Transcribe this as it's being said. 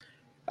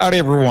Howdy,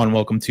 everyone.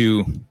 Welcome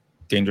to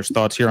Dangerous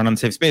Thoughts here on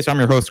Unsafe Space. I'm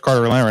your host,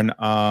 Carter Laren.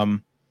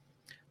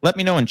 Let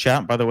me know in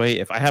chat, by the way,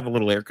 if I have a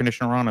little air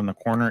conditioner on in the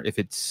corner, if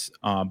it's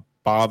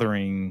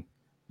bothering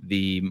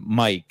the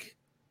mic.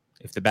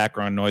 If the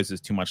background noise is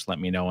too much, let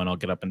me know, and I'll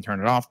get up and turn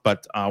it off.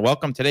 But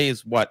welcome. Today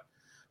is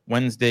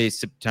Wednesday,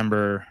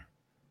 September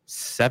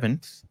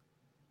 7th,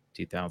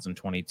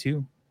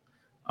 2022.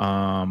 Like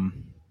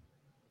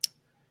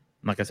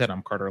I said,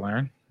 I'm Carter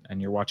Laren,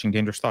 and you're watching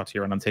Dangerous Thoughts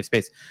here on Unsafe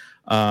Space.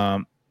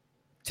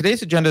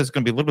 Today's agenda is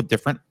going to be a little bit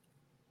different.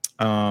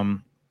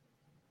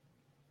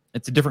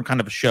 It's a different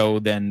kind of a show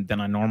than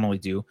I normally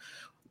do.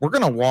 We're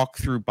going to walk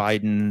through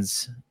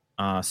Biden's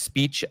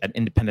speech at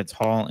Independence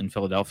Hall in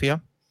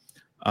Philadelphia.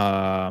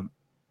 We're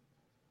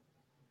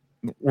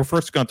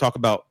first going to talk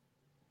about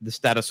the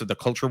status of the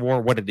culture war,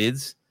 what it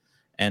is,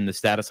 and the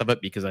status of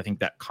it, because I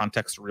think that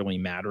context really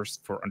matters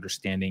for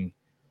understanding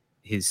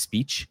his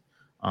speech.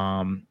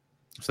 So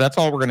that's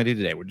all we're going to do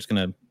today. We're just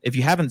going to, if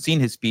you haven't seen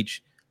his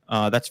speech,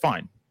 that's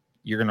fine.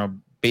 You're going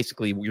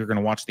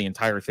to watch the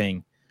entire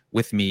thing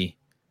with me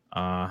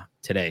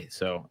today.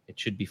 So it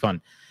should be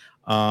fun.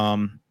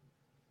 Don't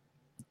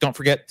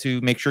forget to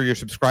make sure you're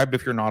subscribed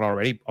if you're not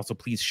already. Also,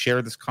 please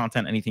share this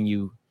content. Anything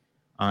you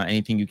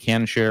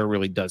can share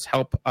really does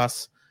help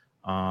us.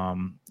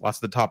 Lots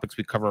of the topics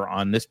we cover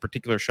on this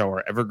particular show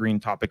are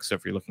evergreen topics. So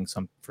if you're looking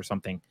for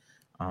something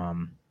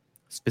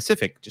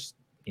specific, just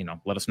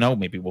let us know.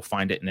 Maybe we'll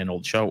find it in an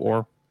old show,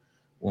 or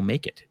we'll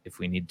make it if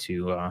we need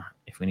to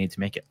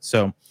make it.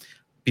 So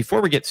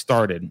before we get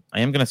started, I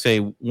am going to say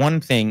one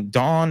thing.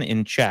 Dawn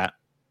in chat.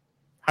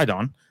 Hi,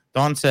 Dawn.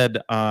 Dawn said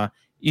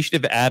you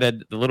should have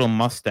added the little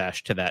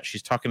mustache to that.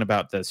 She's talking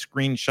about the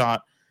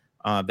screenshot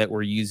that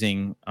we're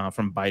using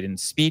from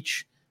Biden's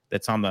speech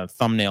that's on the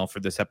thumbnail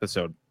for this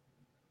episode.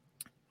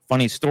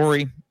 Funny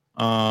story.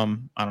 I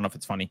don't know if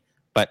it's funny,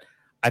 but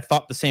I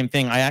thought the same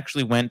thing. I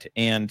actually went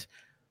and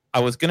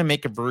I was going to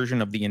make a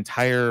version of the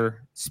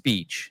entire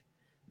speech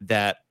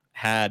that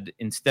had,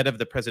 instead of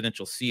the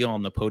presidential seal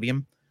on the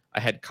podium, I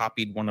had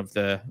copied one of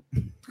the,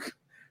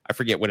 I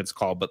forget what it's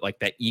called, but like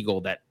that eagle,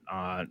 that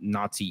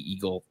Nazi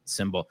eagle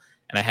symbol.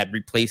 And I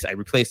replaced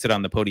it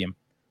on the podium.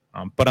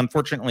 But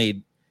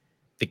unfortunately,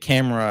 the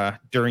camera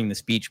during the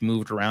speech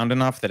moved around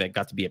enough that it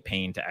got to be a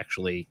pain to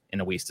actually,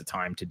 in a waste of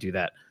time, to do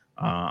that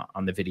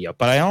on the video.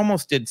 But I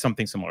almost did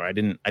something similar. I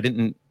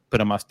didn't put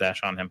a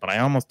mustache on him, but I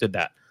almost did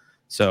that.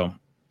 So,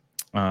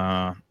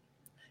 and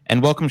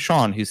welcome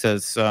Sean, who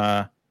says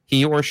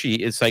he or she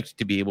is psyched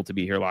to be able to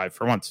be here live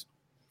for once.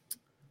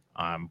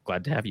 I'm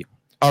glad to have you.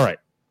 All right.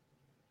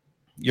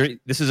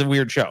 This is a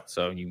weird show,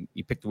 so you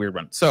picked the weird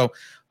one. So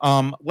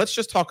let's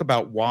just talk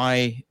about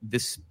why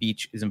this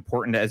speech is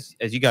important. As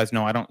you guys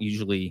know, I don't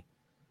usually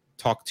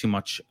talk too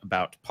much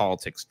about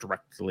politics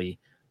directly,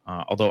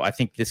 although I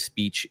think this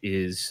speech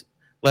is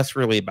less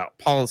really about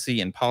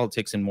policy and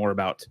politics and more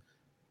about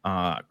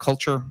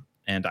culture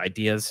and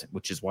ideas,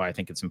 which is why I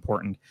think it's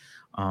important.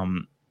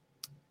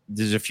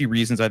 There's a few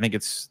reasons I think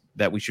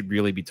that we should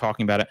really be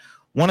talking about it.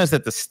 One is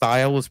that the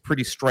style is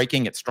pretty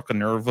striking. It struck a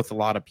nerve with a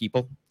lot of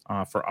people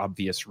for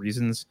obvious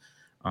reasons,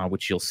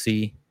 which you'll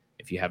see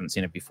if you haven't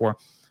seen it before.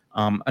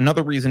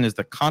 Another reason is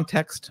the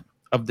context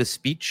of this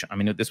speech. I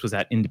mean, this was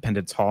at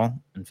Independence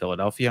Hall in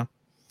Philadelphia.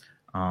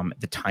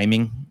 The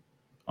timing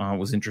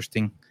was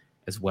interesting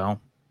as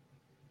well.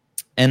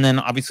 And then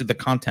obviously the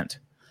content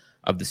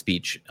of the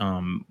speech.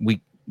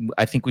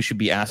 I think we should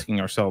be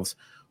asking ourselves,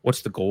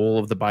 what's the goal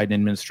of the Biden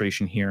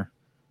administration here?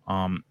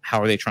 How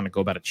are they trying to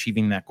go about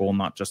achieving that goal,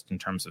 not just in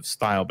terms of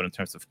style, but in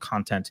terms of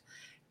content?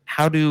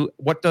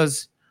 What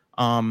does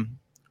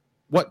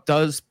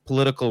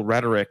political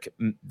rhetoric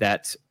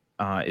that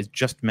is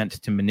just meant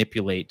to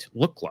manipulate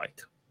look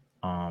like?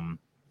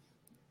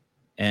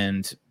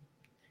 And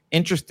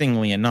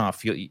interestingly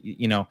enough,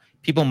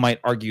 people might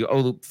argue,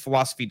 oh,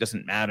 philosophy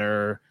doesn't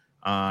matter.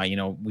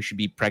 We should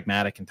be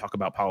pragmatic and talk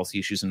about policy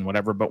issues and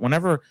whatever. But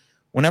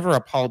whenever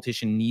a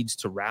politician needs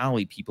to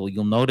rally people,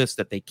 you'll notice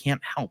that they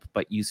can't help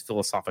but use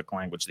philosophic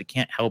language. They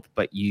can't help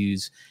but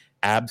use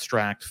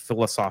abstract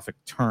philosophic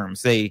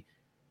terms. They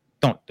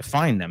don't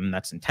define them, and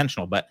that's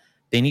intentional, but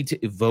they need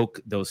to evoke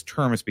those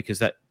terms because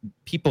that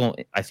people,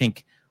 I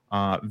think,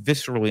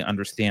 viscerally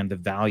understand the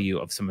value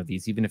of some of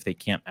these, even if they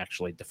can't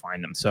actually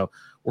define them. So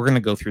we're going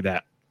to go through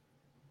that.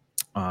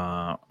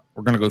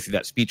 We're going to go through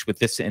that speech with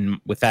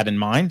that in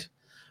mind.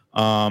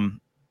 All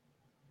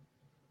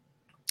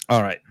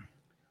right.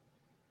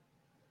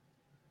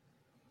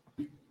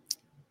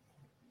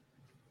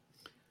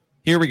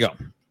 Here we go.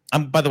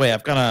 By the way,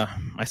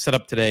 I set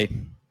up today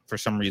for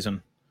some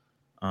reason.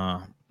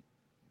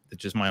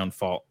 It's just my own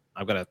fault.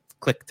 I've got to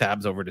click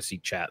tabs over to see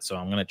chat, so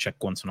I'm going to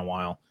check once in a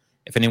while.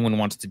 If anyone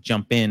wants to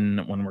jump in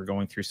when we're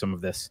going through some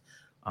of this,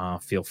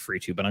 feel free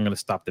to, but I'm going to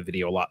stop the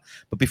video a lot.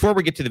 But before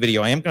we get to the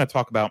video, I am going to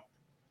talk about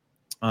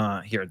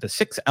here the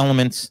 6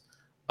 elements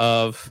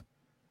of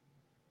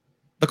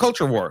the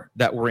culture war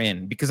that we're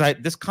in, because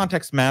this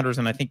context matters,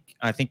 and I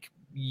think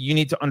you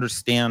need to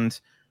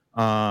understand.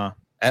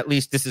 At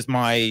least this is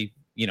my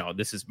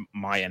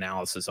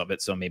analysis of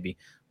it. So maybe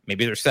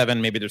Maybe there's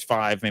 7, maybe there's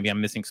 5, maybe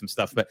I'm missing some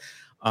stuff. But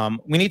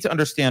we need to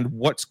understand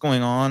what's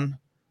going on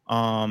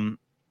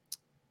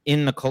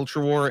in the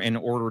culture war in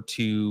order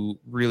to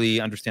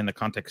really understand the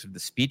context of the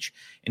speech.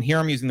 And here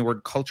I'm using the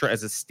word culture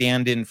as a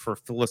stand-in for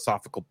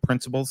philosophical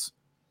principles.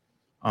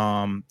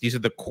 These are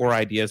the core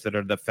ideas that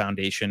are the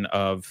foundation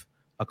of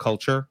a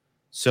culture.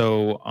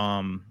 So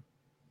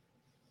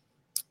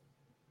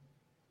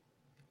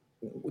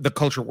the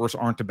culture wars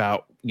aren't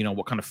about,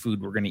 what kind of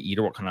food we're going to eat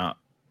or what kind of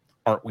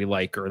art we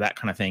like or that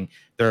kind of thing.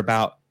 They're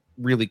about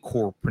really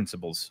core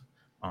principles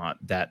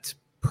that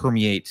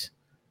permeate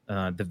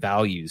the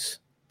values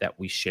that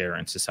we share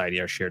in society,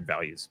 our shared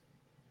values.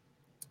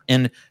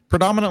 And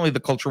predominantly the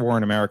culture war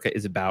in America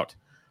is about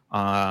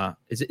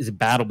is a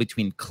battle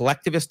between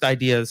collectivist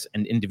ideas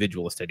and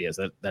individualist ideas.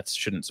 That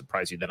shouldn't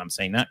surprise you that I'm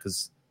saying that,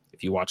 because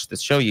if you watch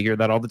this show, you hear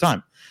that all the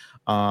time.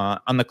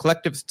 On the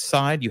collectivist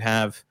side, you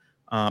have,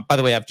 by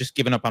the way, I've just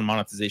given up on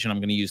monetization. I'm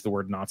going to use the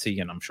word Nazi,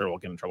 and I'm sure we'll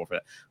get in trouble for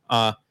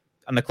that.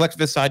 On the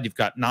collectivist side, you've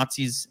got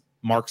Nazis,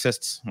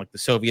 Marxists, like the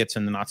Soviets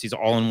and the Nazis,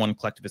 all in one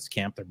collectivist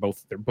camp. They're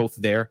both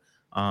there.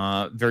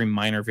 Very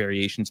minor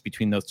variations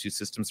between those two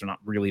systems. They're not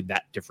really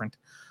that different.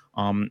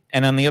 And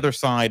on the other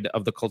side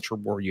of the culture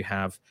war, you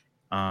have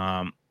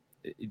the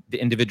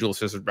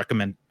individualists,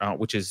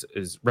 which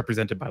is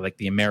represented by like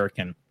the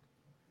American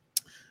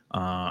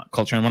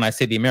culture. And when I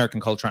say the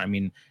American culture, I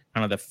mean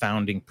kind of the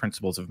founding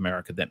principles of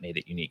America that made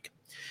it unique.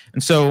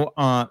 And so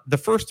the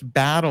first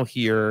battle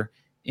here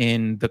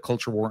in the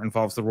culture war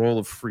involves the role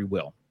of free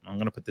will. I'm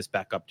going to put this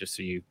back up just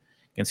so you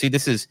can see.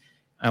 This is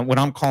what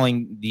I'm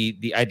calling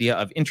the idea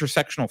of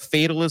intersectional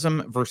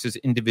fatalism versus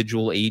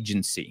individual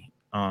agency.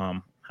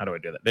 How do I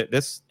do that?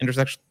 This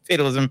intersectional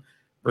fatalism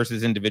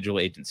versus individual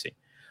agency.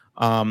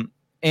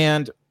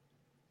 And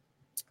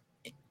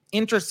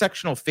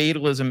intersectional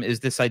fatalism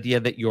is this idea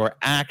that your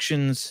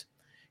actions,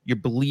 your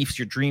beliefs,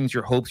 your dreams,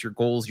 your hopes, your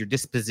goals, your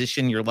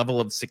disposition, your level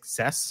of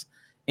success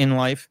in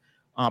life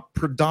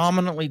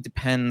predominantly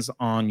depends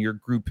on your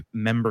group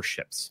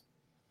memberships.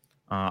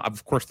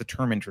 Of course, the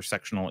term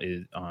intersectional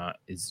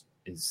is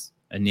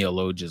a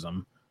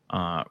neologism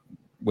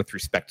with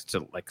respect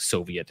to like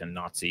Soviet and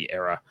Nazi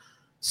era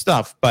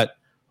stuff, but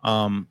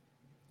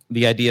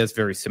the idea is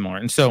very similar.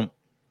 And so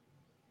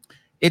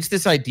it's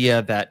this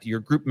idea that your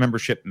group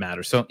membership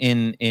matters. So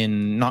in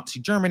Nazi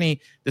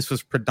Germany, this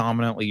was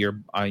predominantly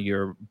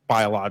your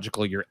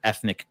biological, your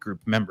ethnic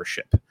group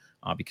membership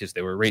because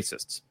they were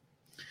racists.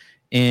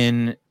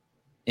 In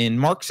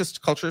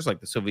Marxist cultures like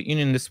the Soviet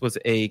Union, this was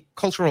a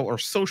cultural or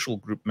social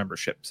group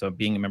membership. So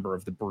being a member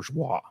of the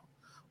bourgeois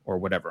or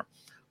whatever.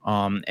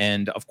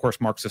 And of course,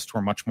 Marxists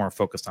were much more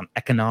focused on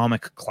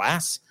economic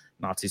class.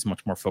 Nazis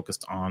much more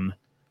focused on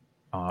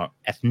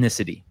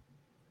ethnicity.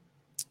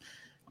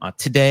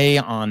 Today,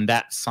 on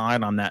that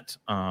side, on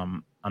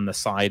the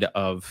side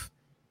of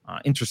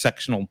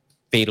intersectional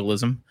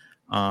fatalism,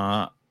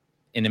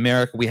 in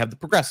America, we have the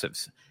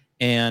progressives,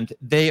 and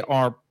they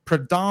are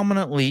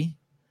predominantly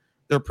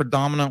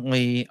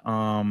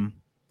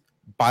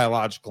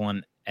biological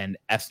and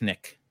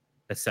ethnic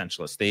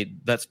essentialists.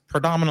 That's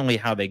predominantly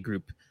how they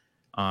group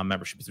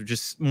memberships. They're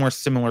just more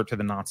similar to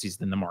the Nazis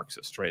than the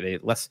Marxists, right? They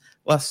less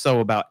so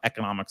about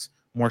economics,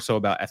 more so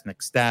about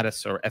ethnic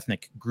status or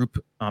ethnic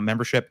group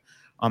membership.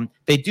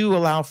 They do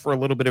allow for a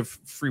little bit of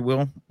free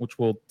will, which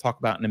we'll talk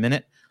about in a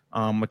minute,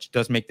 which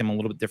does make them a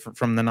little bit different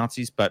from the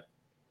Nazis, but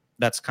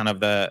that's kind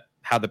of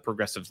how the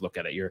progressives look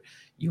at it.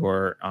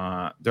 They're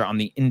on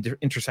the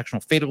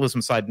intersectional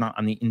fatalism side, not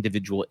on the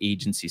individual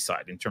agency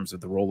side in terms of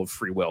the role of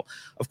free will.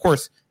 Of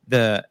course,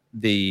 the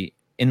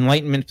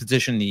Enlightenment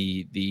position,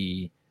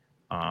 the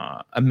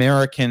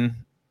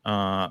American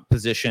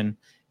position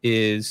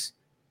is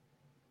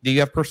that you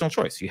have personal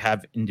choice. You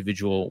have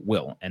individual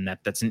will, and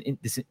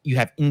you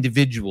have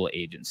individual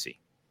agency,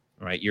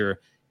 right? You're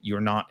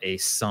not a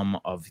sum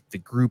of the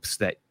groups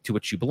to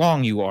which you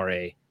belong. You are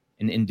an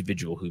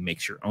individual who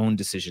makes your own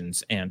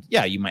decisions, and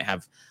yeah, you might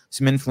have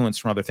some influence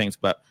from other things,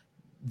 but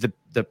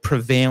the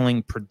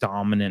prevailing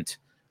predominant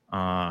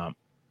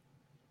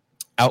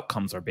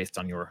outcomes are based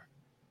on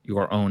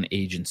your own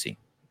agency.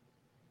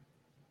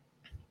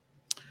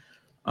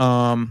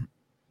 Okay,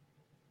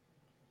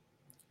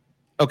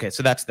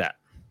 so that's that.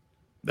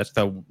 That's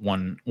the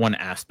one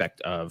aspect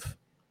of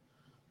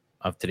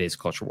today's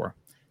culture war.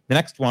 The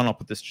next one, I'll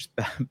put this just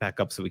back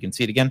up so we can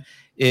see it again,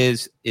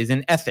 is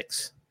in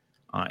ethics.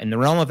 In the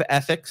realm of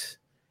ethics,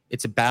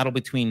 it's a battle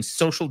between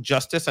social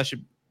justice. I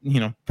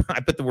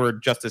put the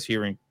word justice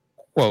here in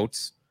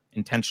quotes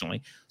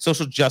intentionally.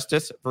 Social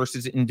justice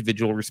versus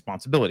individual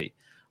responsibility.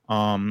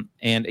 And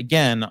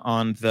again,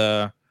 on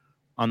the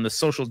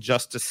social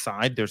justice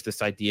side, there's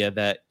this idea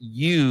that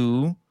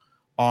you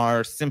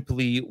are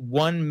simply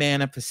one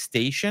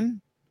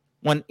manifestation,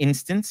 one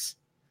instance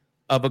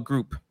of a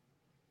group.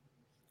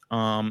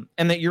 And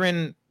that you're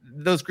in,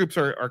 those groups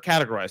are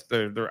categorized.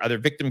 They're either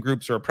victim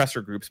groups or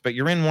oppressor groups, but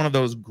you're in one of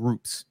those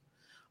groups.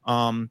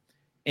 And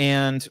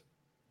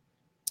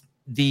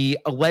the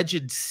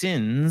alleged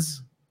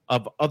sins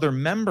of other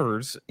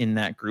members in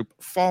that group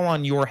fall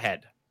on your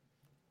head.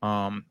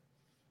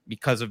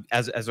 because of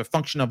as a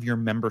function of your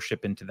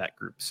membership into that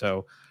group.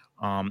 So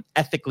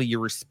ethically, you're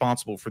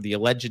responsible for the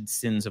alleged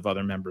sins of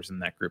other members in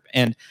that group,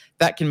 and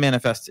that can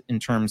manifest in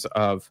terms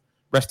of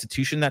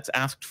restitution that's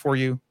asked for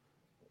you,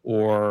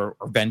 or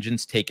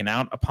vengeance taken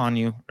out upon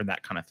you, or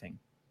that kind of thing.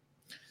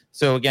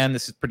 So again,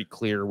 this is pretty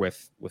clear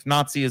with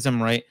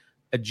Nazism, right?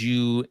 A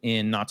Jew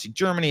in Nazi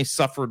Germany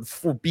suffered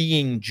for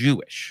being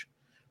Jewish,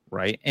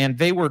 right? And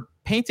they were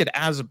painted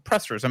as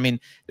oppressors. I mean,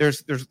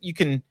 there's you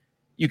can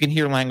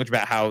hear language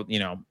about how, you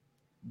know,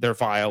 they're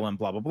vile and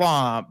blah blah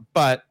blah,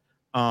 but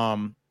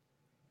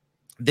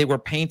they were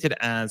painted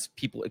as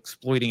people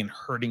exploiting and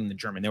hurting the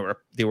German.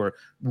 They were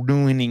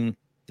ruining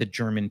the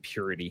German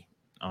purity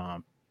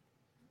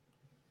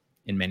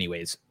in many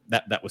ways.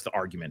 That was the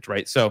argument,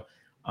 right? So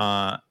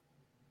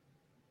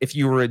if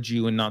you were a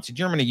Jew in Nazi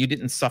Germany, you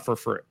didn't suffer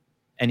for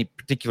any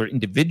particular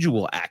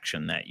individual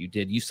action that you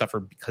did. You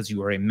suffered because you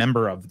were a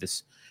member of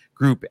this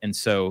group, and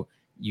so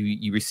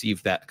you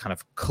received that kind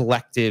of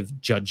collective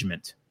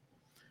judgment.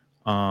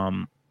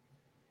 And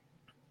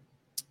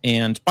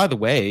by the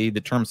way,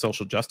 the term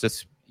social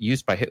justice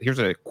used by Hitler, here's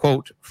a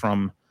quote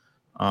from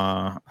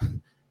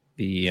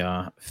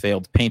the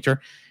failed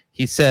painter.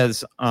 He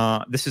says,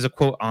 this is a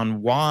quote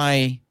on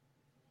why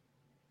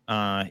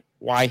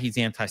he's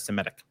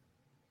anti-Semitic.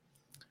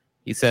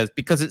 He says,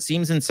 because it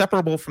seems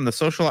inseparable from the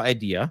social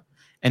idea,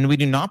 and we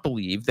do not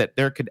believe that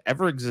there could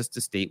ever exist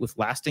a state with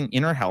lasting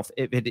inner health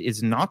if it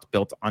is not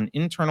built on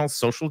internal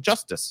social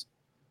justice.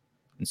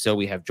 And so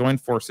we have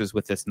joined forces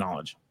with this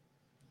knowledge.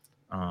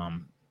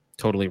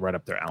 Totally right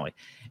up their alley.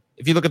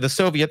 If you look at the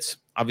Soviets,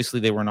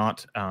 obviously they were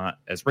not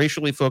as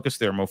racially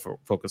focused. They were more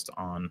focused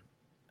on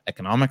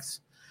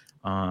economics.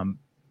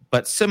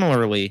 But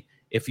similarly,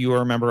 if you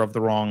are a member of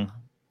the wrong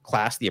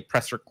class, the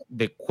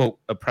quote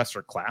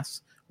oppressor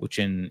class, which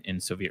in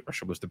Soviet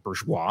Russia was the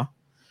bourgeois,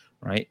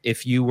 right?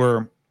 If you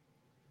were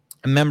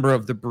a member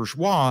of the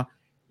bourgeois,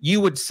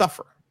 you would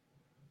suffer,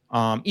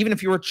 even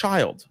if you were a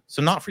child.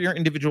 So not for your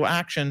individual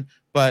action,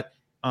 but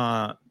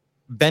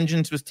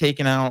vengeance was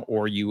taken out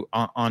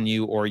on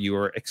you, or you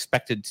were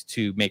expected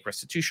to make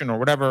restitution or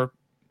whatever.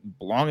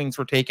 Belongings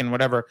were taken,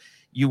 whatever.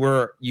 You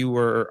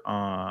were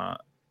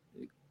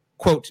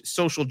quote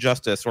social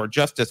justice, or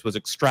justice was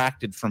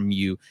extracted from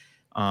you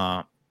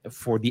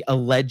for the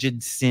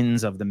alleged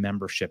sins of the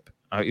membership,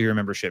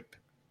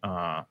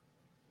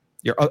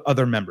 your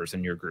other members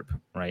in your group,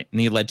 right? And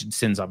the alleged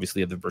sins,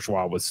 obviously, of the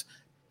bourgeois was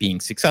being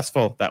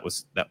successful. That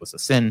was a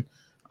sin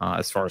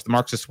as far as the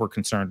Marxists were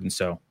concerned, and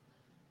so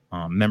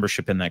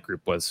membership in that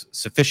group was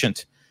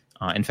sufficient.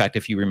 In fact,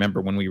 if you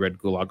remember when we read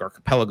Gulag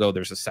Archipelago,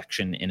 there's a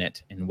section in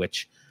it in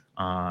which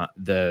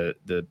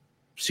the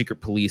secret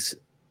police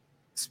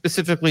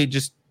specifically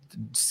just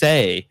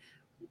say,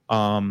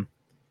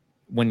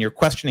 when you're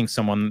questioning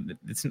someone,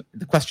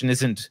 the question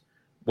isn't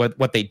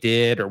what they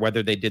did or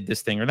whether they did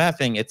this thing or that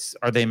thing. It's,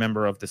 are they a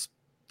member of this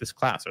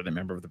class? Are they a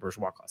member of the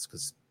bourgeois class?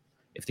 Because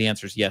if the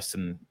answer is yes,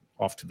 then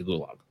off to the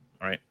gulag.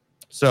 All right.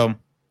 So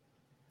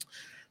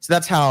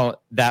that's how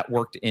that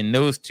worked in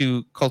those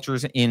two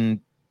cultures.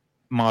 In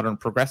modern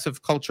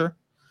progressive culture,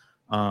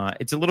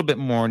 it's a little bit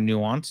more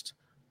nuanced.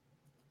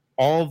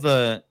 All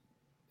the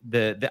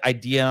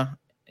idea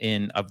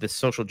of this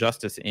social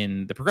justice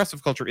in the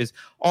progressive culture is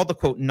all the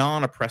quote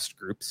non-oppressed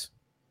groups.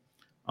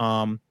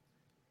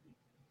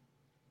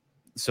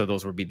 So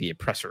those would be the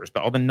oppressors,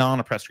 but all the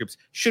non-oppressed groups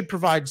should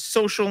provide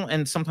social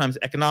and sometimes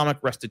economic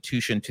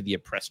restitution to the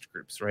oppressed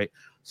groups, right?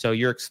 So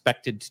you're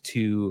expected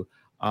to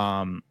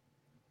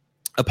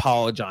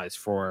apologize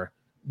for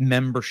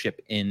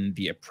membership in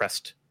the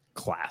oppressed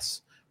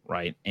class,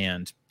 right?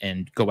 And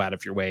go out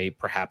of your way,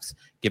 perhaps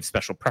give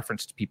special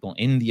preference to people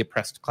in the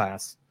oppressed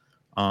class.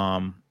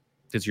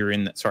 Because you're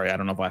in, sorry, I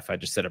don't know if I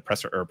just said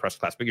oppressor or oppressed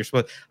class, but you're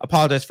supposed to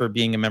apologize for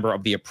being a member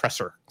of the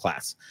oppressor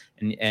class.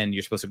 And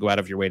you're supposed to go out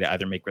of your way to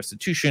either make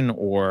restitution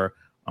or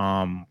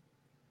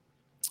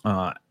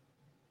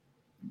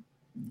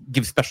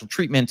give special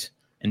treatment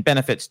and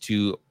benefits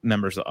to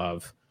members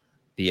of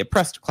the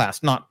oppressed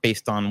class, not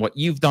based on what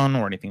you've done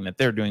or anything that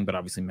they're doing, but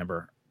obviously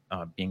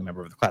being a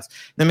member of the class.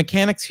 The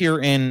mechanics here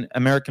in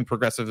American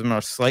progressivism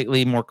are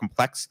slightly more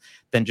complex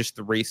than just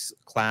the race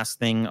class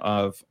thing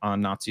of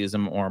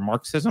Nazism or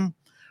Marxism.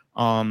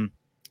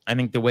 I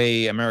think the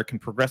way American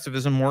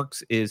progressivism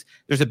works is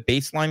there's a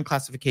baseline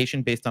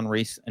classification based on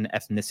race and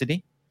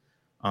ethnicity.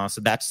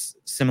 So that's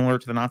similar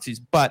to the Nazis,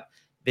 but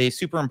they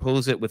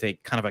superimpose it with a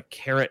kind of a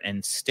carrot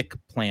and stick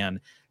plan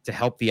to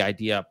help the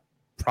idea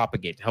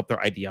propagate, to help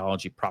their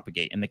ideology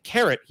propagate. And the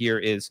carrot here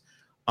is,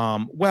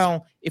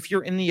 well, if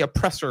you're in the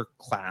oppressor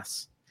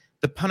class,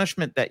 the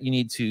punishment that you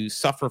need to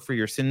suffer for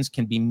your sins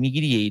can be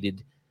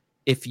mediated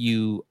if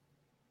you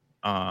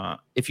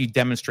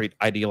demonstrate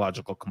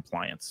ideological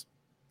compliance.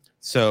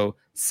 So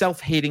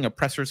self-hating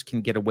oppressors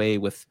can get away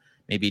with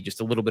maybe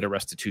just a little bit of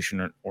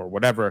restitution or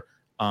whatever.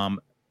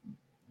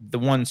 The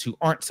ones who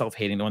aren't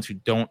self-hating, the ones who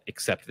don't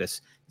accept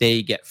this,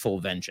 they get full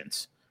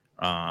vengeance,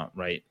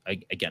 right,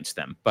 against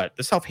them. But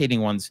the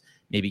self-hating ones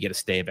maybe get a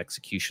stay of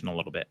execution a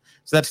little bit.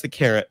 So that's the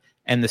carrot.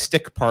 And the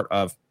stick part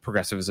of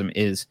progressivism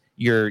is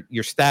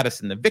your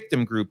status in the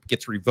victim group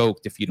gets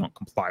revoked if you don't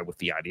comply with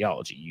the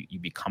ideology. You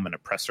become an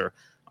oppressor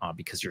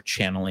because you're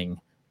channeling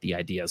the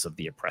ideas of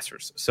the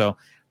oppressors. So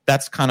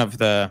that's kind of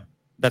the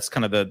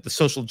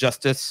social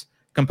justice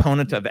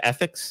component of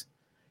ethics,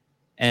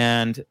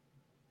 and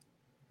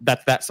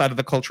that's that side of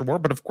the culture war.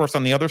 But of course,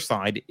 on the other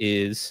side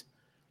is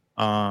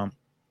the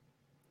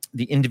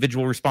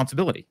individual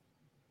responsibility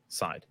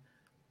side,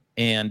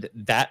 and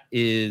that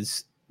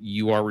is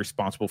you are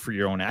responsible for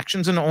your own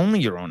actions and only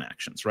your own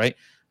actions, right?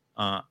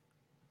 The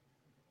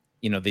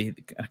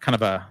kind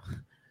of a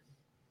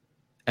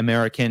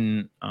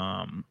American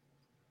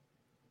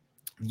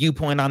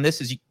viewpoint on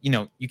this is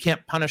you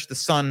can't punish the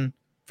son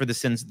for the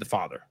sins of the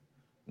father,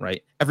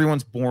 right?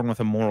 Everyone's born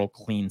with a moral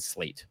clean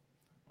slate,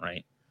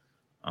 right?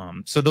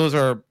 So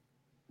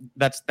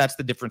that's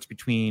the difference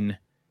between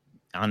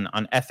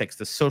on ethics,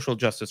 the social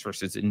justice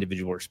versus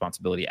individual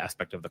responsibility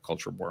aspect of the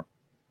culture war.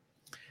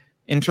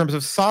 In terms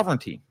of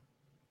sovereignty,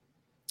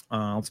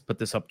 let's put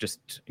this up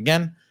just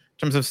again. In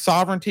terms of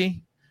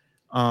sovereignty,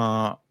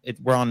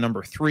 we're on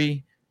number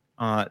 3.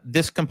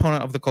 This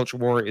component of the culture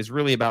war is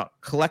really about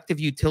collective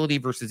utility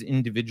versus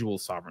individual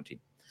sovereignty.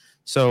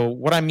 So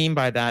what I mean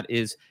by that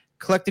is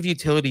collective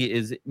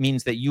utility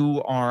means that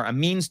you are a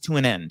means to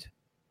an end.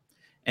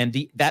 And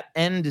that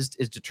end is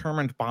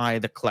determined by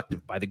the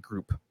collective, by the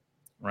group,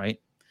 right?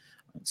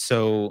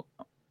 So,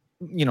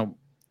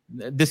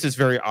 this is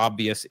very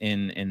obvious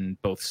in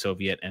both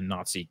Soviet and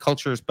Nazi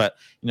cultures, but,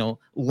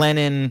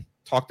 Lenin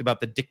talked about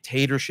the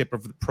dictatorship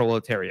of the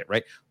proletariat,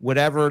 right?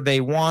 Whatever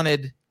they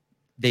wanted,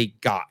 they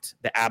got.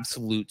 They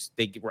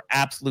were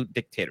absolute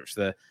dictators.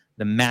 The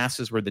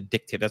masses were the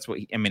dictator. That's what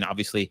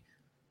obviously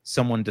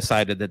someone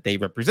decided that they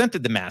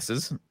represented the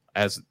masses,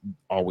 as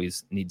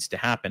always needs to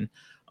happen.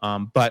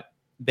 But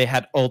they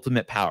had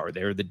ultimate power.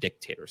 They were the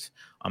dictators.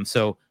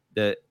 So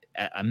a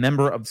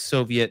member of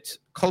Soviet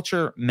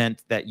culture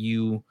meant that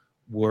you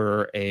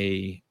were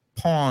a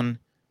pawn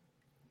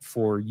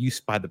for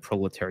use by the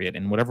proletariat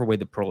in whatever way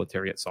the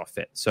proletariat saw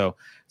fit. So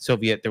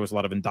there was a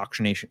lot of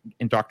indoctrination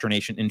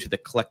into the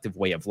collective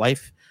way of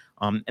life.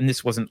 And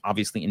this wasn't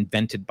obviously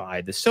invented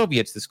by the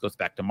Soviets. This goes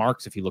back to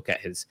Marx. If you look at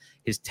his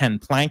 10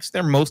 planks,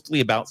 they're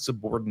mostly about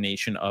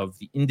subordination of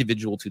the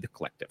individual to the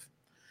collective.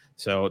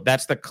 So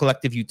that's the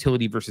collective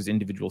utility versus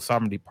individual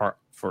sovereignty part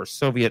for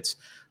Soviets.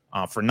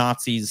 For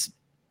Nazis,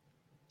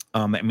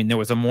 there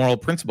was a moral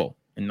principle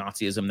in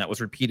Nazism that was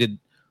repeated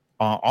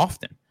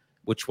often,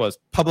 which was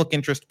public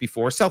interest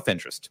before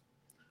self-interest,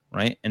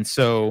 right? And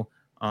so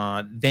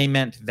they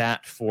meant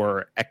that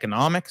for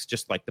economics,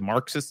 just like the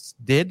Marxists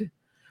did,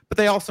 but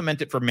they also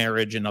meant it for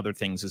marriage and other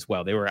things as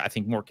well. They were, I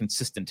think, more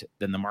consistent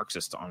than the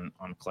Marxists on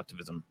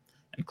collectivism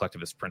and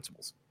collectivist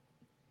principles.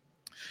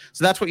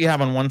 So that's what you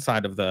have on one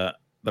side of the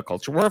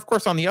culture war. Of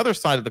course, on the other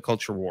side of the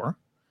culture war,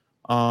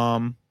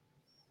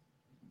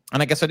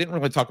 and I guess I didn't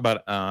really talk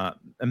about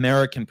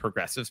American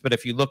progressives, but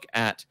if you look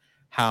at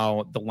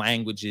how the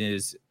language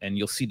is, and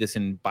you'll see this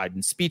in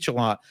Biden's speech a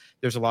lot,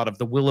 there's a lot of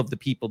the will of the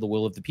people, the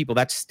will of the people.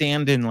 That's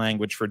stand-in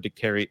language for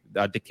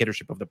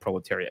dictatorship of the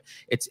proletariat.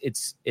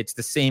 It's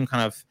the same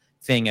kind of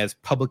thing as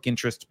public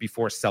interest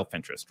before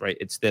self-interest, right?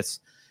 It's this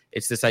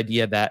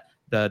idea that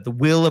the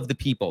will of the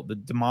people, the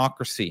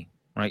democracy,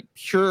 right?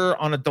 Pure,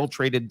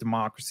 unadulterated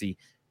democracy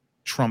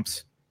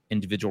trumps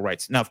individual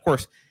rights. Now, of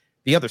course,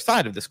 the other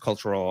side of this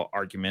cultural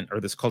argument or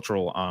this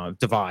cultural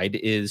divide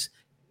is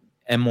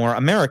a more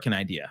American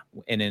idea.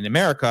 And in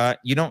America,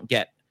 you don't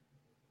get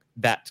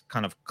that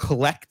kind of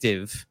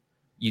collective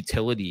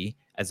utility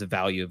as a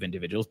value of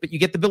individuals, but you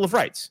get the Bill of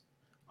Rights.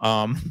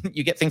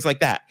 You get things like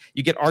that.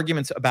 You get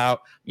arguments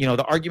about,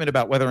 the argument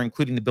about whether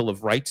including the Bill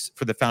of Rights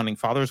for the founding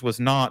fathers was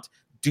not,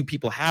 do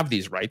people have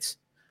these rights?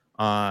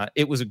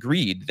 It was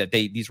agreed that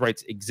these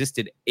rights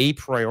existed a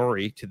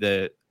priori to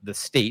the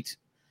state,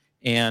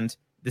 and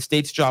the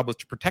state's job was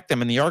to protect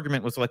them. And the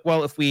argument was like,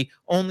 well, if we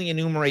only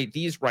enumerate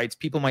these rights,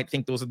 people might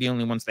think those are the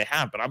only ones they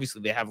have, but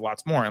obviously they have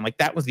lots more. And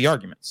that was the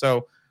argument.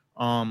 So,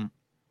 and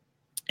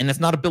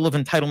it's not a bill of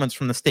entitlements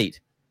from the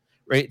state,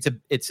 right?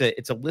 It's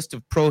a list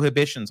of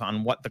prohibitions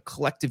on what the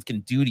collective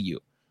can do to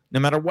you. No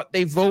matter what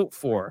they vote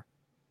for,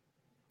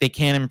 they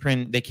can't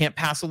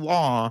pass a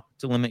law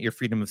to limit your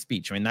freedom of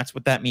speech. That's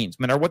what that means.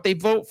 No matter what they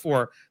vote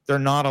for, they're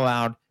not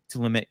allowed to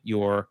limit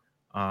your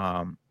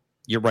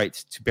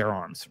rights to bear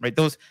arms, right?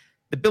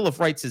 The Bill of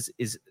Rights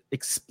is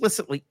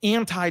explicitly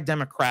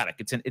anti-democratic.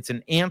 It's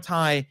an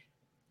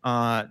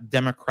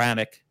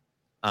anti-democratic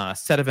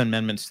set of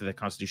amendments to the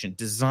Constitution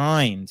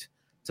designed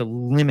to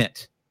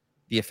limit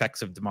the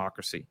effects of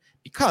democracy,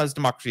 because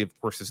democracy, of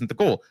course, isn't the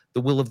goal. The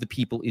will of the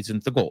people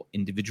isn't the goal.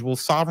 Individual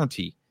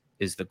sovereignty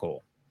is the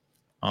goal,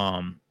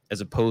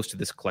 as opposed to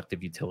this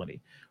collective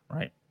utility,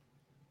 right?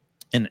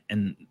 And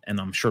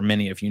I'm sure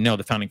many of you know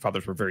the founding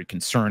fathers were very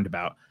concerned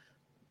about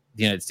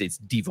the United States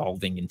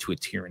devolving into a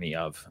tyranny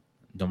of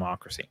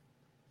democracy.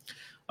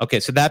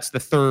 Okay, so that's the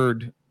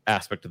third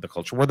aspect of the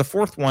culture, where the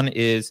fourth one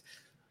is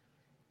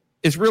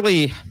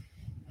really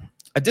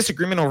a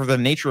disagreement over the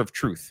nature of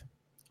truth.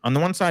 On the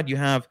one side, you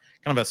have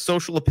kind of a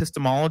social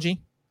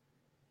epistemology,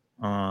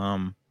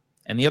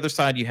 and the other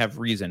side you have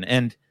reason.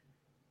 And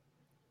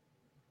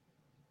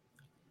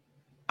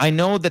I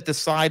know that the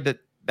side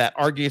that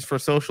argues for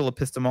social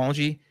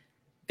epistemology,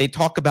 they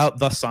talk about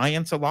the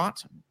science a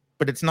lot,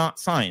 but it's not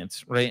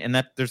science, right? And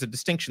that there's a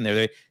distinction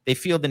there. They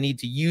feel the need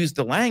to use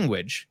the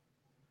language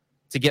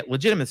to get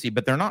legitimacy,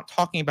 but they're not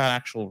talking about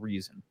actual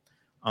reason.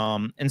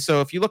 And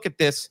so if you look at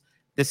this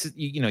is,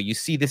 you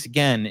see this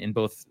again in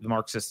both the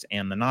Marxists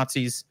and the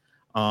Nazis.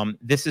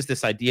 This is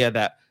this idea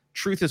that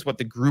truth is what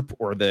the group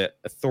or the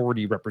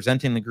authority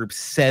representing the group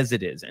says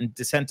it is, and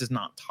dissent is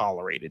not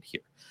tolerated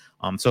here.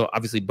 So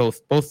obviously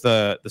both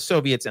the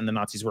Soviets and the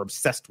Nazis were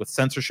obsessed with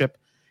censorship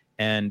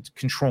and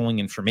controlling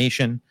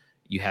information.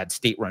 You had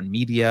state-run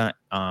media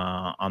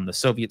on the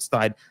Soviet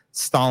side.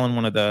 Stalin,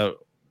 one of the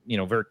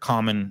very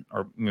common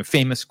or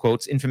infamous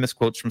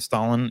quotes from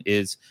Stalin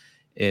is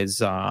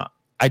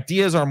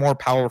ideas are more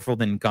powerful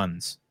than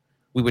guns.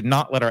 We would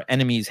not let our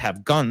enemies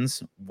have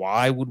guns.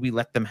 Why should we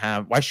let them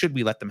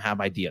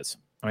have ideas?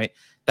 Right?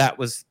 That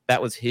was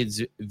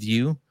his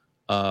view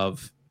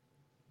of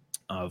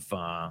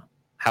how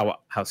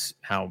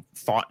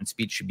thought and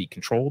speech should be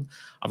controlled.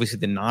 Obviously,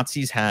 the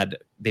Nazis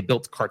they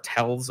built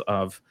cartels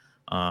of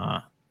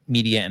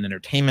media and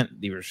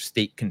entertainment. They were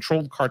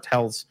state-controlled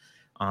cartels.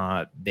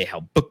 They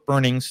held book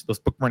burnings. Those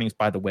book burnings,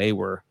 by the way,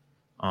 were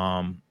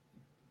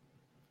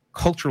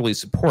culturally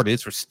supported.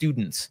 It's for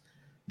students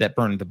that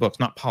burned the books,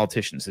 not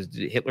politicians.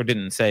 Hitler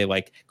didn't say,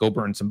 like, go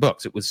burn some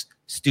books. It was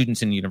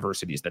students in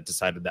universities that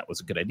decided that was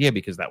a good idea,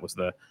 because that was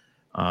their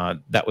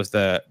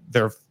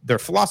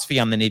philosophy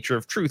on the nature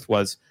of truth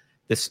was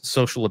this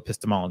social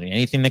epistemology.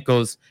 Anything that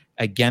goes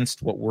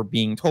against what we're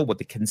being told, what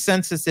the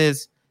consensus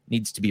is,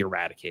 needs to be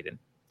eradicated.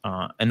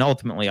 And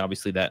ultimately,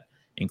 obviously, that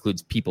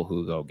includes people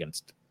who go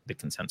against the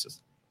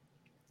consensus.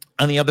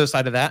 On the other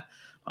side of that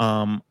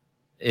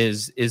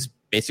is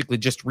basically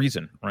just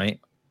reason, right?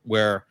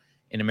 Where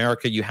in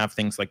America, you have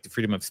things like the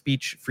freedom of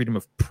speech, freedom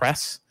of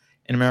press.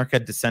 In America,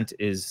 dissent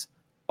is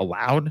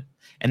allowed.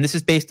 And this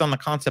is based on the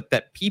concept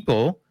that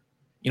people,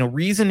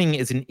 reasoning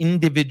is an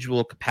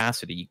individual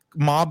capacity.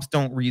 Mobs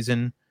don't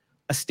reason.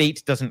 A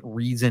state doesn't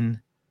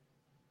reason.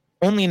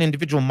 Only an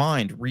individual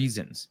mind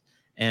reasons.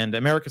 And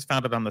America's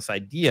founded on this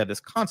idea, this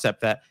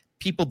concept that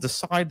people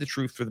decide the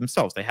truth for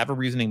themselves. They have a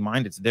reasoning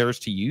mind. It's theirs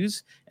to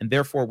use. And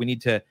therefore, we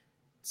need to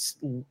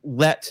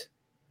let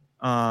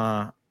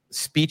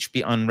speech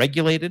be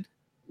unregulated,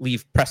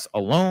 leave press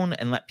alone,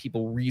 and let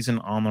people reason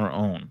on their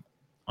own.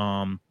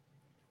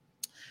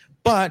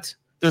 But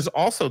there's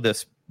also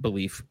this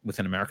belief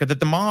within America that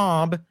the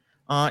mob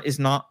is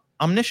not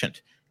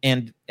omniscient,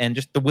 and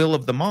just the will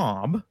of the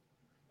mob,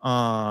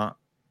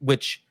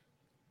 which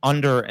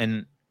under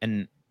an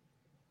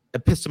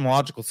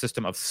epistemological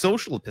system of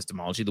social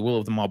epistemology, the will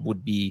of the mob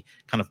would be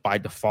kind of by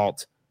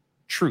default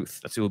truth.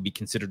 That's what would be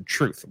considered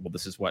truth. Well,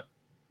 this is what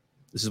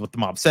the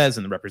mob says,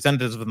 and the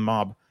representatives of the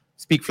mob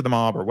speak for the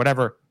mob or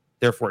whatever.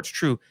 Therefore, it's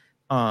true.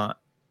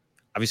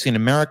 Obviously, in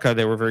America,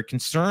 they were very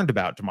concerned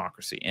about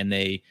democracy, and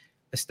they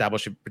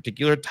established a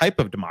particular type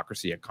of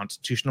democracy, a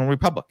constitutional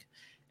republic.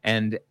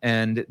 And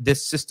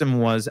this system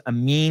was a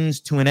means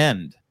to an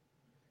end.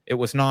 It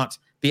was not,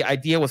 the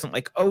idea wasn't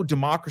like, oh,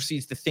 democracy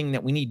is the thing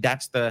that we need.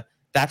 That's the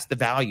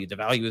value. The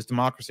value is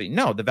democracy.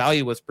 No, the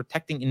value was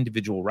protecting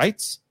individual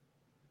rights.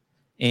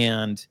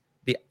 And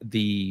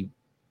the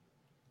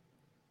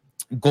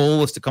goal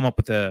was to come up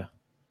with a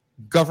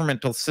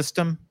governmental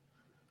system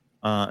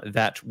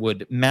that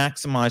would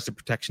maximize the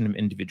protection of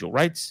individual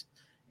rights.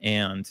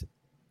 And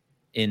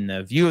in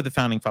the view of the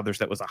founding fathers,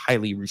 that was a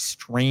highly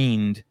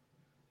restrained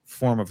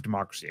form of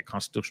democracy, a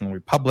constitutional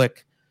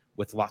republic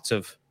with lots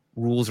of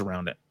rules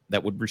around it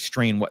that would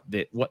restrain what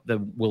the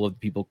will of the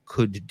people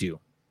could do.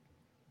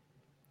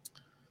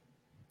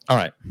 All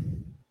right.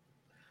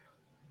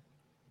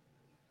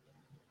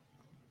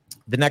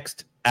 The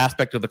next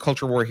aspect of the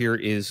culture war here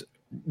is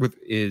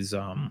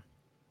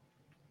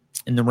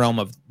in the realm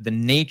of the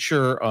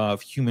nature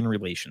of human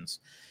relations.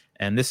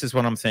 And this is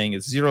what I'm saying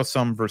is zero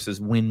sum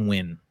versus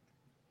win-win.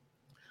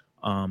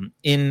 On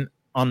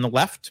the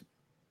left,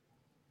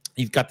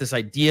 you've got this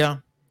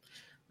idea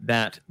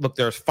that, look,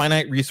 there's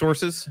finite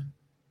resources.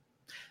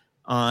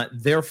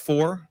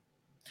 Therefore,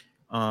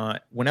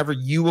 whenever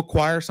you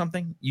acquire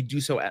something, you do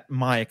so at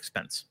my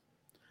expense.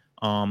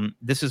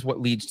 This is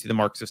what leads to the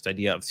Marxist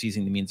idea of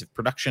seizing the means of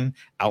production,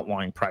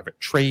 outlawing private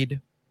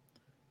trade,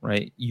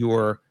 right?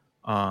 You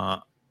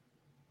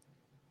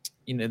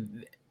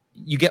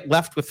get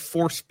left with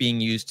force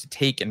being used to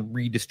take and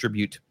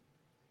redistribute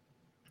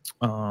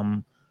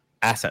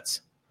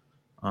assets.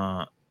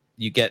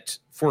 You get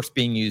force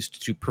being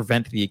used to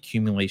prevent the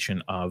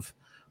accumulation of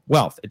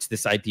wealth. It's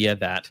this idea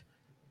that,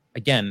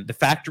 again,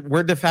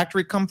 where did the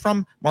factory come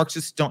from?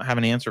 Marxists don't have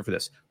an answer for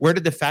this. Where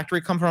did the factory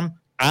come from?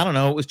 I don't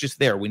know. It was just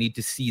there. We need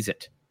to seize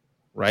it,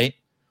 right?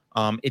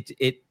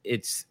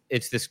 It's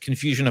this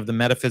confusion of the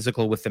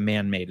metaphysical with the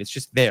man-made. It's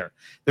just there.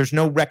 There's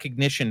no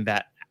recognition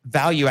that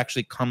value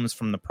actually comes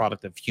from the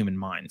product of human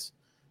minds.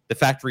 The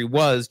factory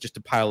was just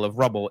a pile of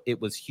rubble.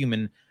 It was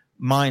human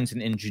minds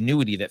and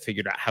ingenuity that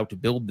figured out how to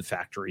build the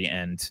factory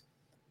and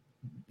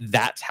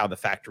that's how the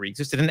factory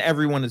existed, and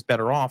everyone is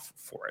better off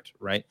for it,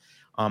 right?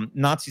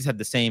 Nazis had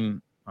the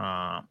same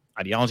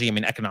ideology. I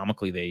mean,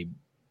 economically, they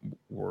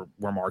were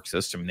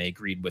Marxist. I mean, they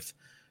agreed with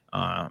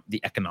the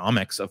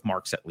economics of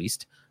Marx, at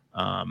least.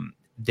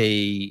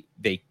 They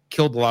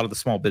killed a lot of the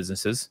small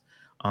businesses,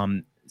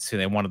 so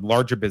they wanted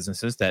larger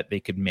businesses that they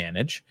could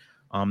manage.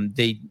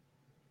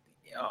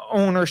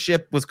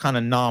 Ownership was kind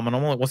of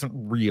nominal; it wasn't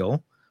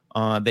real.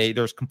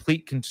 There's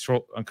complete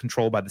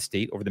control by the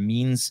state over the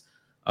means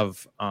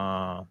of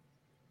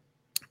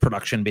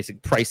production,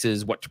 basic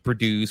prices, what to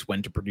produce,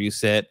 when to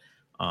produce it,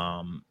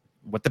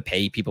 what to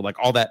pay people, like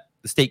all that.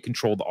 The state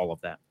controlled all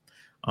of that.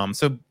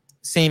 So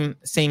same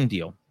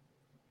deal.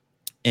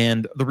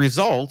 And the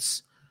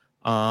results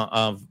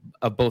of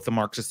both the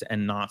Marxist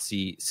and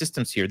Nazi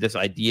systems here, this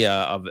idea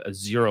of a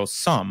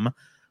zero-sum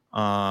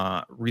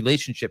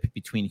relationship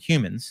between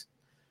humans,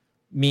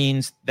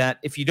 means that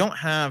if you don't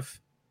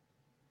have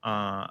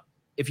a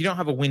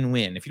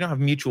win-win, if you don't have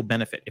mutual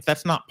benefit, if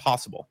that's not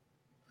possible,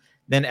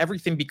 then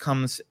everything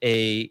becomes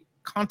a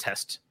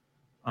contest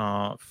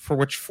for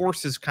which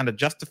force is kind of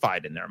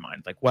justified in their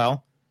mind. Like,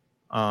 well,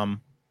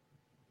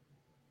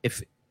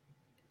 if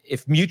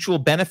mutual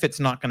benefit's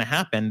not going to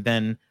happen,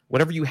 then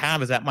whatever you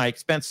have is at my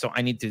expense, so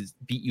I need to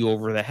beat you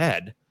over the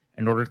head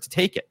in order to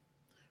take it,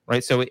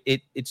 right? So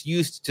it's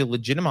used to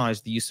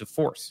legitimize the use of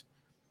force.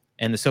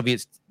 And the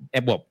Soviets,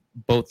 well,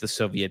 both the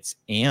Soviets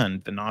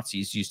and the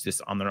Nazis used this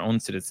on their own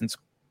citizens,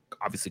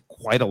 obviously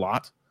quite a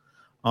lot.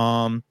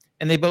 And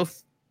they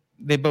both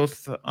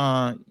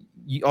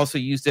also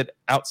used it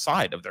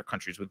outside of their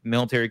countries with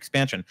military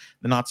expansion.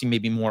 The Nazi may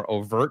be more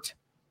overt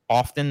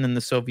often than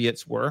the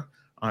Soviets were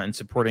in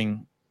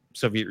supporting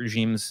Soviet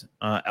regimes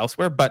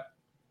elsewhere, but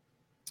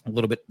a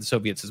little bit the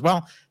Soviets as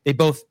well. They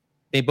both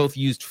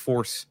used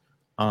force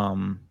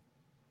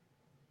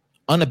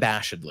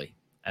unabashedly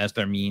as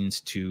their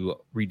means to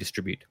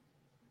redistribute.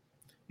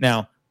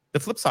 Now, the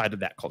flip side of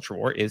that culture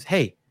war is,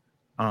 hey,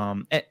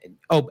 and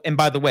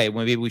by the way,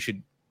 maybe we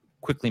should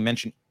quickly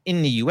mention,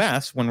 in the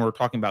U.S., when we're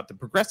talking about the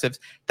progressives,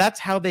 that's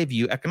how they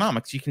view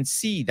economics. You can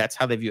see that's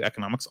how they view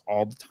economics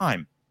all the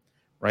time,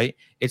 right?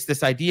 It's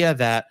this idea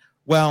that,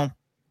 well,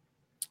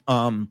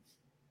 I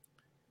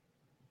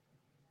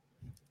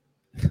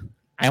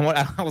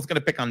was going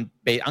to pick on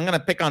I'm going to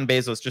pick on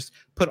Bezos. Just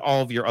put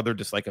all of your other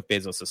dislike of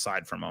Bezos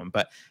aside for a moment.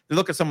 But they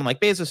look at someone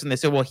like Bezos and they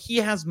say, well, he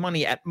has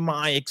money at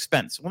my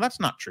expense. Well, that's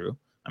not true.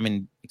 I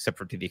mean, except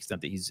for to the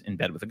extent that he's in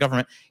bed with the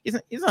government. He's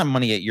not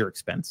money at your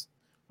expense,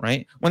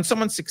 right? When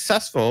someone's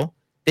successful,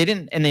 they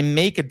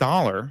make a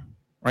dollar,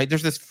 right?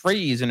 There's this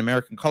phrase in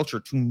American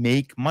culture, to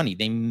make money.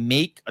 They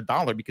make a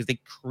dollar because they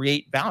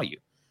create value.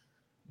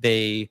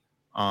 They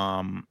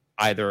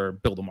either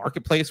build a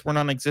marketplace where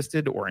none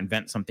existed or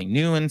invent something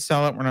new and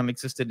sell it where none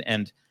existed.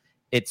 And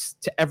it's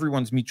to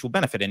everyone's mutual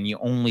benefit. And you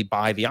only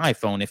buy the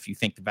iPhone if you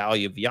think the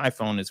value of the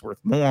iPhone is worth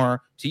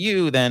more to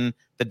you than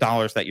the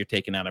dollars that you're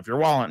taking out of your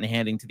wallet and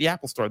handing to the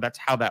Apple store. That's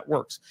how that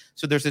works.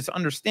 So there's this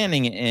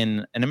understanding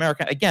in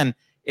America. Again,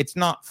 it's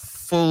not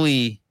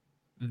fully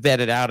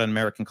vetted out in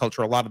American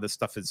culture. A lot of this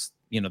stuff is,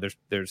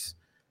 there's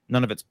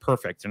none of it's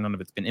perfect, or none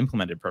of it's been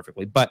implemented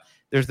perfectly. But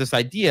there's this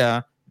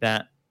idea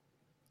that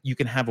you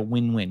can have a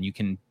win-win. You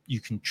can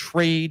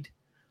trade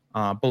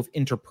both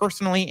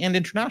interpersonally and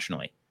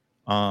internationally.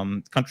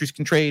 Countries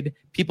can trade,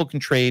 people can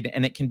trade,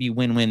 and it can be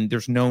win-win.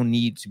 There's no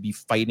need to be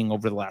fighting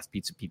over the last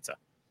piece of pizza,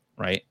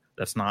 right?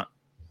 That's not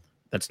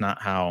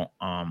how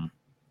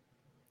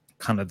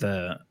kind of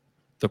the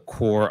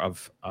core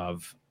of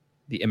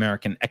the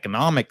American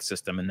economic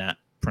system and that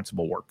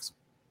principle works.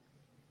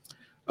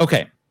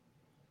 Okay,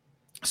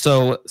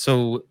 so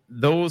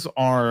those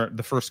are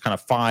the first kind of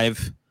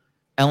 5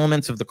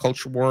 elements of the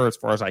culture war, as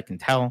far as I can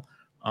tell.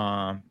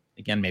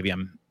 Again, maybe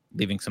I'm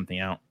leaving something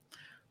out.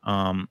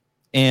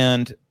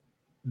 And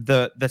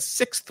the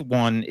 6th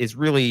one is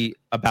really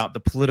about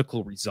the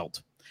political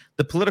result.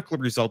 The political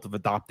result of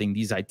adopting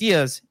these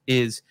ideas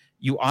is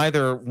you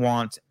either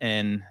want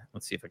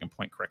let's see if I can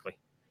point correctly,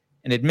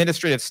 an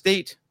administrative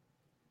state,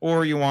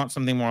 or you want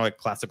something more like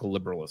classical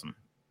liberalism,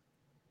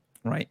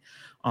 right?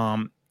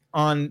 On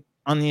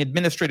the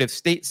administrative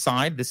state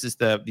side, these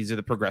are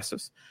the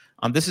progressives.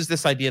 This is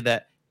this idea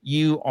that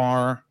you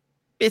are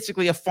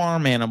basically a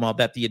farm animal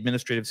that the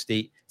administrative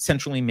state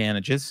centrally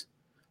manages.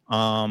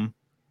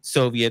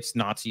 Soviets,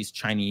 Nazis,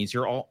 Chinese,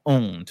 you're all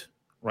owned,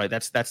 right?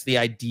 That's the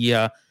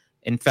idea.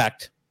 In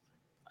fact,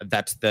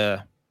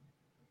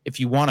 if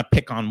you want to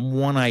pick on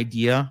one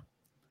idea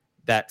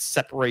that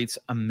separates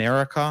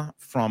America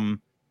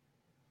from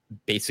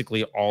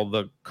basically all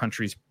the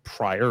countries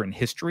prior in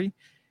history,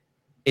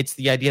 it's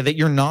the idea that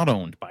you're not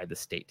owned by the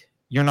state.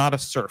 You're not a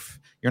serf.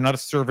 You're not a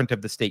servant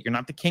of the state. You're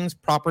not the king's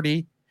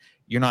property.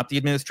 You're not the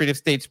administrative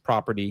state's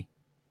property.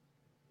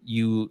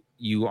 You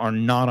are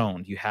not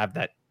owned. You have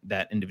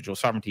that individual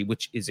sovereignty,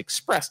 which is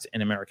expressed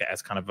in America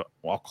as kind of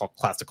what I'll call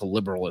classical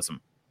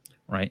liberalism,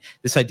 right?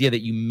 This idea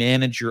that you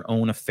manage your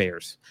own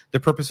affairs. The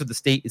purpose of the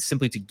state is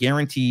simply to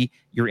guarantee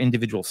your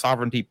individual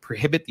sovereignty,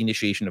 prohibit the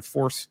initiation of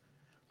force,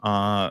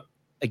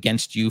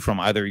 against you from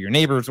either your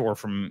neighbors or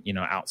from,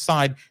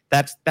 outside.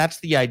 That's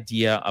the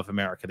idea of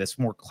America. This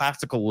more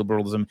classical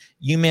liberalism.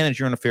 You manage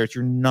your own affairs.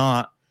 You're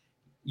not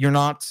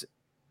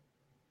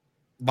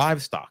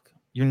livestock.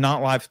 You're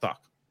not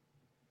livestock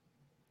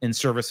in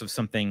service of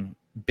something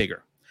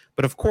bigger.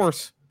 But of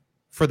course,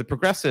 for the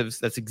progressives,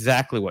 that's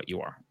exactly what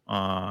you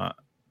are.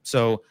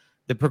 So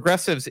the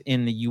progressives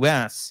in the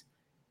U.S.,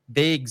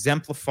 they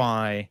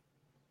exemplify,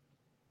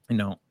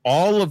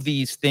 all of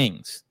these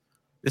things.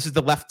 This is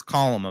the left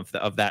column of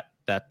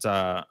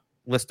that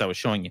list I was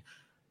showing you.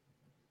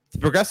 The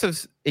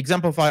progressives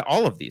exemplify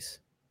all of these,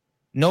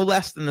 no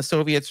less than the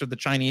Soviets or the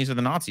Chinese or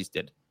the Nazis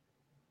did,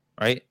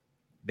 right?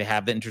 They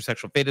have the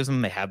intersectional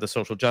fatism. They have the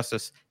social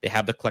justice. They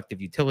have the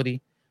collective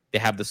utility. They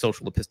have the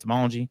social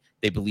epistemology.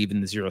 They believe in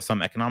the zero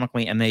sum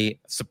economically, and they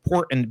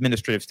support an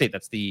administrative state.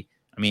 That's the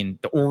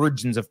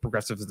origins of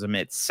progressivism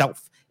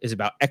itself is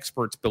about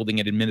experts building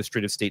an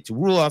administrative state to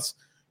rule us.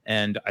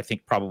 And I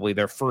think probably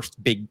their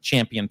first big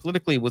champion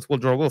politically was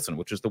Woodrow Wilson,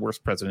 which is the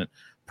worst president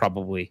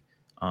probably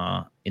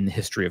in the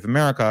history of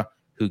America,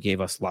 who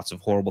gave us lots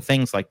of horrible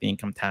things like the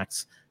income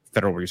tax,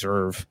 Federal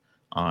Reserve,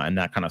 and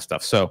that kind of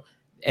stuff. So,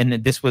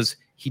 and this was,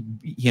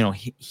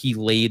 he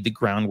laid the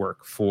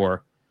groundwork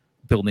for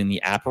building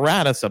the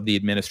apparatus of the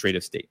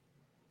administrative state.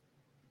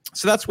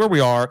 So that's where we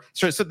are.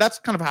 So that's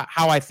kind of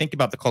how I think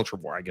about the culture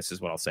war, I guess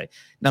is what I'll say.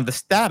 Now, the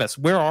status,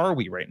 where are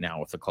we right now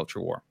with the culture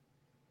war?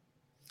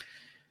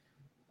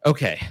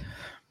 Okay.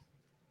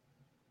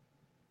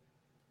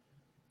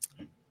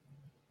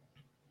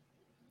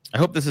 I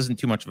hope this isn't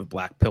too much of a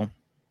black pill,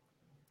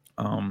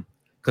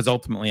 because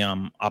ultimately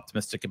I'm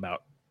optimistic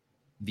about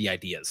the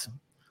ideas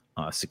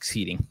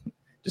succeeding,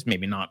 just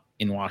maybe not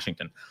in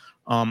Washington.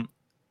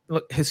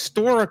 Look,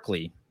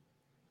 historically,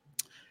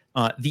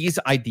 these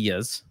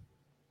ideas,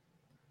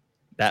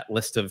 that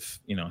list of,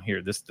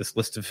 here, this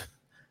list of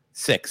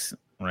 6,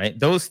 right?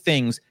 Those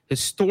things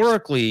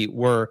historically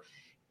were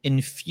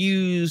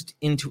infused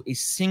into a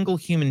single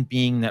human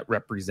being that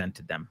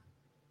represented them,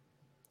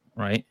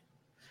 right?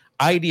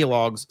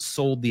 Ideologues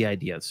sold the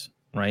ideas,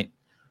 right?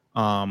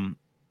 And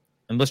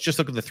let's just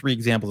look at the 3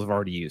 examples I've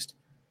already used.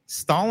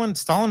 Stalin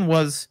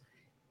was,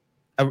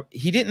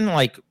 he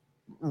didn't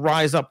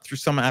rise up through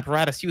some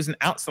apparatus. He was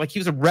he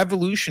was a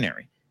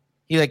revolutionary.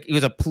 He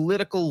was a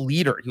political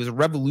leader. He was a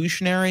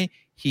revolutionary.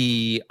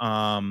 He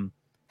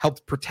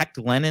helped protect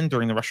Lenin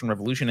during the Russian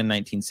Revolution in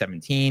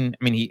 1917.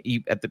 I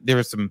mean, there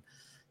was some,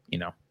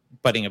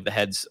 butting of the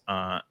heads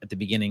at the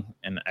beginning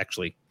and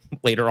actually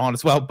later on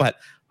as well. But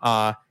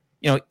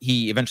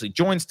he eventually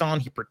joined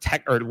Stalin.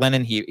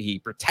 Lenin.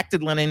 He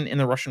protected Lenin in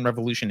the Russian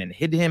Revolution and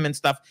hid him and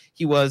stuff.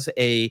 He was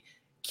a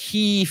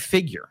key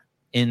figure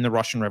in the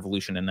Russian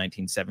Revolution in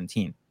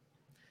 1917.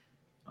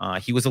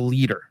 He was a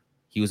leader.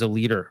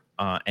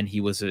 And he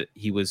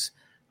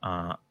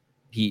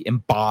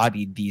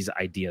embodied these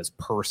ideas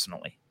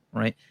personally,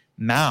 right?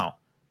 Mao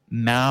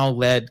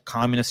led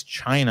communist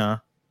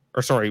China,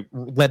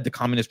 led the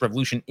communist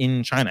revolution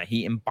in China.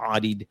 He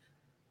embodied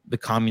the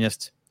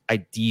communist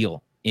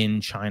ideal in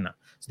China.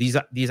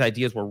 So these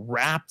ideas were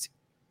wrapped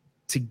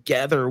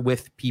together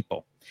with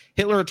people.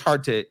 Hitler, it's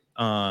hard to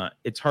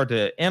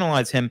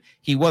analyze him.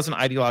 He was an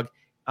ideologue.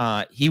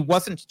 He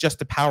wasn't just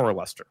a power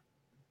luster.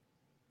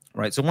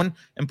 Right. So one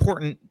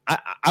important,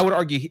 I would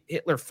argue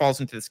Hitler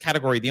falls into this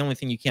category. The only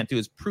thing you can't do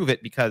is prove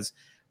it, because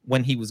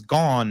when he was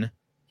gone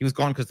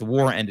because the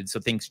war ended. So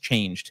things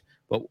changed.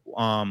 But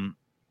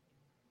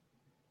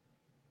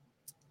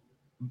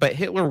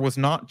Hitler was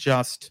not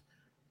just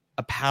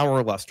a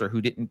power luster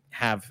who didn't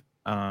have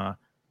a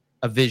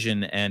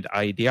vision and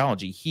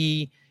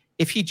ideology.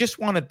 If he just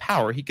wanted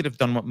power, he could have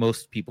done what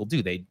most people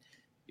do.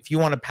 If you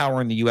wanted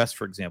power in the U.S.,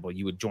 for example,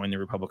 you would join the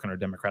Republican or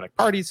Democratic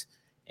parties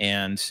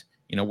and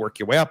work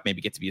your way up,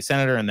 maybe get to be a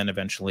senator, and then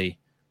eventually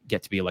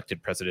get to be elected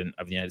president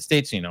of the United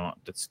States.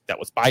 That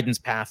was Biden's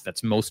path.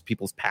 That's most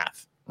people's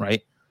path,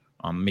 right?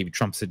 Maybe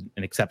Trump's an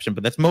exception,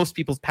 but that's most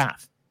people's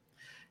path.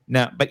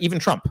 Now, but even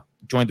Trump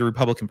joined the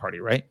Republican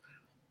Party, right?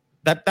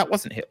 That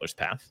wasn't Hitler's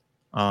path.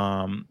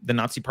 The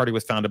Nazi Party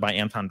was founded by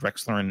Anton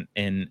Drexler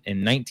in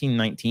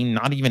 1919,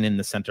 not even in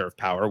the center of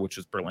power, which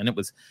was Berlin.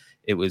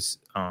 It was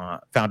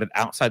founded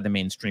outside the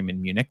mainstream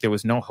in Munich. There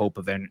was no hope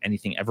of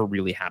anything ever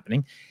really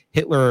happening.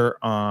 Hitler,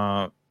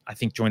 I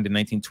think, joined in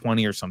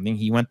 1920 or something.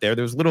 He went there.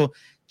 There was little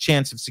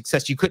chance of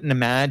success. You couldn't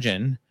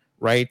imagine,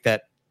 right,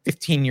 that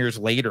 15 years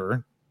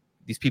later,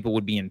 these people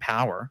would be in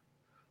power.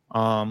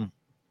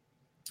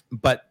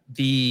 But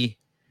the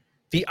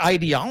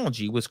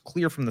ideology was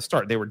clear from the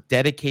start. They were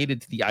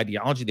dedicated to the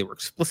ideology. They were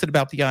explicit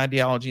about the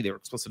ideology. They were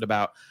explicit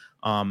about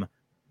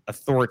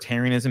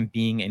authoritarianism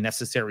being a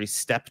necessary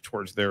step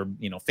towards their,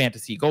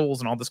 fantasy goals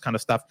and all this kind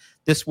of stuff.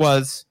 This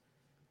was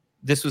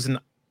an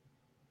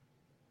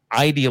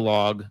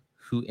ideologue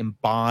who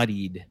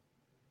embodied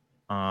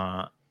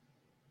all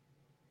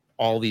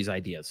these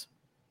ideas.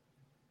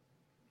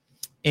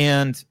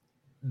 And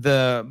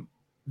the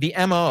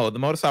MO, the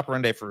modus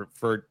operandi for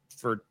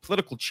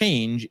political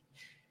change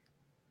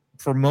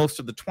for most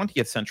of the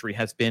 20th century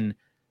has been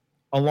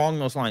along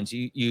those lines.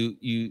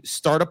 You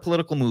start a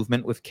political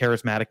movement with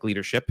charismatic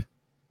leadership,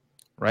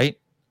 right?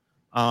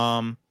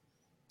 And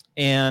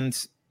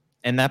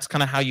that's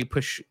kind of how you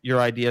push your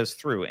ideas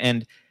through.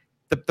 And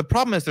the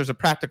problem is there's a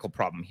practical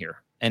problem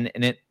here. And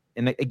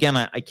again,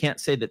 I can't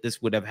say that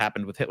this would have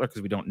happened with Hitler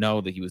because we don't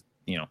know that he was,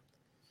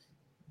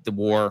 the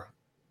war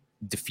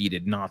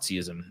defeated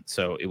Nazism,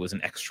 so it was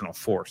an external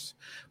force.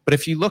 But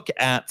if you look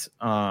at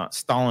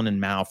Stalin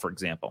and Mao, for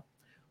example,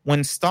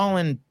 when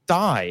Stalin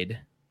died,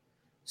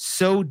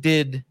 so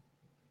did,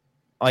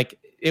 like,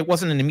 it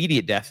wasn't an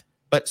immediate death,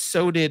 but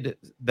so did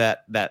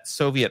that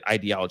Soviet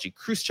ideology.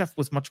 Khrushchev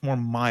was much more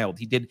mild.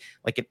 He did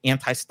like an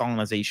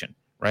anti-Stalinization,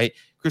 right?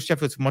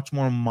 Khrushchev was much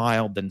more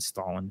mild than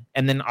Stalin.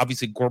 And then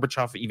obviously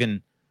Gorbachev,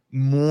 even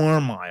more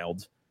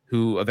mild,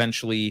 who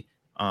eventually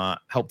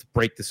helped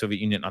break the Soviet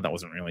Union. That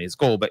wasn't really his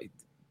goal, but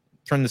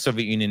turned the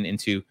Soviet Union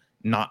into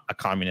not a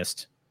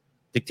communist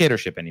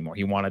dictatorship anymore.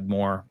 He wanted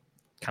more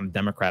kind of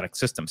democratic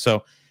system.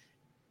 So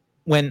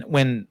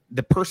when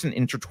the person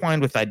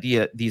intertwined with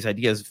these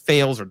ideas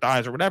fails or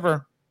dies or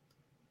whatever,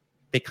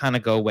 they kind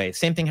of go away.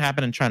 Same thing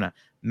happened in China.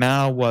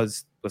 Mao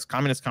was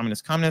communist.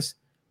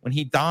 When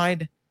he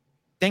died,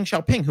 Deng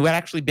Xiaoping, who had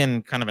actually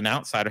been kind of an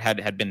outsider,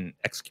 had been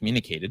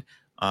excommunicated.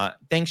 Deng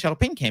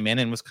Xiaoping came in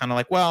and was kind of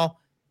like, well,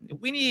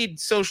 we need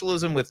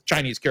socialism with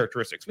Chinese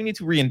characteristics. We need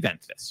to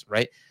reinvent this,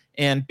 right?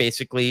 And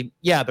basically,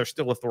 yeah, they're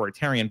still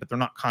authoritarian, but they're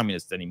not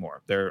communists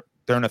anymore. They're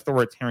an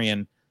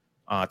authoritarian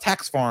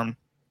tax farm,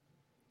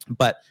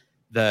 but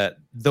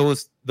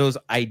those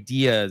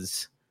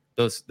ideas,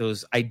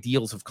 those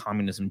ideals of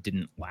communism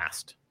didn't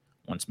last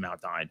once Mao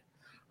died.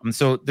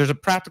 So there's a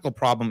practical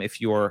problem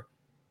if you're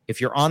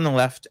on the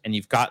left and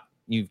you've got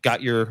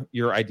your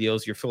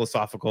ideals, your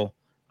philosophical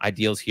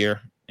ideals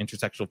here: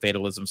 intersectional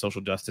fatalism,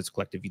 social justice,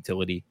 collective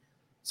utility,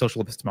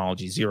 social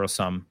epistemology, zero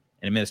sum,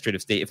 and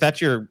administrative state. If that's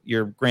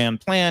your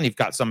grand plan, you've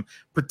got some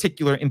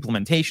particular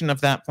implementation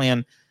of that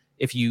plan.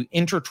 If you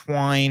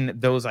intertwine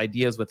those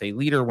ideas with a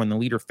leader, when the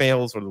leader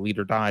fails or the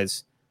leader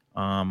dies,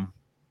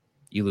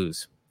 you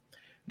lose.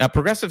 Now,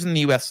 progressives in the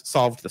U.S.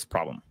 solved this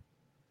problem.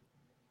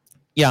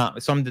 Yeah,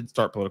 some did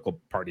start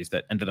political parties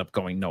that ended up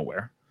going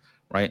nowhere,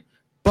 right?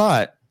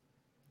 But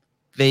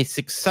they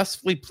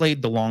successfully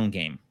played the long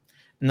game.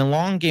 And the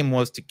long game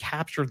was to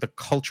capture the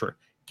culture,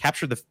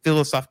 capture the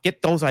philosophy,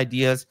 get those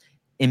ideas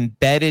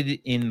embedded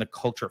in the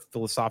culture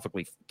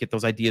philosophically, get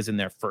those ideas in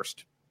there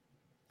first,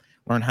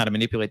 learn how to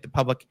manipulate the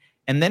public,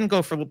 and then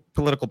go for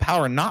political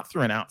power, not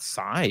through an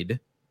outside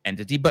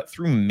entity, but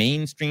through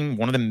mainstream,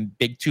 one of the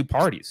big two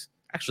parties,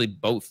 actually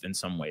both in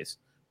some ways,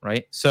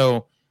 right?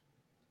 So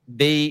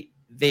they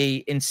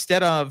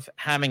instead of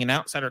having an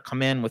outsider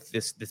come in with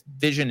this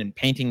vision and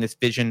painting this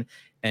vision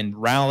and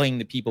rallying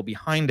the people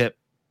behind it,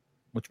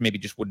 which maybe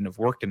just wouldn't have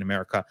worked in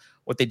America,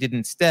 what they did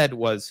instead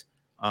was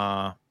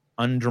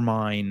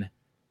undermine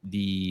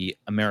the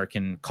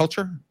American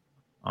culture.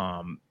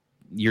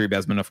 Yuri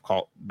Bezmenov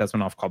called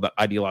that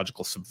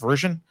ideological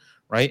subversion,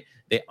 right?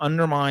 They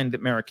undermined the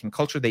American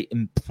culture. They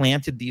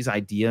implanted these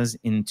ideas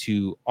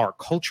into our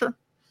culture,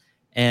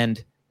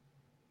 and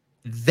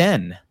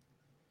then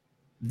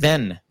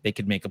they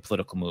could make a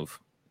political move.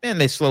 And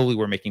they slowly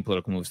were making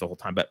political moves the whole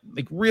time. But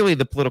like really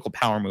the political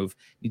power move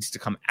needs to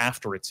come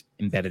after it's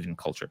embedded in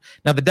culture.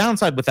 Now, the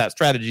downside with that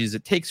strategy is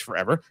it takes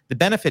forever. The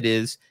benefit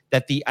is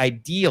that the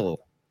ideal,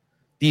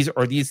 these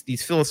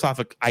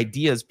philosophic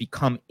ideas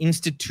become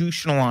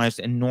institutionalized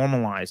and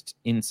normalized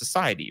in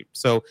society.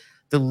 So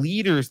the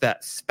leaders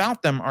that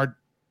spout them are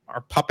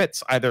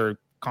puppets, either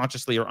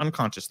consciously or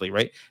unconsciously,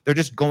 right? They're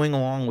just going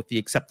along with the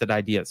accepted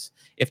ideas.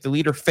 If the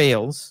leader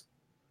fails,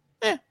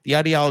 the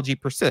ideology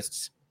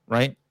persists,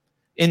 right?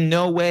 In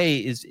no way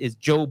is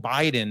Joe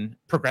Biden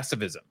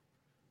progressivism,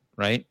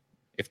 right?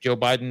 If Joe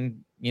Biden,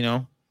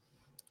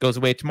 goes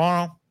away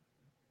tomorrow,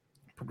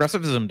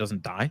 progressivism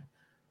doesn't die.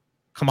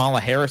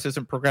 Kamala Harris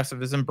isn't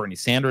progressivism. Bernie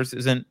Sanders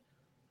isn't.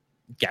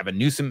 Gavin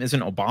Newsom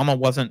isn't. Obama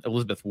wasn't.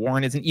 Elizabeth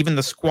Warren isn't. Even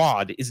the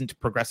Squad isn't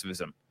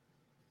progressivism.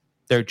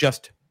 They're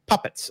just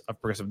puppets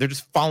of progressivism. They're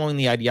just following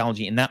the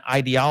ideology, and that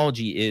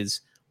ideology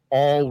is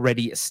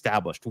already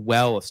established,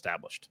 well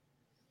established.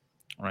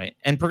 Right.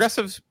 And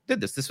progressives did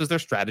this. This was their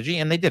strategy,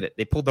 and they did it.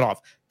 They pulled it off.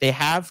 They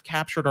have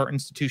captured our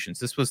institutions.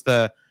 This was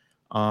the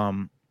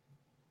long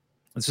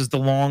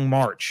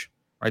march,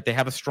 right? They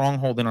have a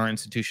stronghold in our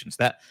institutions.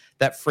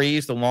 That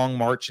phrase, the long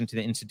march into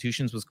the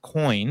institutions, was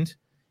coined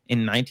in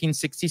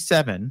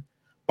 1967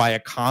 by a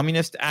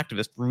communist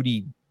activist,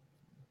 Rudi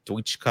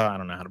Deutschka. I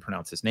don't know how to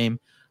pronounce his name.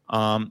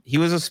 He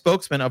was a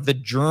spokesman of the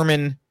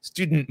German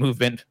student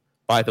movement,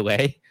 by the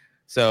way.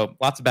 So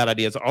lots of bad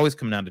ideas always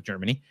coming out of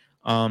Germany.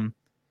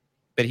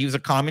 But he was a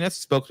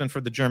communist spokesman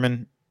for the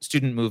German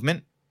student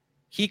movement.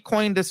 He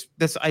coined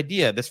this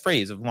idea, this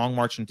phrase of long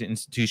march into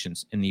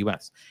institutions in the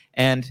U.S.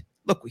 And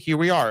look, here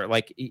we are.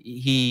 Like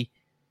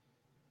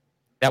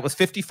that was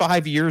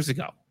 55 years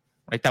ago,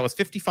 right? That was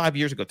 55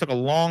 years ago. It took a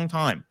long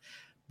time.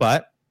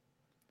 But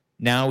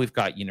now we've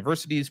got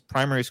universities,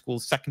 primary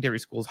schools, secondary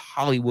schools,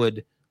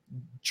 Hollywood,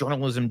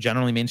 journalism,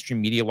 generally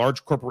mainstream media,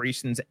 large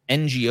corporations,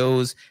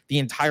 NGOs, the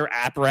entire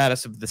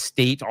apparatus of the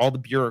state, all the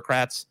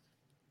bureaucrats,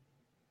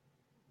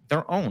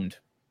 they're owned.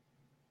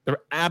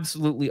 They're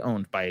absolutely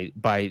owned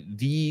by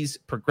these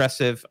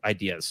progressive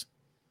ideas.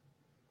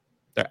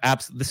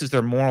 This is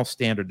their moral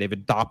standard. They've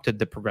adopted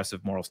the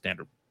progressive moral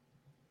standard.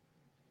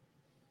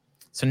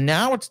 So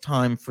now it's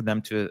time for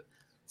them to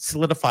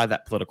solidify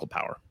that political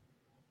power,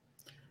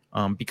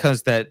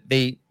 because that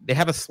they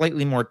have a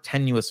slightly more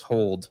tenuous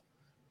hold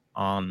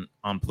on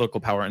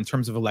political power in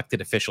terms of elected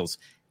officials.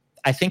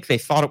 I think they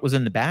thought it was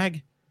in the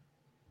bag.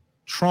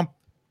 Trump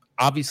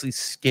obviously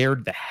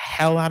scared the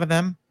hell out of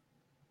them,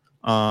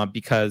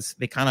 because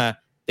they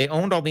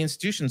owned all the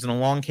institutions, and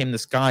along came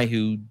this guy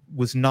who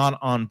was not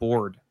on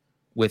board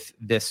with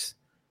these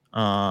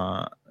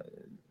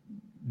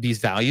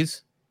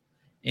values.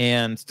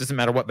 And it doesn't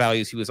matter what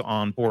values he was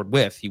on board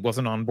with, he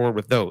wasn't on board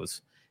with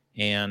those.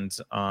 And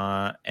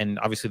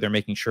obviously they're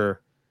making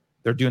sure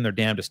they're doing their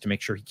damnedest to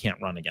make sure he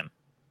can't run again.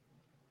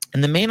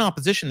 And the main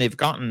opposition they've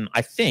gotten,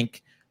 I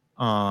think,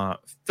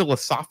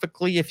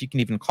 philosophically, if you can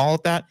even call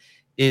it that,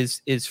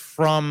 is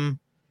from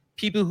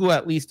people who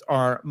at least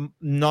are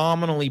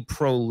nominally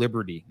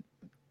pro-liberty.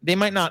 They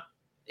might not,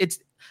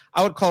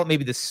 I would call it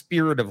maybe the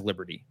spirit of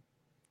liberty.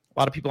 A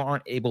lot of people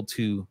aren't able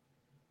to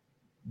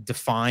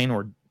define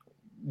or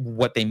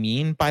what they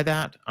mean by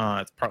that.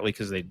 It's partly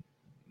because they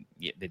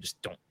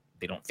just don't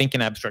think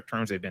in abstract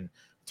terms. They've been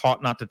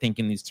taught not to think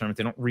in these terms.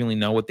 They don't really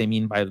know what they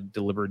mean by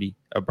liberty.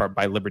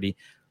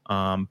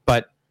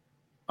 But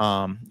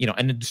and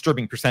a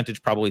disturbing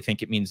percentage probably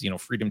think it means,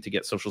 freedom to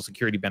get Social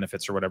Security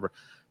benefits or whatever.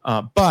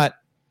 But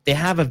they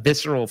have a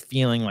visceral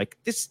feeling like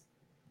this.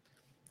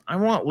 I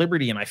want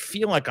liberty, and I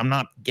feel like I'm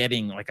not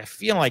getting. I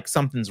feel like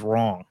something's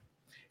wrong,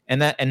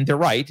 and they're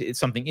right.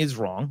 Something is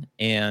wrong,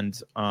 and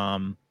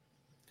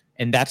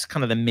that's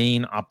kind of the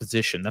main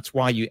opposition. That's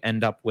why you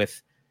end up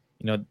with,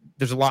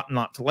 there's a lot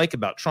not to like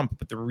about Trump,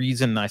 but the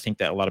reason I think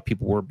that a lot of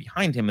people were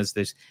behind him is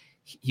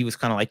he was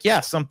kind of like,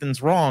 yeah,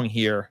 something's wrong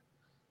here.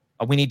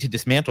 We need to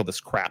dismantle this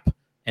crap.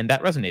 And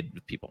that resonated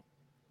with people.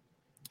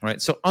 All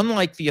right. So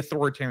unlike the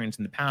authoritarians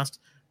in the past,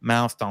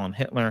 Mao, Stalin,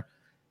 Hitler,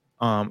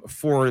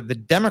 for the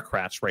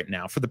Democrats right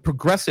now, for the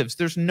progressives,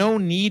 there's no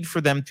need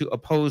for them to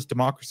oppose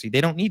democracy.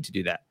 They don't need to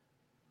do that.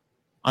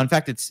 In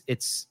fact,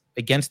 it's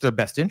against their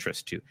best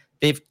interest too.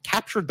 They've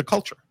captured the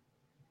culture.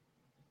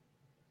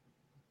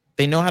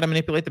 They know how to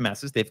manipulate the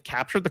masses. They've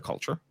captured the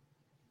culture.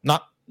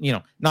 Not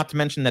to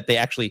mention that they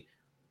actually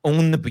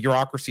own the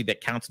bureaucracy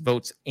that counts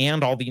votes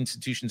and all the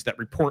institutions that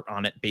report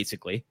on it,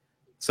 basically.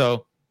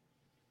 So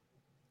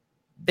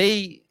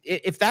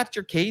if that's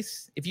your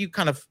case, if you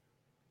kind of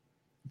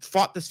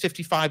fought this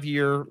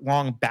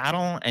 55-year-long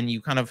battle and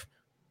you kind of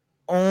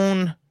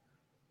own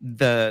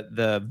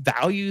the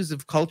values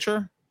of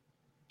culture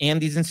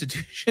and these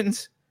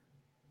institutions,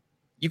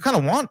 you kind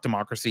of want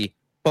democracy,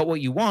 but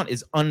what you want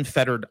is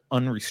unfettered,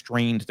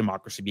 unrestrained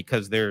democracy,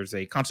 because there's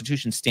a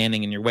constitution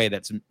standing in your way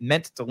that's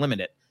meant to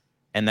limit it,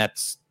 and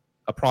that's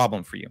a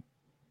problem for you.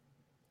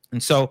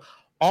 And so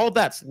all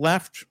that's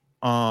left,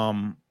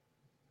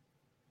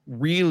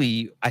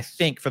 really, I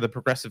think, for the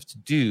progressives to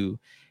do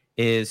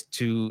is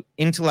to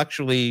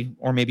intellectually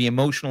or maybe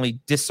emotionally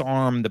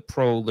disarm the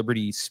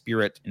pro-liberty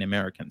spirit in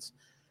Americans.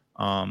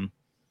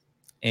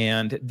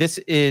 And this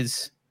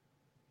is,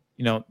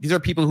 these are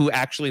people who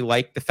actually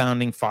like the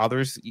founding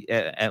fathers,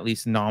 at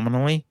least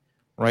nominally,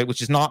 right?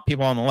 Which is not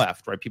people on the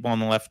left, right? People on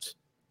the left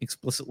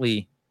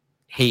explicitly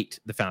hate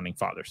the founding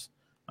fathers,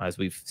 as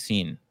we've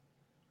seen.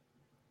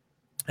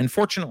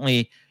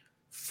 Unfortunately,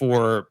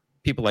 for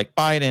people like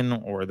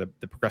Biden or the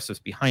progressives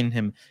behind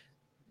him,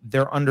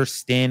 their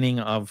understanding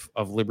of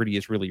liberty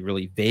is really,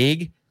 really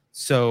vague.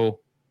 So,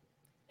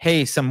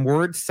 hey, some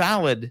word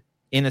salad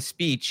in a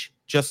speech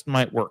just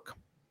might work.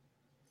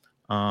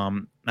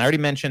 I already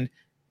mentioned,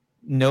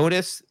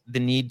 notice the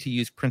need to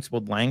use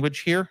principled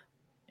language here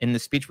in the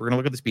speech. We're going to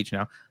look at the speech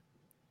now.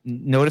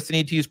 Notice the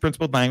need to use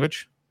principled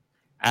language.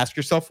 Ask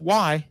yourself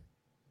why,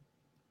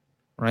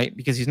 right?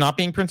 Because he's not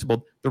being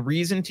principled. The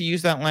reason to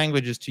use that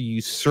language is to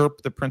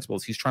usurp the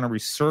principles. He's trying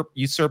to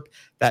usurp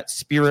that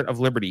spirit of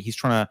liberty. He's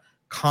trying to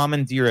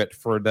commandeer it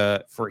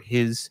for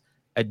his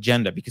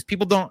agenda, because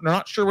they're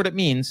not sure what it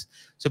means.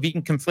 So if he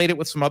can conflate it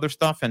with some other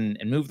stuff and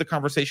move the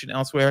conversation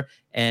elsewhere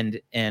and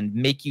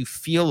make you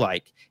feel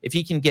like, if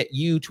he can get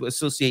you to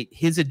associate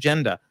his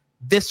agenda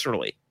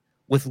viscerally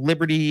with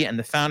liberty and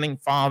the founding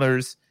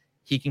fathers,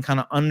 he can kind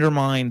of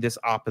undermine this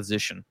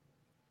opposition.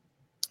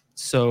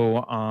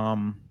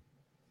 So,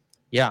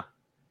 yeah.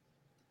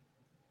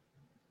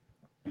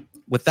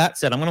 With that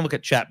said, I'm going to look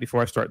at chat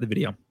before I start the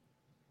video.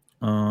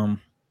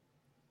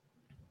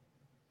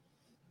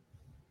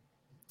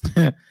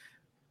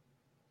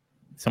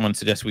 Someone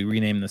suggests we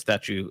rename the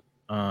statue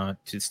to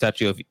the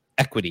Statue of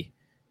Equity.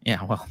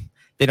 Yeah, well,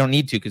 they don't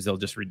need to, because they'll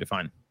just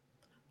redefine.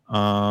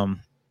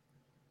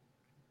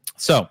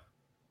 So,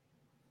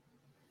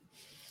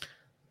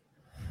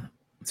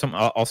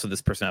 also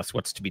this person asks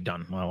what's to be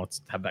done. Well,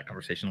 let's have that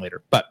conversation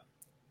later. But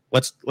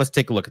let's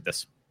take a look at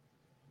this.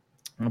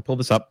 I'm going to pull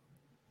this up.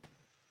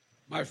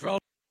 My fellow.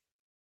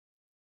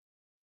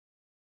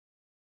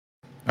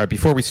 All right,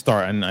 before we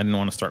start, and I didn't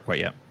want to start quite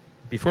yet.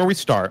 Before we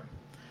start,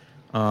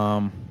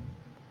 I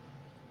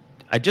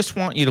just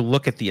want you to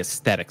look at the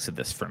aesthetics of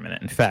this for a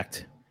minute. In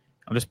fact,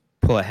 I'll just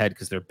pull ahead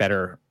because they're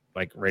better,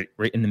 like right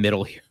in the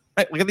middle here.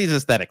 Right, look at these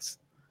aesthetics.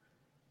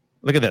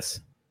 Look at this.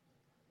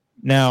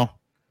 Now,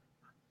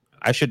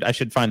 I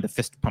should find the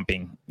fist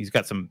pumping. He's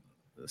got some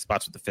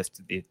spots with the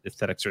fist. The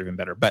aesthetics are even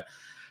better. But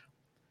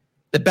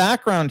the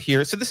background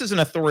here. So this is an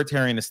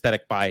authoritarian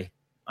aesthetic by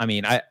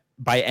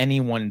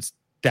anyone's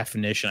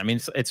definition. I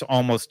mean, it's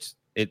almost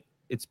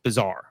it's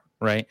bizarre,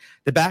 right?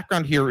 The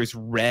background here is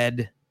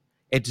red.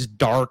 It's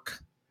dark.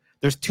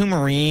 There's two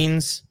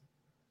Marines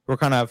who are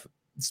kind of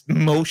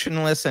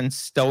motionless and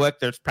stoic.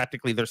 There's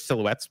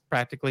silhouettes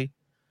practically.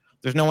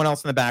 There's no one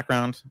else in the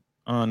background.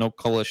 No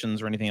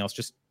coalitions or anything else.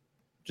 Just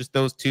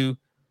those two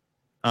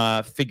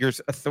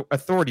figures,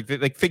 authority,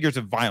 like figures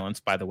of violence,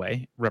 by the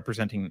way,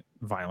 representing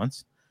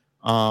violence,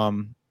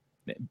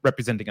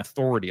 representing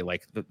authority,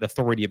 like the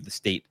authority of the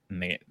state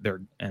and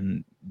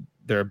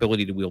their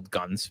ability to wield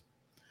guns.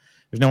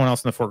 There's no one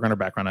else in the foreground or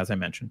background, as I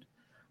mentioned.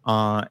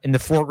 In the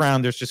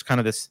foreground, there's just kind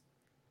of this.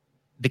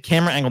 The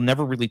camera angle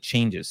never really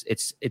changes.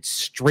 It's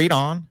straight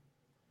on.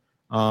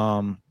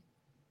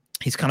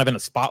 He's kind of in a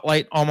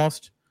spotlight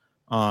almost.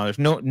 There's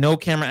no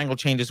camera angle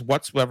changes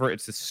whatsoever.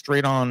 It's a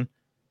straight on.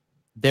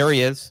 There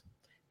he is.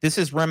 This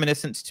is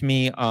reminiscent to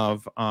me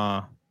of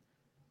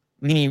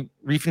Leni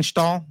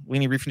Riefenstahl.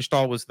 Leni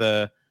Riefenstahl was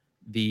the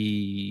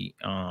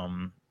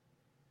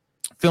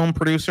film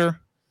producer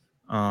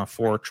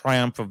for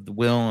Triumph of the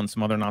Will and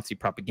some other Nazi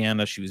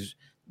propaganda. She was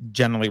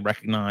generally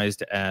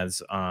recognized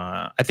as,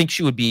 I think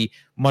she would be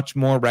much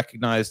more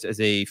recognized as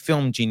a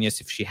film genius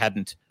if she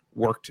hadn't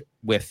worked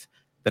with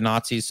the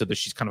Nazis. So that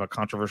she's kind of a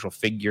controversial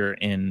figure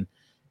in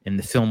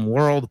the film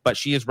world, but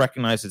she is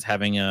recognized as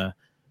having a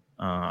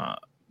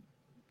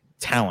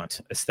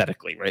talent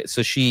aesthetically, right?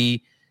 So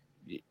she,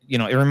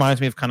 it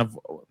reminds me of kind of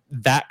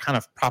that kind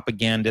of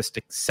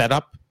propagandistic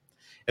setup.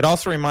 It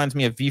also reminds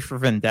me of V for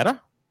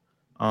Vendetta,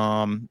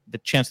 the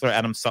Chancellor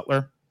Adam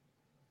Sutler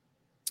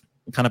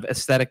kind of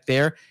aesthetic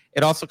there.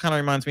 It also kind of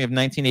reminds me of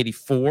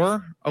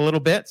 1984 a little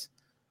bit,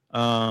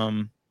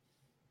 and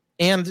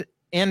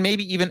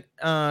maybe even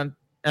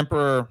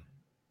Emperor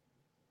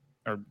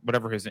or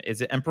whatever is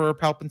it Emperor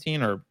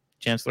Palpatine or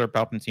Chancellor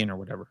Palpatine or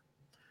whatever.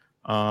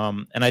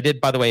 And I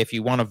did, by the way, if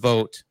you want to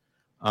vote,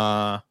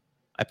 I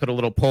put a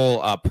little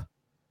poll up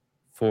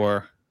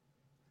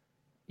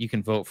you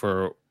can vote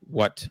for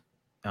what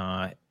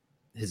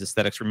his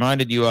aesthetics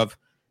reminded you of,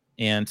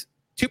 and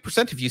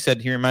 2% of you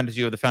said he reminded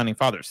you of the founding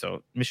fathers.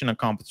 So mission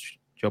accomplished,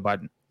 Joe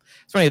Biden.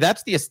 So anyway,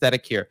 that's the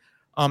aesthetic here.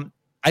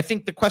 I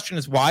think the question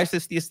is, why is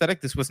this the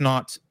aesthetic? This was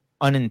not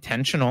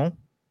unintentional.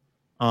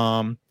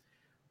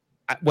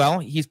 Well,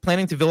 he's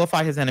planning to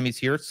vilify his enemies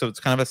here, so it's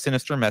kind of a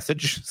sinister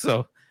message.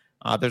 So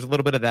there's a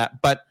little bit of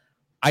that. But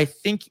I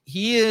think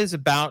he is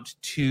about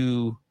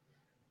to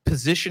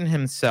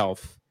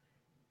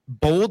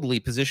boldly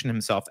position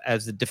himself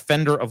as the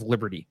defender of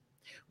liberty,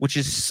 which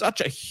is such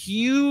a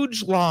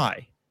huge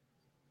lie.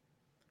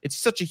 It's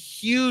such a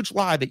huge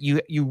lie that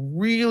you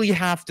really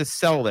have to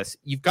sell this.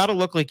 You've got to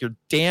look like you're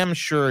damn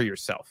sure of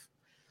yourself.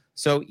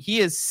 So he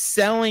is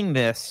selling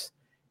this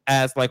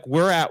as like,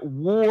 we're at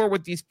war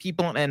with these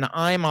people and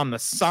I'm on the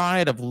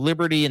side of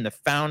liberty and the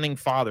founding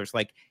fathers.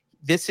 Like,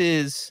 this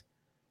is,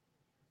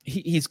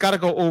 he's got to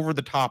go over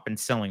the top in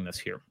selling this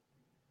here.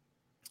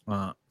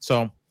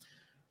 So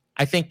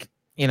I think,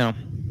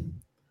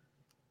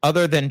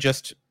 other than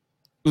just,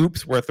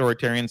 oops, we're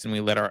authoritarians and we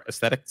let our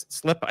aesthetics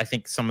slip, I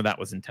think some of that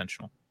was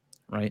intentional,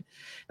 right?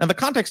 Now, the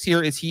context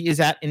here is he is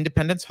at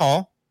Independence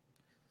Hall.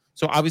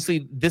 So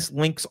obviously this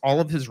links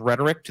all of his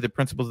rhetoric to the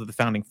principles of the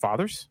founding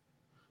fathers.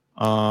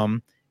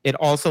 It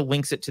also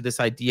links it to this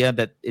idea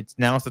that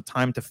now's the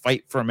time to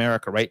fight for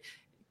America, right?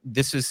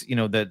 This is,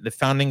 the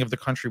founding of the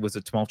country was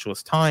a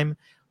tumultuous time.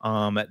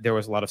 There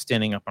was a lot of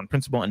standing up on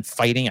principle and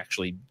fighting,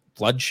 actually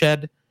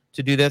bloodshed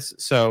to do this.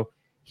 So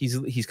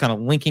he's kind of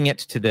linking it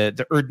to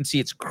the urgency.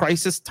 It's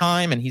crisis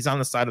time, and he's on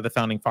the side of the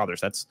founding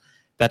fathers.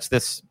 That's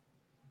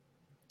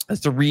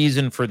the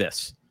reason for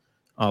this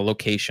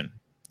location.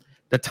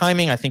 The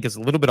timing, I think, is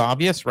a little bit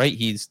obvious, right?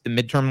 The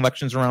midterm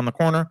elections around the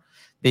corner.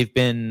 They've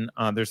been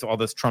there's all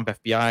this Trump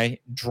FBI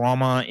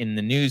drama in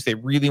the news. They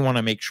really want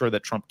to make sure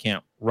that Trump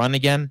can't run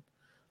again,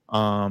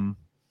 and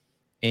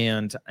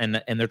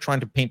they're trying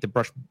to paint the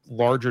brush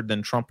larger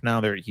than Trump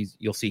now.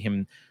 You'll see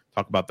him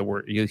talk about the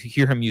word. You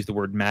hear him use the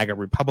word MAGA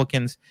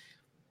Republicans.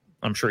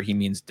 I'm sure he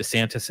means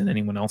DeSantis and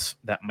anyone else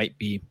that might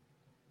be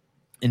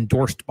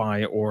endorsed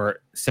by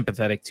or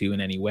sympathetic to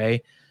in any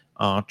way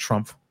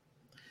Trump.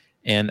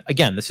 And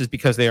again, this is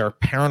because they are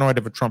paranoid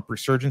of a Trump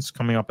resurgence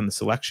coming up in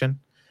this election.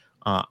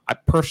 I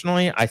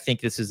think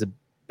this is a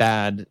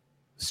bad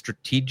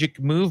strategic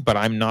move, but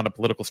I'm not a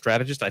political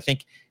strategist. I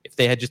think if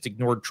they had just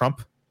ignored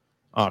Trump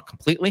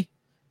completely,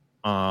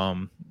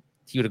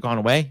 he would have gone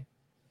away.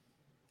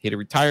 He'd have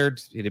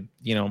retired. He'd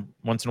have,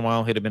 once in a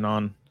while, he'd have been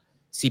on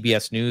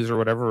CBS News or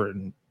whatever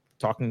and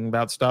talking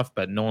about stuff,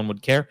 but no one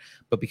would care.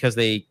 But because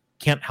they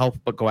can't help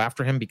but go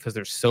after him because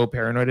they're so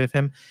paranoid of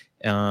him,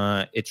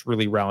 it's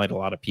really rallied a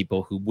lot of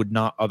people who would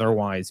not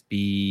otherwise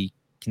be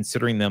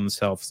considering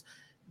themselves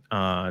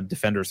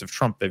defenders of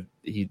Trump.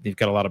 They've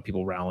got a lot of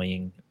people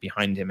rallying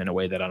behind him in a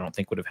way that I don't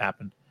think would have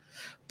happened.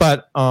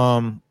 But they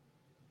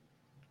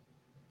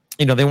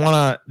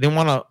want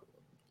to.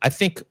 I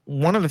think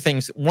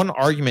one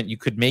argument you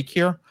could make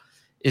here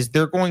is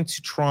they're going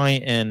to try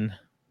and.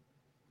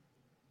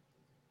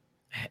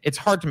 It's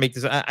hard to make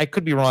this. I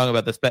could be wrong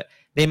about this, but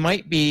they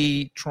might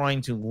be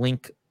trying to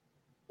link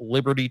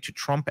liberty to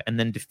Trump and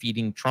then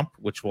defeating Trump,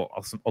 which will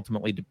also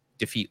ultimately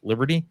defeat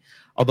liberty.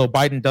 Although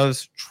Biden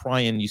does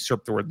try and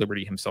usurp the word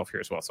liberty himself here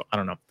as well. So I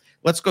don't know.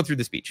 Let's go through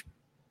the speech.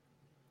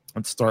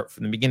 Let's start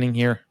from the beginning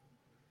here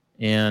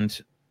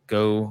and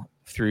go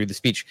through the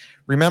speech.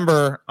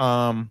 Remember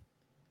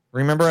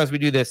as we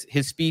do this,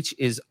 his speech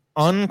is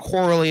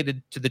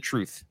uncorrelated to the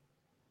truth.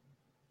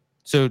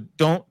 So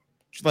don't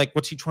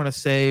what's he trying to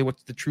say?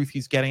 What's the truth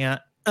he's getting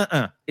at?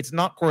 It's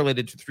not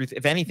correlated to the truth.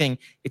 If anything,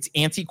 it's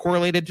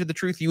anti-correlated to the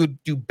truth. You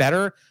would do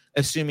better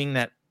assuming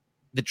that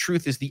the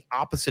truth is the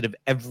opposite of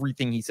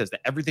everything he says,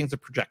 that everything's a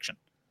projection.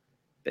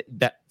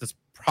 That's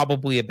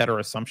probably a better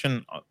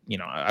assumption.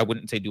 I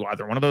wouldn't say do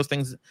either one of those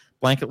things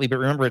blanketly, but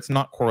remember, it's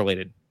not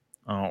correlated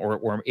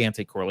or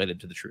anti-correlated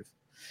to the truth.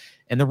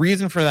 And the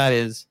reason for that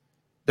is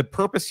the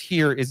purpose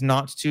here is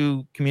not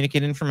to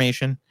communicate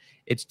information.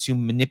 It's to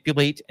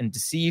manipulate and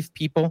deceive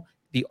people.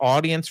 The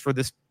audience for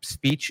this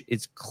speech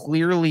is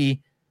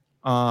clearly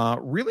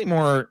really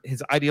more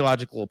his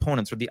ideological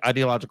opponents or the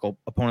ideological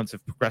opponents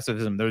of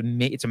progressivism.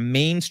 It's a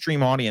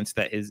mainstream audience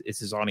that is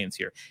his audience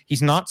here.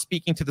 He's not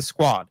speaking to the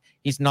squad.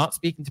 He's not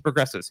speaking to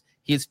progressives.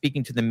 He is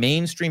speaking to the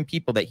mainstream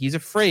people that he's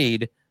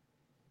afraid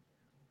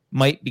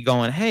might be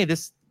going, hey,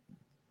 there's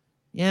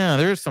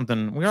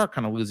something. We are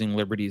kind of losing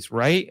liberties,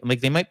 right?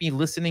 Like they might be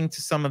listening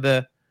to some of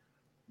the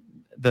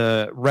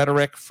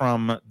rhetoric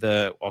from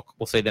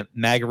we'll say the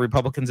MAGA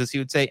Republicans, as he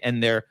would say,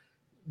 and their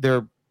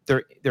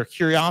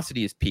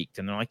curiosity is piqued,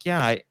 and they're like,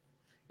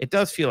 it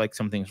does feel like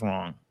something's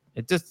wrong.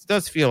 It just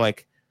does feel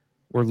like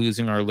we're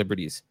losing our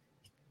liberties.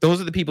 Those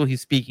are the people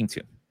he's speaking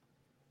to.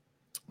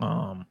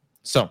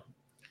 So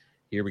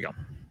here we go.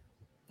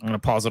 I'm going to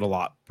pause it a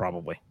lot,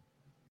 probably.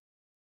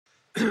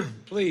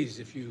 Please,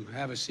 if you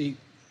have a seat,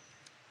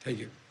 take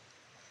it.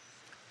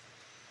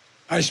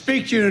 I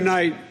speak to you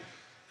tonight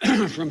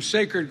from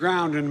sacred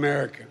ground in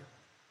America,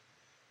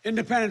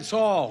 Independence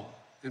Hall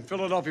in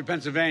Philadelphia,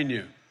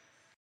 Pennsylvania.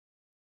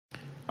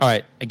 All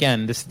right.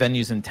 Again, this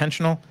venue is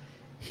intentional.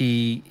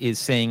 He is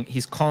saying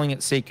he's calling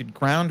it sacred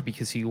ground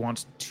because he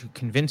wants to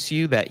convince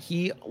you that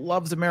he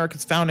loves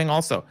America's founding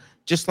also.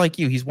 Just like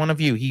you. He's one of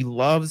you. He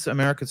loves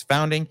America's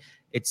founding.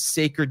 It's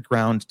sacred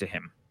ground to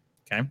him.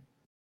 Okay?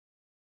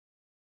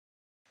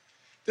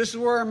 This is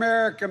where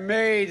America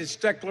made its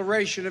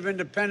Declaration of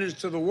Independence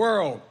to the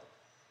world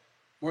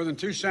more than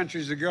 2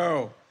 centuries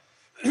ago,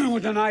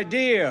 with an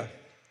idea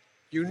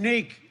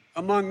unique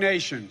among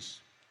nations,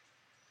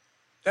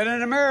 that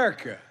in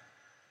America,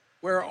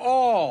 we're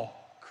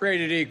all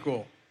created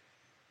equal.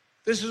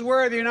 This is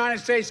where the United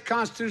States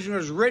Constitution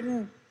was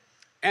written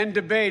and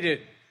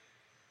debated.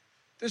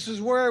 This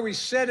is where we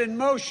set in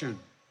motion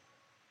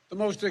the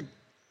most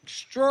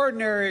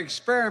extraordinary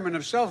experiment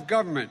of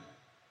self-government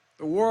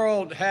the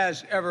world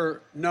has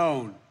ever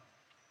known.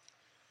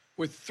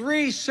 With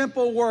 3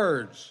 simple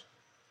words: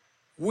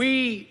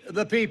 we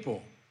the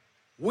people.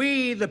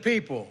 We the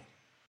people.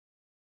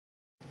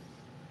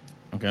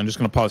 Okay, I'm just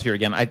going to pause here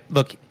again.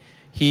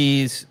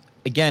 He's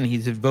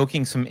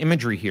evoking some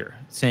imagery here,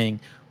 saying,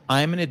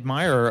 I'm an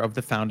admirer of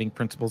the founding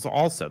principles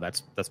also.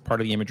 That's part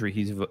of the imagery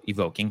he's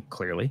evoking,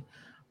 clearly.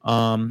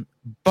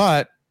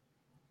 But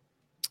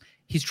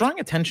he's drawing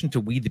attention to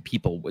we the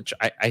people, which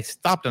I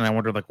stopped and I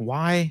wondered,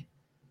 why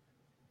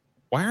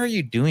are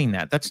you doing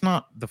that? That's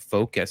not the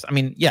focus. I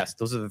mean, yes,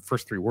 those are the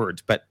first 3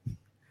 words, but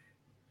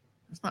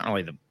it's not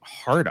really the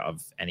heart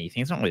of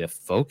anything. It's not really the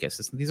focus.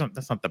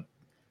 That's not the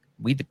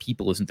we the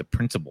people isn't the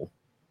principle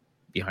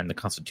behind the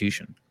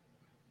Constitution.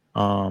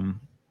 I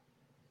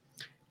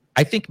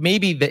think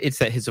maybe that it's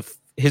that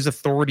his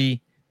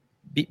authority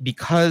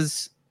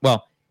because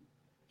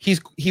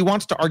he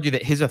wants to argue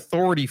that his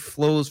authority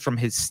flows from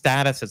his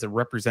status as a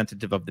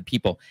representative of the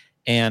people,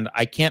 and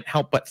I can't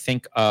help but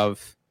think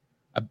of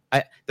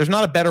there's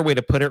not a better way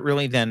to put it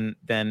really than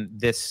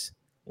this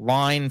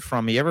line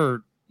from you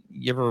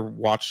ever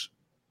watch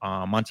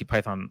Monty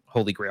Python's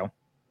Holy Grail?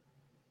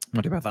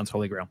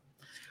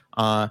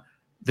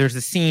 There's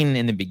a scene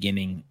in the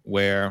beginning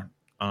where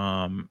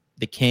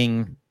the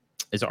king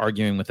is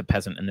arguing with a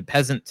peasant, and the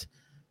peasant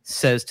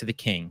says to the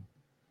king,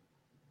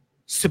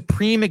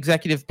 supreme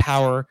executive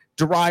power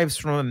derives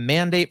from a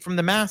mandate from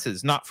the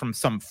masses, not from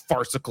some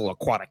farcical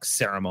aquatic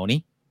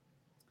ceremony.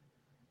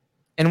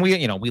 And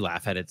we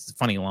laugh at it. It's a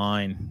funny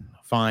line.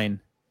 Fine.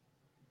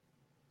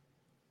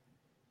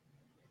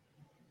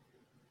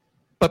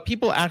 But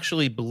people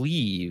actually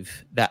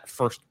believe that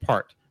first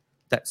part,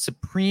 that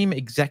supreme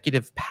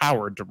executive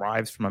power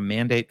derives from a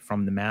mandate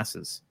from the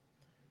masses.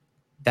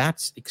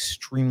 That's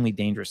extremely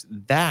dangerous.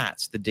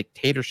 That's the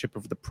dictatorship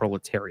of the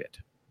proletariat.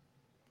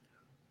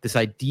 This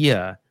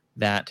idea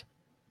that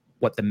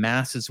what the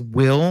masses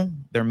will,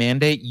 their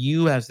mandate,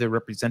 you as their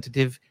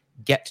representative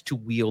get to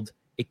wield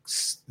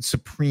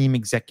supreme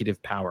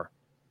executive power.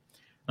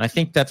 And I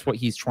think that's what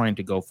he's trying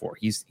to go for.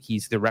 He's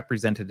the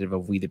representative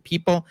of we the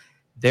people.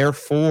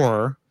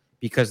 Therefore,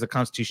 because the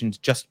Constitution is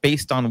just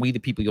based on we the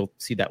people, you'll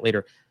see that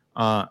later.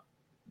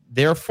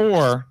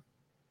 Therefore,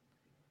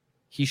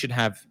 he should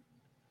have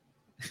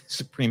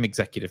supreme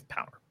executive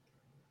power.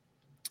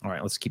 All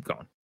right, let's keep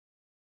going.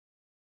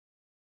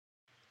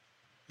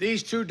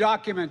 These two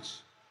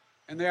documents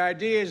and the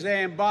ideas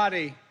they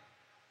embody,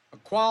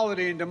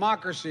 equality and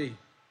democracy,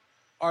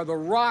 are the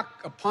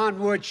rock upon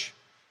which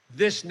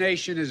this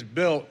nation is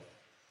built.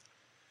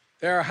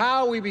 They're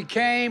how we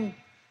became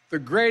the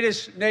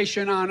greatest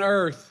nation on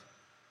earth.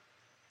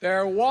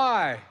 They're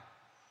why,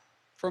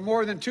 for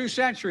more than 2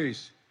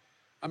 centuries,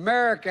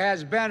 America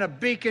has been a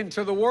beacon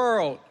to the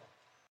world.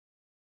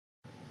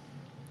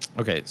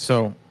 Okay,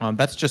 so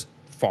that's just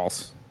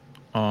false.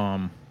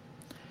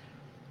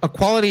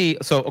 Equality.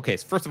 So, okay,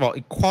 so first of all,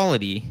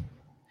 equality.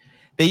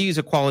 They use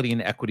equality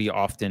and equity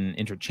often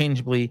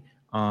interchangeably.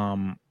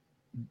 And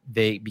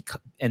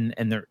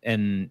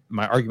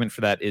my argument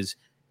for that is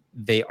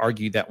they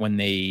argue that when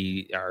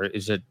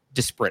is a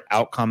disparate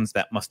outcomes,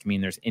 that must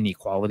mean there's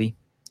inequality,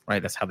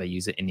 right? That's how they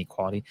use it,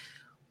 inequality.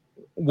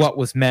 What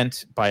was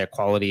meant by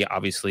equality,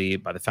 obviously,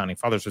 by the founding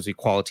fathers, was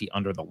equality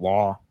under the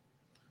law.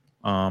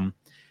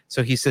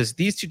 So he says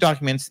these two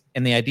documents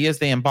and the ideas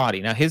they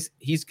embody. Now, he's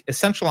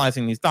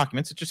essentializing these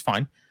documents, which is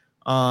fine.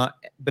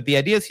 But the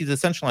ideas he's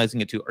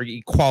essentializing it to are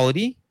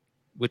equality,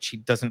 which he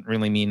doesn't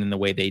really mean in the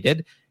way they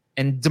did,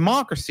 and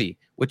democracy,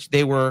 which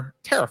they were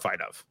terrified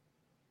of.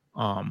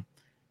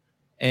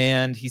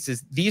 And he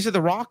says these are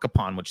the rock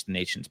upon which the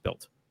nation's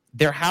built.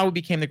 They're how we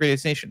became the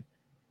greatest nation.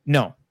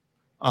 No.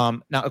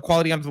 Now,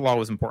 equality under the law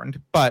was important,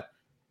 but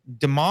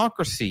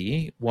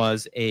democracy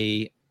was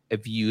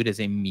viewed as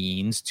a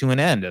means to an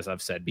end, as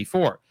I've said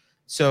before.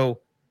 So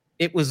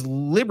it was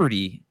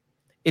liberty.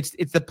 It's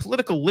the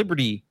political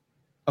liberty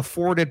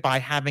afforded by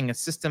having a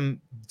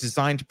system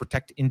designed to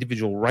protect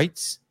individual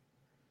rights.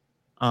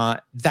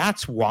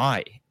 That's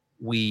why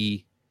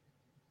we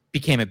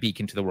became a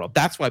beacon to the world.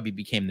 That's why we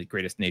became the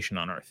greatest nation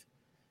on earth.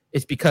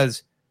 It's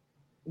because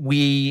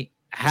we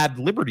had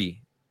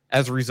liberty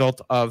as a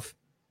result of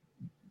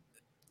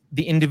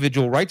the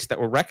individual rights that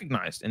were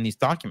recognized in these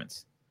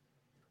documents,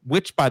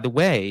 which, by the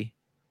way,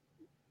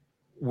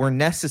 were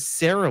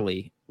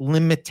necessarily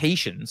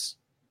limitations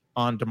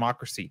on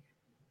democracy.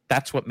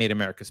 That's what made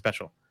America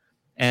special.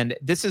 And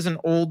this is an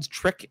old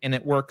trick, and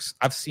it works.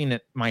 I've seen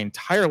it my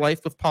entire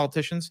life with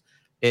politicians.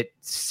 It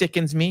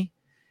sickens me,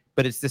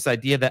 but it's this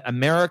idea that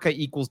America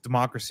equals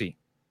democracy,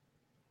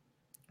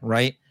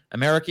 right?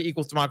 America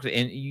equals democracy.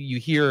 And you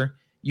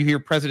hear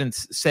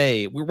presidents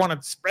say, we want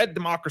to spread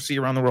democracy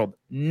around the world.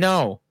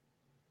 No.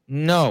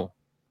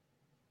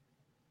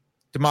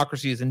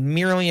 Democracy is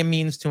merely a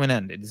means to an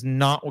end. It is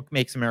not what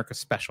makes America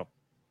special.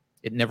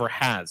 It never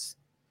has.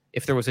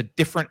 If there was a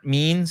different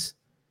means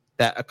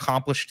that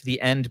accomplished the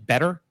end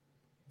better,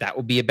 that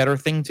would be a better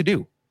thing to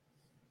do.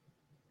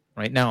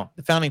 Right now,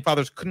 the founding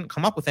fathers couldn't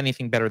come up with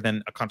anything better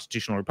than a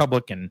constitutional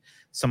republic and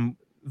some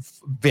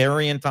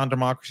variant on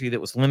democracy that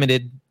was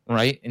limited,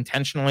 right?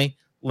 Intentionally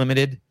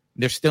limited.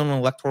 There's still an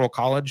electoral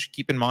college.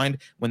 Keep in mind,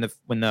 when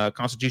the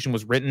Constitution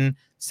was written,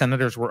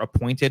 senators were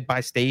appointed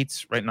by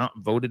states, right? Not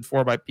voted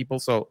for by people.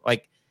 So,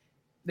 like,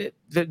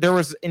 there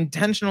was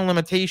intentional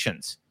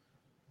limitations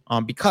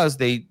because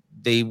they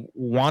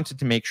wanted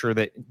to make sure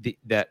that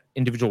that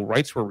individual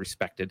rights were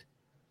respected,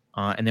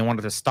 and they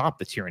wanted to stop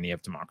the tyranny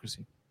of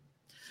democracy.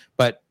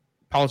 But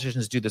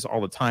politicians do this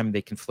all the time.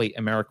 They conflate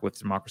America with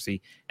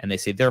democracy, and they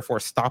say, therefore,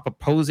 stop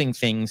opposing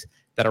things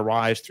that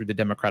arise through the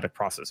democratic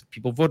process. If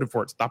people voted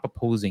for it, stop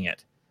opposing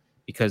it,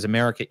 because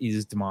America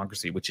is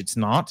democracy, which it's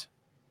not.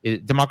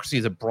 Democracy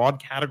is a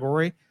broad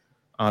category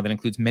that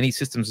includes many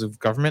systems of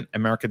government.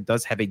 America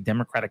does have a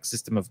democratic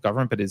system of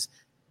government, but it's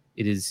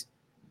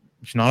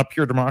not a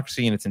pure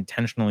democracy, and it's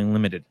intentionally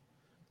limited.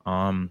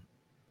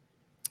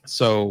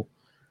 So,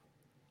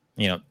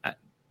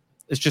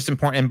 it's just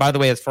important. And by the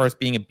way, as far as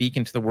being a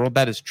beacon to the world,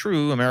 that is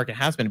true. America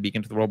has been a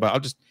beacon to the world.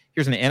 But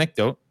here's an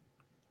anecdote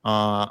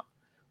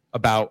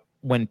about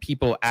when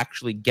people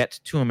actually get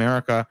to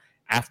America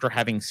after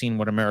having seen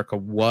what America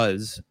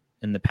was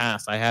in the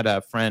past. I had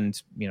a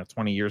friend,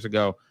 20 years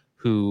ago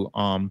who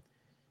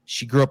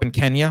she grew up in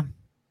Kenya.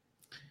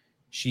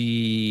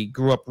 She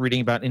grew up reading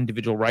about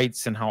individual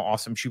rights and how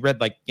awesome. She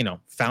read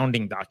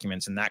founding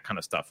documents and that kind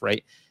of stuff,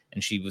 right?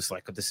 And she was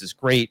like, oh, this is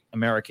great.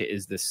 America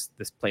is this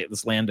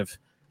land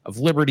of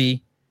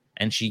liberty.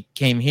 And she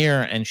came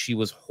here and she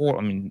was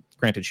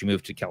granted she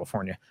moved to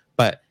California,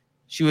 but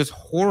she was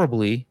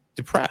horribly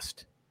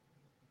depressed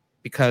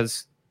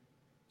because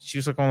she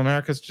was like,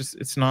 well,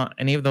 it's not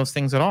any of those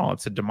things at all.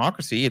 It's a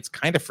democracy. It's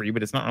kind of free,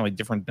 but it's not really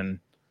different than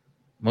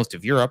most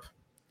of Europe.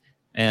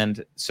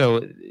 And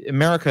so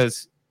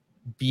America's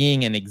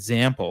being an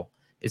example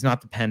is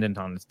not dependent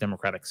on its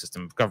democratic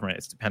system of government.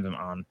 It's dependent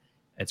on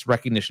its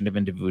recognition of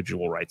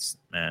individual rights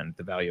and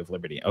the value of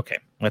liberty. Okay,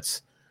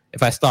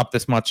 if I stop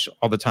this much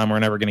all the time, we're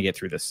never going to get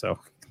through this. So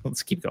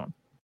let's keep going.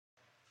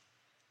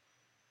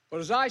 But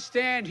as I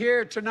stand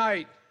here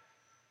tonight,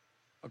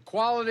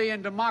 equality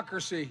and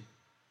democracy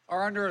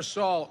are under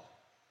assault.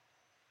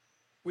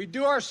 We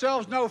do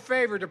ourselves no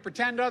favor to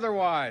pretend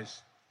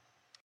otherwise.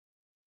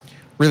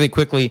 Really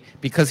quickly,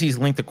 because he's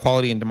linked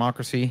equality and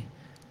democracy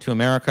to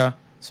America,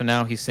 so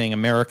now he's saying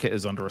America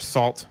is under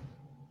assault.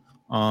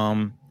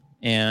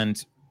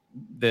 And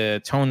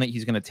the tone that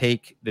he's going to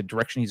take, the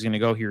direction he's going to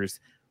go here is,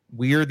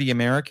 we're the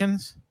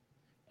Americans,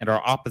 and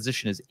our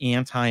opposition is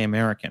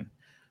anti-American,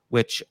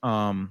 which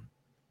I'm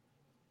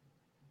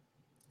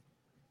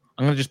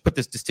going to just put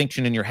this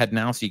distinction in your head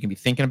now so you can be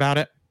thinking about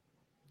it.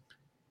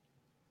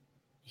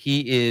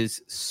 He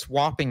is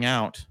swapping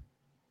out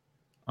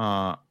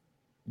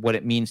what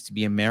it means to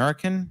be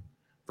American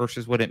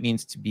versus what it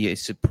means to be a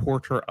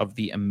supporter of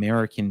the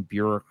American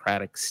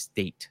bureaucratic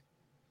state.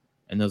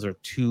 And those are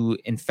two,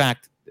 in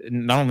fact,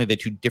 not only are they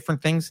two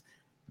different things,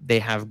 they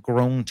have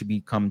grown to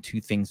become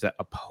two things that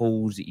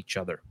oppose each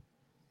other.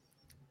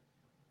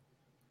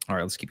 All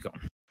right, let's keep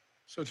going.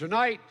 So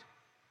tonight,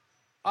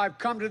 I've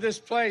come to this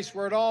place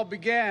where it all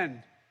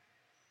began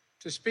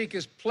to speak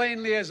as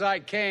plainly as I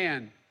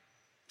can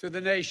to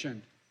the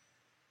nation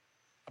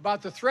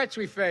about the threats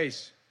we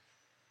face,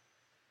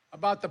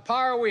 about the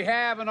power we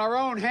have in our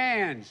own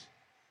hands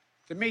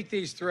to meet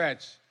these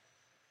threats,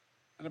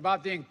 and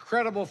about the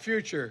incredible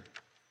future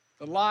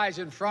that lies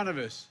in front of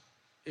us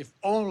if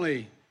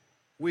only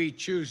we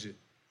choose it.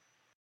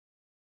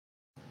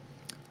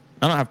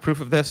 I don't have proof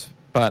of this,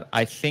 but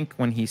I think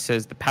when he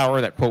says the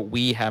power that, quote,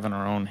 we have in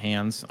our own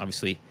hands,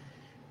 obviously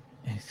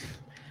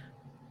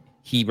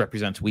he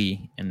represents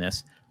we in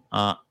this.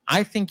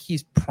 I think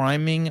he's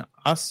priming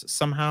us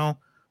somehow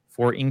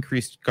for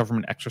increased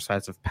government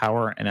exercise of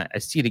power. And I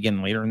see it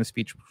again later in the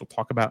speech, which we'll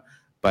talk about.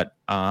 But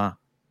I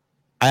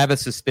have a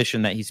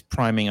suspicion that he's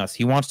priming us.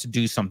 He wants to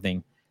do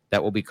something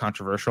that will be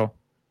controversial,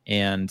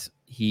 and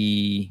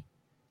he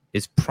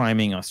is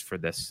priming us for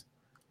this,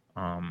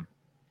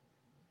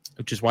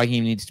 which is why he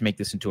needs to make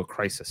this into a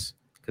crisis,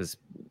 because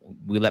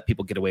we let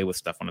people get away with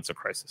stuff when it's a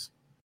crisis.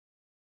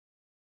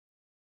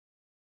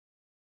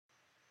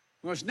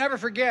 We must never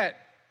forget,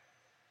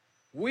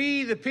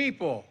 we the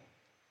people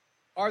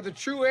are the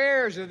true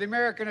heirs of the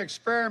American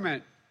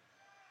experiment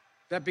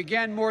that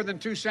began more than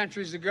 2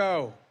 centuries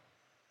ago.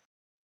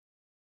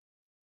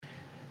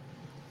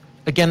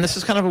 Again, this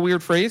is kind of a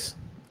weird phrase,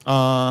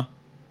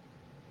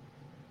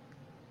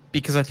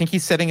 because I think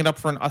he's setting it up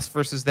for an us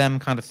versus them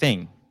kind of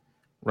thing,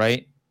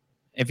 right?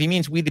 If he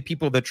means we the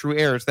people, the true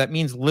heirs, that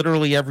means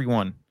literally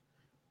everyone,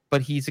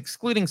 but he's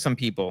excluding some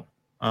people.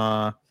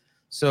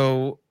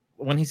 So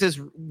when he says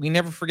we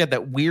never forget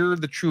that we're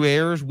the true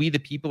heirs, we the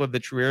people of the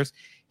true heirs,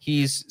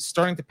 he's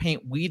starting to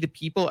paint we the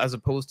people as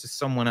opposed to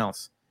someone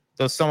else.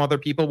 So some other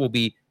people will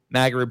be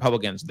MAGA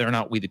Republicans. They're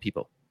not we the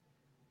people.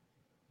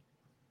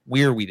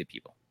 We're we the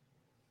people.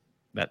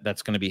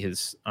 That's going to be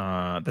his.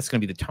 That's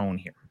going to be the tone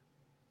here.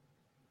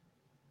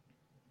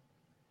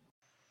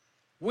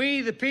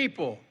 We the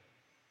people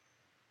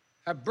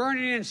have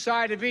burning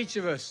inside of each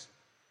of us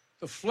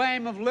the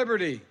flame of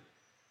liberty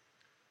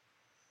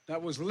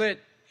that was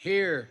lit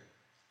here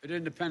at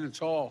Independence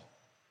Hall.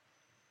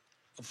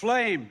 A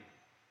flame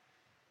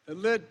that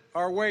lit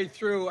our way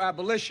through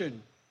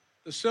abolition,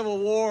 the Civil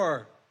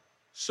War,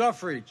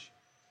 suffrage,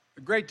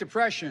 the Great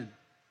Depression,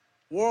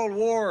 world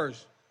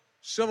wars,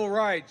 civil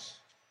rights.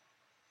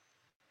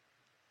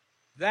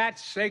 That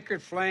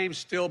sacred flame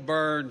still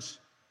burns.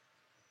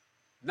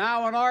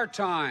 Now in our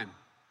time,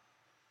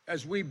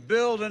 as we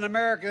build an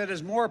America that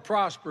is more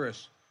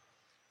prosperous,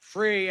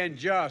 free, and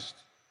just.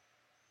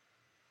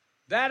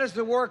 That is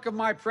the work of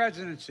my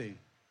presidency,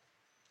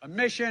 a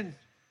mission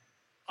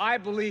I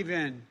believe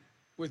in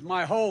with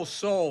my whole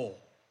soul.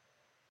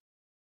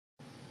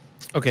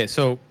 Okay,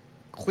 so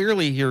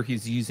clearly here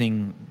he's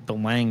using the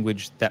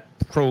language that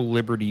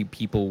pro-liberty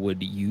people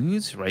would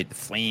use, right? The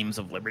flames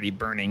of liberty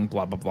burning,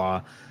 blah, blah,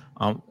 blah.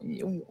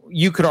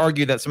 You could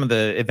argue that some of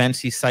the events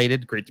he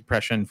cited, Great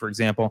Depression, for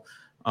example,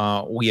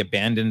 we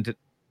abandoned,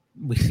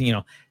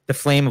 the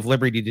flame of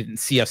liberty didn't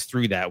see us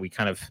through that. We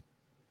kind of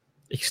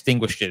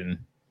extinguished it and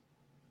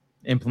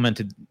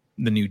implemented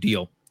the New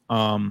Deal.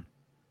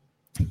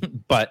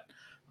 But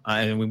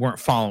we weren't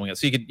following it.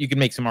 So you could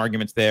make some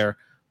arguments there.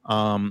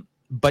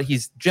 But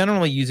he's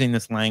generally using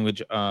this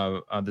language,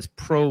 this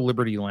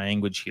pro-liberty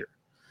language here.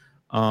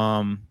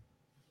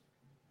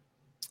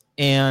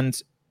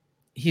 And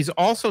he's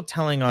also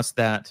telling us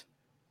that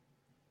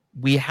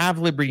we have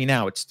liberty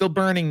now. It's still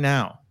burning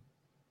now.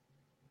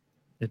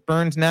 It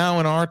burns now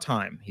in our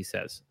time, he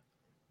says.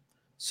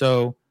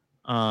 So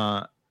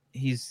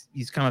he's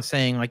kind of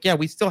saying, like, yeah,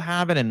 we still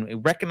have it, and we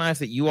recognize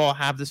that you all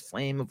have this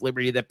flame of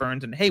liberty that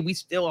burns, and hey, we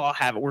still all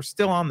have it. We're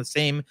still on the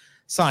same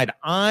side.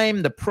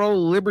 I'm the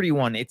pro-liberty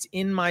one. It's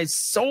in my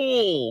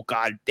soul.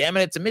 God damn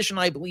it. It's a mission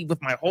I believe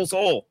with my whole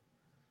soul.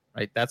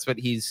 right? That's what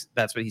he's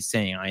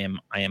saying. I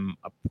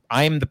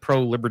am the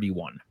pro-liberty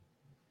one.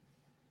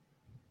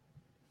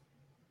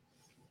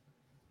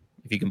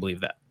 If you can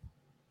believe that.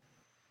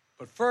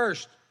 But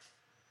first,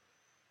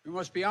 we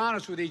must be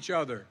honest with each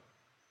other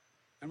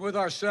and with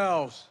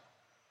ourselves.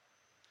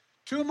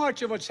 Too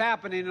much of what's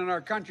happening in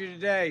our country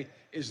today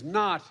is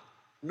not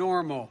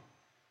normal.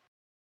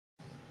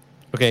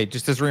 Okay,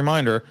 just as a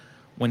reminder,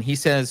 when he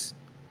says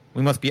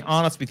we must be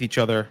honest with each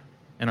other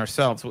and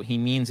ourselves, what he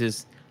means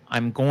is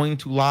I'm going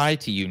to lie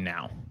to you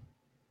now.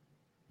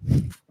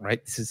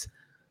 Right?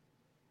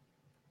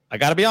 I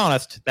got to be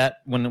honest, that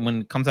when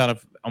it comes out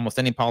of almost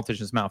any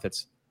politician's mouth,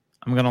 it's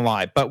I'm going to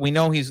lie. But we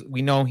know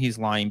he's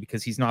lying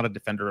because he's not a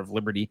defender of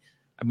liberty.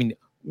 I mean,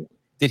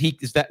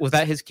 was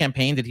that his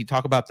campaign? Did he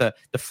talk about the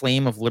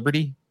flame of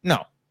liberty?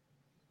 No.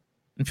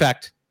 In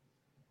fact,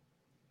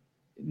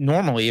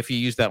 normally if you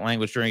use that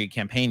language during a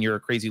campaign, you're a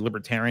crazy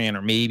libertarian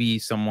or maybe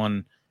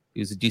someone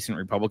who's a decent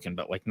Republican,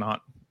 but like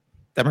not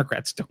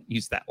Democrats don't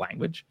use that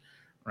language,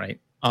 right?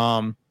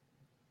 So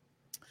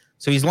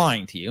he's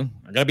lying to you.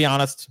 I got to be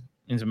honest.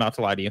 He's about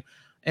to lie to you.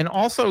 And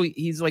also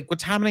he's like,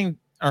 what's happening in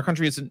our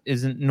country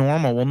isn't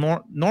normal.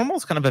 Well, normal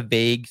is kind of a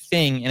vague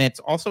thing. And it's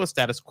also a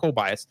status quo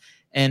bias.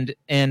 And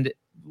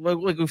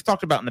like we've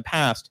talked about in the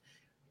past,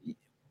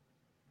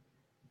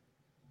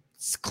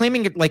 it's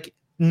claiming it like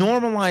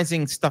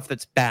normalizing stuff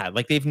that's bad.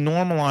 Like they've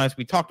normalized,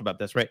 we talked about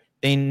this, right?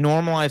 They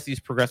normalize these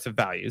progressive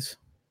values,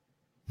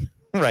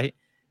 right?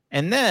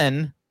 And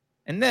then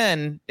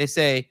they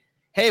say,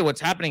 hey,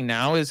 what's happening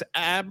now is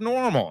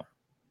abnormal.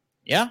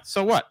 Yeah,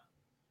 so what?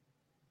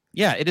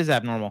 Yeah, it is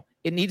abnormal.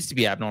 It needs to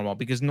be abnormal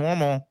because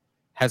normal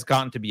has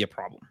gotten to be a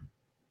problem.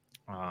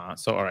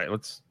 So, all right,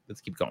 let's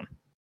keep going.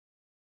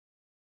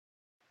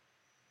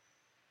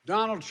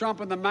 Donald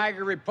Trump and the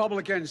MAGA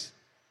Republicans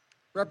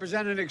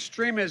represent an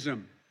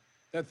extremism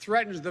that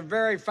threatens the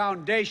very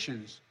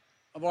foundations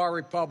of our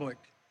republic.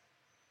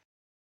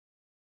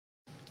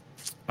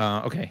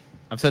 Okay,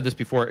 I've said this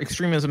before.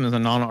 Extremism is a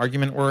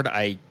non-argument word.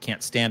 I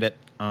can't stand it.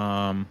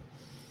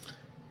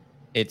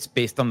 It's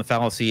based on the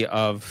fallacy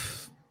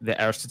of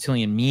the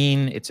Aristotelian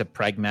mean. It's a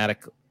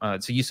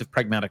use of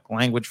pragmatic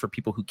language for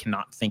people who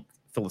cannot think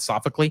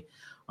philosophically.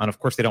 And of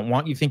course, they don't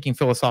want you thinking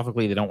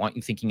philosophically. They don't want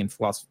you thinking in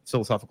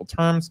philosophical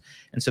terms.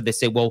 And so they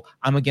say, well,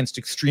 I'm against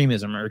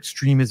extremism, or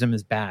extremism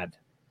is bad.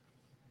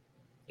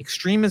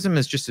 Extremism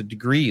is just a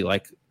degree.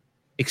 Like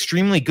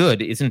extremely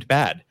good isn't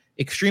bad.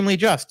 Extremely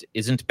just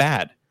isn't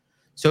bad.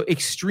 So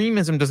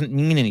extremism doesn't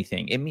mean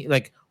anything. It means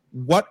like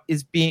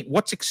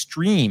what's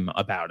extreme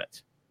about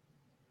it?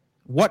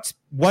 What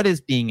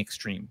is being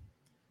extreme,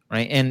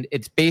 right? And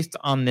it's based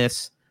on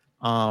this.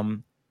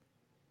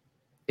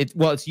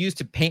 It's used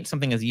to paint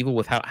something as evil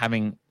without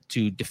having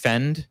to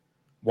defend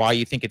why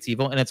you think it's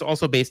evil, and it's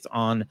also based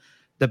on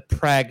the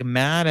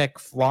pragmatic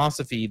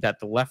philosophy that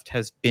the left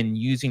has been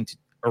using to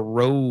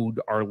erode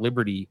our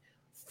liberty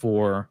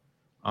for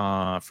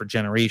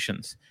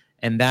generations.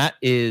 And that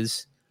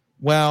is,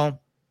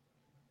 well,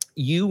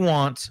 you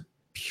want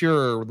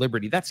pure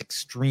liberty. That's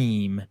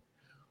extreme.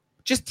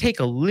 Just take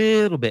a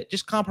little bit,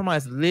 just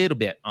compromise a little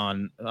bit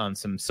on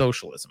some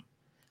socialism.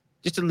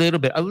 Just a little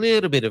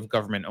bit of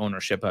government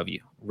ownership of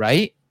you,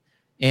 right?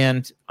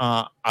 And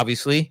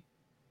obviously,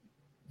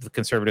 the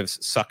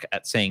conservatives suck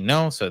at saying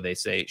no, so they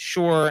say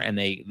sure, and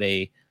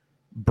they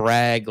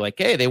brag like,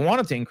 hey, they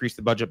wanted to increase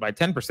the budget by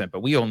 10%,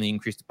 but we only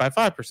increased it by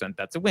 5%.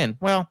 That's a win.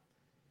 Well,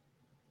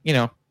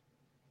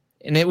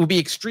 and it would be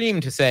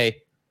extreme to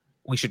say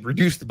we should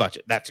reduce the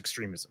budget. That's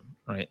extremism,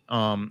 right?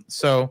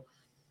 So,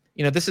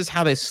 this is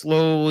how they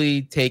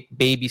slowly take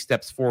baby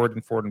steps forward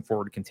and forward and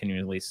forward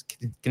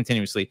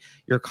continuously.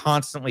 You're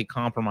constantly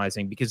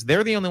compromising because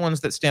they're the only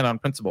ones that stand on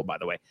principle, by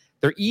the way.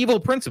 They're evil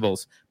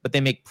principles, but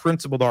they make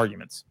principled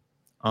arguments.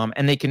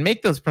 And they can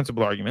make those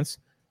principled arguments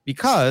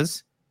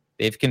because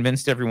they've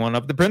convinced everyone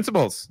of the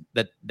principles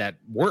that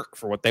work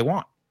for what they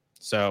want.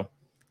 So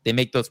they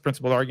make those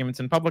principled arguments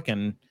in public,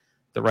 and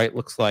the right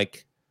looks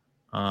like,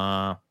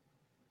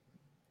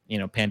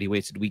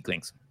 pandy-waisted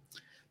weaklings.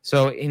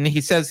 So, and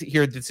he says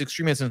here, this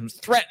extremism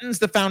threatens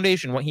the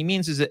foundation. What he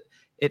means is that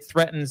it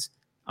threatens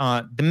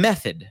the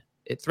method.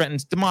 It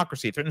threatens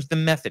democracy. It threatens the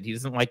method. He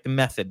doesn't like the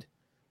method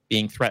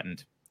being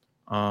threatened.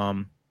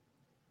 And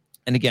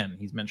again,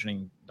 he's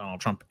mentioning Donald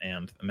Trump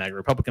and the MAGA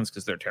Republicans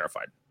because they're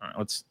terrified. All right,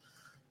 let's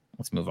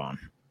move on.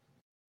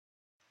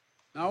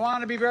 Now, I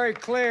want to be very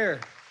clear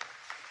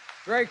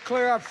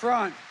up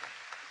front.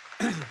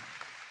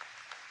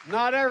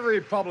 Not every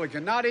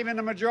Republican, not even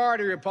the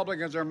majority of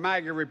Republicans are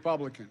MAGA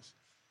Republicans.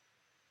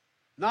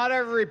 Not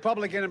every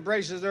Republican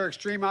embraces their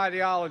extreme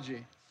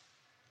ideology.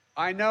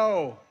 I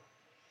know,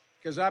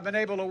 because I've been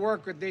able to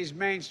work with these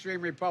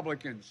mainstream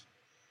Republicans.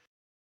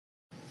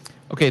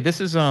 Okay,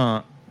 this is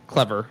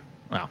clever.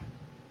 Well,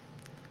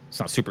 it's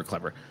not super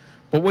clever.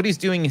 But what he's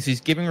doing is he's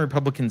giving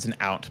Republicans an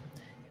out.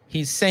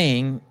 He's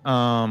saying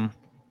you're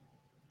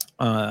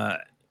gonna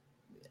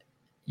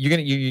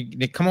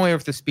come away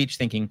with the speech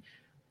thinking,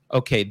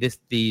 okay,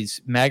 these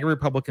MAGA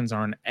Republicans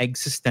are an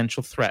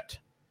existential threat.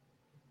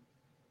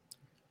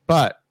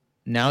 But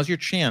now's your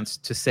chance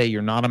to say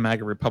you're not a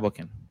MAGA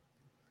Republican.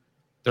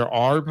 There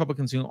are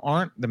Republicans who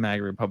aren't the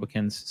MAGA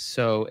Republicans.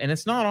 So, and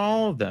it's not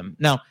all of them.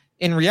 Now,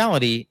 in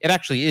reality, it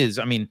actually is.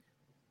 I mean,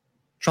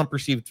 Trump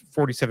received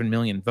 47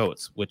 million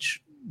votes,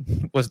 which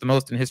was the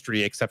most in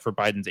history, except for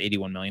Biden's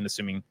 81 million,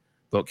 assuming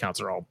vote counts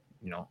are all,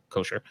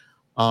 kosher.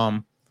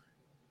 So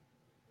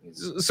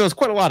it's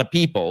quite a lot of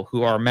people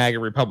who are MAGA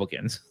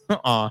Republicans.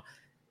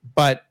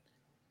 But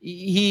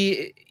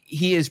he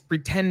is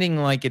pretending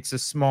like it's a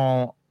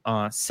small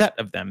set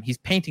of them. He's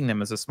painting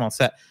them as a small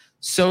set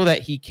so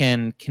that he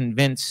can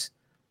convince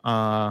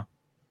the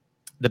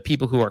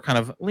people who are kind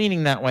of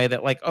leaning that way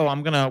that, like, oh,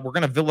 we're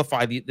gonna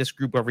vilify this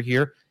group over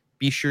here.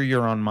 Be sure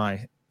you're on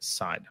my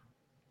side.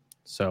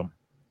 So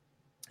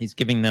he's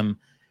giving them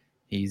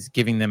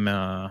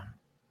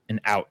an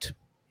out.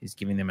 He's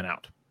giving them an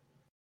out.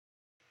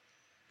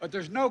 But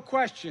there's no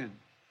question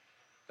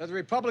that the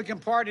Republican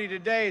Party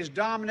today is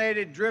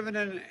dominated, driven,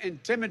 and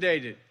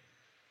intimidated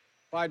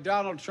by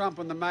Donald Trump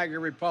and the MAGA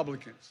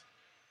Republicans.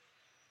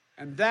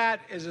 And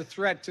that is a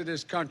threat to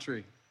this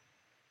country.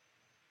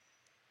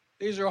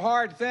 These are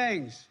hard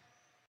things.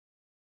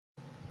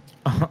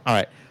 All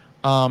right.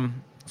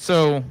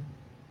 So,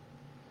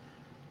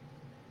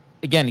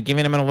 again,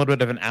 giving them a little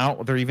bit of an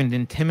out. They're even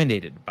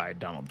intimidated by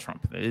Donald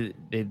Trump. The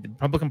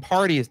Republican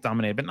Party is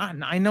dominated, but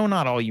I know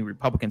not all you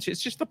Republicans.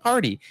 It's just the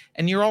party,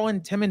 and you're all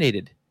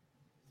intimidated.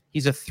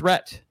 He's a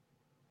threat,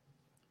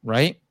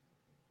 right?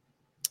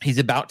 He's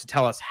about to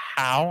tell us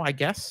how, I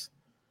guess,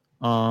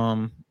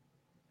 or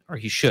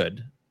he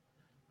should.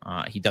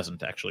 He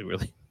doesn't actually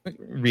really.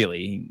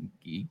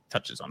 He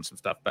touches on some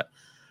stuff, but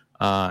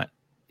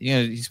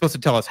he's supposed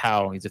to tell us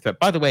how he's a threat.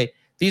 By the way,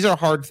 these are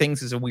hard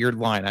things is a weird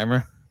line. I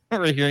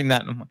remember hearing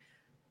that, and I'm like,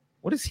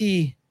 what does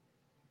he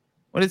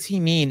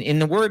mean? In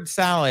the word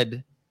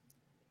salad,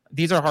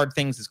 these are hard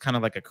things is kind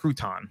of like a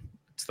crouton.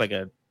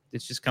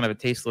 It's just kind of a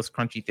tasteless,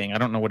 crunchy thing. I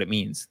don't know what it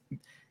means.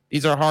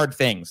 These are hard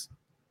things.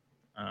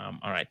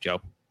 All right,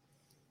 Joe.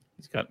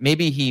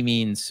 Maybe he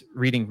means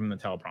reading from the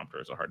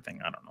teleprompter is a hard thing.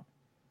 I don't know.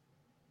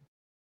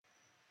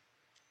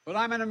 But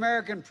I'm an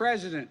American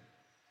president,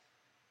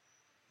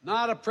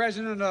 not a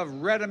president of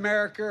red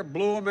America,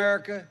 blue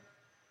America,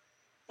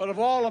 but of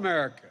all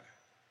America.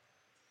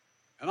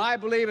 And I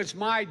believe it's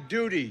my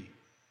duty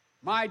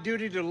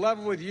to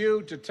level with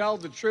you, to tell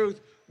the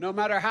truth, no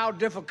matter how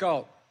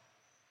difficult,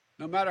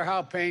 no matter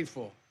how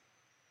painful.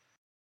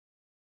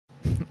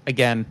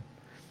 Again,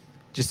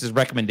 just his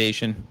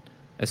recommendation,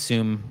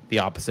 assume the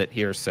opposite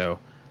here. So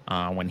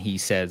when he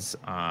says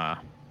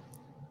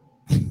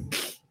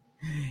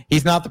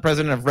he's not the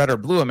president of red or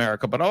blue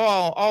America, but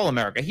all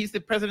America, he's the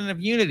president of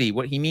unity.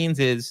 What he means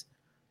is,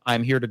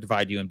 I'm here to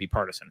divide you and be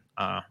partisan,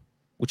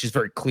 which is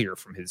very clear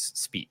from his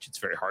speech. It's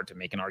very hard to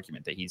make an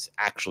argument that he's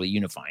actually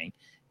unifying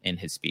in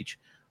his speech.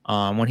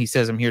 When he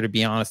says, I'm here to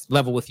be honest,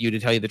 level with you, to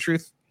tell you the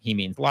truth, he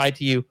means lie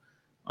to you.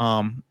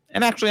 And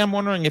actually, I'm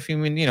wondering if he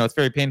mean, it's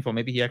very painful.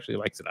 Maybe he actually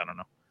likes it. I don't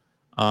know.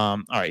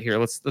 All right, here,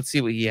 let's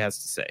see what he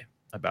has to say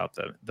about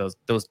the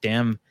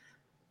damn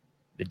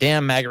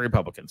MAGA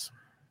Republicans.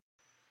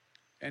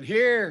 And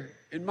here,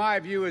 in my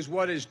view, is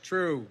what is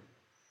true.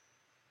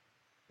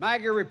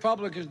 MAGA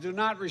Republicans do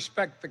not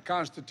respect the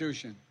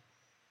Constitution.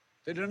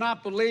 They do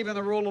not believe in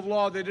the rule of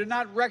law. They do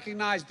not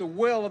recognize the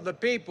will of the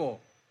people.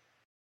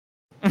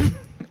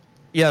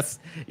 Yes,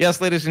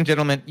 ladies and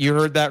gentlemen, you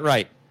heard that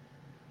right.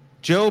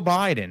 Joe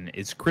Biden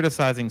is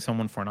criticizing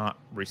someone for not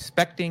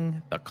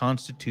respecting the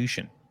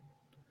Constitution.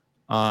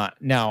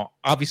 Now,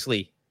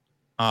 obviously,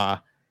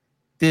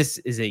 this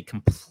is a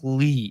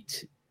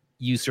complete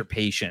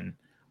usurpation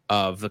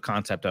of the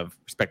concept of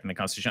respecting the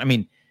Constitution. I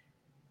mean,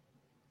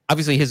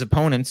 obviously, his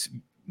opponents,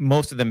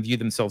 most of them view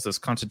themselves as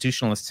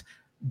constitutionalists.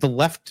 The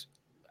left,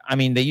 I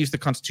mean, they use the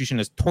Constitution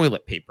as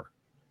toilet paper.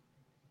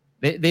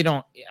 They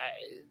don't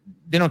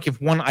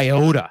give one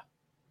iota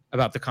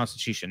about the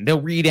Constitution. They'll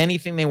read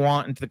anything they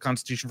want into the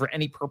Constitution for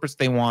any purpose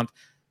they want.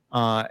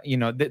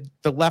 The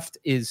left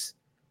is.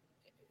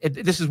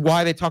 This is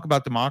why they talk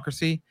about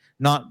democracy,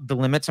 not the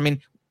limits. I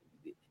mean,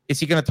 is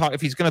he going to talk?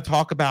 If he's going to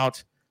talk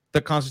about the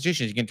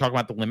Constitution, is he going to talk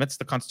about the limits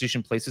the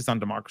Constitution places on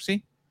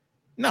democracy?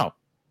 No.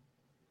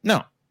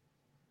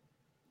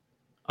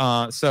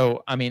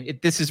 So I mean,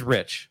 this is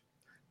rich.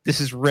 This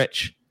is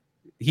rich.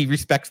 He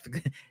respects,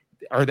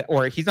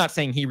 or he's not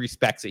saying he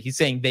respects it. He's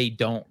saying they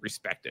don't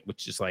respect it,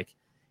 which is like,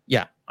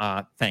 yeah,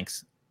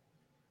 thanks.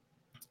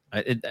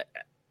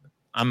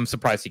 I'm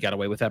surprised he got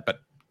away with that, but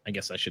I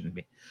guess I shouldn't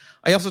be.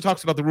 He also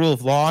talks about the rule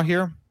of law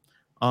here.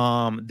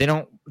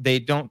 They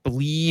don't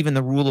believe in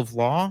the rule of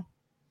law.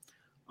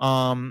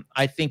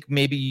 I think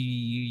maybe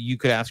you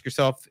could ask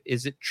yourself,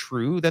 is it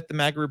true that the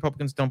MAGA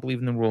Republicans don't believe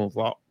in the rule of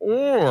law?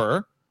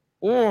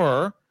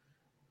 Or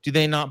do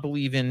they not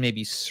believe in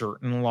maybe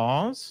certain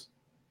laws?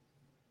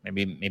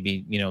 Maybe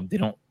they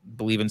don't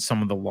believe in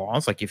some of the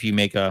laws. Like if you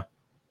make a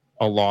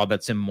law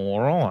that's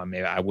immoral,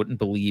 I wouldn't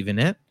believe in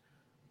it.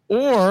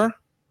 Or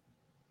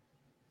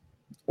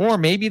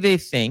maybe they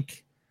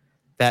think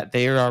that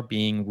they are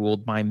being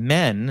ruled by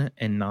men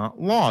and not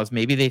laws.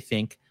 Maybe they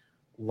think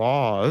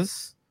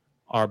laws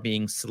are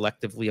being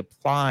selectively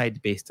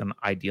applied based on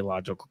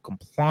ideological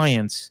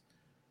compliance,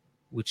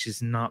 which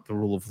is not the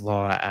rule of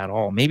law at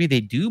all. Maybe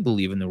they do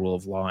believe in the rule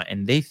of law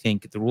and they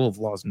think the rule of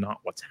law is not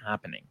what's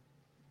happening.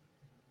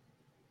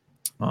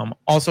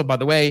 Also, by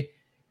the way,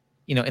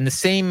 in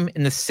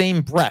the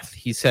same breath,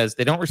 he says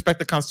they don't respect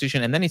the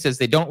Constitution, and then he says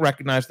they don't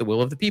recognize the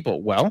will of the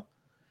people. Well,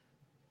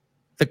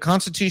 the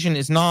Constitution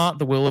is not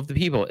the will of the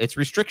people. It's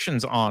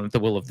restrictions on the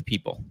will of the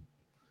people.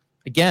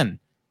 Again,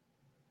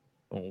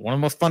 one of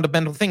the most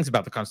fundamental things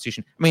about the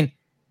Constitution. I mean,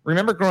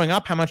 remember growing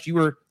up how much you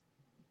were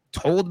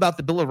told about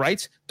the Bill of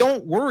Rights?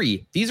 Don't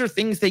worry. These are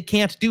things they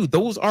can't do.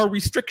 Those are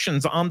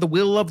restrictions on the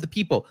will of the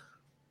people.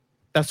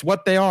 That's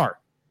what they are.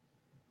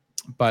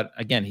 But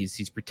again,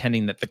 he's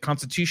pretending that the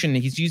Constitution,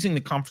 he's using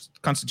the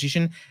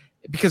Constitution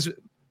because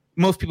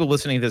most people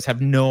listening to this have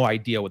no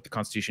idea what the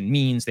Constitution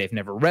means. They've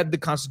never read the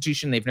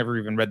Constitution. They've never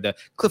even read the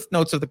Cliff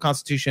Notes of the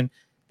Constitution.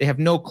 They have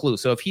no clue.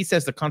 So if he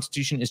says the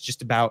Constitution is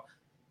just about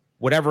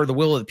whatever the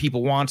will of the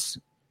people wants,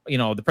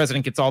 the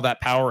president gets all that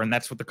power and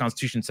that's what the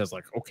Constitution says,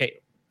 like, okay,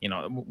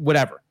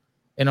 whatever.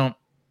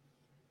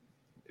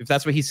 If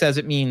that's what he says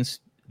it means,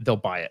 they'll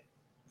buy it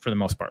for the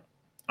most part.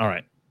 All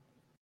right.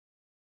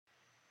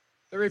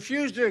 They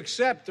refuse to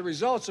accept the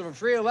results of a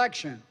free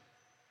election,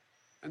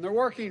 and they're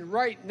working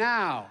right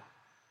now,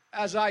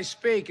 as I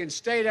speak, in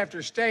state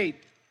after state,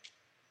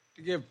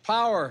 to give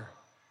power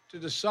to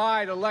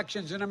decide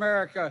elections in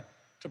America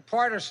to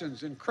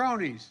partisans and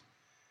cronies,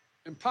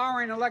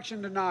 empowering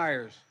election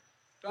deniers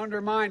to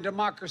undermine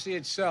democracy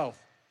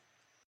itself.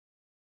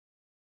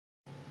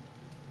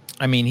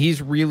 I mean,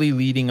 he's really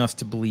leading us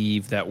to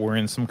believe that we're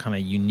in some kind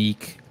of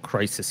unique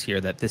crisis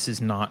here, that this is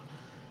not,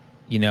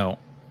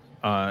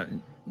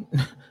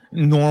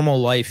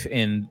 normal life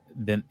in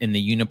the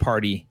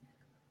uniparty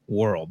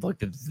world, like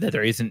that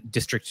there isn't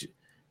district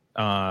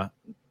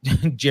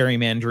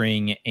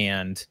gerrymandering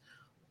and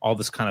all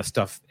this kind of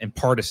stuff and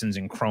partisans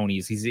and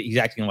cronies. He's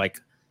acting like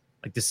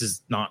this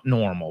is not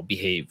normal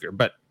behavior.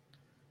 But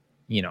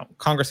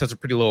Congress has a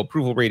pretty low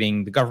approval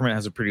rating. The government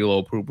has a pretty low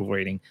approval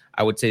rating.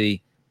 I would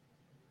say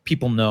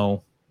people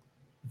know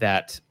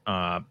that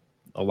a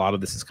lot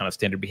of this is kind of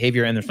standard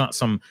behavior, and there's not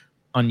some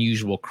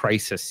unusual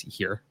crisis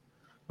here.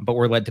 But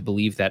we're led to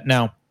believe that.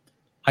 Now,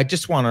 I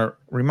just want to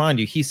remind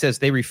you, he says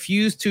they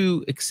refuse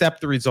to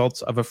accept the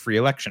results of a free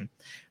election.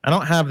 I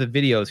don't have the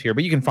videos here,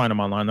 but you can find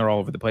them online. They're all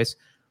over the place.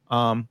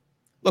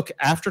 Look,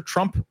 after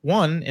Trump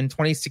won in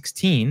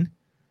 2016,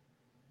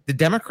 the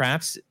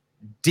Democrats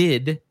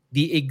did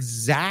the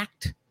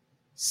exact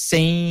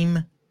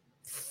same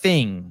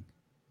thing.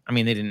 I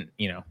mean, they didn't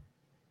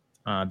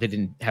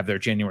have their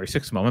January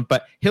 6th moment,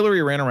 but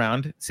Hillary ran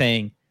around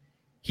saying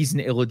he's an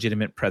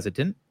illegitimate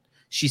president.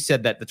 She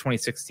said that the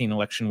 2016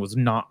 election was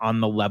not on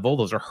the level.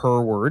 Those are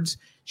her words.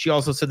 She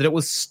also said that it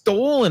was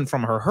stolen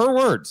from her. Her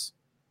words.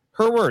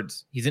 Her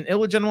words. He's an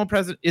illegitimate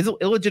president.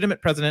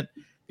 The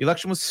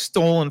election was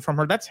stolen from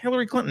her. That's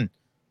Hillary Clinton.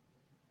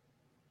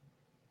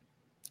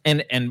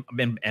 And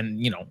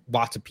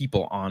lots of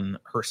people on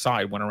her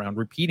side went around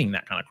repeating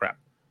that kind of crap,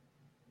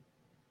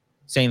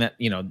 saying that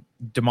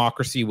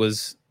democracy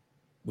was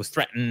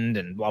threatened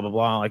and blah blah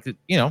blah. Like,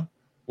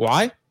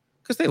 why?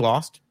 Because they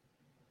lost.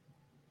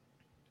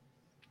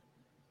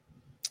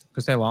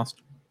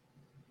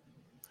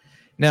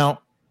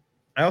 Now,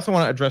 I also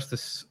want to address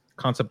this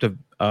concept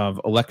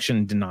of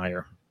election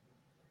denier.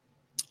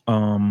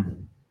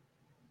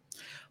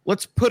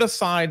 Let's put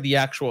aside the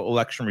actual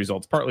election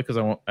results, partly because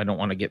I don't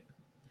want to get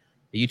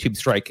the YouTube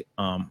strike,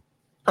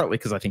 partly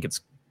because I think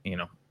it's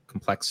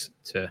complex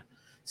to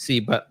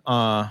see. But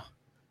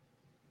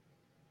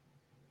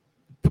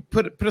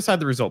put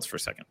aside the results for a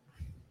second.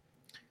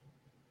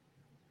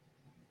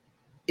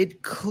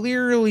 It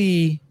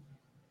clearly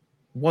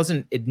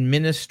wasn't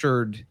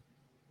administered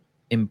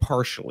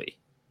impartially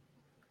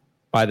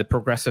by the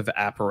progressive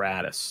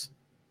apparatus,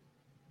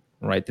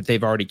 right? That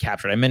they've already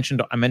captured. I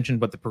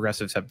mentioned what the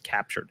progressives have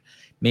captured: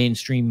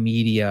 mainstream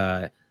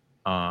media,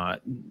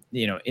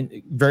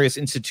 in various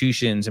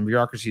institutions and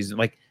bureaucracies,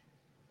 like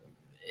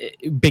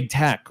big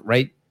tech,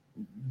 right?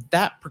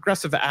 That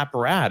progressive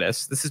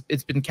apparatus,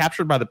 it's been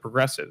captured by the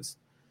progressives.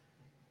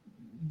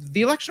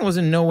 The election was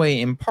in no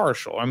way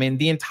impartial. I mean,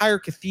 the entire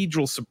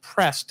cathedral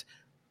suppressed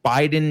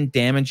Biden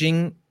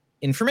damaging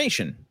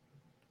information,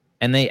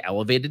 and they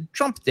elevated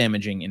Trump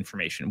damaging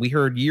information. We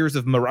heard years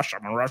of Russia,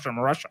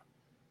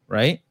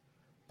 right?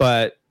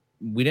 But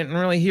we didn't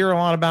really hear a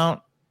lot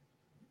about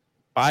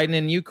Biden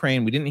and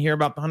Ukraine. We didn't hear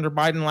about the Hunter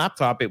Biden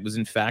laptop. It was,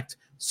 in fact,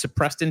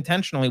 suppressed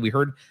intentionally. We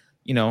heard,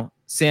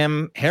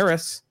 Sam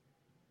Harris,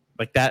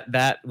 like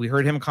that we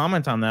heard him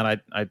comment on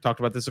that. I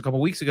talked about this a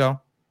couple weeks ago.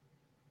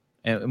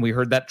 And we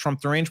heard that Trump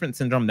derangement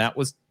syndrome. That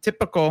was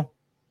typical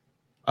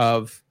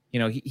of,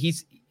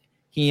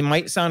 he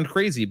might sound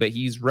crazy, but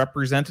he's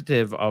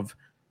representative of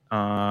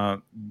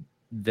the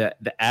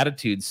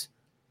attitudes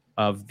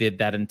of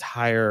that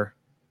entire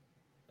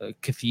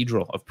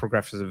cathedral of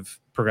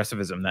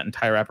progressivism, that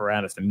entire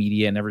apparatus, the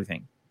media and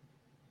everything,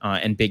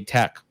 and big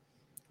tech,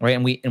 right?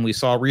 And we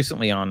saw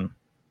recently on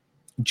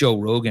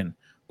Joe Rogan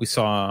We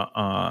saw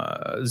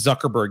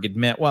Zuckerberg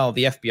admit, well,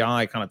 the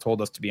FBI kind of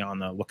told us to be on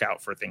the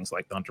lookout for things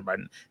like the Hunter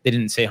Biden. They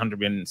didn't say Hunter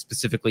Biden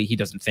specifically. He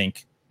doesn't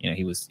think,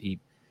 he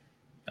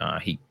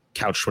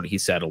couched what he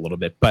said a little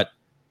bit, but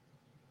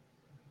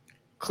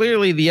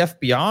clearly the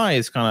FBI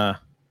is kind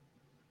of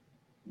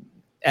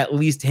at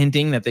least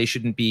hinting that they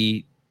shouldn't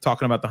be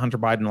talking about the Hunter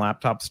Biden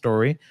laptop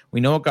story. We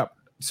know it got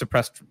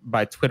suppressed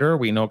by Twitter.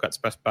 We know it got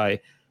suppressed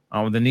by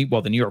the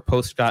New York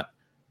Post got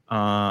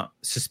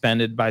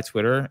suspended by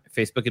Twitter.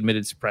 Facebook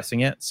admitted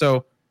suppressing it.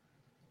 So,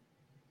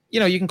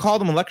 you can call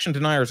them election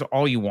deniers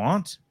all you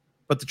want,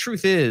 but the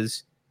truth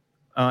is,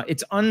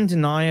 it's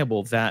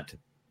undeniable that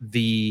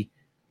the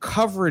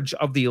coverage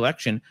of the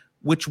election,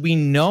 which we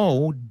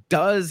know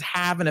does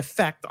have an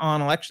effect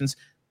on elections.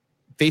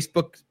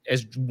 Facebook,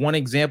 as one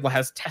example,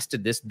 has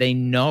tested this. They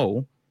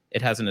know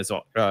it has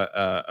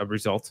a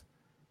result,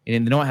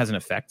 and they know it has an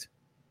effect.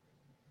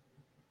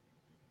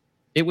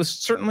 It was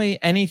certainly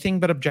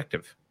anything but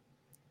objective.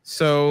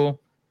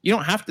 So you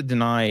don't have to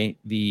deny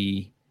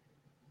the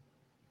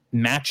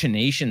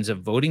machinations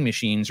of voting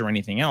machines or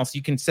anything else.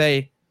 You can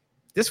say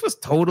this was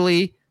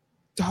totally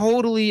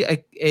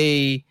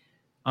a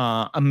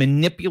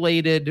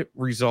manipulated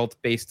result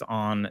based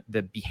on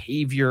the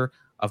behavior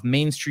of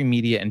mainstream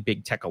media and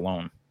big tech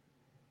alone.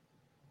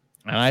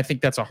 And I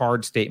think that's a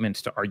hard statement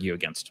to argue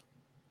against.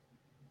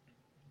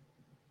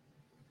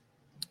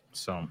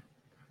 So,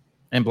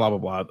 and blah, blah,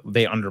 blah.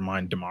 They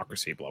undermine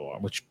democracy, blah, blah,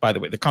 which, by the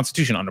way, the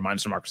Constitution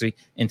undermines democracy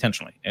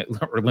intentionally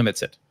or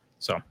limits it.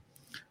 So,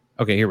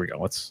 okay, here we go.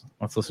 Let's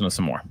listen to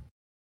some more.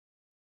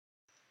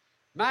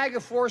 MAGA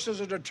forces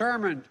are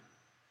determined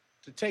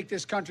to take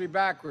this country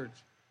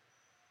backwards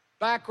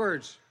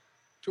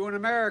to an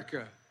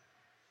America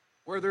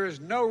where there is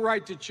no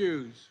right to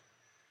choose,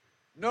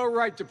 no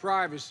right to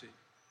privacy,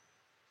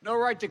 no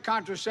right to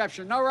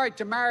contraception, no right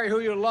to marry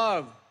who you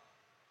love.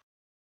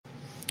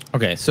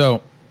 Okay,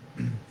 so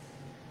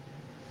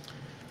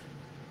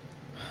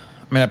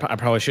I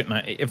probably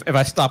shouldn't. If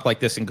I stop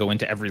like this and go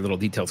into every little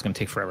detail, it's going to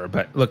take forever.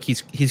 But look,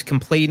 he's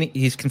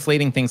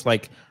conflating things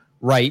like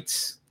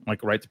rights,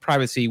 like right to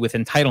privacy, with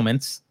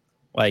entitlements,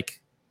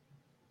 like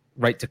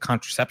right to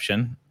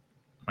contraception.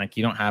 Like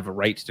you don't have a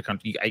right to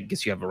I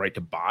guess you have a right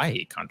to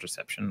buy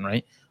contraception,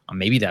 right?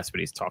 Maybe that's what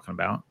he's talking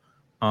about.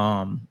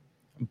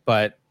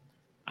 But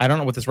I don't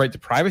know what this right to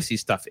privacy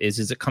stuff is.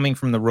 Is it coming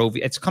from the Roe?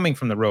 It's coming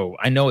from the Roe.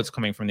 I know it's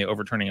coming from the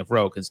overturning of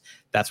Roe because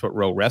that's what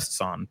Roe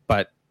rests on.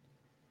 But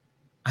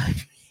I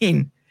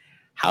mean,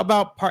 how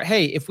about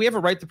hey, if we have a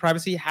right to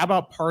privacy, how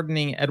about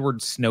pardoning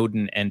Edward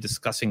Snowden and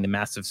discussing the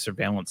massive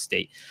surveillance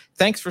state?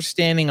 Thanks for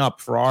standing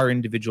up for our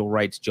individual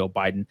rights, Joe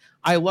Biden.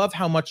 I love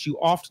how much you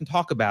often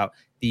talk about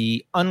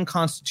the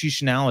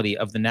unconstitutionality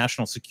of the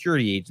National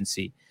Security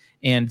Agency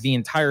and the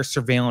entire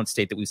surveillance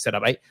state that we've set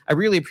up. I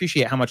really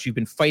appreciate how much you've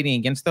been fighting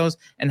against those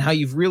and how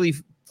you've really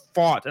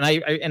fought.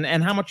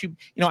 And how much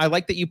I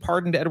like that you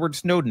pardoned Edward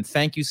Snowden.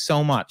 Thank you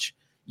so much.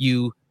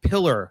 You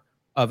pillar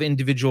of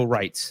individual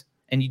rights.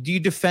 And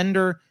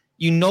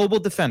you noble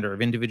defender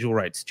of individual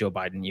rights, Joe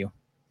Biden, you.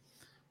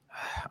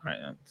 All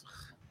right.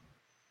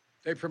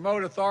 They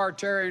promote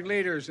authoritarian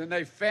leaders and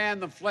they fan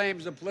the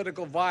flames of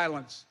political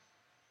violence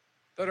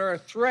that are a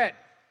threat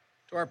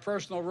to our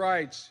personal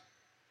rights,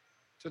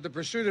 to the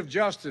pursuit of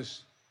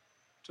justice,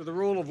 to the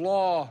rule of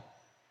law,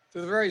 to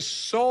the very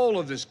soul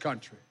of this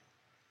country.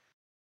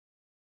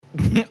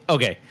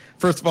 Okay.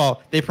 First of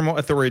all, they promote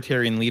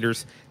authoritarian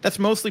leaders. That's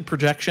mostly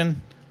projection.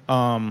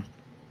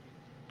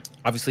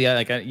 Obviously,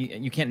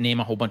 you can't name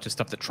a whole bunch of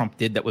stuff that Trump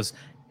did that was,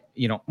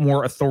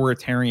 more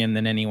authoritarian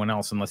than anyone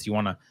else, unless you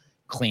want to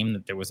claim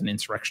that there was an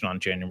insurrection on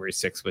January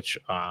 6th, which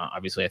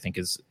obviously I think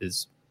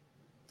is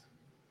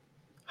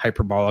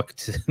hyperbolic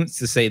to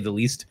say the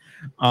least.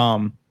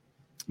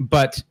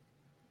 But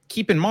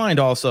keep in mind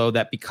also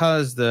that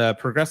because the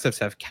progressives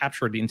have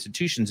captured the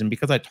institutions, and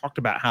because I talked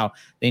about how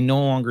they no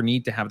longer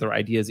need to have their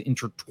ideas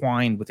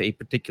intertwined with a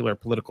particular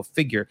political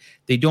figure,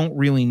 they don't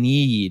really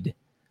need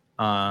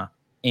an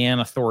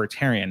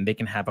authoritarian. They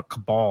can have a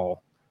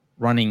cabal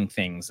running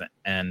things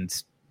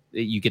and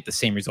you get the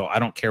same result. I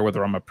don't care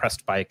whether I'm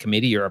oppressed by a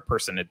committee or a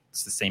person.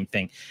 It's the same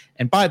thing.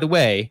 And by the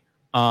way,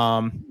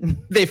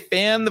 they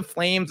fan the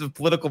flames of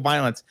political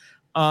violence.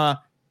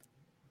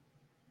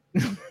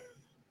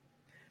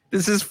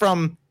 This is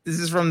from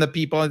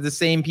the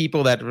same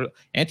people that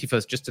Antifa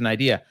is just an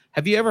idea.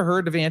 Have you ever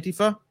heard of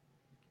Antifa?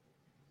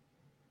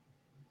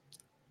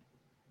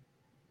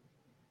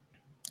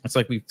 It's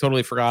like we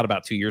totally forgot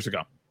about 2 years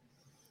ago.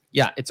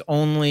 Yeah, it's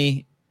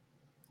only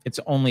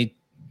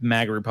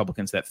MAGA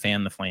Republicans that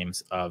fan the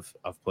flames of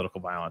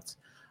political violence.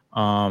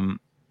 A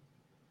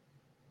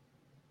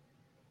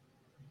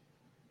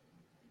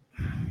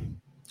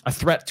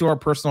threat to our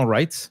personal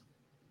rights?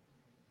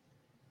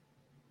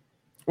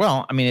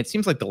 Well, I mean, it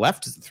seems like the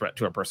left is a threat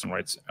to our personal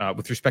rights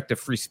with respect to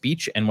free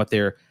speech and what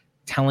they're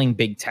telling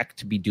big tech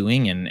to be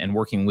doing and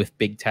working with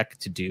big tech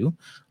to do.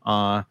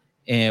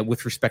 And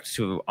with respect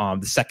to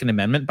the Second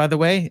Amendment, by the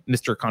way,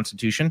 Mr.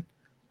 Constitution,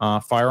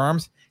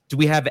 firearms, do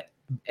we have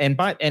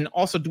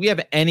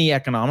any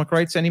economic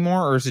rights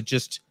anymore, or is it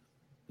just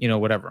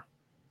whatever.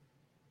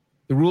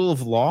 The rule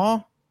of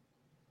law,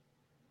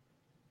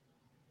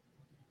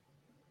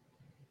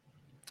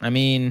 I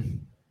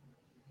mean,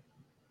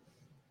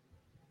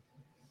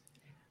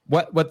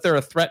 what they're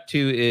a threat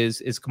to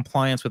is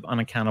compliance with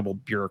unaccountable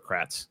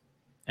bureaucrats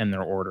and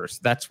their orders.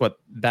 That's what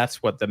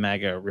the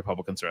MAGA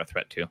Republicans are a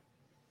threat to,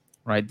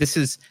 right? This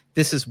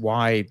is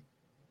why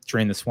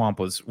Drain the Swamp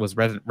was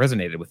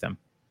resonated with them,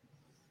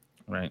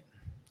 right?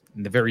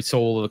 And the very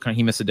soul of the country.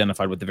 He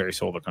misidentified what the very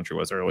soul of the country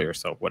was earlier,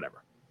 so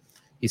whatever.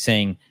 He's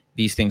saying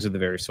these things are the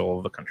very soul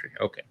of the country.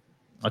 Okay,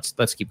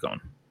 let's keep going.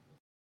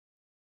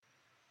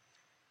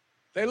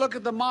 They look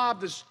at the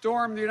mob that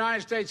stormed the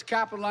United States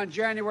Capitol on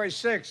January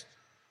 6th,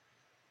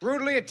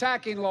 brutally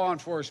attacking law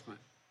enforcement,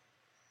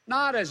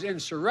 not as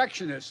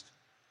insurrectionists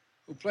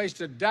who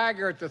placed a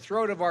dagger at the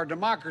throat of our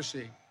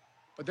democracy,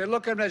 but they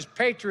look at them as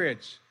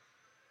patriots.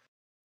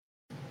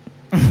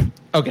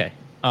 Okay.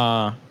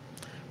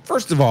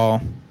 First of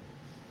all,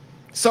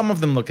 some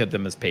of them look at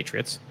them as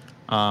patriots.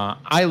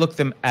 I look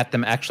at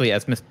them actually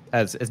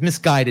as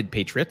misguided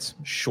patriots.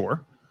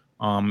 Sure,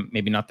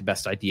 maybe not the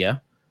best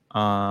idea.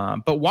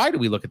 But why do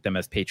we look at them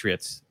as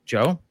patriots,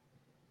 Joe?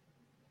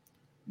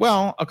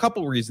 Well, a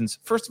couple reasons.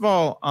 First of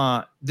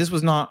all, this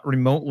was not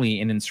remotely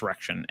an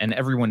insurrection, and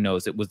everyone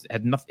knows it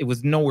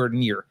was nowhere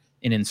near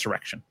an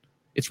insurrection.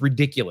 It's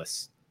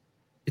ridiculous.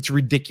 It's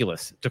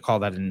ridiculous to call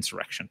that an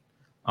insurrection,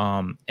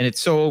 and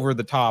it's so over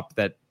the top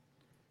that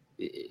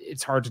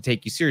it's hard to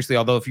take you seriously.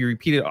 Although if you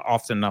repeat it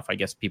often enough, I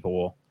guess people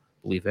will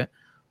believe it.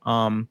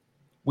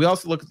 We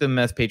also look at them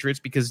as patriots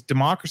because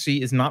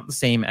democracy is not the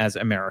same as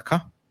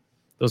America.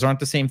 Those aren't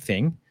the same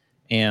thing.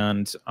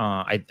 And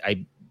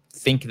I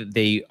think that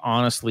they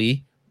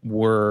honestly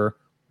were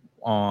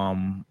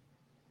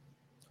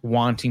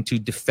wanting to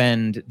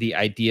defend the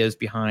ideas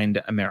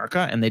behind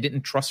America, and they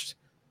didn't trust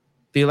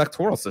the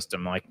electoral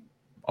system. Like,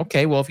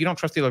 okay, well, if you don't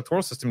trust the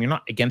electoral system, you're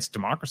not against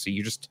democracy.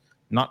 You're just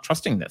not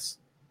trusting this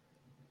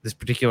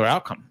particular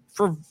outcome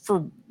for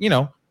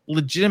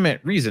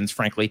legitimate reasons.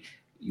 Frankly,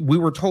 we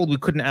were told we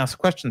couldn't ask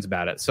questions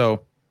about it.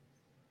 So,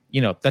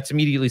 that's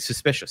immediately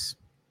suspicious.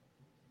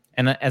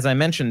 And as I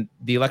mentioned,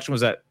 the election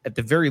was at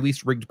the very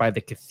least rigged by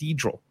the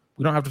cathedral.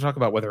 We don't have to talk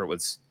about whether it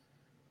was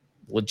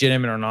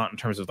legitimate or not in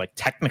terms of like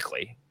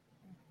technically,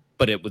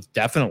 but it was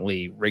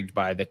definitely rigged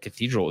by the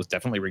cathedral. It was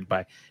definitely rigged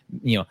by,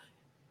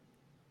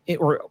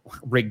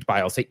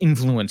 I'll say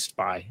influenced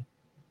by,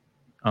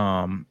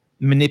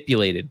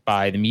 manipulated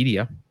by the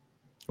media.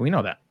 We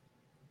know that.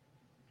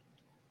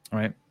 All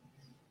right.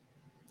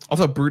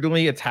 Also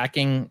brutally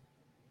attacking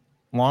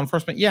law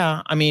enforcement.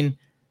 Yeah. I mean,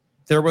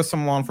 there was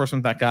some law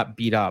enforcement that got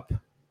beat up.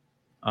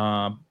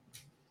 But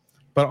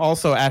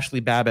also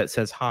Ashley Babbitt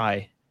says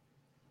hi.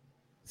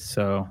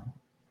 So.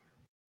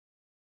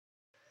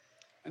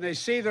 And they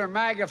see their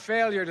MAGA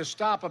failure to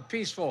stop a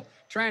peaceful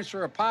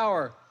transfer of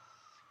power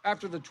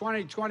after the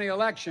 2020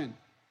 election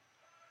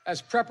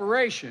as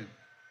preparation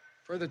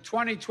for the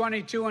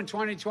 2022 and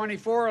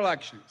 2024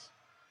 elections.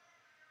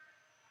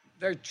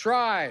 They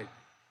tried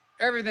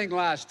everything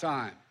last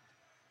time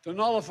to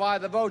nullify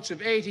the votes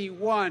of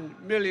 81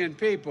 million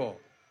people.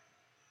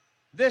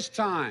 This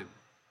time,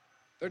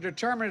 they're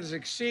determined to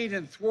succeed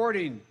in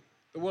thwarting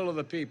the will of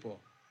the people.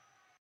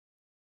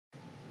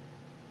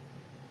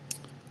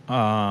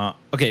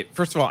 Okay,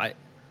 first of all, I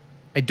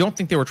don't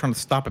think they were trying to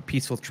stop a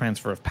peaceful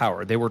transfer of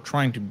power. They were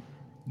trying to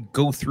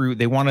go through,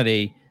 they wanted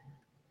a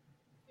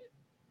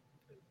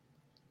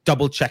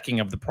double checking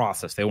of the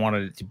process. They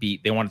wanted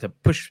to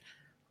push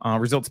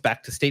results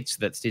back to states so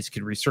that states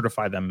could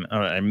recertify them,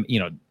 and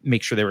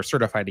make sure they were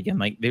certified again.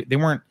 Like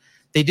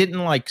they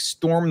didn't like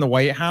storm the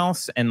White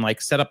House and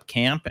like set up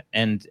camp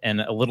and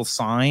a little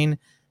sign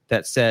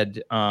that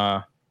said,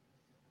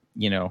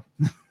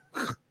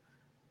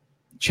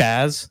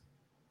 Chaz,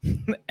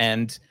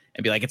 and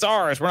be like, it's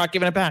ours, we're not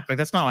giving it back. Like,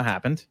 that's not what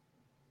happened.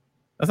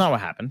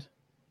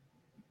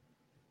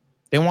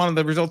 They wanted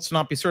the results to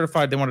not be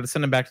certified. They wanted to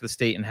send them back to the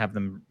state and have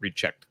them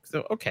rechecked.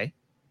 So, okay,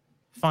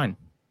 fine.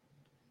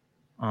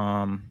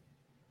 And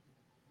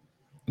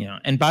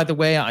by the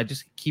way, I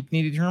just keep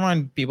needing to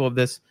remind people of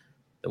this.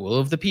 The will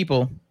of the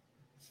people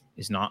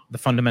is not the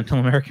fundamental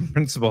American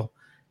principle,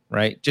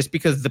 right? Just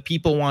because the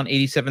people want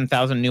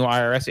 87,000 new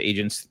IRS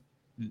agents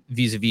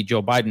vis-a-vis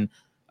Joe Biden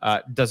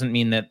doesn't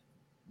mean that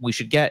we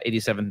should get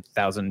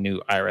 87,000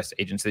 new IRS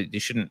agents. They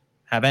shouldn't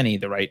have any.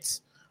 The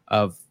rights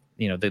of,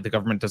 the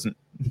government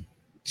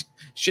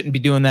shouldn't be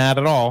doing that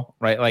at all,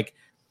 right? Like,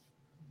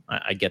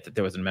 I get that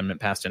there was an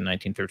amendment passed in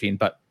 1913,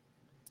 but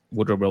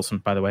Woodrow Wilson,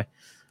 by the way,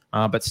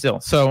 but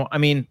still. So, I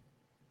mean,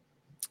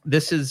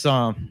 this is,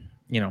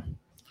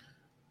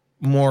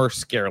 more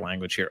scare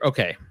language here.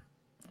 Okay,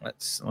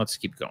 let's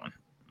keep going.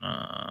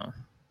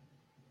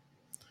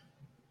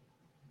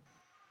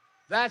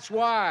 That's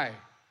why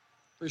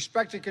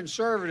respected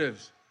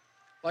conservatives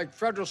like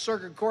Federal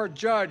Circuit Court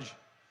Judge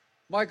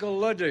Michael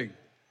Ludwig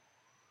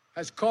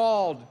has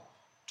called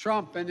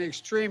Trump and the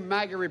extreme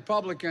MAGA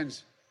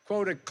Republicans,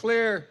 quote, a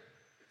clear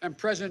and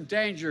present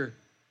danger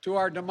to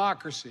our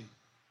democracy.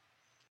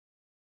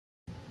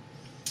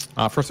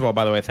 First of all,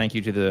 by the way, thank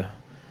you to the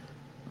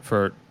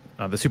for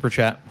the super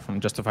chat from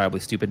Justifiably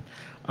Stupid.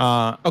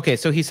 Okay,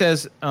 so he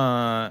says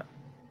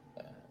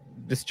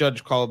this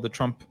judge called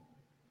Trump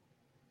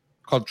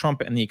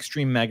and the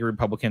extreme MAGA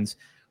Republicans,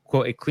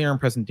 quote, a clear and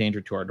present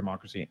danger to our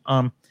democracy.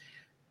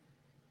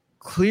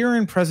 Clear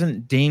and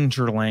present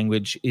danger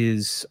language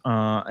is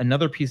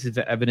another piece of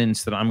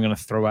evidence that I'm going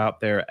to throw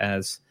out there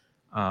as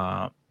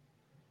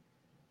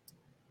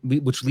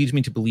which leads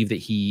me to believe that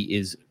he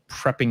is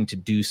prepping to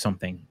do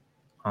something.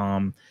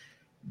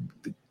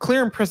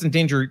 Clear and present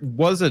danger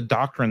was a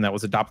doctrine that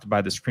was adopted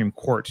by the Supreme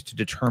Court to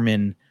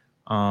determine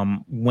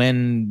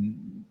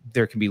when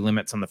there can be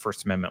limits on the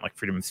First Amendment, like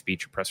freedom of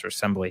speech or press or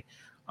assembly.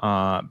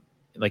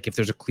 Like if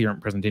there's a clear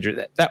and present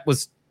danger, that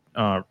was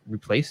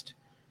replaced.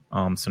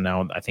 So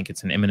now I think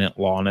it's an imminent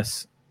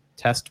lawness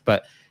test.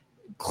 But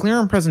clear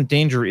and present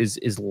danger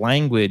is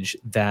language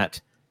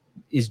that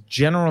is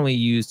generally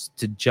used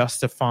to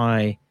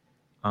justify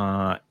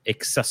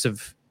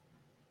excessive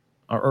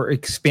or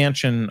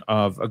expansion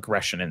of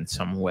aggression in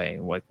some way.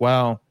 Like,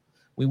 well,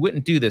 we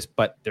wouldn't do this,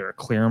 but they're a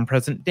clear and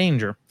present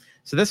danger.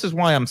 So this is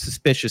why I'm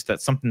suspicious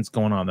that something's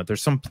going on, that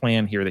there's some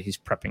plan here that he's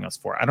prepping us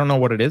for. I don't know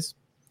what it is.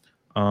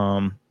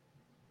 Yeah.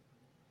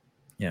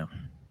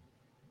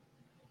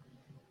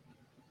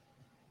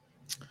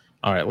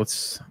 All right,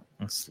 let's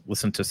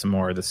listen to some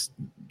more of this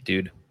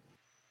dude.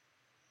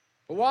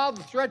 But while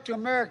the threat to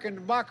American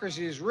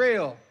democracy is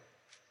real,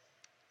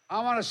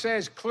 I want to say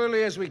as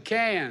clearly as we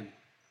can,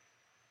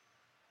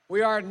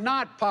 we are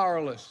not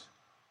powerless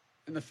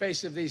in the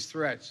face of these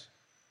threats.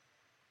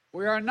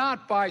 We are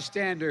not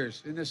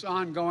bystanders in this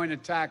ongoing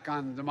attack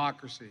on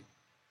democracy.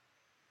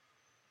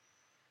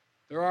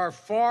 There are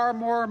far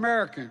more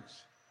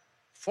Americans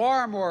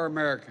from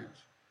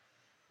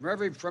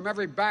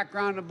every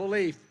background and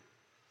belief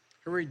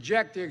who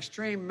reject the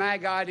extreme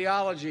MAGA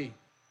ideology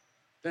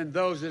than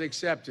those that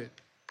accept it.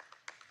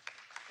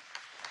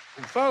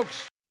 And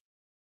folks.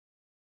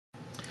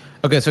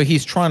 Okay, so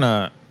he's trying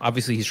to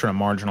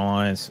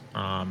marginalize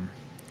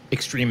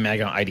extreme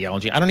MAGA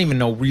ideology. I don't even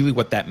know really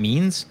what that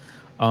means,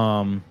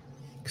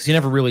 because he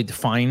never really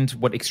defined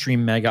what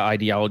extreme MAGA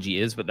ideology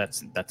is, but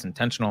that's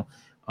intentional.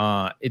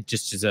 It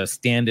just is a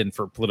stand-in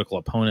for political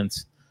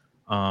opponents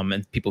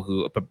and people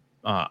who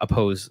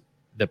oppose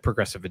the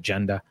progressive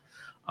agenda.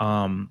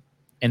 And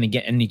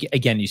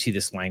again, you see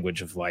this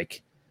language of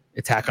like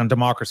attack on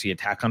democracy.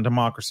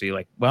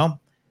 Like, well,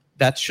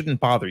 that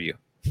shouldn't bother you.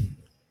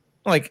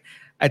 Like,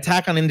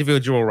 attack on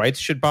individual rights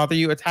should bother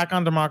you. Attack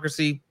on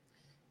democracy,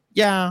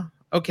 yeah,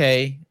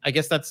 okay. I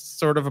guess that's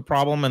sort of a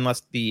problem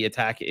unless the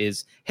attack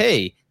is,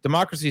 hey,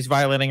 democracy is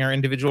violating our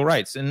individual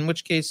rights, in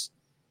which case,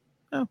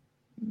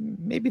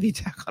 maybe the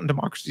attack on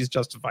democracy is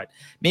justified.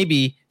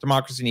 Maybe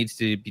democracy needs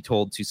to be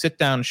told to sit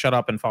down, shut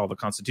up, and follow the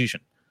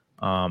Constitution.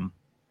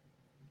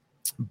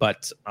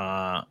 But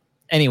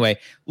anyway,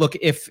 look,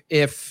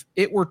 if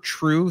it were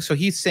true, so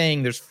he's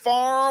saying there's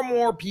far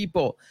more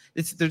people.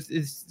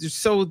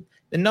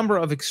 The number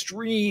of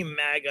extreme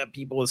MAGA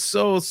people is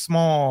so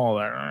small,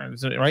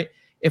 right?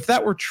 If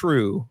that were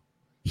true,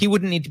 he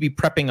wouldn't need to be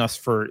prepping us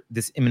for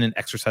this imminent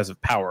exercise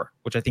of power,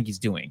 which I think he's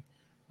doing,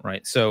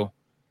 right? So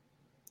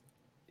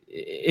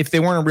if they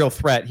weren't a real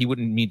threat, he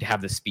wouldn't need to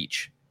have this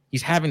speech.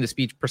 He's having the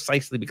speech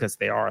precisely because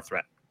they are a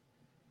threat,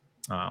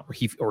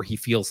 or he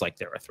feels like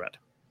they're a threat.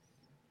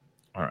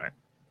 All right.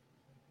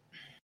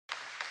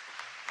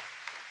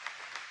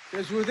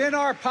 It's within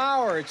our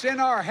power. It's in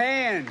our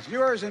hands,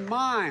 yours and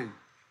mine,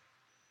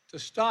 to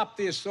stop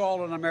the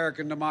assault on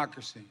American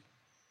democracy.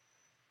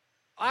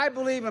 I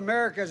believe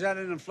America is at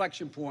an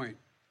inflection point.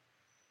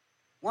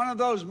 One of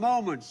those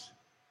moments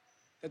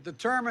that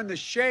determine the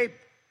shape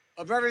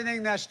of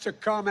everything that's to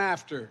come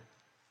after.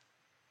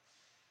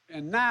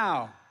 And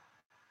now,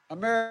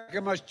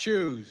 America must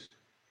choose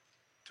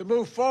to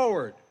move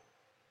forward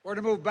or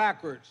to move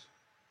backwards,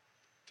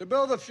 to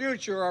build a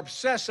future or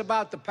obsess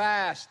about the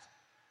past,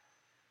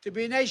 to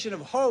be a nation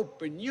of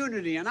hope and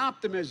unity and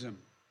optimism,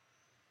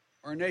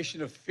 or a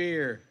nation of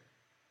fear,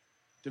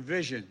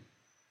 division,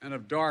 and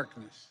of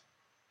darkness.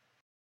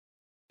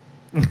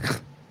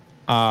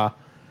 By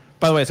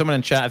the way, someone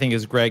in chat, I think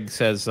is Greg,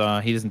 says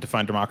he doesn't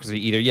define democracy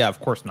either. Yeah,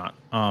 of course not.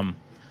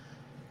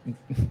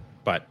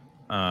 But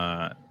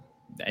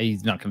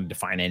he's not going to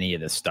define any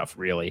of this stuff,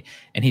 really.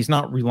 And he's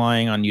not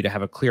relying on you to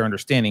have a clear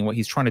understanding. What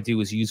he's trying to do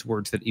is use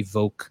words that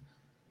evoke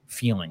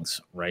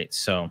feelings, right?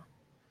 So,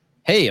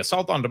 hey,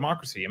 assault on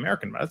democracy,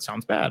 American, that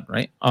sounds bad,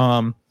 right?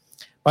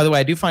 By the way,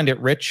 I do find it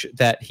rich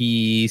that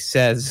he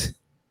says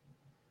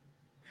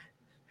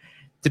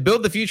to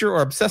build the future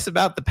or obsess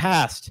about the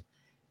past.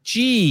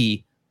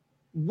 Gee,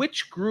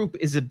 which group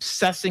is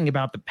obsessing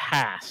about the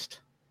past?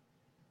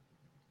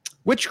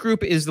 Which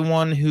group is the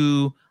one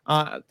who,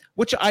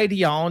 which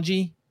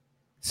ideology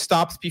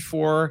stops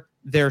before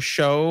their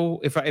show?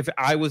 If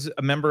I was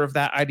a member of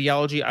that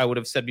ideology, I would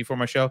have said before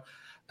my show,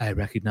 I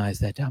recognize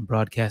that I'm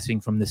broadcasting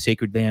from the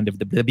sacred land of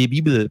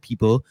the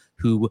people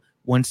who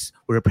once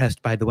were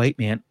oppressed by the white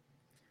man.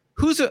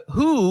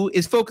 Who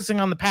is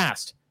focusing on the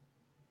past?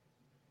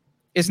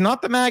 It's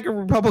not the MAGA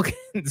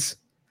Republicans.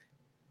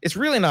 It's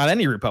really not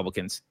any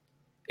Republicans.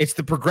 It's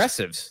the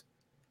progressives,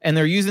 and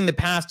they're using the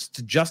past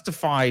to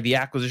justify the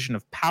acquisition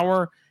of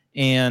power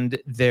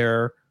and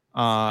their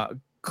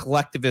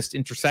collectivist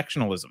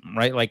intersectionalism,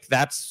 right? Like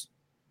they're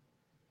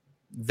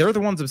the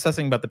ones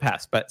obsessing about the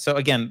past. But so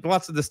again,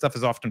 lots of this stuff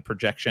is often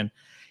projection.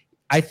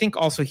 I think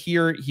also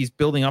here he's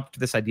building up to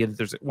this idea that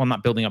there's, well,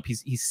 not building up.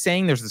 He's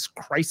saying there's this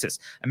crisis.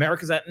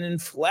 America's at an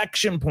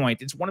inflection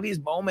point. It's one of these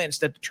moments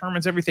that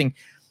determines everything.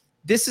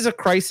 This is a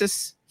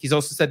crisis. He's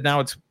also said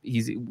now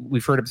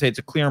we've heard him say it's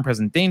a clear and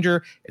present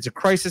danger. It's a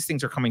crisis.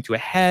 Things are coming to a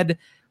head.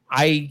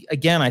 I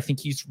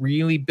think he's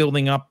really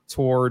building up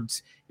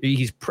towards,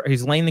 he's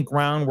laying the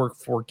groundwork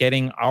for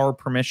getting our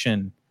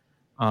permission,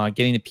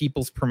 getting the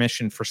people's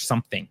permission for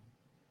something,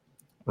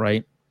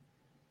 right?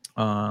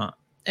 And,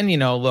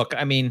 look,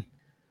 I mean,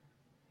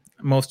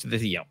 most of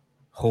the,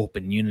 hope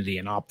and unity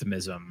and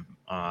optimism,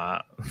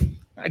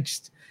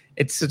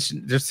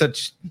 there's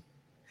such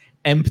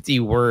empty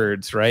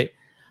words, right?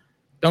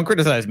 Don't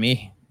criticize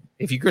me.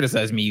 If you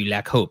criticize me, you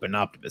lack hope and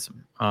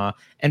optimism.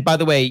 And by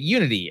the way,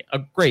 unity,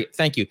 great,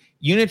 thank you.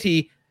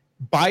 Unity,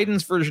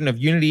 Biden's version of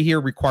unity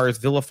here requires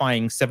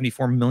vilifying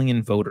 74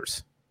 million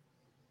voters,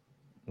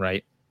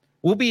 right?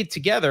 We'll be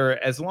together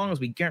as long as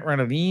we get rid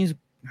of these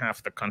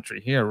half the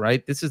country here,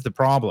 right? This is the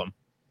problem.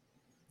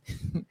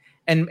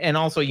 and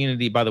also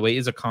unity, by the way,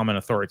 is a common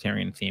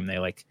authoritarian theme. They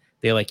like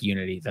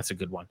unity. That's a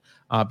good one.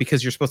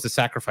 Because you're supposed to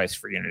sacrifice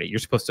for unity. You're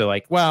supposed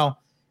to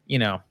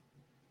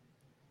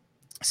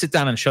sit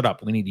down and shut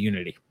up. We need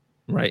unity,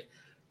 right?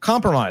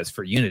 Compromise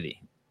for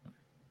unity.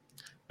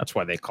 That's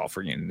why they call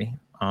for unity.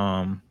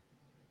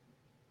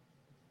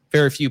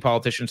 Very few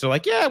politicians are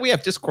like, yeah, we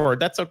have discord.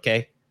 That's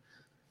okay.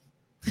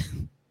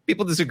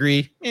 People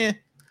disagree.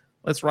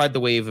 Let's ride the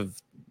wave of,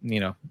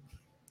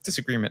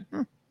 disagreement.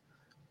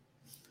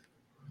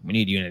 We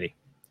need unity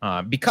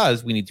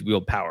because we need to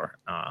wield power.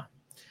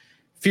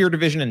 Fear,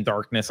 division, and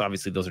darkness,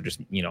 obviously, those are just,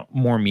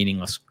 more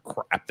meaningless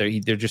crap.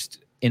 They're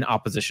just in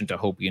opposition to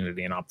hope,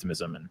 unity, and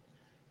optimism, and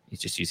he's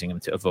just using them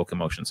to evoke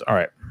emotions. All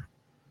right.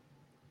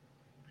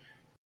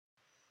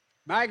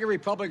 MAGA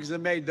Republicans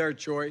have made their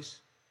choice.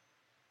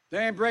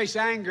 They embrace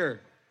anger.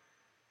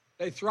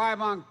 They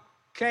thrive on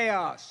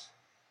chaos.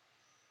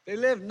 They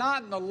live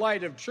not in the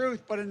light of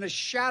truth, but in the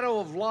shadow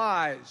of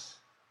lies.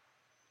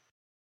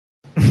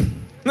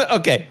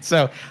 Okay,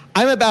 so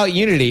I'm about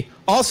unity.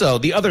 Also,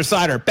 the other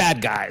side are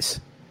bad guys.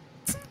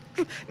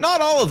 Not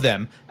all of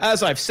them,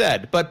 as I've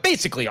said, but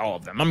basically all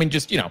of them. I mean,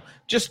 just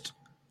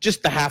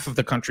the half of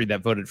the country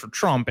that voted for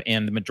Trump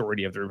and the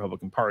majority of the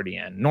Republican Party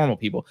and normal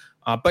people.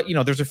 But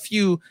there's a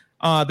few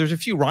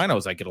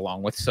rhinos I get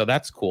along with, so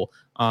that's cool.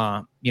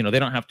 They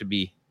don't have to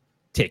be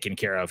taken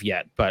care of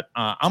yet, but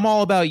I'm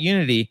all about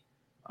unity.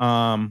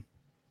 And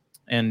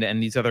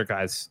these other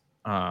guys,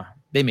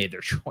 they made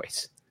their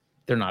choice.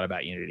 They're not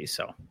about unity,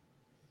 so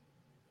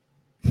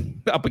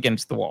up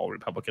against the wall,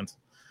 Republicans.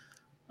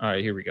 All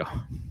right, here we go.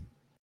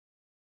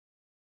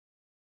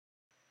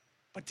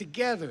 But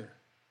together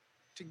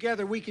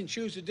we can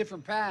choose a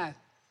different path.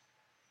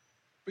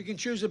 We can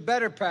choose a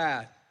better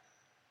path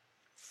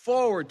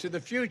forward to the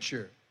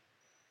future.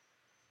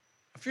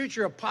 A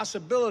future of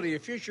possibility, a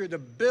future to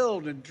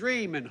build and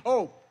dream and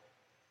hope.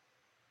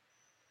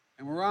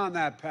 And we're on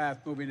that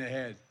path moving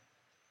ahead.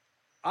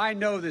 I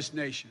know this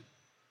nation.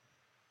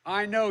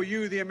 I know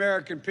you, the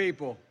American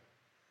people.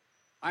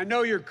 I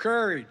know your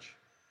courage.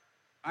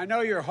 I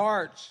know your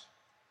hearts.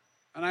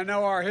 And I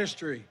know our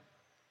history.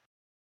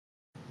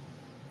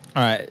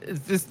 All right.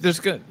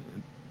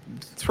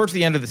 Towards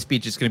the end of the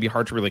speech, it's going to be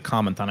hard to really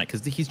comment on it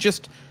because he's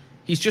just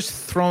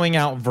throwing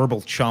out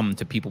verbal chum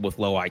to people with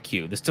low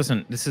IQ. This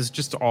is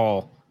just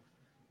all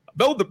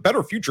build a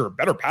better future,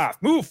 better path,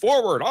 move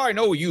forward. I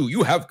know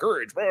you have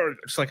courage.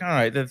 It's like, all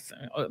right, that's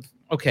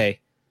okay.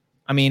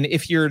 I mean,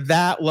 if you're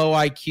that low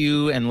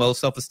IQ and low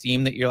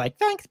self-esteem that you're like,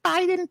 thanks,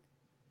 Biden.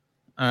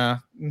 I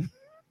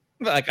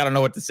don't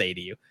know what to say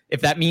to you.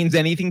 If that means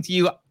anything to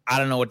you, I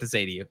don't know what to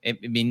say to you.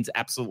 It means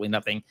absolutely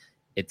nothing.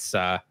 It's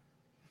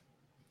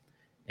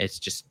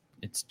just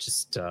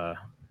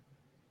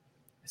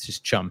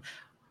chum.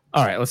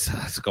 All right,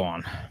 let's go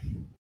on.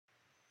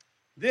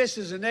 This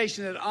is a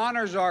nation that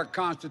honors our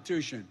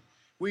Constitution.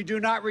 We do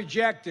not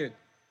reject it.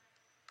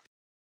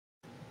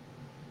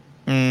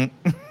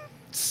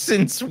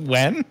 Since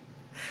when?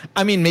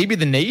 I mean, maybe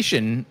the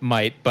nation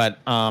might, but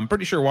I'm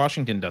pretty sure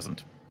Washington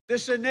doesn't.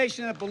 This is a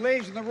nation that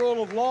believes in the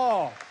rule of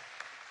law.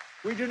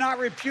 We do not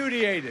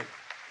repudiate it.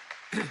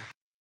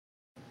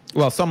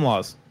 Well, some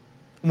laws,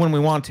 when we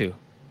want to.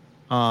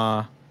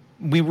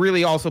 We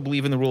really also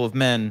believe in the rule of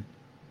men,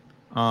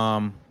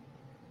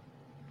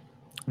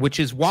 which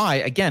is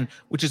why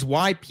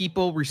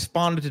people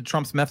responded to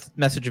Trump's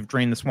message of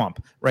drain the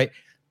swamp, right?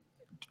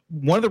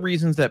 One of the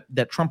reasons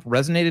that Trump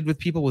resonated with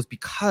people was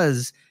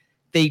because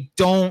they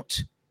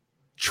don't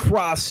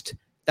trust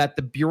that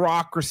the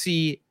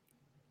bureaucracy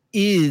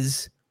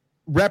is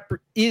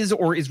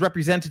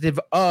representative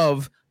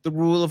of the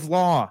rule of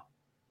law.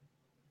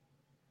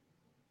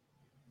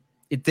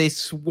 It's a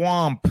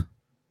swamp.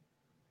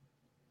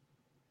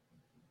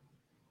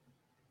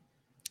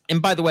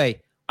 And by the way,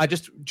 I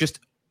just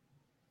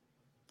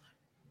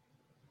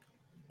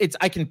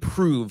I can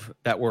prove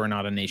that we're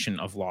not a nation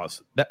of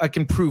laws. That I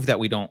can prove that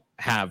we don't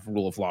have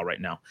rule of law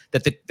right now.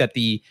 That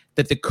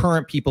the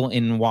current people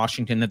in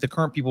Washington, that the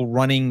current people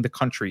running the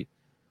country,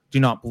 do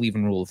not believe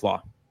in rule of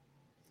law.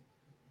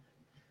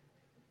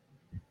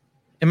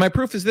 And my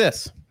proof is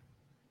this: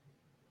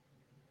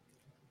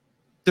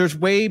 there's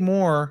way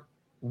more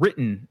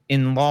written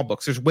in law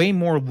books. There's way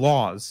more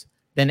laws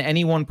than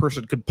any one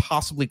person could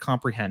possibly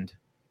comprehend.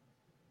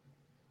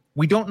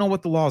 We don't know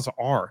what the laws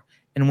are.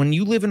 And when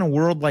you live in a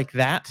world like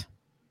that,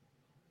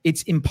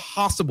 it's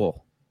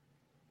impossible.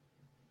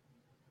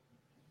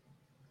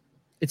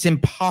 It's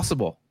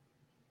impossible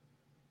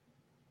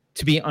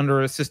to be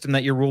under a system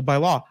that you're ruled by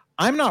law.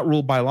 I'm not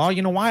ruled by law.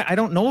 You know why? I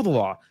don't know the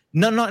law.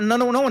 No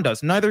one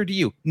does. Neither do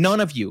you. None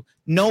of you.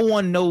 No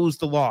one knows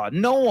the law.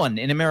 No one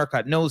in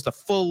America knows the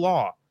full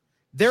law.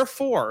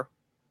 Therefore,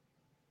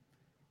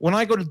 when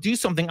I go to do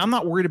something, I'm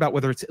not worried about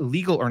whether it's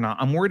illegal or not.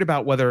 I'm worried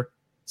about whether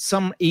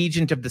some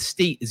agent of the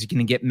state is going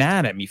to get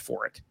mad at me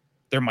for it.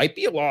 There might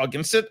be a law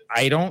against it.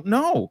 I don't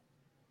know.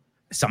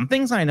 Some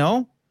things I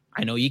know.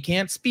 I know you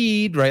can't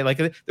speed, right? Like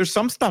there's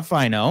some stuff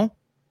I know.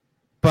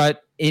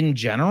 But in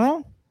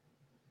general,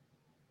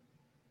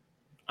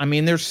 I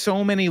mean, there's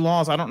so many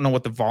laws. I don't know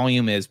what the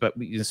volume is, but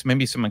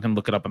maybe someone can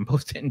look it up and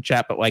post it in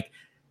chat. But like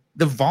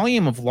the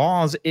volume of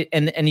laws,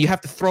 and you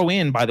have to throw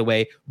in, by the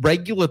way,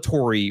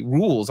 regulatory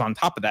rules on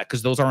top of that,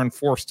 because those are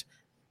enforced.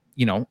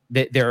 You know,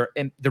 the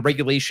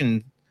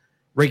regulation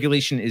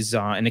is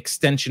an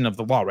extension of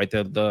the law, right?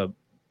 The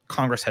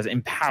Congress has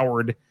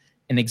empowered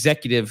an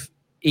executive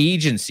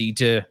agency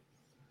to,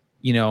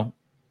 you know,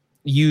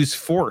 use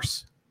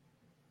force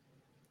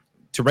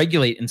to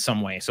regulate in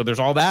some way. So there's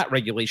all that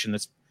regulation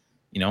that's,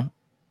 you know,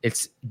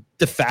 it's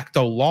de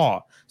facto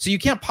law. So you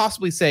can't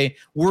possibly say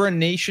we're a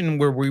nation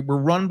where we're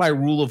run by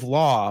rule of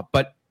law,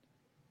 but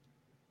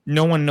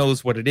no one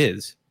knows what it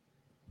is.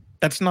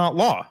 That's not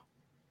law.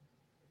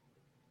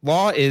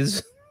 Law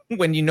is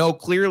when you know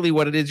clearly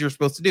what it is you're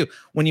supposed to do.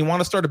 When you want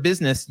to start a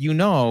business, you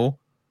know,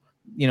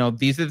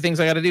 these are the things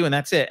I got to do, and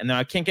that's it. And then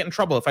I can't get in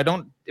trouble if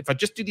I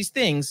just do these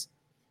things.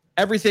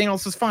 Everything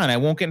else is fine. I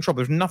won't get in trouble.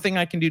 There's nothing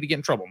I can do to get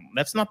in trouble.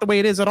 That's not the way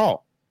it is at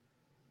all,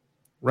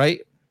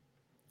 right?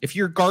 If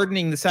you're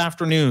gardening this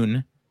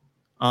afternoon,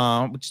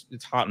 which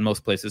it's hot in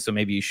most places, so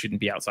maybe you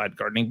shouldn't be outside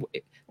gardening.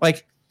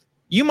 Like,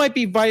 you might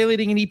be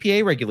violating an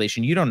EPA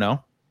regulation. You don't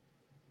know.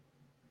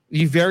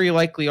 You very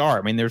likely are.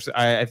 I mean,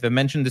 I've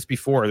mentioned this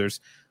before.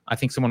 I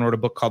think someone wrote a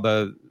book called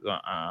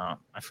I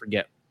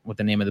forget what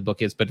the name of the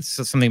book is, but it's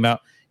something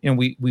about, you know,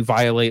 we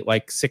violate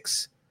like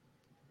 6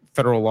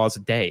 federal laws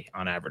a day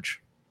on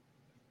average.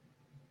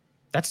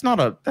 That's not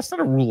a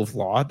rule of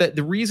law. That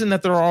the reason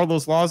that there are all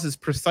those laws is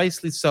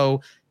precisely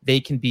so they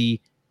can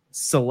be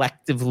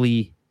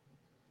selectively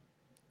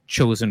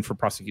chosen for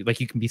prosecution.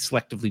 Like, you can be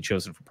selectively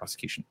chosen for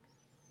prosecution.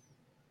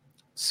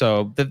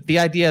 So the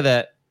idea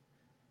that,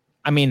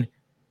 I mean,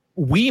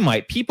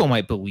 people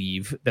might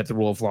believe that the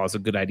rule of law is a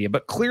good idea,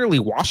 but clearly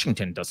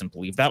Washington doesn't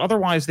believe that.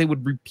 Otherwise, they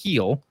would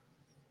repeal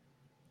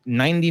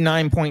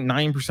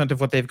 99.9% of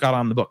what they've got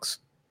on the books.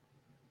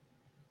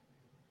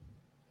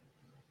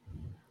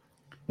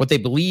 What they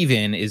believe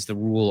in is the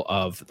rule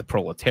of the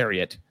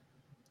proletariat.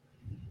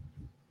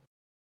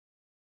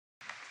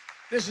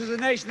 This is a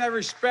nation that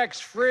respects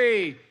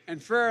free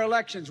and fair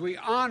elections. We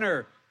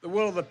honor the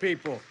will of the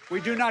people. We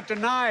do not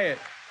deny it.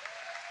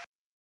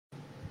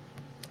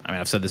 I mean,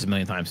 I've said this a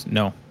million times.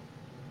 No.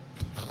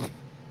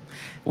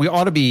 We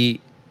ought to be,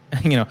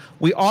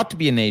 we ought to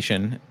be a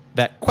nation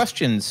that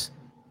questions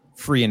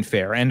free and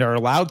fair and are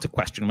allowed to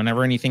question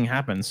whenever anything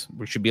happens.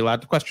 We should be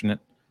allowed to question it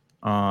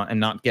and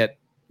not get,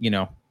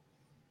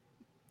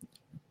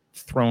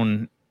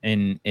 thrown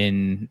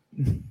in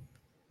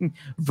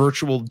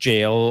virtual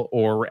jail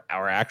or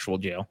our actual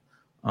jail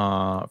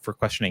for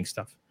questioning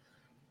stuff.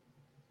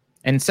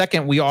 And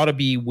second, we ought to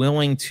be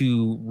willing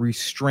to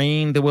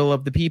restrain the will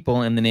of the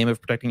people in the name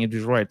of protecting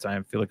individual rights.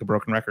 I feel like a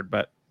broken record,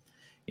 but,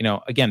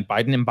 again,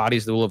 Biden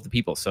embodies the will of the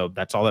people, so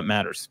that's all that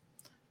matters.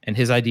 And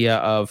his idea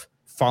of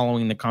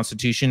following the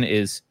Constitution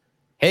is,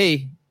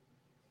 hey,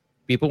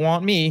 people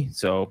want me,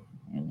 so,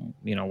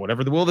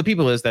 whatever the will of the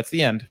people is, that's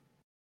the end.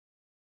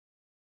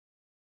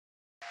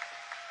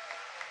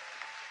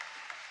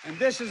 And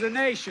this is a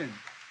nation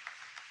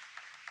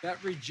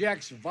that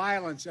rejects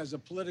violence as a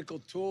political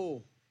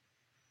tool.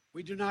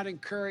 We do not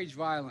encourage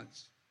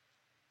violence.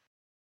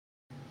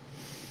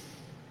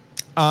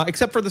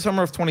 Except for the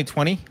summer of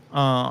 2020.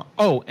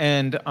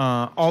 And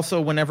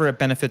also whenever it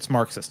benefits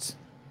Marxists.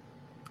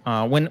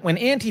 When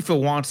Antifa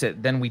wants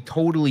it, then we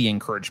totally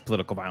encourage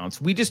political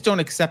violence. We just don't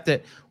accept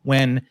it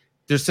when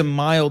there's some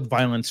mild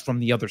violence from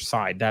the other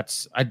side.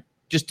 That's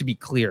just to be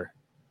clear.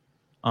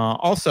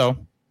 Also,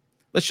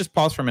 let's just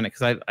pause for a minute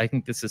because I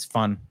think this is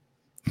fun.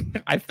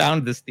 I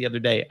found this the other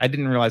day. I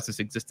didn't realize this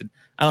existed.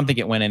 I don't think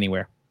it went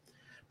anywhere.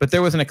 But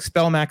there was an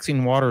Expel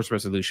Maxine Waters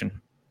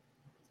resolution.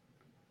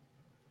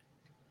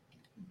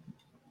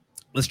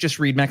 Let's just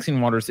read.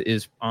 Maxine Waters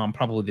is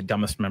probably the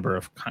dumbest member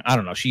of... I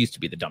don't know. She used to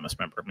be the dumbest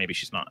member. Maybe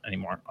she's not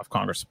anymore of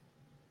Congress.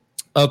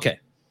 Okay.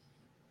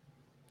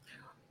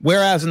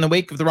 Whereas in the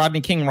wake of the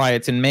Rodney King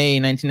riots in May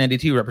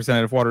 1992,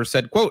 Representative Waters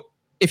said, quote,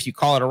 if you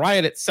call it a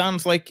riot, it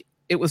sounds like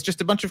it was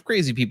just a bunch of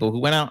crazy people who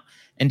went out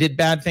and did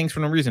bad things for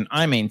no reason.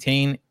 I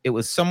maintain it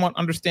was somewhat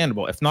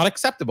understandable, if not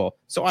acceptable,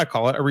 so I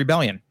call it a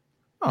rebellion.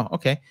 Oh,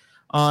 okay.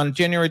 On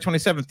January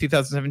 27th,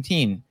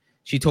 2017,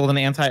 she told an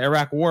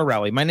anti-Iraq war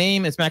rally, my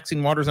name is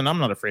Maxine Waters, and I'm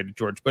not afraid of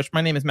George Bush.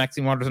 My name is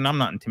Maxine Waters, and I'm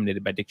not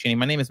intimidated by Dick Cheney.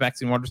 My name is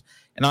Maxine Waters,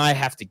 and I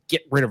have to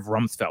get rid of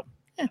Rumsfeld.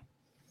 Yeah.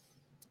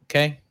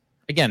 Okay.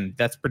 Again,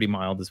 that's pretty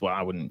mild as well.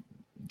 I wouldn't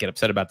get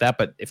upset about that,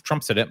 but if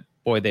Trump said it,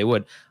 boy, they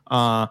would.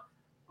 On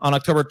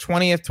October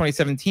 20th,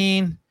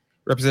 2017,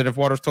 Representative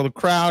Waters told a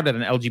crowd at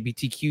an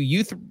LGBTQ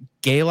youth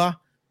gala,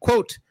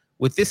 quote,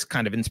 with this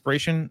kind of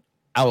inspiration,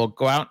 I will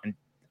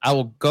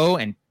go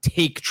and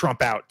take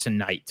Trump out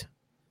tonight.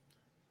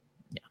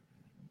 Yeah.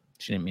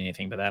 She didn't mean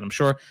anything by that, I'm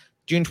sure.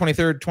 June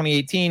 23rd,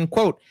 2018,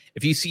 quote,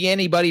 if you see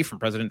anybody from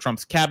President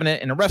Trump's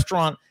cabinet in a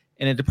restaurant,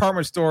 in a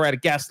department store, at a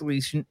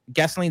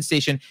gasoline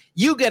station,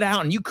 you get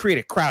out and you create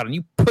a crowd and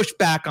you push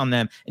back on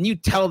them and you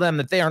tell them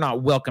that they are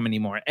not welcome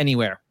anymore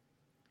anywhere.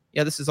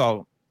 Yeah, this is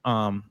all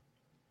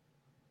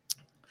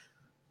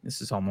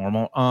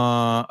normal.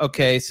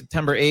 Okay,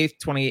 September 8th,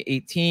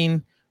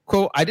 2018.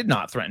 Quote, I did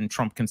not threaten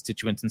Trump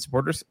constituents and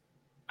supporters.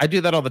 I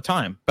do that all the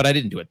time, but I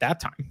didn't do it that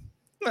time.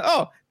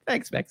 Oh,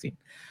 thanks, Maxine.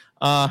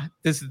 That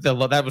was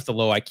the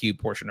low IQ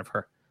portion of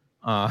her.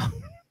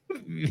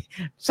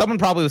 Someone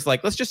probably was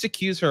like, let's just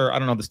accuse her. I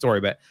don't know the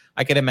story, but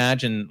I could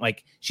imagine,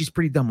 like, she's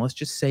pretty dumb. Let's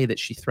just say that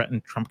she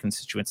threatened Trump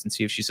constituents and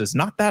see if she says,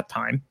 not that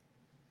time.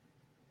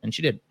 And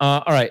she did.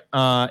 All right.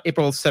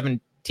 April 17th,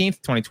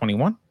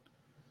 2021.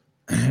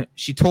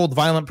 She told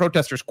violent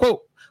protesters,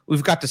 quote,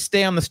 we've got to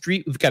stay on the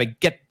street. We've got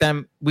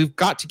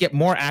to get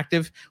more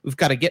active. We've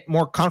got to get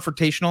more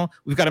confrontational.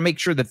 We've got to make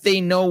sure that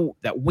they know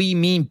that we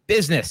mean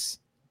business.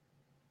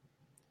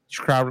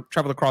 She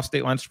traveled across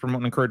state lines to promote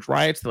and encourage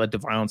riots that led to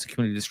violence and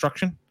community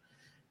destruction,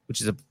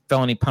 which is a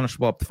felony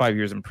punishable up to 5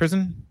 years in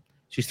prison.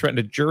 She threatened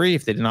a jury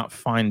if they did not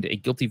find a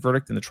guilty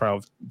verdict in the trial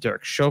of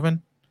Derek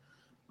Chauvin.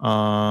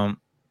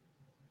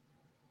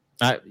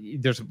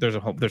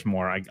 There's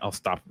more. I'll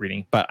stop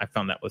reading, but I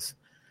found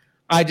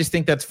I just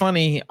think that's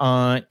funny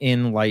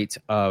in light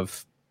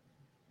of,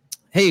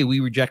 hey, we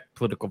reject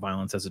political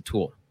violence as a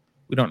tool.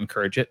 We don't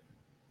encourage it.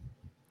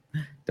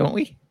 Don't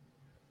we?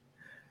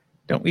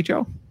 Don't we,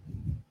 Joe?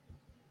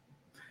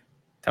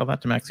 Tell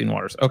that to Maxine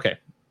Waters. Okay.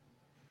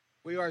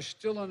 We are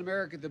still an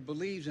America that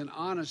believes in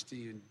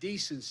honesty and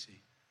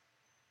decency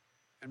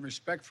and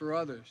respect for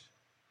others.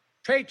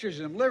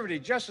 Patriotism, liberty,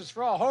 justice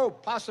for all,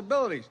 hope,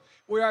 possibilities.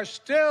 We are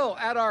still,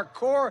 at our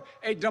core,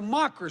 a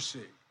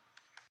democracy.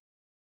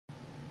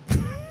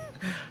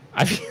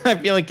 I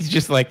feel like he's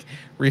just like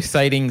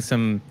reciting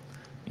some,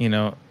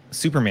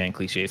 Superman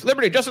cliches.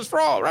 Liberty, justice for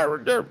all,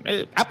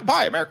 apple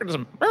pie,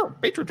 Americanism,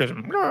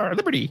 patriotism,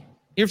 liberty.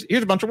 Here's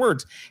a bunch of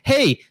words.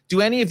 Hey,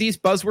 do any of these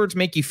buzzwords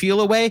make you feel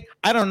a way?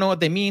 I don't know what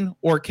they mean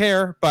or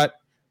care, but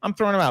I'm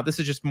throwing them out. This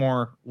is just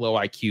more low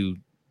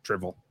IQ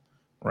drivel,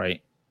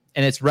 right?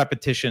 And it's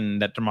repetition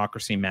that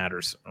democracy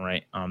matters,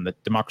 right? The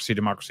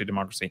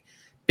democracy.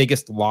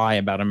 Biggest lie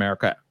about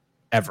America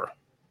ever.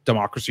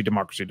 Democracy.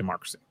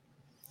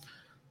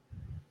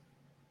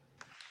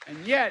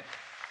 And yet,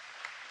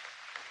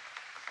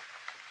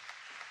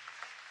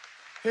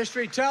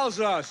 history tells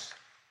us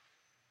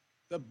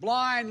that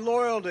blind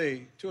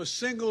loyalty to a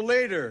single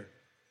leader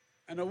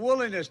and a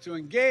willingness to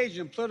engage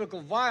in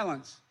political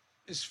violence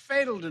is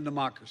fatal to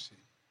democracy.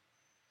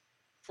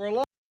 For a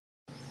long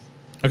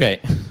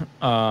Okay.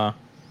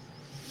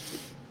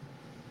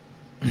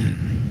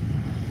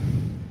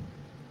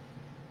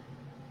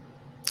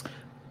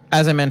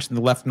 As I mentioned,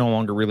 the left no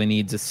longer really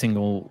needs a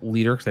single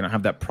leader because they don't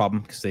have that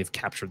problem because they've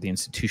captured the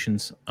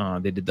institutions.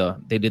 They did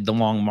the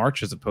long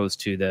march as opposed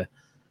to the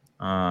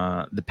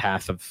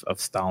path of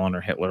Stalin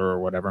or Hitler or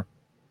whatever.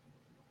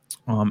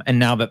 And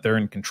now that they're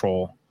in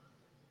control,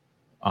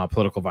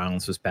 political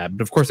violence was bad.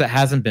 But of course, it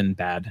hasn't been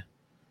bad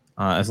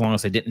as long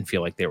as they didn't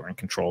feel like they were in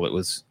control. It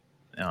was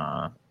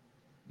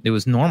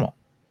normal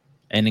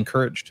and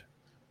encouraged.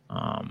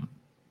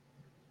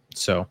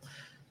 So,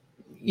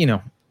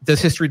 does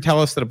history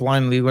tell us that a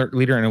blind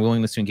leader and a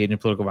willingness to engage in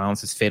political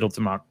violence is fatal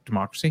to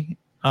democracy?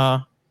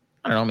 I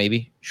don't know,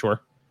 maybe,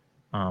 sure.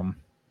 And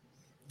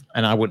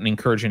I wouldn't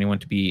encourage anyone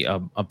to be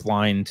a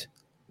blind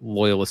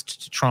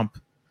loyalist to Trump,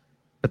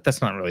 but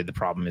that's not really the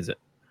problem, is it?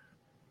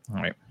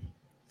 All right,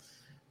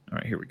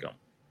 here we go.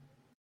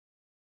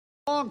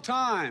 Long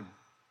time,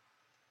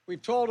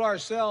 we've told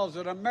ourselves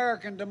that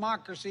American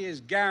democracy is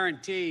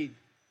guaranteed,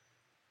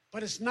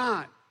 but it's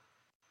not.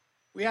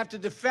 We have to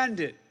defend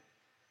it,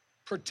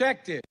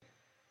 protect it,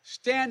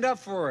 stand up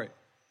for it,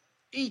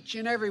 each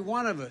and every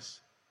one of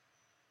us.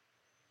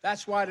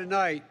 That's why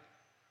tonight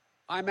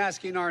I'm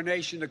asking our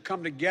nation to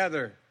come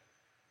together,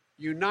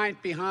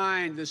 unite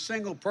behind the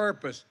single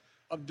purpose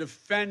of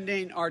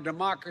defending our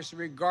democracy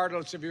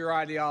regardless of your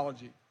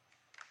ideology.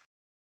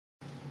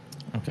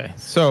 Okay,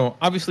 so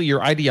obviously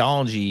your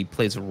ideology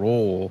plays a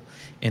role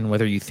in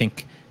whether you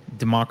think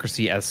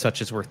democracy as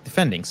such is worth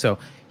defending. So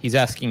He's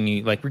asking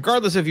me, like,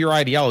 regardless of your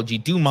ideology,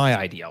 do my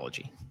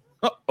ideology.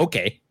 Oh,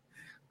 okay.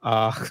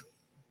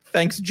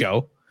 Thanks,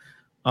 Joe.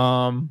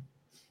 And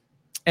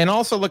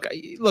also, look,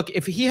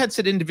 if he had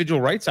said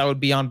individual rights, I would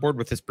be on board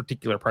with this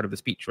particular part of the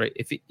speech, right?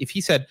 If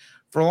he said,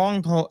 for a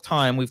long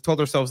time, we've told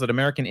ourselves that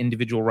American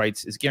individual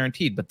rights is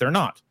guaranteed, but they're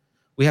not.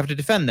 We have to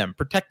defend them,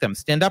 protect them,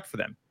 stand up for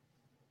them.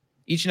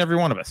 Each and every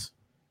one of us.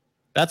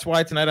 That's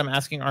why tonight I'm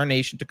asking our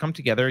nation to come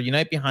together,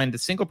 unite behind the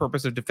single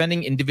purpose of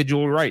defending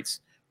individual rights,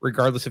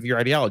 regardless of your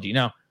ideology.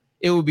 Now,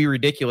 it would be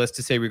ridiculous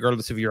to say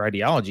regardless of your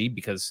ideology,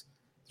 because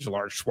there's a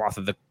large swath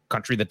of the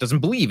country that doesn't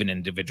believe in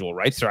individual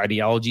rights. Their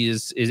ideology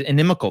is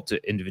inimical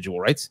to individual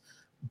rights.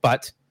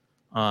 But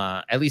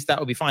at least that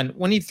would be fine.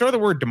 When you throw the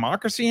word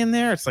democracy in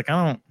there, it's like,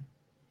 I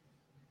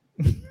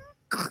don't...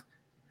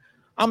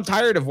 I'm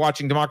tired of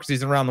watching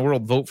democracies around the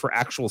world vote for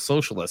actual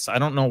socialists. I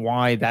don't know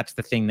why that's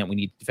the thing that we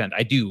need to defend.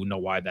 I do know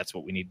why that's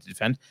what we need to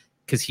defend,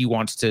 because he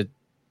wants to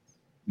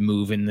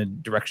move in the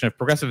direction of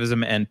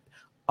progressivism, and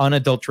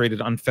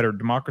unadulterated, unfettered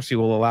democracy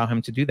will allow him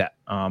to do that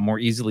more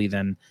easily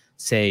than,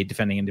 say,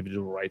 defending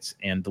individual rights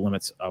and the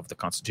limits of the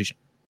Constitution.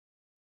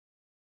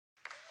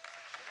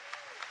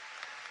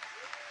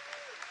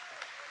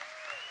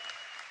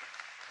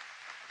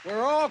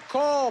 We're all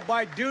called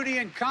by duty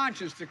and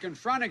conscience to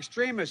confront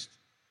extremists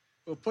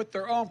who put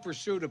their own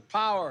pursuit of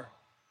power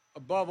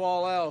above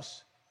all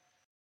else.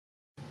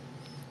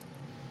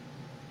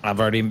 I've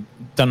already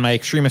done my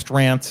extremist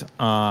rant.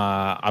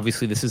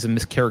 Obviously, this is a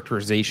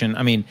mischaracterization.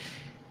 I mean,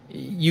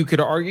 you could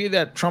argue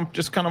that Trump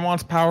just kind of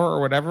wants power or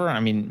whatever. I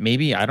mean,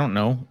 maybe, I don't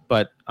know.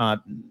 But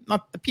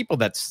not the people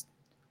that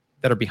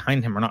are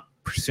behind him are not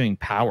pursuing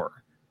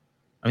power.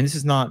 I mean, this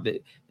is not...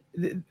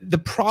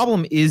 The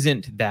problem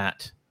isn't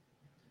that...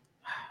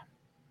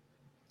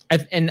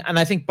 And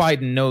I think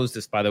Biden knows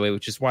this, by the way,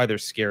 which is why they're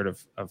scared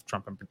of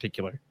Trump in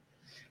particular.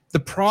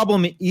 The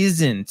problem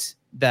isn't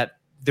that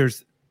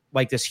there's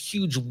like this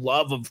huge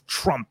love of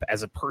Trump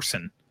as a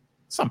person.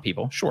 Some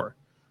people, sure.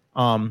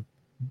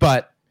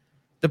 But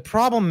the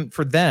problem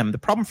for them, the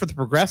problem for the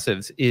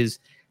progressives, is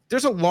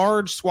there's a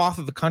large swath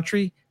of the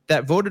country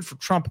that voted for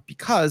Trump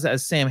because,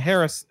 as Sam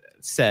Harris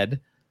said,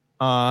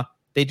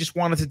 they just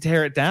wanted to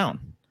tear it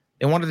down.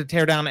 They wanted to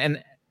tear down,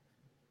 and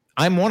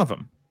I'm one of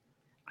them.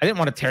 I didn't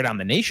want to tear down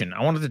the nation.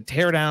 I wanted to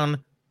tear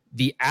down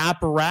the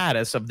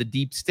apparatus of the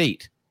deep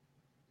state.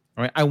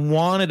 Right? I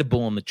wanted a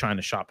bull in the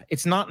china shop.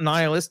 It's not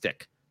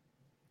nihilistic.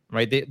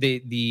 Right?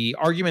 The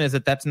argument is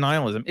that that's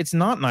nihilism. It's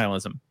not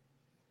nihilism.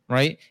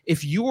 Right?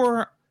 If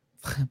you're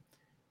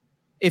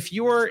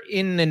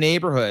in a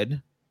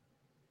neighborhood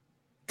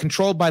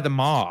controlled by the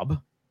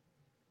mob,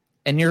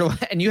 and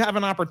you have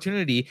an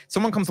opportunity,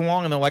 someone comes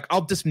along and they're like,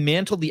 I'll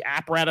dismantle the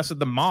apparatus of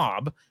the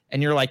mob,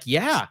 and you're like,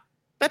 yeah,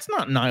 that's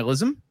not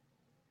nihilism.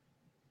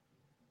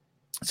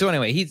 So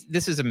anyway,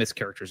 this is a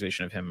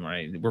mischaracterization of him,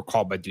 right? We're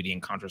called by duty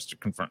and conscience to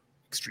confront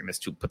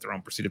extremists who put their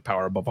own pursuit of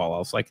power above all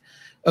else. Like,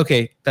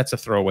 okay, that's a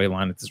throwaway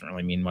line. It doesn't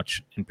really mean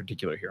much in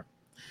particular here.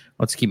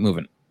 Let's keep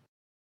moving.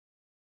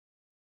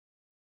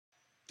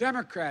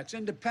 Democrats,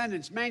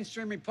 independents,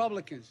 mainstream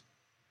Republicans,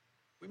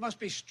 we must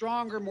be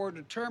stronger, more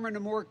determined,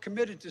 and more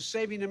committed to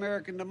saving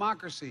American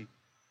democracy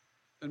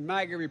than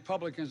MAGA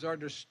Republicans are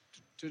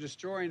to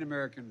destroying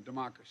American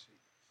democracy.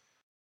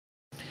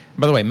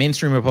 By the way,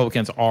 mainstream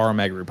Republicans are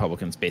MAGA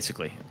Republicans,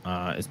 basically,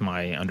 is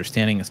my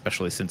understanding,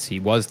 especially since he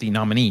was the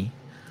nominee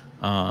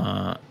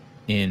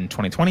in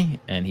 2020,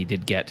 and he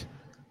did get,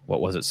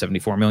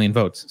 74 million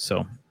votes.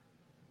 So,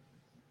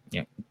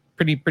 yeah,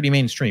 pretty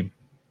mainstream.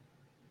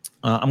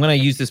 I'm going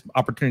to use this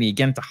opportunity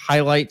again to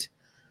highlight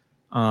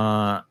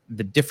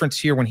the difference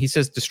here when he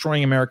says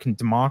destroying American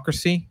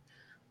democracy.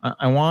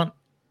 I want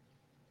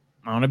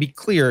to be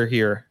clear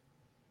here.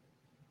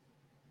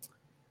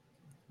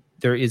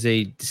 There is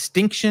a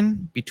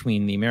distinction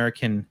between the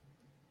American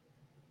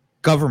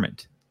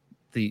government,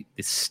 the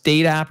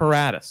state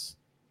apparatus.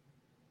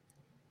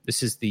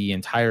 This is the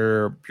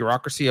entire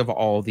bureaucracy of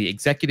all the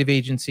executive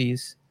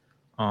agencies,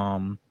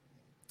 and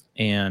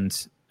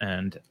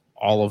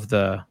all of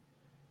the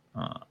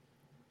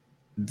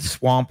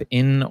swamp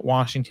in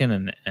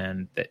Washington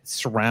and that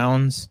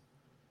surrounds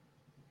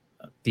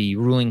the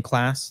ruling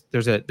class.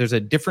 There's a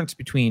difference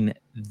between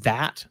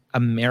that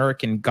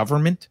American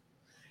government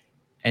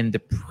and the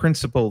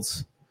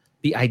principles,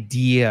 the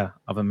idea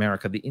of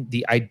America,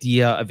 the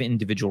idea of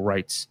individual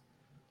rights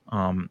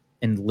and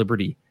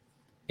liberty.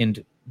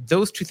 And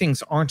those two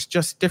things aren't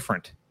just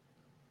different.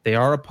 They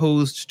are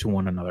opposed to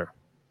one another.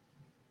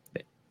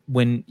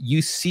 When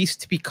you cease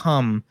to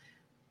become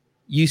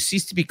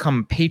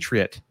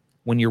patriot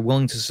when you're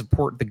willing to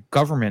support the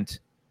government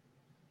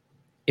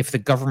if the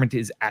government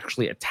is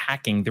actually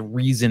attacking the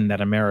reason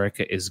that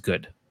America is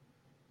good,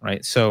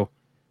 right? So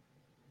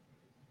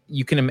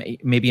you can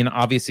maybe an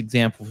obvious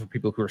example for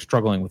people who are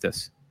struggling with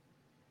this.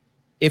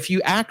 If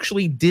you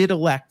actually did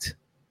elect,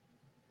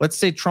 let's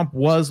say Trump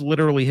was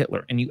literally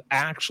Hitler, and you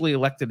actually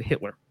elected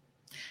Hitler,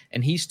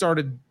 and he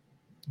started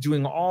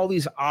doing all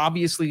these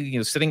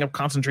obviously, setting up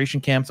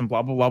concentration camps and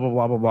blah, blah, blah, blah,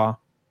 blah, blah, blah.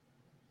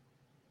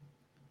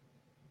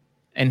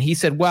 And he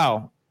said,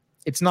 well,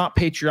 it's not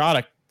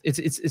patriotic.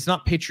 It's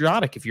not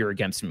patriotic if you're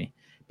against me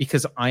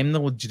because I'm the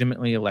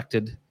legitimately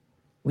elected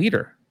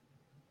leader.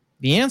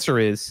 The answer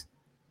is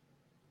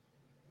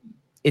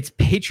it's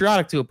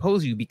patriotic to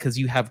oppose you because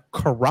you have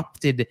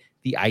corrupted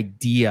the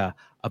idea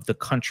of the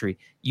country.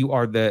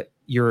 You're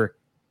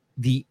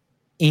the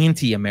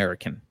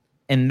anti-American.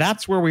 And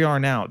that's where we are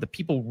now. The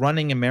people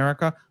running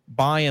America,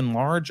 by and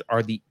large,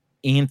 are the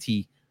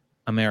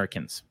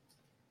anti-Americans.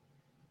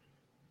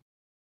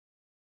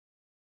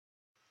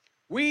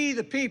 We,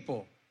 the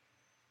people,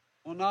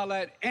 will not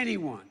let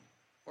anyone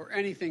or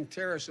anything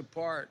tear us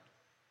apart.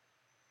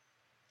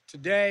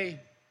 Today,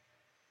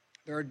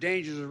 there are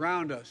dangers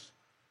around us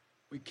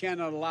we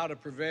cannot allow to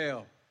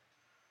prevail.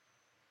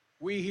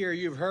 We hear,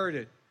 you've heard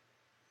it,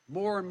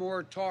 more and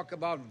more talk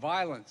about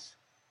violence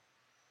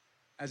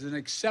as an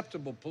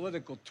acceptable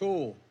political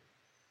tool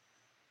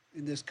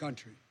in this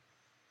country.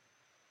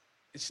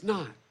 It's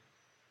not.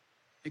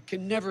 It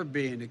can never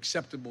be an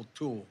acceptable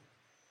tool.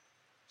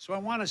 So I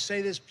want to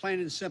say this plain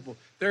and simple.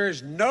 There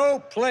is no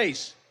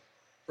place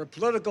for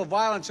political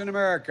violence in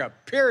America,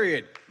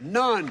 period.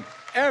 None,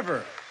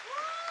 ever.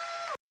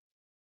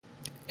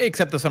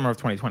 Except the summer of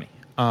 2020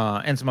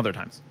 and some other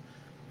times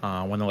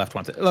when the left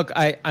wants it. Look,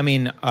 I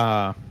mean,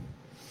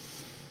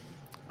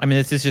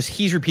 this is just,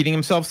 he's repeating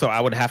himself, so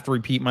I would have to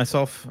repeat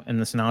myself in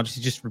this analogy.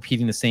 He's just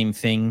repeating the same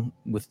thing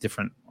with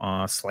different,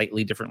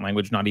 slightly different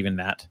language, not even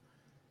that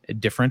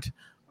different.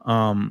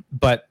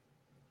 But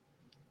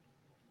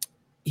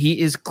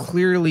he's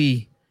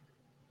clearly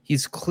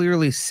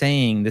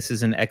saying this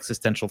is an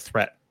existential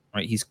threat,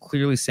 right? He's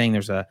clearly saying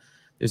there's a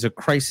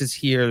crisis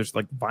here. There's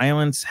like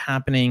violence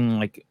happening.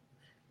 Like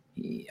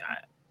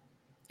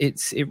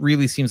it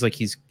really seems like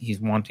he's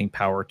wanting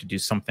power to do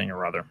something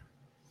or other.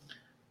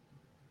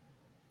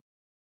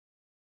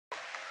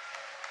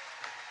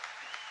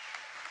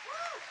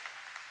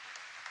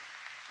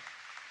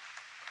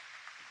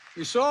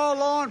 We saw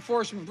law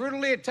enforcement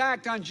brutally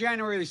attacked on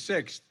January the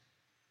 6th.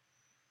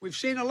 We've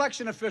seen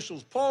election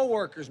officials, poll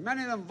workers,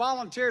 many of them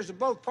volunteers of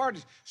both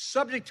parties,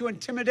 subject to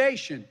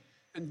intimidation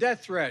and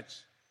death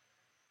threats.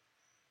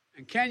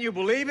 And can you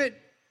believe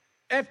it?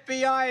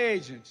 FBI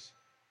agents,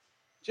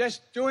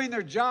 just doing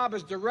their job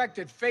as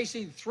directed,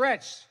 facing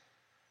threats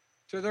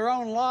to their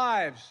own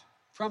lives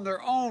from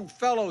their own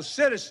fellow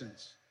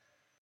citizens.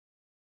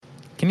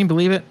 Can you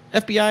believe it?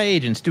 FBI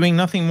agents doing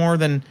nothing more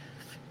than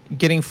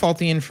getting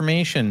faulty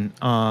information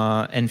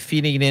and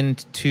feeding it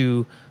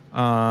into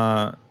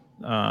the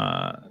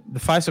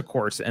FISA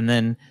courts, and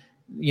then,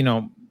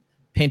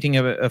 painting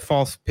a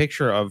false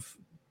picture of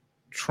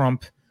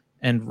Trump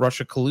and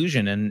Russia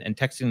collusion and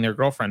texting their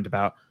girlfriend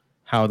about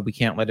how we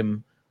can't let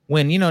him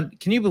win.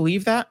 Can you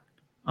believe that?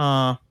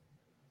 I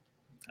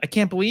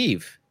can't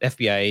believe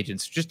FBI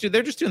agents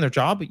they're just doing their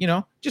job,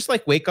 just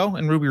like Waco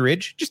and Ruby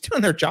Ridge, just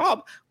doing their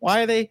job.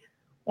 Why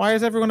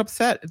is everyone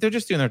upset? They're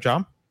just doing their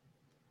job.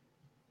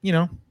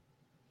 Just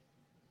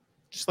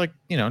like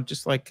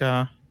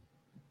the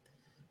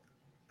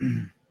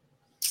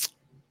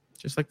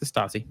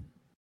Stasi.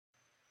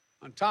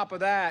 On top of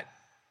that,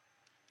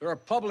 there are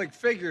public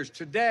figures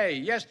today,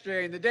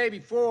 yesterday, and the day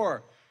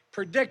before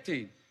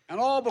predicting and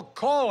all but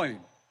calling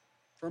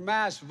for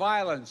mass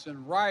violence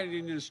and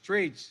rioting in the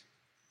streets.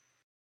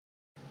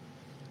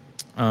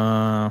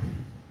 Let's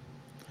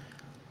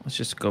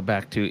just go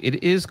back to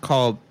it. Is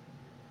called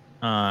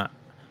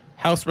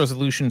House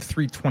Resolution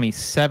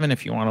 327,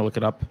 if you want to look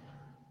it up.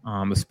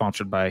 It's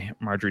sponsored by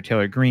Marjorie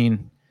Taylor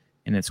Greene,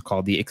 and it's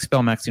called the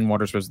Expel Maxine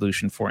Waters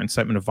Resolution for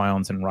Incitement of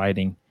Violence and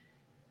Rioting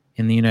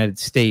in the United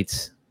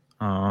States.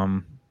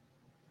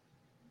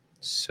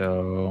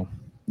 So,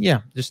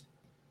 yeah, just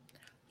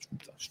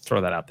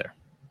throw that out there.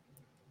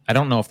 I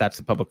don't know if that's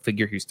the public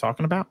figure he's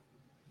talking about.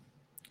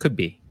 Could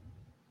be.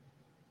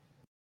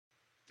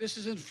 This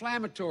is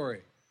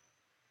inflammatory.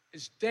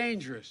 It's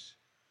dangerous.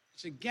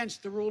 It's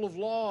against the rule of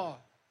law.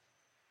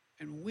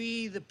 And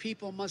we, the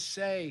people, must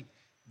say,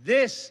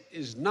 this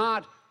is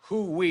not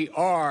who we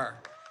are.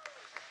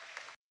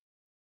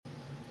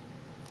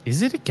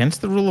 Is it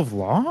against the rule of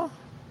law?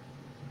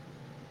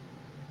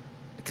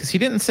 Because he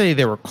didn't say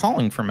they were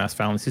calling for mass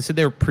violence. He said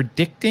they were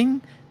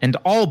predicting and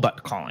all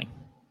but calling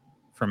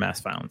for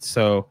mass violence.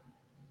 So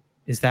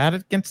is that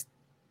against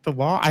the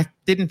law? I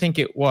didn't think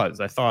it was.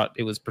 I thought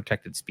it was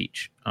protected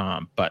speech.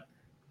 But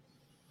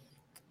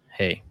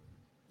hey,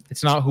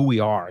 it's not who we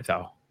are,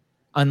 though.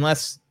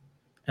 Unless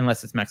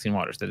it's Maxine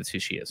Waters, that is who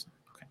she is.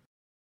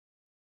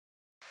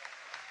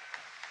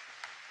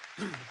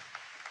 Okay.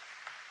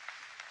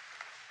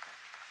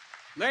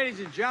 Ladies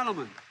and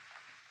gentlemen,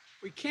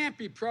 we can't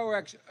be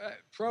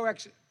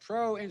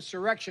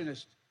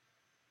pro-insurrectionist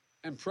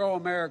and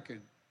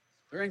pro-American.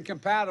 They're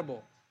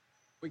incompatible.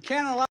 We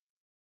can't allow...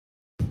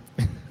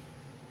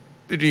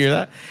 Did you hear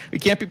that? We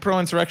can't be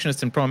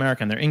pro-insurrectionist and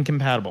pro-American. They're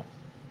incompatible.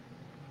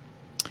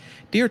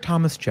 Dear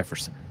Thomas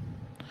Jefferson,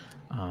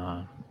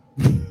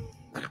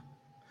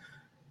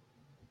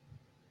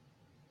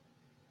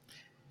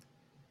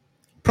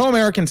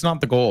 pro-American's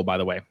not the goal, by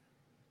the way.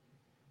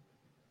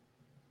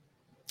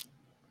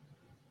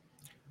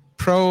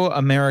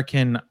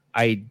 Pro-American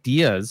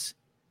ideas,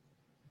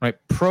 right?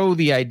 Pro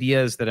the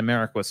ideas that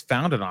America was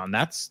founded on.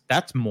 That's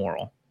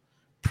moral.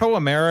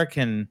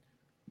 Pro-American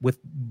with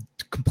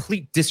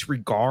complete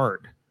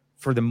disregard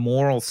for the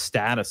moral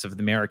status of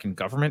the American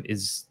government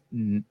is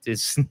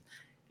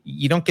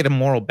you don't get a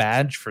moral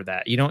badge for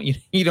that. You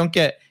don't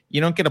get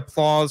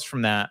applause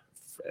from that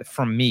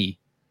from me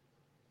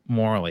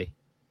morally.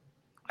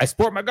 I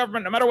support my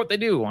government no matter what they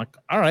do. Like,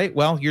 all right,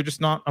 well, you're just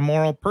not a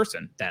moral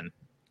person then.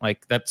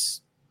 Like,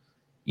 that's,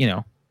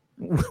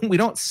 we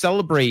don't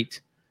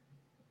celebrate.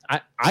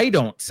 I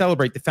don't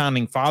celebrate the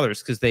founding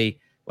fathers because they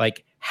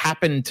like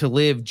happen to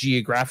live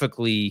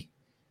geographically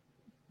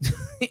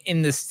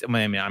in this. I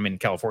mean, I'm in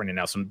California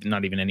now, so I'm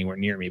not even anywhere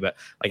near me, but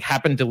like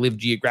happen to live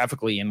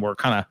geographically, and we're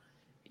kind of,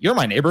 you're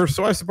my neighbor,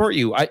 so I support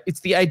you. It's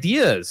the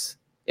ideas.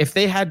 If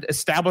they had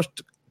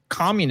established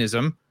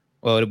communism,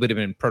 well, it would have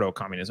been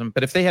proto-communism,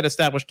 but if they had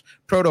established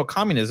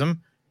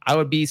proto-communism, I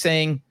would be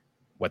saying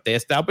what they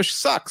established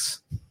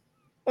sucks.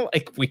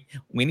 Like we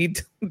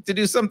need to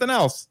do something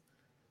else.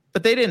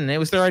 But they didn't. It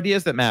was their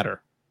ideas that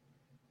matter.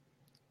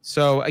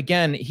 So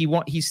again,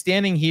 he's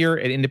standing here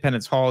at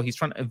Independence Hall. He's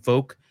trying to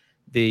evoke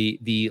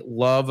the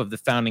love of the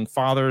founding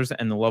fathers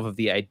and the love of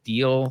the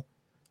ideal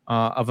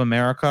of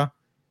America.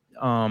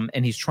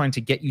 And he's trying to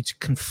get you to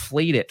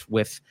conflate it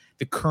with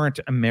the current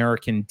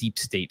American deep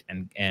state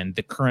and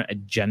the current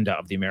agenda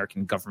of the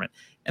American government.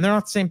 And they're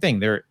not the same thing.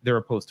 They're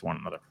opposed to one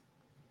another.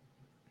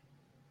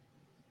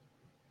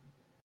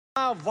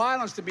 Allow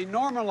violence to be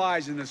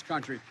normalized in this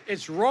country.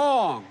 It's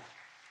wrong.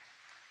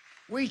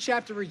 We each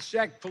have to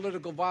reject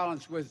political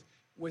violence with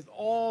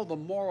all the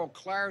moral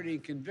clarity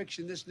and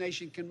conviction this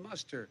nation can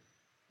muster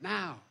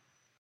now.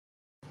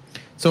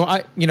 So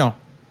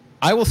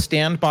I will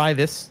stand by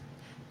this.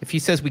 If he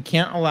says we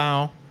can't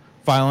allow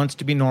violence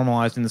to be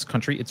normalized in this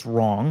country, it's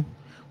wrong.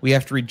 We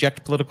have to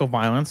reject political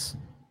violence.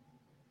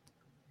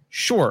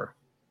 Sure.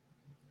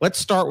 Let's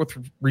start with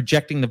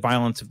rejecting the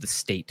violence of the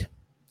state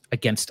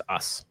against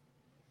us.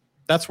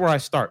 That's where I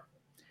start.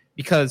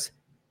 Because,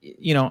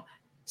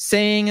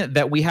 saying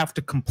that we have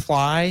to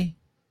comply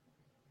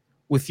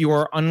with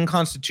your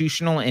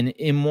unconstitutional and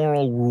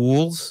immoral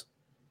rules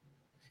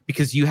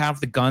because you have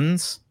the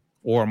guns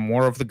or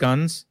more of the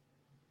guns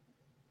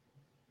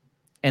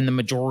and the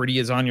majority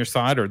is on your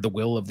side, or the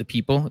will of the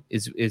people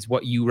is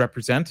what you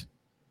represent,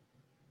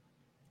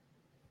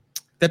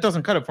 that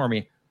doesn't cut it for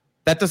me.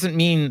 That doesn't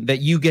mean that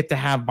you get to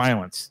have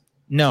violence.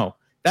 No,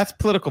 that's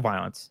political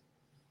violence.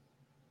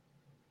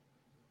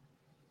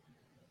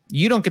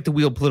 You don't get to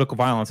wield political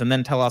violence and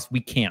then tell us we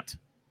can't.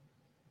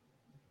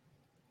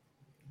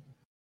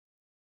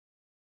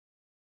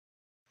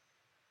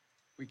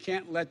 We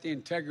can't let the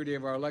integrity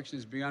of our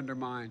elections be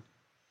undermined,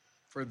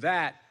 for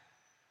that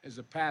is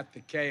a path to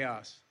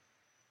chaos.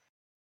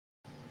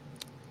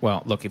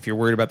 Well, look, if you're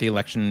worried about the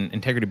election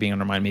integrity being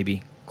undermined,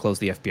 maybe close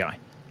the FBI.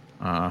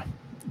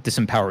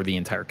 Disempower the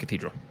entire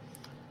cathedral.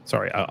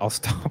 Sorry, I'll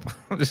stop.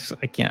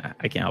 I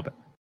can't help it.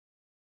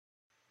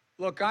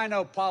 Look, I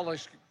know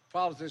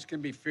politics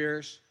can be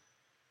fierce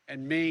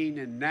and mean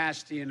and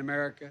nasty in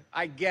America.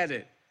 I get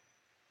it.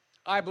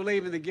 I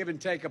believe in the give and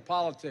take of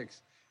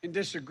politics, in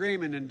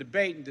disagreement and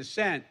debate and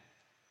dissent.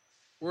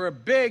 We're a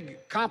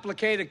big,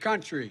 complicated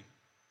country.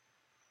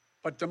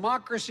 But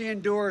democracy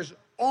endures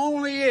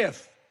only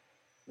if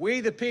we,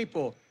 the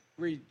people,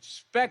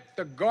 respect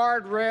the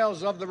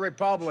guardrails of the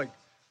republic.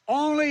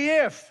 Only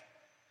if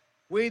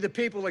we, the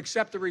people,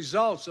 accept the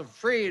results of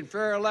free and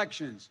fair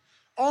elections.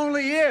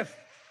 Only if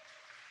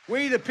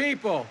we, the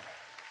people,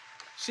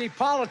 see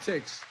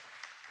politics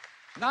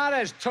not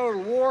as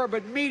total war,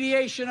 but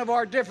mediation of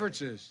our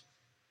differences.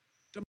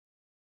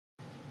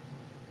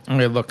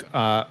 Okay, look,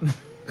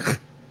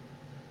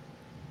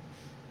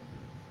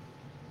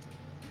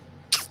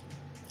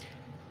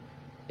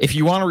 if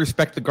you want to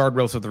respect the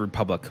guardrails of the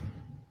republic,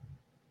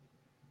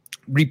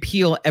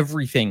 repeal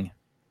everything,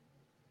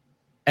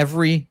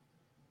 every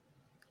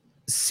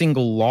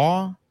single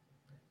law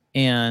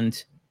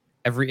and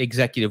every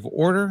executive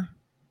order,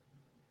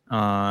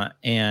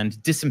 and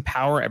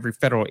disempower every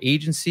federal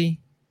agency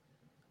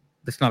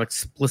that's not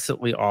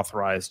explicitly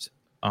authorized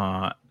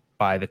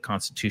by the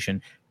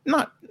Constitution.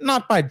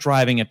 Not by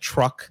driving a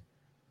truck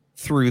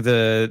through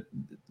the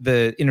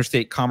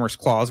interstate commerce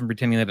clause and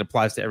pretending that it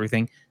applies to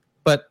everything,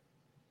 but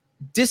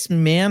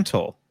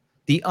dismantle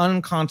the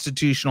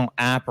unconstitutional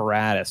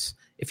apparatus.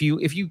 If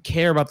you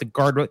care about the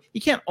guardrail,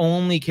 you can't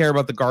only care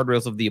about the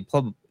guardrails of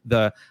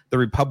the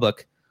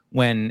republic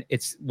when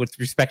it's with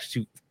respect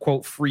to,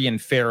 quote, free and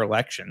fair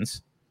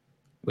elections,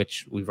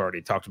 which we've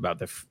already talked about,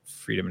 the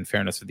freedom and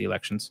fairness of the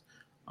elections.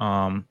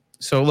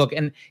 So look,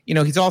 and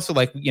he's also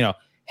like,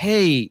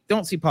 hey,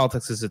 don't see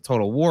politics as a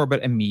total war,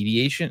 but a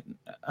mediation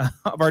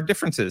of our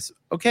differences.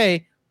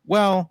 Okay,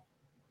 well,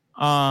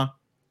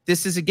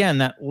 this is, again,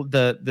 that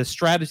the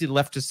strategy the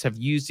leftists have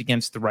used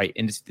against the right,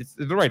 and it's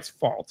the right's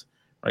fault,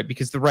 right?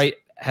 Because the right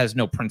has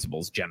no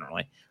principles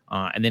generally,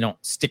 and they don't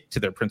stick to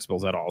their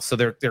principles at all. So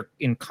they're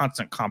in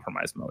constant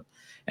compromise mode,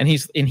 and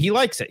he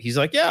likes it. He's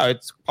like, yeah,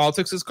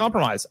 politics is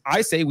compromise.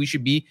 I say we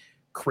should be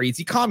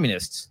crazy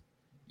communists.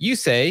 You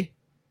say,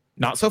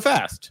 not so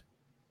fast.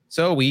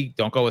 So we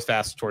don't go as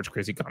fast towards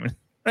crazy communism,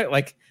 right?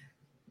 Like,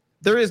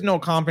 there is no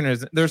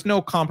compromise. There's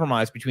no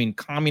compromise between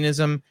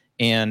communism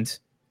and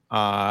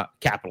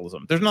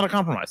capitalism. There's not a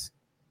compromise,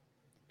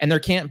 and there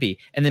can't be.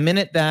 And the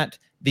minute that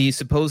the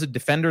supposed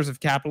defenders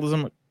of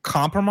capitalism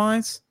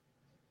compromise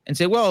and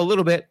say, well, a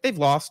little bit, they've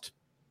lost,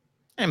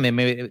 and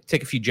maybe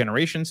take a few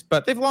generations,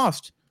 but they've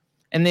lost,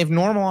 and they've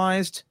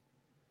normalized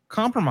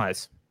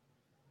compromise.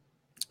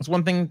 That's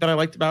one thing that I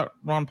liked about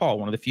Ron Paul,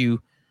 one of the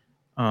few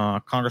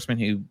congressmen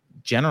who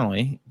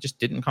generally just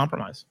didn't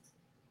compromise.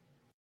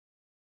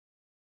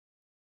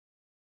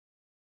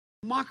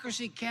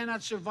 Democracy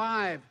cannot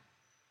survive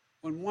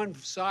when one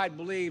side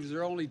believes there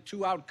are only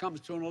two outcomes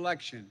to an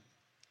election.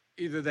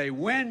 Either they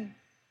win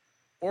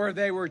or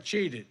they were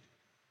cheated.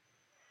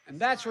 And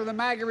that's where the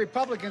MAGA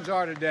Republicans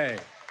are today.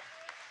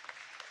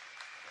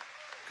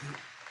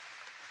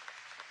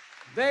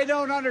 They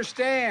don't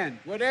understand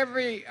what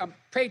every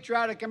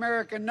patriotic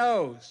American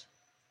knows.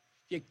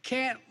 You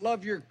can't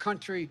love your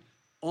country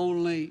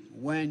only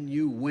when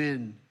you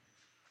win.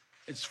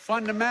 It's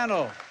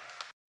fundamental.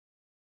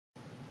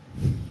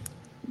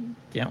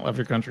 Can't love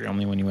your country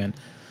only when you win.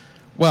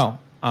 Well,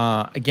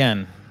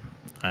 again,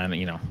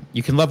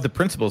 you can love the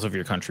principles of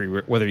your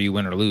country whether you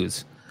win or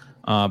lose,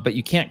 but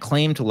you can't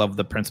claim to love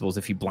the principles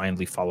if you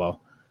blindly follow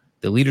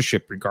the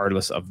leadership,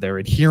 regardless of their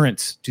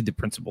adherence to the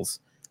principles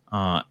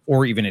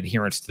or even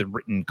adherence to the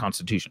written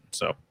Constitution.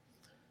 So,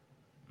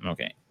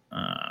 okay,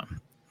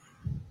 I'm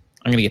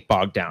going to get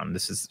bogged down.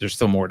 There's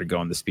still more to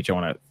go in this speech. I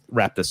want to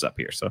wrap this up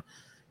here. So,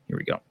 here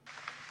we go.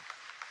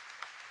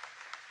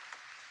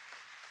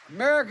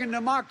 American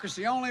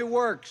democracy only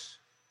works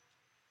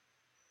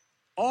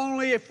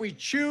only if we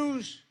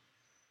choose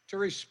to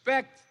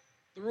respect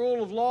the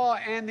rule of law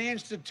and the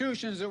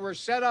institutions that were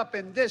set up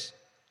in this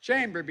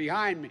chamber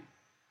behind me.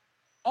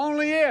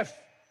 Only if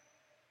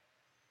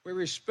we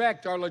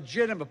respect our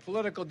legitimate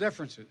political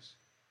differences.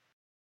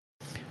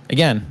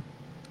 Again,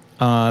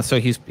 so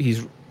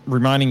he's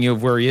reminding you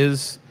of where he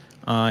is.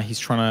 He's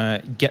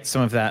trying to get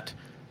some of that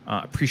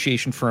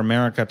appreciation for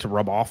America to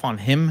rub off on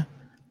him.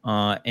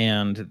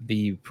 And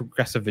the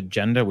progressive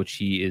agenda, which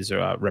he is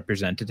a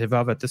representative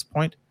of at this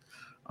point.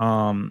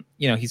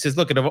 He says,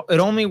 look, it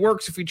only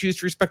works if we choose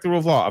to respect the rule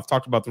of law. I've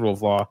talked about the rule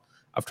of law.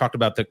 I've talked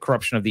about the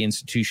corruption of the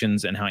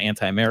institutions and how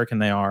anti-American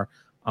they are.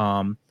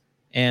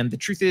 And the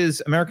truth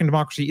is, American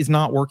democracy is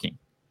not working.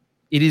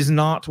 It is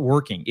not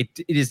working.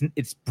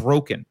 It's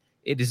broken.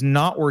 It is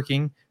not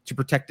working to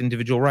protect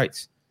individual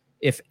rights.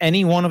 If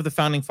any one of the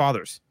founding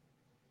fathers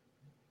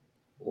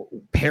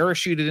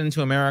parachuted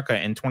into America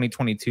in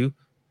 2022,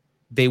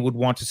 they would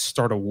want to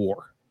start a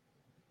war.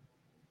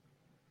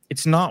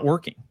 It's not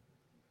working.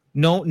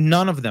 No,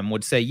 none of them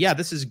would say, yeah,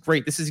 this is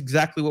great. This is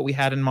exactly what we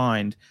had in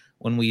mind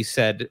when we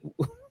said,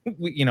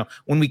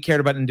 when we cared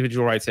about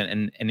individual rights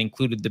and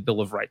included the Bill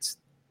of Rights.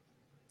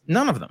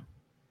 None of them.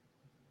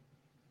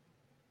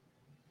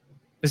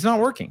 It's not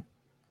working.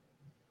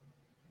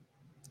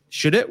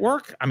 Should it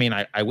work? I mean,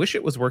 I wish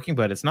it was working,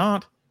 but it's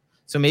not.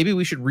 So maybe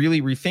we should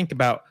really rethink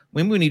about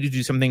when we need to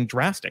do something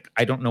drastic.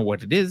 I don't know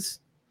what it is.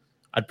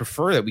 I'd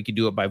prefer that we could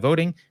do it by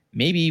voting.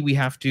 Maybe we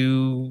have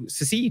to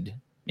secede.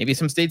 Maybe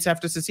some states have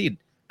to secede,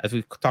 as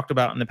we've talked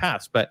about in the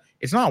past. But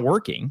it's not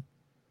working.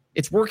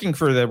 It's working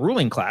for the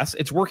ruling class.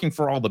 It's working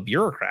for all the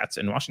bureaucrats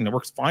in Washington. It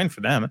works fine for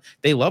them.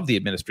 They love the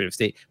administrative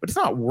state. But it's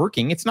not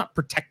working. It's not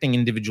protecting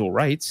individual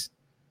rights.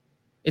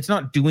 It's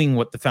not doing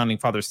what the founding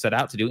fathers set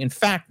out to do. In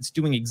fact, it's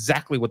doing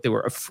exactly what they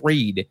were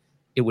afraid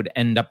it would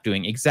end up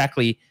doing.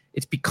 Exactly.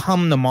 It's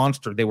become the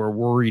monster they were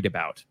worried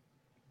about.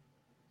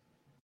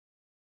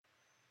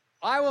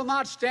 I will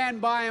not stand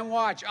by and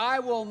watch. I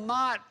will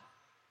not,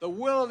 the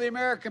will of the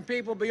American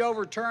people, be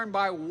overturned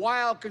by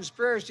wild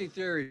conspiracy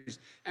theories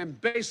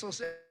and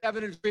baseless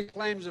evidence-free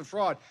claims of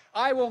fraud.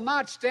 I will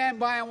not stand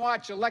by and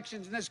watch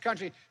elections in this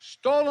country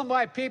stolen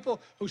by people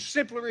who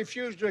simply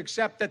refuse to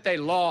accept that they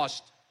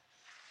lost.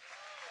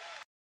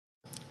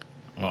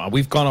 Well,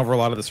 we've gone over a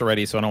lot of this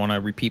already, so I don't want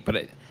to repeat,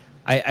 but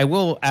I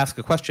will ask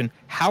a question.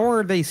 How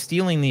are they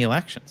stealing the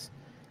elections?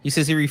 He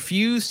says he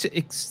refused to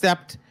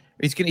accept...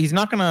 He's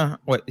not gonna.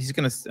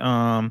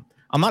 I'll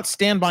not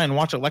stand by and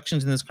watch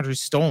elections in this country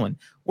stolen.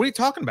 What are you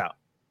talking about?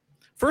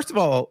 First of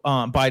all,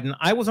 Biden,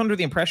 I was under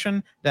the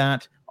impression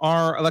that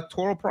our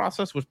electoral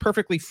process was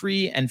perfectly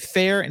free and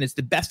fair, and it's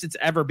the best it's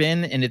ever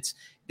been, and it's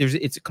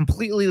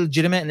completely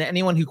legitimate, and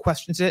anyone who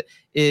questions it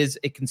is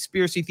a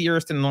conspiracy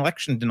theorist and an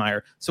election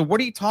denier. So what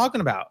are you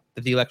talking about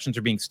that the elections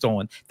are being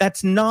stolen?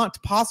 That's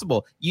not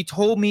possible. You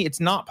told me it's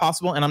not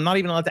possible, and I'm not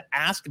even allowed to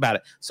ask about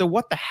it. So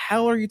what the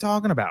hell are you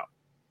talking about?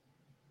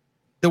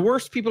 The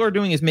worst people are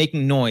doing is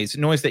making noise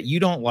that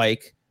you don't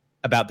like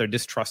about their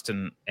distrust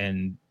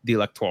in the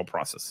electoral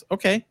process.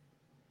 Okay.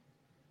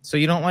 So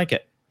you don't like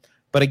it.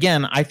 But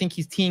again, I think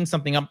he's teeing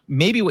something up.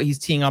 Maybe what he's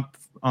teeing up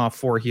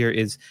for here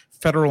is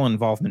federal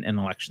involvement in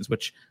elections,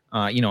 which,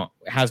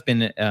 has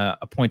been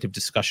a point of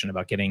discussion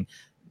about getting,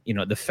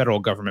 the federal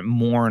government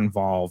more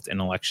involved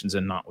in elections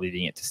and not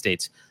leading it to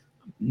states.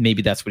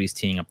 Maybe that's what he's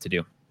teeing up to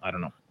do. I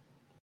don't know.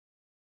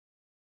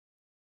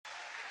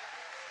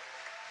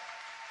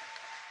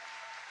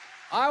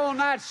 I will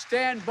not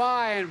stand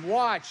by and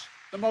watch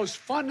the most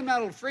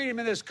fundamental freedom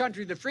in this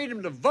country, the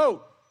freedom to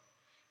vote,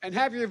 and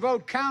have your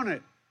vote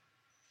counted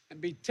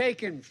and be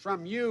taken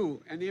from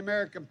you and the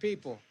American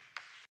people.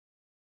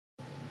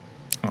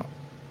 Oh,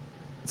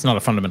 it's not a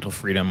fundamental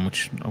freedom,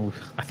 which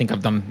I think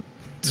I've done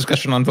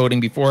discussion on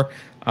voting before,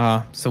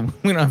 so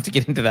we don't have to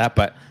get into that,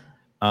 but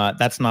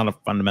that's not a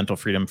fundamental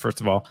freedom, first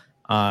of all.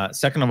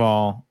 Second of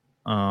all,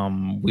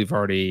 we've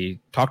already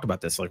talked about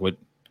this. Like, what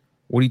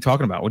are you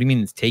talking about? What do you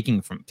mean it's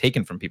taken from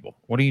people?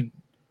 What are you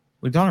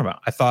talking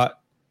about? I thought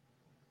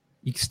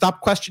you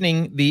stop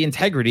questioning the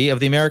integrity of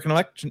the American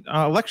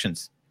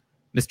elections,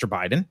 Mr.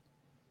 Biden.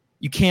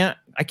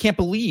 I can't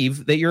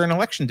believe that you're an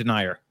election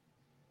denier.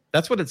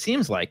 That's what it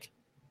seems like.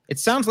 It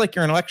sounds like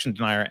you're an election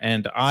denier,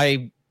 and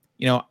I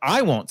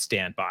won't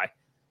stand by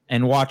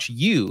and watch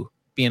you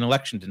be an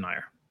election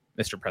denier,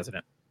 Mr.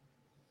 President.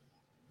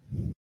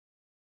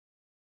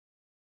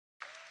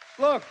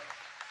 Look,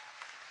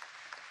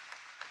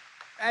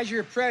 as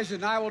your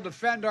president, I will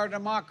defend our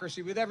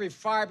democracy with every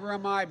fiber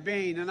of my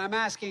being, and I'm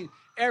asking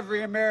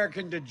every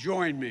American to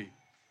join me.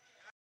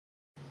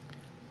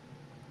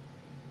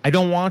 I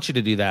don't want you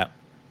to do that.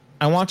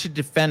 I want you to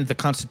defend the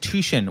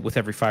Constitution with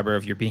every fiber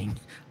of your being.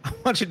 I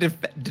want you to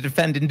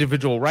defend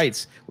individual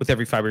rights with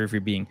every fiber of your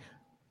being.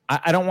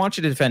 I don't want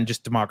you to defend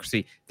just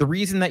democracy. The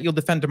reason that you'll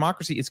defend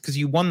democracy is because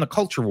you won the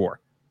culture war.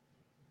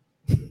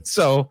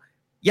 So,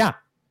 yeah,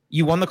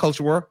 you won the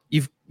culture war.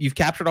 You've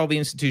captured all the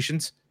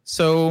institutions.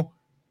 So,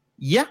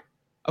 yeah,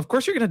 of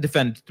course you're going to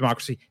defend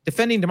democracy.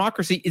 Defending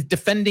democracy is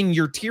defending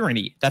your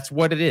tyranny. That's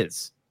what it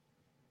is.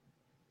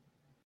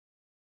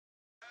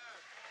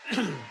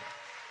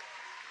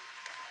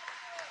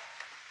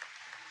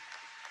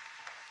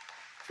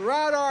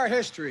 Throughout our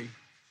history,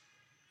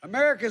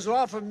 America's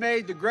often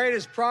made the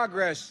greatest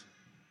progress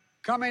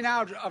coming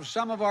out of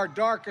some of our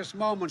darkest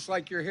moments,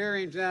 like you're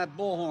hearing that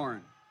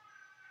bullhorn.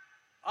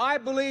 I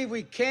believe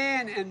we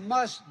can and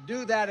must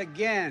do that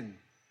again,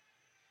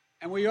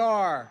 and we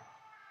are.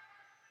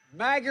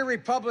 MAGA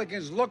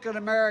Republicans look at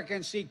America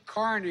and see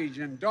carnage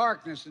and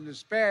darkness and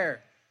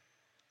despair.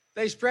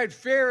 They spread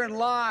fear and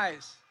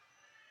lies.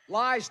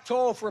 Lies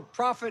told for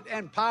profit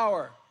and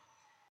power.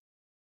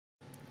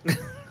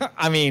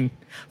 I mean,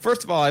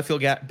 first of all, I feel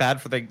bad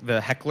for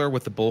the heckler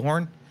with the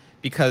bullhorn,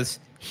 because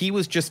he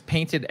was just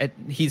painted at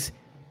he's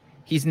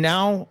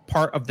now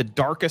part of the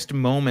darkest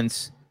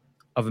moments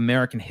of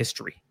American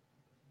history.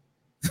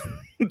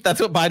 That's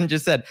what Biden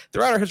just said.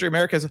 Throughout our history,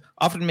 America has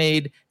often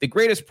made the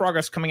greatest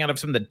progress coming out of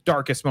some of the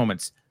darkest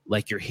moments,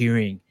 like you're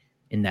hearing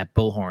in that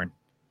bullhorn.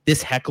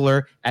 This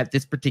heckler at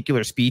this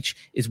particular speech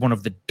is one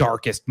of the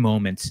darkest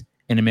moments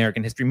in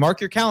American history. Mark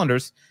your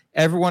calendars.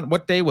 Everyone,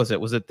 what day was it?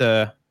 Was it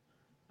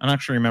I'm not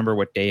sure remember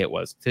what day it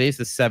was. Today's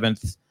the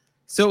 7th.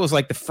 So it was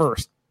like the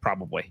 1st,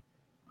 probably.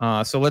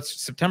 So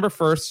let's September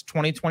 1st,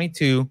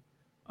 2022.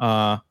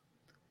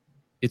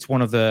 It's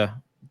one of the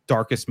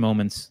darkest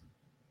moments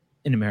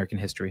in American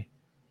history.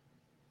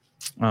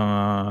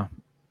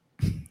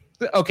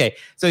 Okay.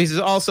 So he says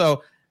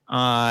also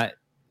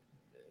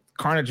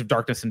carnage of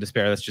darkness and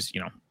despair. That's just,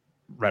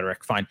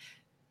 rhetoric. Fine.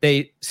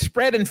 They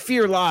spread and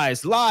fear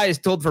lies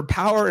told for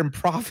power and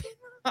profit.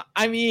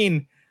 I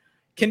mean,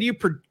 can you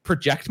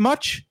project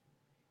much?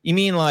 You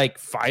mean like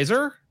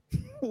Pfizer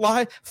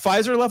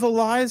level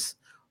lies,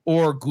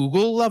 or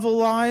Google level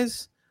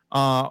lies,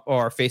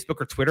 or Facebook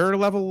or Twitter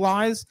level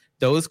lies?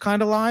 Those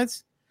kind of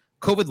lies?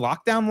 COVID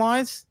lockdown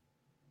lies?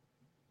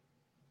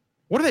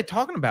 What are they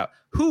talking about?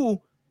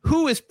 Who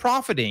is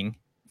profiting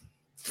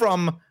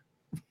from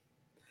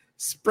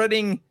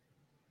spreading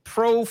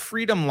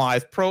pro-freedom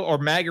lies, or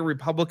MAGA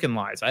Republican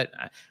lies?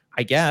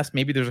 I guess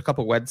maybe there's a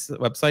couple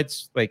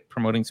websites like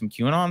promoting some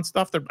QAnon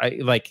stuff.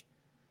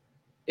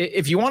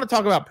 If you want to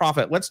talk about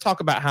profit, let's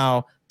talk about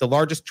how the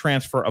largest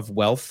transfer of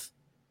wealth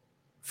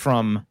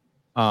from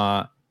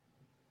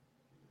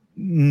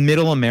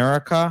middle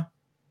America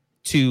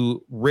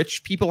to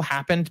rich people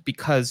happened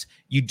because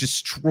you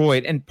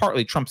destroyed, and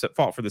partly Trump's at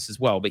fault for this as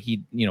well, but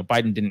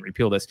Biden didn't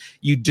repeal this.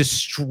 You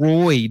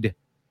destroyed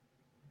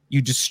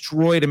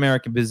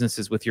American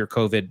businesses with your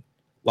COVID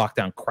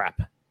lockdown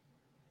crap.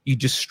 You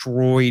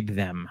destroyed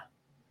them.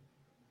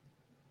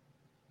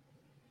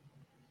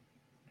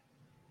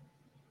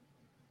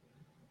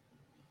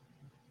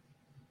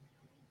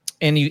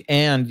 And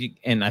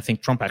I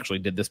think Trump actually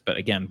did this, but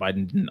again,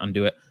 Biden didn't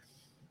undo it.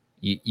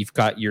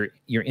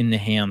 You're in the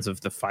hands of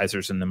the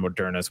Pfizers and the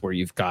Modernas, where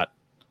you've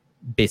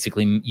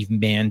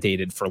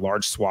mandated for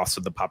large swaths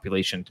of the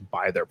population to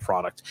buy their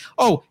product.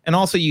 Oh, and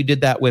also you did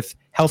that with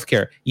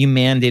healthcare. You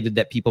mandated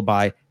that people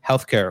buy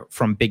healthcare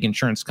from big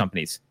insurance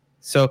companies.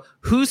 So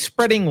who's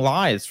spreading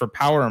lies for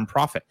power and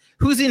profit?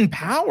 Who's in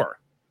power?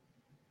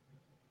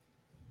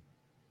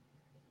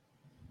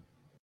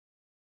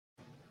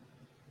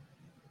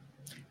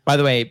 By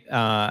the way,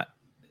 the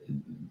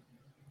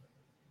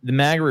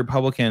MAGA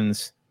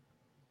Republicans,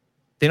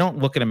 they don't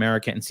look at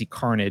America and see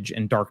carnage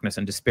and darkness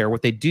and despair.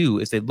 What they do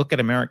is they look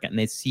at America and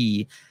they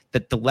see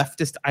that the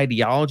leftist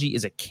ideology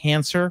is a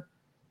cancer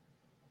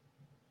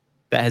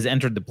that has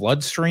entered the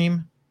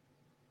bloodstream,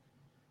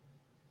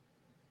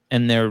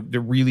 and they're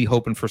really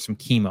hoping for some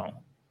chemo.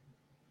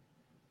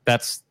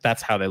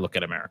 That's how they look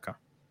at America.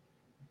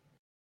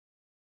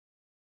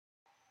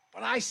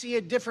 But I see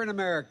a different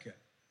America.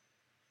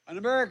 An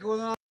America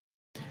with an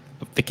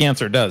The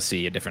cancer does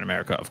see a different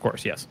America, of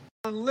course, yes.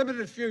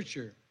 unlimited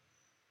future.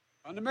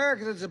 An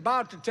America that's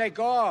about to take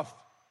off.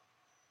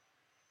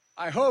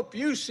 I hope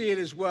you see it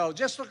as well.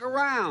 Just look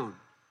around.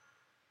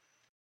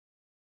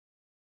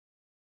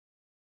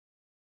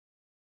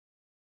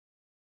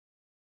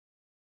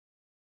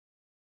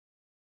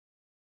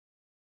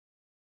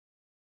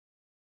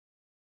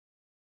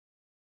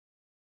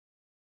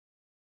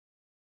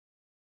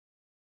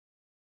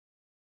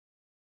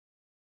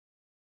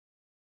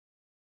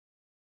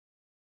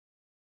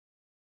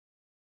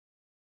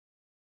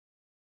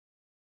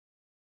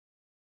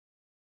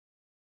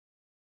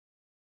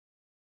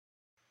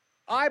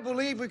 I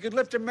believe we could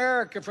lift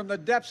America from the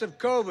depths of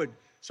COVID.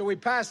 So we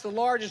passed the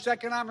largest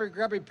economic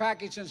recovery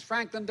package since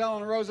Franklin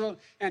Delano Roosevelt.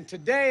 And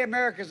today,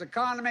 America's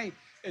economy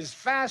is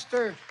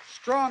faster,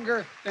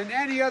 stronger than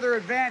any other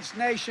advanced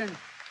nation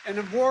in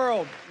the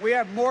world. We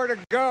have more to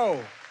go.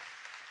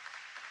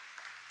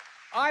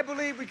 I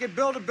believe we could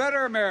build a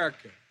better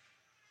America.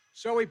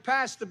 So we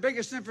passed the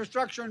biggest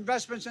infrastructure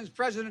investment since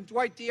President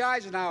Dwight D.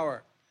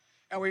 Eisenhower.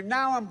 And we've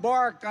now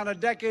embarked on a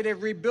decade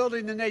of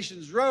rebuilding the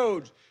nation's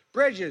roads,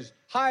 bridges,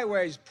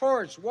 highways,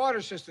 ports,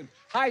 water systems,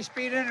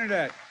 high-speed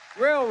internet,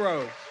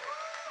 railroads.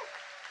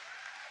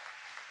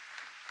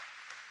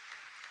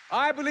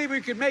 I believe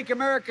we could make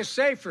America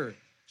safer,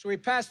 so we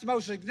passed the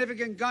most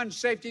significant gun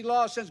safety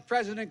law since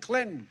President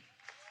Clinton.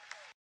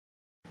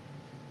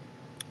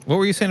 What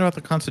were you saying about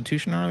the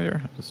Constitution earlier?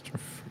 I just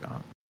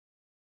forgot.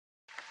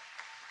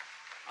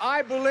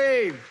 I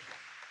believe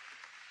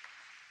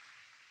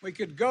we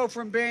could go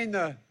from being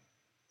the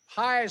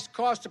highest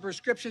cost of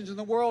prescriptions in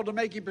the world to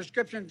making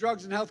prescription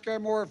drugs and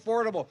healthcare more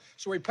affordable.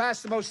 So we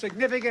passed the most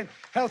significant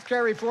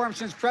healthcare reform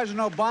since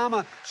President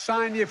Obama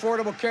signed the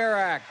Affordable Care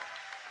Act.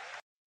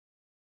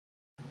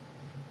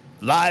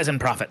 Lies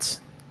and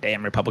profits.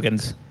 Damn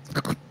Republicans.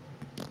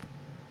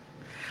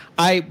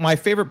 My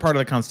favorite part of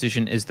the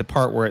Constitution is the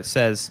part where it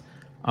says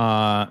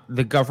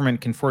the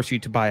government can force you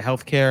to buy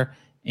healthcare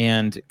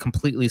and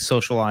completely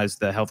socialize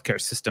the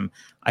healthcare system.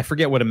 I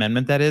forget what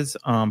amendment that is,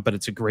 but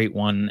it's a great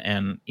one.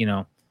 And,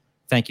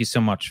 thank you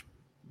so much,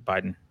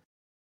 Biden.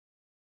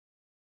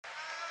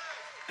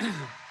 And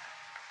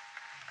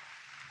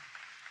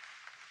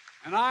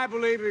I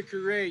believe we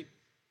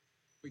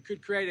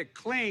could create a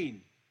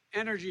clean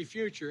energy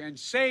future and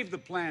save the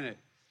planet.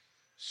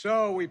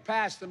 So we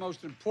passed the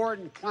most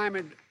important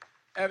climate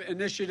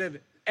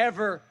initiative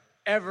ever.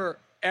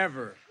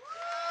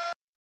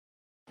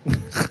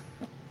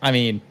 I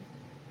mean,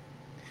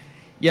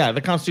 yeah, the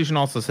Constitution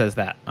also says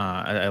that.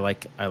 I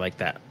like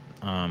that.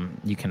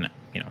 You can,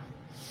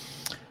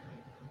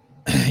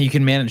 you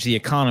can manage the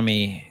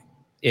economy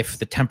if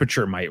the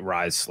temperature might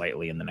rise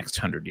slightly in the next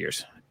 100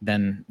 years.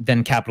 Then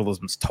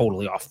capitalism's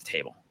totally off the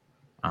table.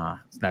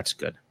 That's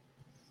good.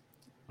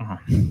 I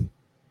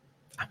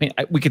mean,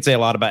 we could say a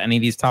lot about any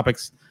of these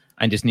topics.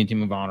 I just need to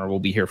move on, or we'll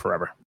be here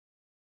forever.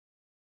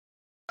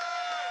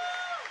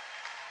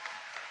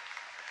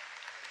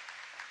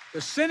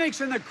 The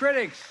cynics and the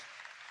critics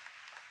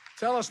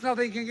tell us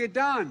nothing can get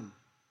done,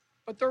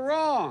 but they're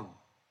wrong.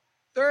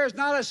 There is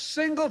not a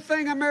single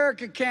thing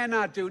America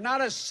cannot do,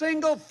 not a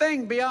single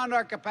thing beyond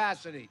our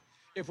capacity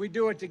if we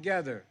do it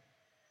together.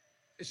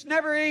 It's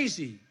never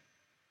easy,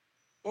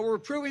 but we're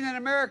proving in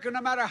America,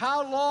 no matter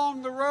how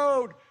long the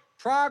road,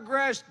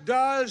 progress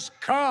does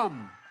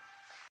come.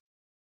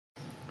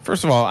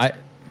 First of all,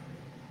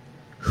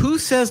 who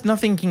says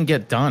nothing can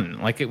get done?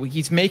 Like,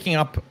 he's making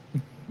up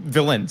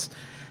villains.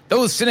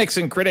 Those cynics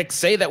and critics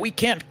say that we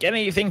can't get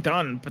anything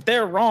done, but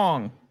they're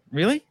wrong.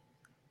 Really?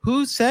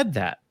 Who said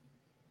that?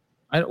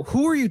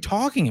 Who are you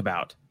talking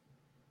about?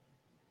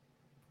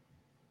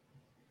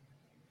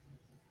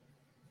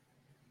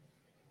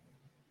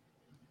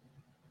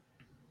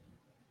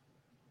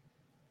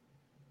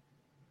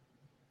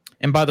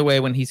 And by the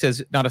way, when he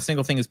says not a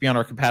single thing is beyond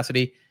our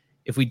capacity,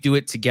 if we do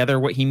it together,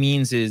 what he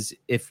means is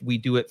if we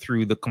do it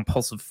through the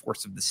compulsive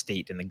force of the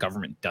state and the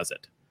government does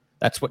it.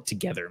 That's what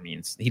together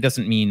means. He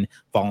doesn't mean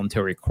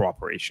voluntary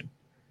cooperation.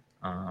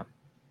 A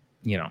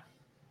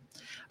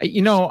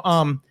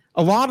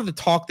lot of the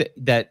talk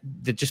that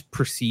just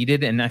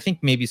preceded, and I think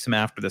maybe some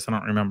after this, I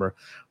don't remember.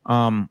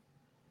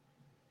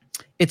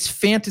 It's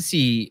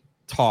fantasy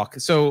talk.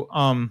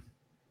 So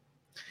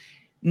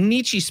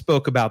Nietzsche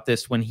spoke about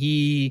this when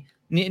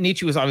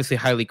Nietzsche was obviously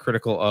highly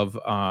critical of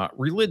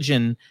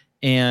religion.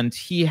 And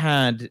he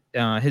had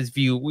his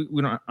view.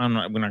 We're not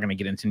going to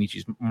get into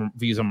Nietzsche's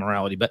views on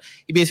morality, but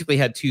he basically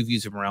had two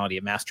views of morality: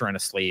 a master and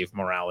a slave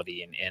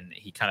morality. And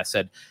he kind of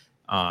said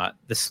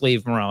the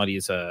slave morality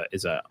is an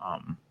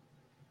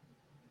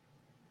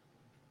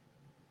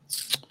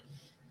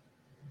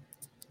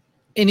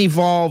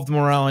evolved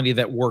morality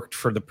that worked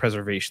for the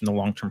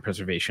long-term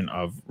preservation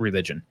of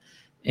religion.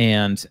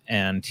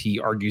 and he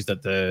argues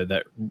that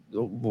that a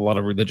lot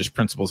of religious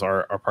principles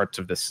are parts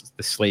of the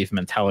slave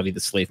mentality, the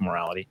slave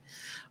morality.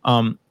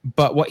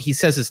 But what he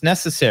says is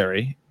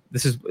necessary.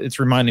 It's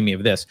reminding me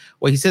of this.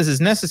 What he says is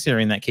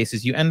necessary in that case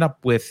is you end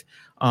up with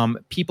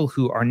people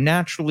who are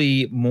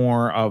naturally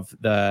more of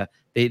the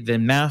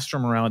master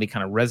morality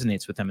kind of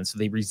resonates with them, and so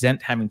they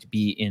resent having to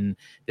be in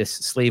this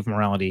slave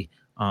morality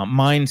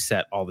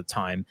mindset all the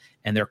time,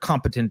 and they're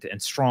competent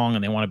and strong,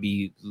 and they want to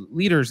be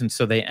leaders, and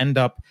so they end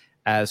up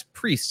as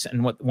priests.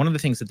 And one of the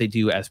things that they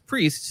do as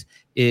priests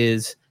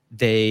is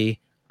they,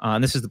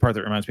 and this is the part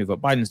that reminds me of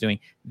what Biden's doing,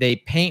 they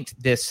paint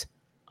this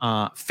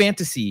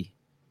fantasy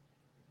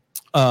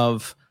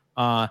of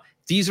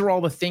these are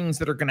all the things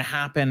that are going to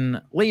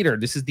happen later.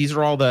 These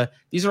are all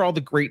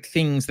the great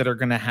things that are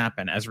going to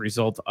happen as a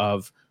result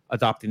of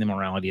adopting the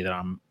morality that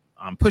I'm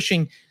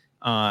pushing.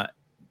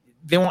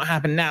 They won't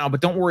happen now, but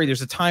don't worry.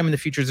 There's a time in the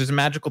future. There's a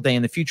magical day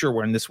in the future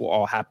when this will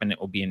all happen. It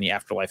will be in the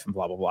afterlife and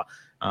blah blah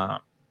blah.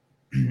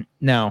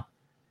 Now,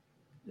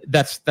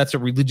 that's a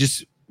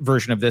religious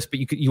version of this,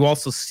 but you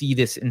also see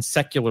this in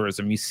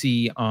secularism. You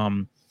see,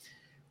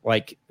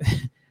 like,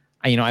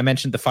 I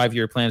mentioned the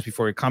 5-year plans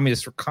before.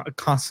 Communists were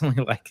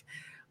constantly like,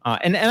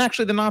 and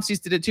actually the Nazis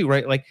did it too,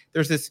 right? Like,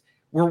 there's this.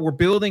 We're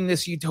building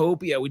this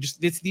utopia.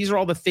 These are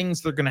all the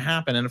things that are going to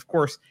happen. And of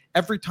course,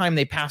 every time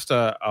they passed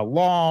a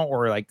law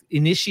or like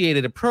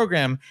initiated a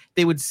program,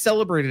 they would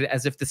celebrate it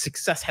as if the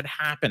success had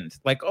happened.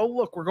 Like, oh,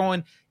 look, we're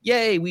going,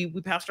 yay, we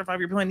passed our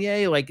 5-year plan.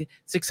 Yay, like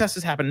success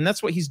has happened. And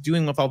that's what he's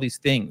doing with all these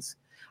things.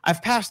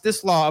 I've passed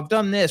this law. I've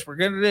done this.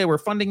 We're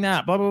funding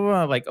that, blah, blah,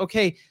 blah. Like,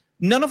 okay,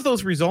 none of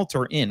those results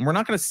are in. We're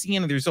not going to see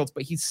any of the results,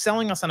 but he's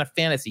selling us on a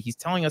fantasy. He's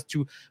telling us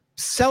to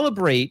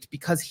celebrate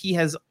because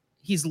he's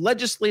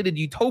legislated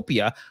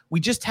utopia. We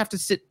just have to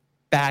sit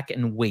back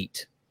and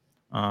wait.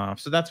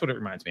 So that's what it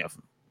reminds me of.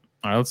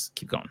 All right, let's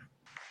keep going.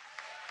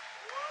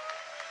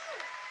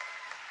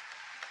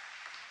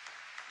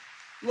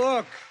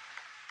 Look,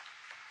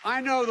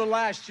 I know the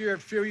last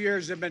few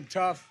years have been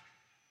tough,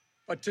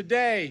 but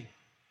today,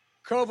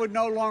 COVID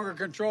no longer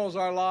controls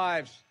our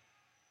lives.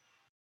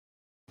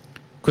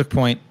 Quick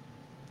point.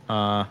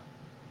 COVID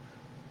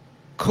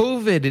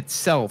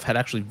itself had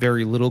actually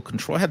very little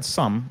control. It had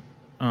some.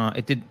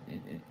 It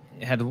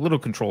had a little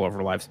control over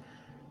our lives.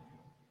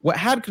 What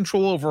had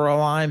control over our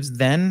lives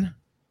then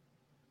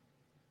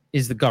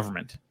is the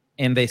government,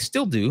 and they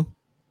still do.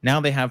 Now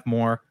they have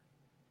more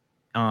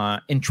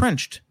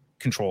entrenched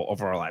control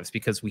over our lives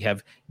because we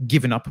have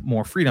given up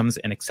more freedoms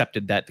and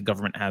accepted that the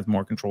government has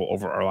more control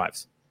over our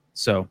lives.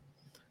 So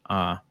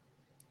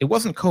it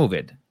wasn't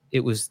COVID.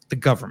 It was the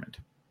government.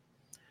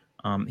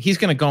 He's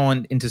going to go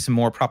on into some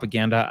more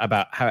propaganda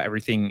about how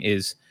everything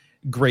is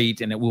great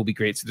and it will be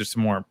great. So there's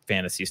some more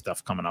fantasy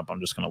stuff coming up. I'm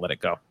just going to let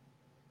it go.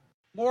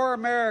 More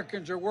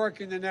Americans are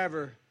working than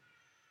ever.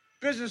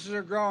 Businesses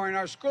are growing.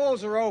 Our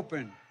schools are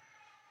open.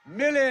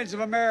 Millions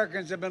of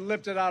Americans have been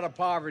lifted out of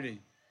poverty.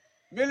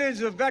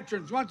 Millions of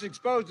veterans once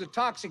exposed to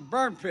toxic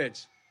burn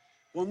pits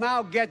will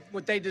now get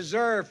what they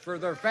deserve for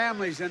their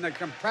families and their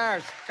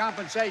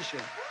compensation.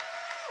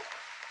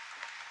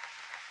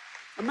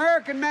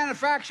 American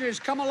manufacturers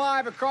come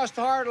alive across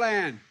the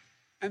heartland,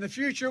 and the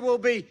future will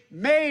be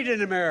made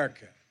in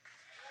America.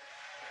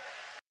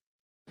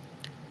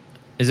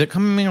 Is it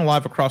coming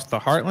alive across the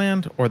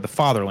heartland or the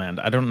fatherland?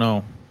 I don't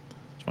know.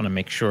 Just want to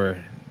make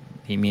sure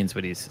he means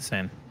what he's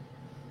saying.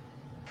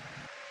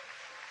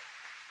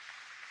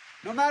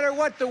 No matter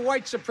what the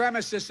white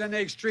supremacists and the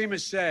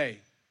extremists say,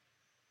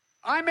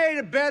 I made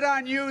a bet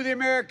on you, the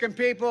American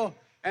people,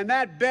 and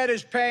that bet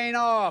is paying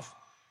off,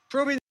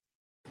 proving.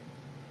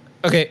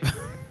 Okay,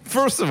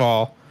 first of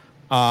all,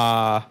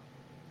 what?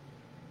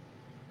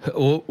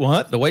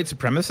 The white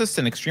supremacists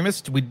and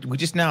extremists? We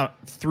just now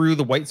threw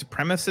the white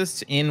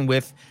supremacists in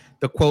with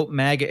the quote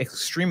MAGA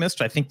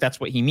extremists. I think that's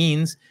what he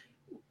means.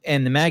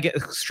 And the MAGA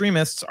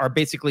extremists are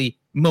basically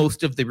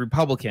most of the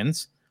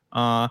Republicans.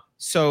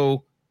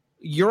 So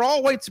you're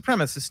all white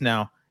supremacists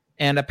now.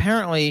 And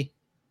apparently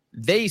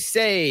they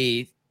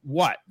say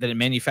what? That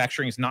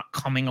manufacturing is not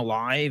coming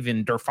alive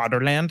in der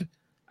Vaterland?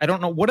 I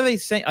don't know. What do they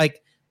say?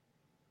 Like,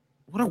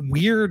 what a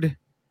weird...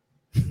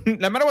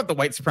 No matter what the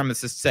white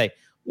supremacists say,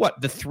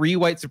 what, the 3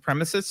 white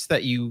supremacists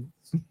that you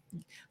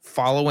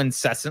follow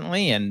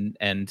incessantly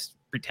and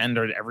pretend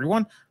are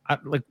everyone?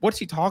 Like, what's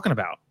he talking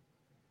about?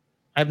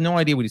 I have no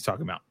idea what he's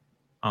talking about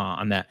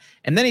on that.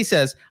 And then he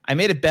says, I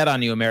made a bet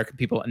on you, American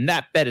people, and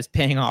that bet is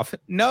paying off.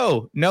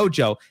 No,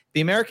 Joe.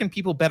 The American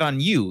people bet on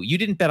you. You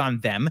didn't bet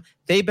on them.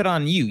 They bet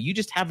on you. You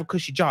just have a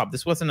cushy job.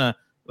 This wasn't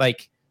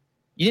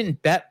you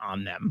didn't bet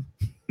on them.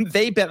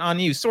 They bet on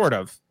you, sort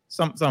of.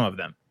 Some of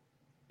them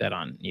bet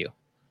on you.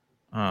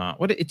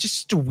 It's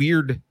just a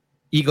weird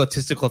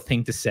egotistical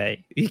thing to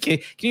say. Can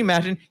you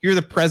imagine? You're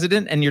the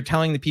president and you're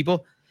telling the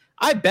people,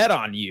 I bet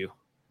on you.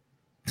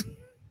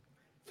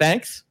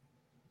 Thanks.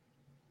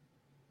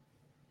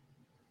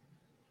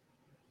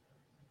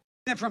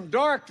 And from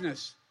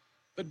darkness,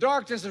 the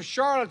darkness of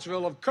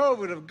Charlottesville, of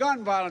COVID, of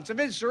gun violence, of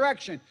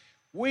insurrection,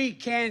 we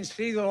can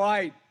see the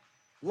light.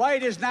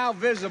 Light is now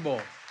visible.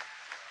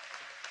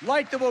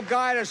 light that will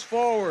guide us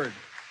forward,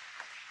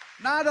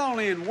 not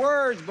only in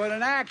words, but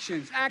in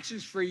actions.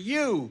 Actions for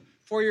you,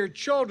 for your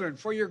children,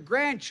 for your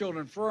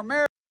grandchildren, for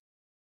America.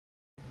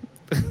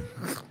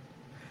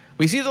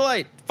 We see the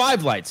light.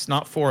 5 lights,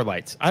 not 4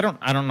 lights. I don't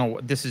know.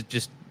 This is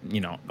just,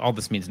 all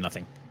this means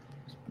nothing.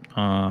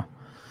 All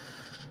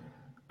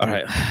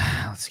right,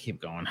 let's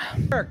keep going.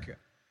 America,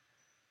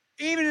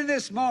 even in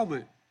this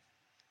moment,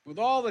 with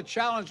all the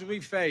challenges we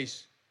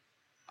face,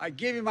 I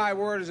give you my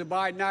word as a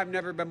Biden, I've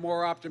never been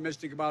more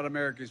optimistic about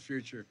America's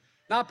future.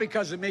 Not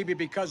because of me, but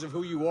because of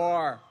who you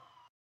are.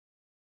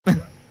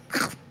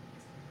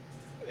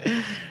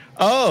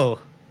 Oh,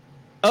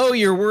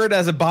 your word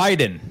as a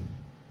Biden.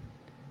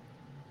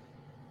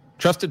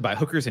 Trusted by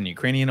hookers and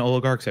Ukrainian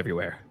oligarchs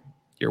everywhere.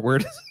 Your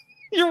word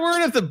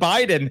as a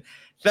Biden.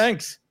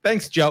 Thanks,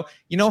 Joe.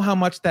 You know how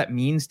much that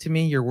means to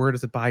me, your word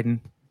as a Biden?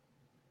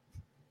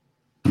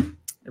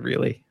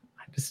 Really,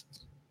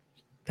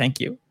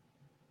 thank you.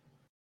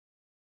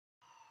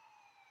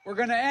 We're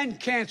going to end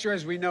cancer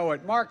as we know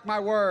it. Mark my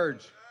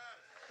words.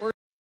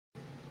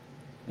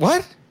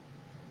 What?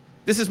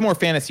 This is more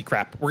fantasy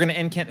crap. We're going to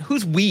end cancer.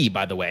 Who's we,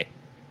 by the way?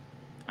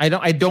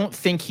 I don't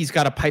think he's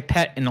got a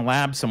pipette in the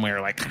lab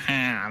somewhere like,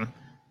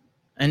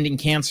 ending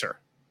cancer.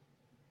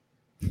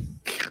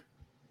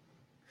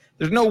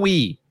 There's no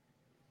we.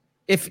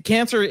 If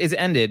cancer is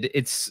ended,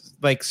 it's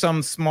like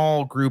some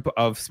small group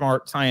of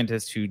smart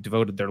scientists who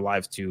devoted their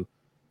lives to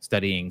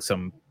studying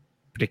some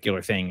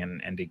particular thing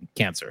and ending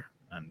cancer.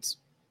 And,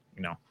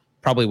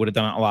 probably would have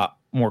done it a lot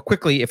more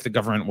quickly if the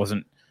government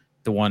wasn't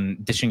the one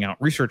dishing out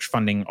research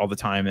funding all the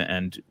time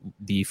and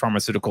the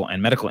pharmaceutical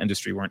and medical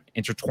industry weren't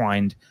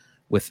intertwined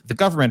with the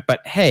government.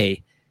 But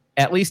hey,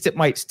 at least it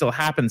might still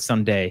happen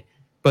someday.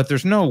 But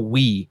there's no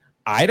we.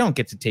 I don't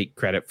get to take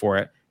credit for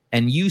it.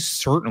 And you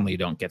certainly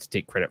don't get to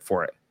take credit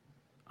for it.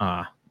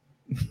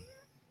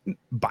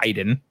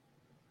 Biden.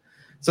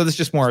 So this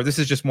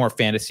is just more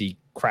fantasy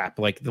crap.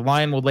 Like the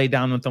lion will lay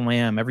down with the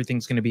lamb.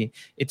 Everything's going to be,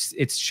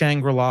 it's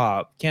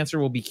Shangri-La. Cancer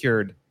will be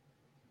cured.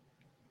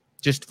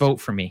 Just vote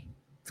for me.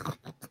 We're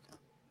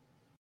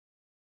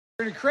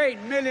going to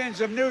create millions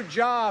of new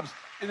jobs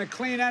in a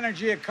clean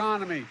energy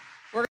economy.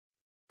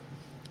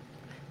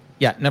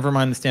 Yeah, never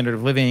mind the standard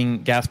of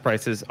living, gas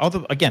prices.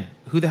 Although, again,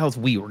 who the hell's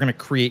we? We're going to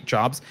create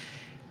jobs.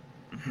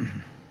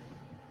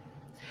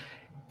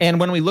 And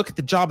when we look at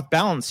the jobs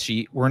balance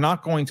sheet, we're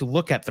not going to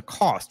look at the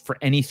cost for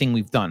anything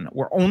we've done.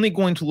 We're only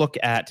going to look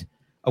at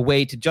a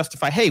way to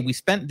justify, hey, we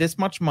spent this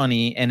much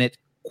money and it,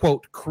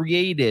 quote,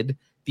 created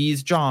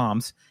these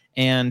jobs.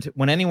 And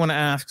when anyone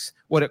asks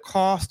what it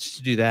costs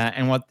to do that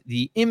and what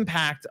the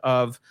impact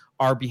of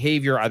our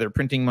behavior, either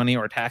printing money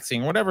or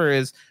taxing, whatever it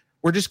is,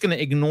 we're just going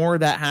to ignore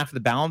that half of the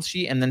balance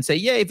sheet and then say,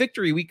 yay,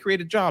 victory, we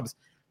created jobs.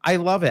 I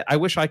love it. I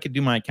wish I could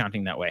do my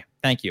accounting that way.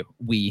 Thank you.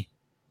 We're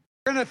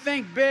going to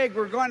think big.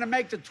 We're going to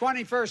make the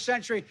 21st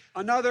century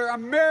another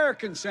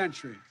American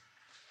century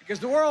because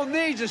the world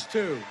needs us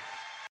to.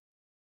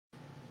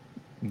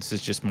 This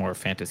is just more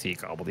fantasy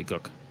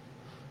gobbledygook.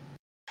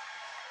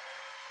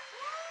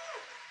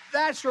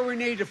 That's where we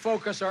need to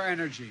focus our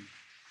energy.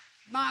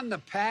 Not in the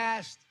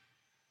past,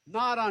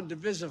 not on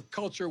divisive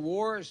culture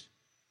wars,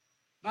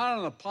 not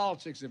on the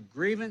politics of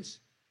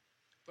grievance,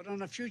 but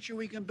on a future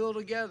we can build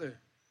together.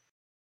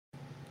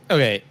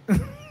 Okay.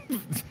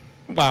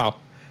 Wow.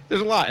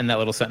 There's a lot in that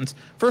little sentence.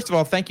 First of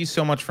all, thank you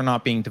so much for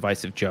not being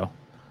divisive, Joe.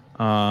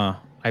 I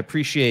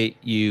appreciate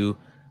you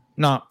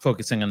not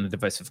focusing on the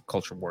divisive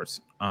culture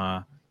wars.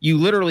 You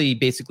literally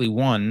basically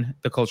won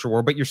the culture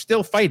war, but you're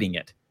still fighting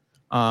it.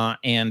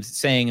 And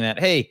saying that,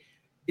 hey,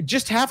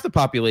 just half the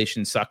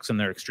population sucks and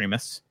they're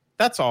extremists.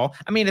 That's all.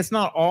 I mean, it's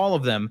not all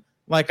of them.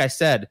 Like I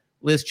said,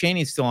 Liz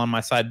Cheney's still on my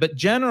side. But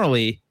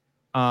generally,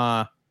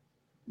 okay,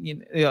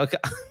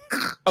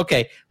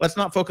 let's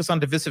not focus on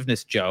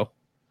divisiveness, Joe.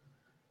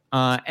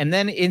 And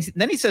then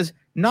he says,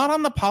 not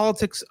on the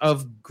politics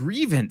of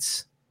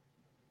grievance.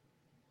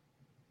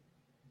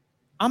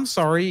 I'm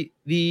sorry.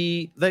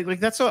 Like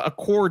that's a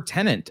core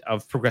tenet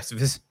of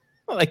progressivism.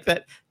 Like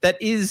that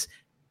is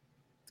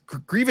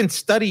grievance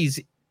studies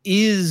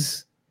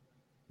is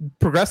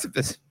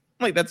progressivism.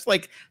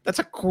 That's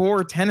a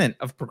core tenet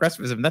of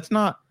progressivism. That's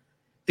not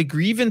the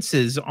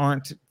grievances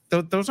aren't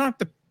those aren't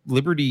the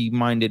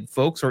liberty-minded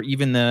folks or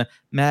even the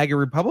MAGA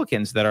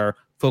Republicans that are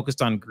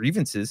focused on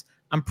grievances.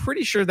 I'm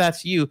pretty sure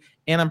that's you.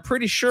 And I'm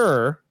pretty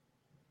sure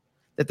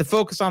that the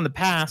focus on the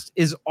past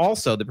is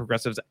also the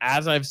progressives,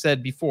 as I've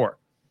said before.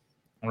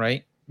 All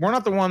right. We're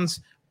not the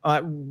ones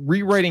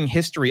rewriting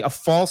history, a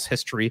false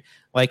history,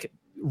 like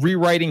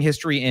rewriting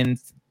history in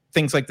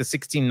things like the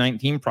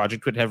 1619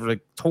 Project would have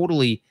like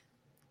totally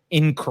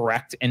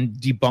incorrect and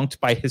debunked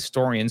by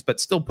historians, but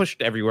still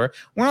pushed everywhere.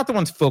 We're not the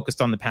ones focused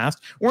on the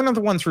past. We're not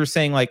the ones who are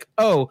saying like,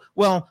 oh,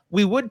 well,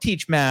 we would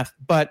teach math,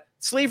 but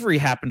slavery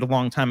happened a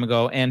long time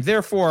ago. And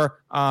therefore,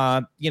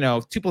 2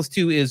 +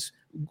 2 is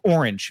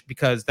orange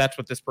because that's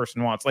what this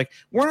person wants. Like,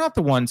 we're not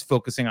the ones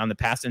focusing on the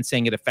past and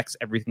saying it affects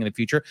everything in the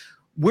future.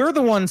 We're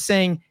the ones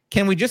saying,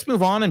 can we just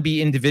move on and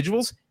be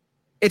individuals?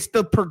 It's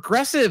the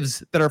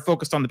progressives that are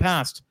focused on the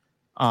past.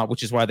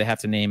 which is why they have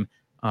to name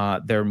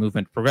their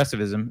movement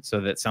progressivism, so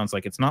that it sounds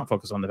like it's not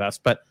focused on the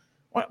past. But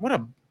what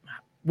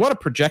a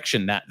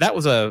projection that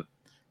was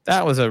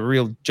a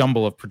real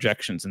jumble of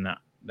projections in that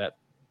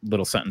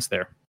little sentence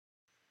there.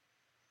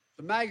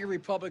 The MAGA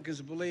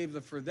Republicans believe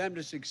that for them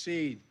to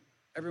succeed,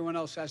 everyone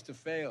else has to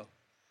fail.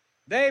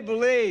 They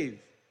believe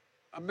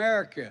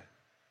America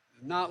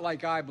is not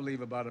like I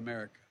believe about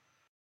America.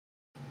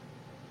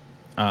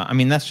 I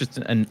mean, that's just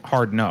a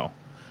hard no.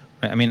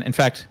 I mean, in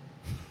fact,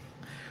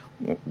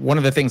 one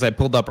of the things I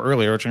pulled up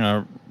earlier, which I'm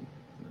going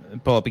to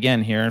pull up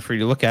again here for you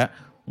to look at,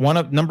 one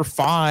of number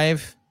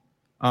 5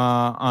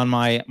 on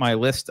my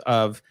list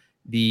of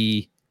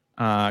the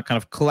kind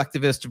of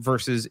collectivist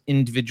versus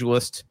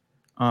individualist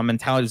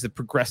mentalities, the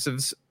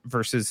progressives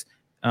versus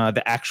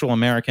the actual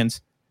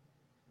Americans.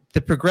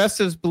 The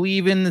progressives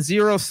believe in the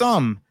zero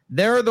sum.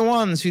 They're the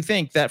ones who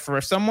think that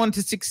for someone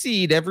to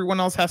succeed,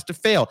 everyone else has to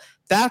fail.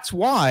 That's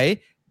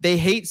why they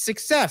hate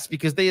success,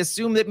 because they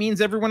assume that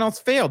means everyone else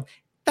failed.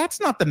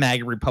 That's not the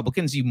MAGA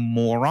Republicans, you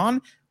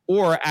moron.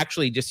 Or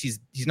actually, just he's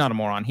not a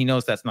moron. He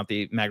knows that's not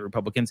the MAGA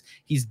Republicans.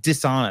 He's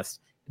dishonest.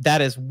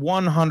 That is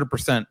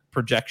 100%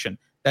 projection.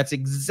 That's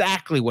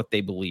exactly what they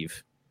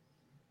believe.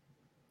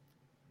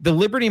 The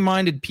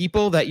liberty-minded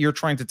people that you're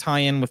trying to tie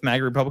in with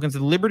MAGA Republicans,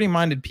 the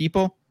liberty-minded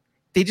people,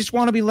 they just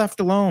want to be left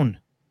alone.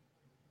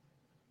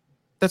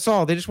 That's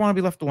all. They just want to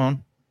be left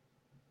alone.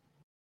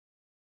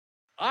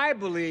 I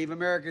believe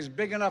America is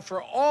big enough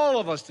for all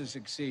of us to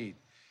succeed.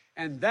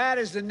 And that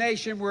is the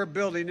nation we're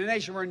building, a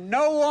nation where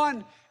no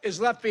one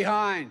is left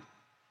behind.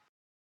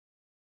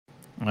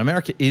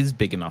 America is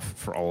big enough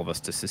for all of us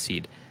to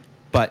succeed.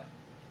 But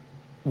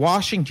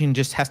Washington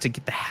just has to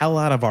get the hell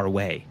out of our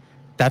way.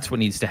 That's what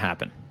needs to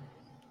happen.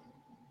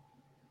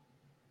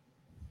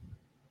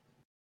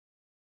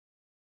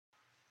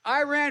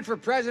 I ran for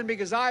president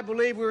because I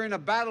believe we're in a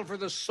battle for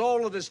the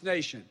soul of this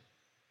nation.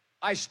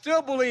 I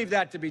still believe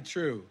that to be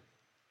true.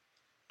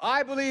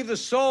 I believe the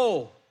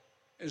soul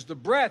is the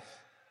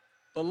breath,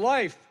 the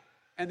life,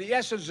 and the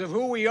essence of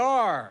who we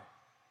are.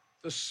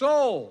 The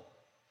soul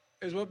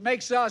is what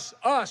makes us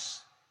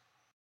us.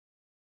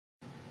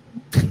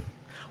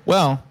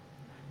 Well,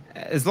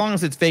 as long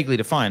as it's vaguely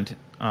defined,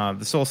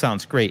 the soul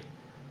sounds great.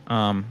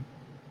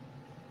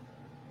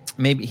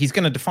 Maybe he's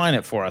going to define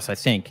it for us, I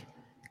think,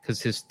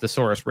 because his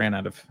thesaurus ran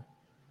out of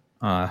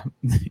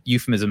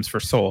euphemisms for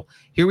soul.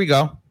 Here we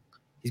go.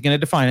 He's going to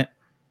define it.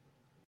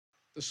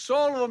 The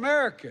soul of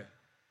America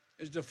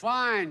is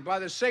defined by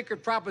the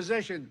sacred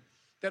proposition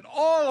that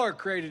all are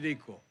created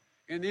equal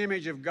in the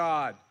image of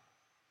God,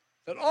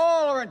 that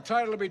all are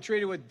entitled to be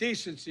treated with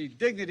decency,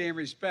 dignity, and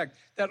respect,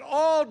 that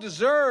all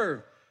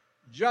deserve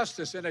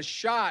justice and a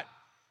shot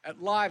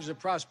at lives of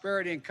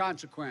prosperity and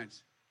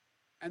consequence,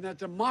 and that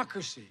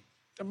democracy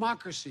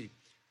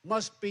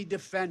must be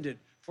defended,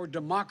 for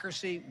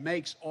democracy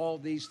makes all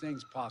these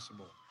things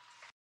possible.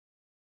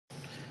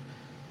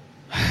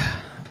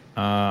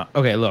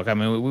 Okay, look, I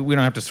mean, we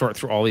don't have to sort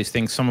through all these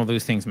things. Some of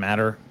those things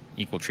matter.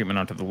 Equal treatment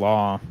under the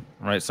law,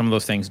 right? Some of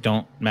those things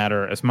don't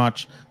matter as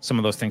much. Some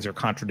of those things are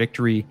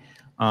contradictory.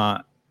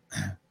 The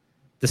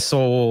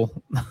soul,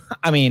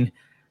 I mean,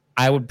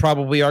 I would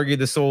probably argue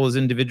the soul is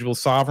individual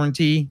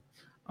sovereignty,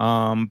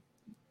 and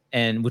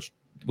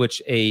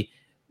which a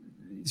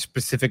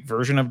specific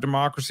version of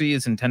democracy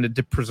is intended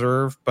to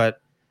preserve.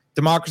 But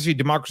democracy,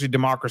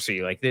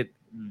 like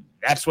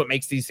that's what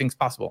makes these things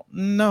possible.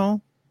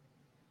 No.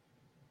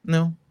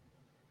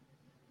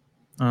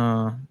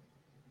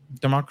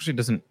 Democracy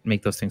doesn't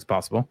make those things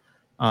possible.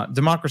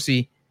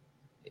 Democracy,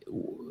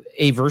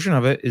 a version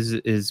of it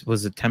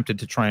was attempted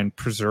to try and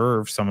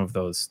preserve some of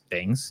those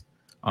things,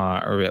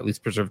 or at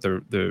least preserve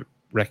the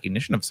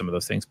recognition of some of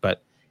those things,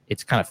 but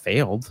it's kind of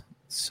failed.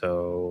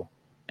 So,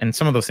 and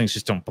some of those things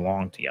just don't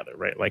belong together,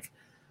 right? Like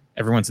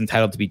everyone's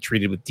entitled to be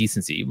treated with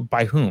decency.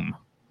 By whom?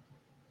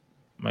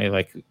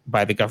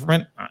 By the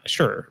government?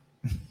 Sure.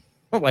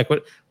 But like,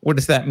 what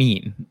does that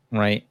mean,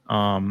 right?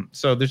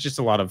 So there's just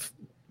a lot of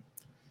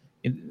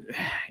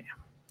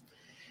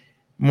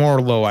more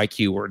low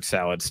IQ word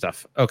salad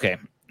stuff. Okay,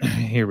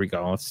 here we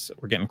go.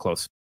 We're getting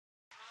close,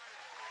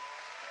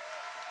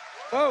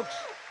 folks.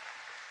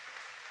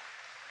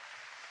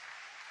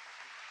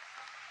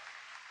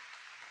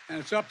 And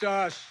it's up to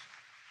us.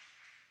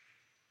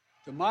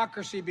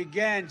 Democracy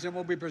begins and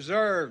will be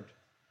preserved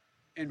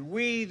in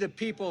we, the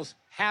people's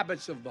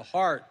habits of the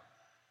heart,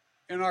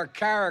 in our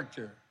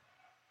character,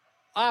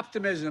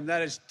 optimism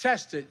that is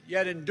tested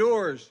yet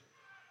endures,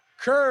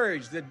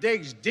 courage that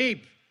digs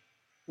deep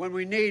when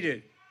we need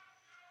it,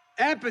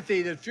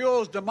 empathy that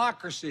fuels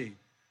democracy,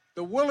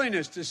 the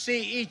willingness to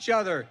see each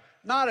other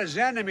not as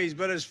enemies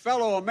but as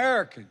fellow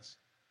Americans.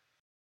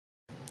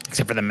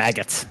 Except for the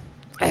maggots.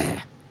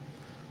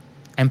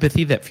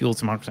 Empathy that fuels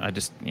democracy.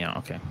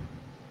 Okay.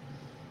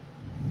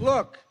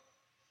 Look,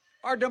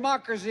 our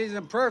democracy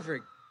isn't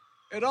perfect.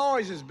 It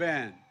always has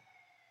been.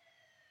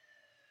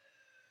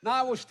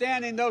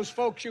 Notwithstanding those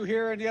folks you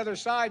hear on the other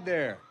side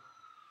there.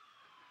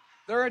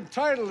 They're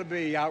entitled to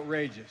be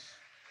outrageous.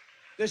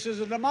 This is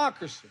a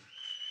democracy.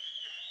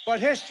 But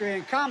history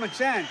and common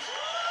sense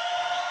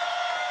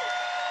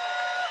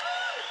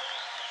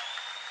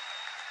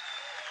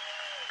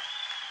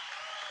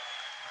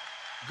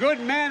Good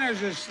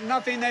manners is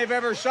nothing they've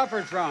ever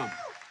suffered from.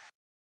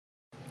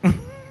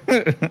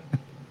 That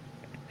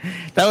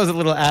was a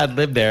little ad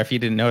lib there, if you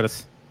didn't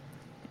notice.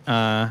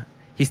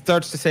 He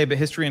starts to say, but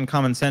history and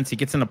common sense. He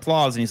gets an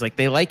applause, and he's like,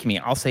 they like me.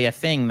 I'll say a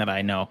thing that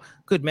I know.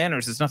 Good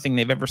manners is nothing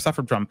they've ever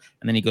suffered from.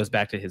 And then he goes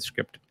back to his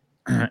script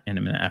in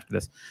a minute after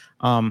this.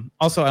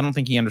 Also, I don't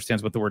think he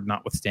understands what the word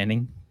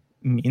notwithstanding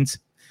means.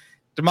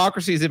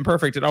 Democracy is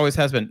imperfect. It always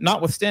has been.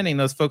 Notwithstanding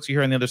those folks you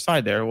hear on the other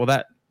side there, well,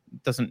 that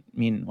doesn't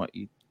mean what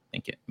you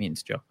think it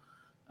means, Joe.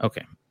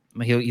 Okay.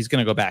 He's going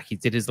to go back. He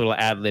did his little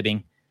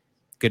ad-libbing.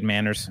 Good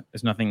manners.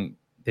 There's nothing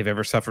they've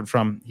ever suffered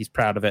from. He's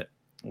proud of it.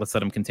 Let's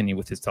let him continue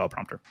with his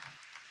teleprompter.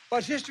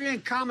 But history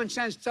and common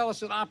sense tell us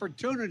that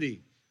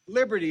opportunity,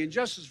 liberty, and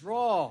justice for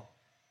all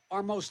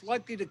are most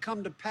likely to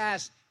come to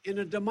pass in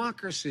a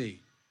democracy.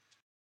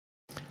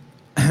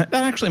 That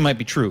actually might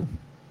be true,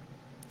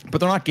 but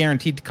they're not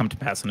guaranteed to come to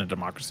pass in a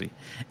democracy.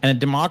 And a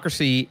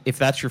democracy, if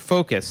that's your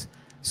focus,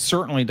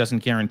 certainly doesn't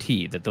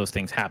guarantee that those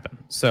things happen.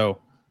 So,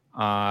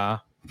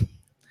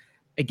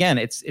 again,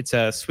 it's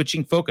a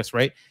switching focus,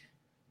 right?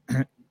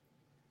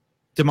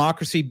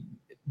 Democracy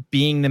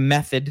being the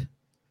method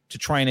to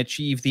try and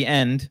achieve the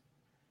end,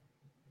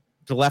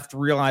 the left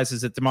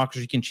realizes that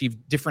democracy can achieve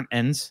different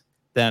ends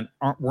that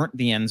weren't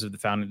the ends of the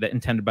founding, that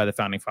intended by the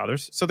founding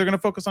fathers. So they're going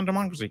to focus on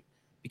democracy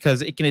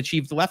because it can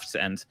achieve the left's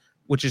ends,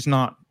 which is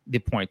not the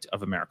point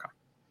of America.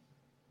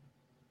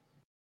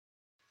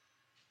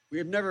 We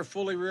have never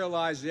fully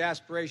realized the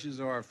aspirations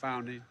of our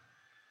founding,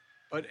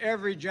 but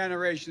every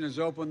generation has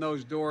opened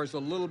those doors a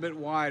little bit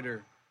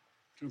wider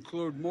to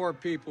include more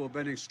people who have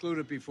been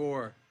excluded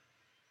before.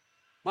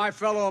 My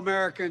fellow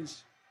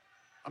Americans,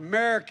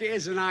 America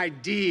is an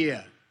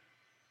idea,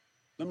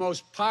 the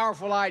most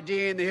powerful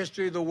idea in the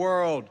history of the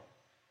world,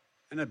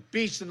 and it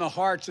beats in the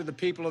hearts of the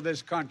people of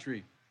this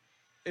country.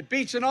 It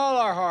beats in all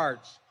our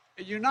hearts.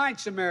 It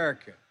unites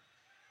America.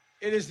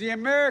 It is the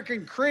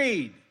American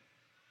creed,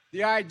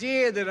 the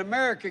idea that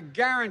America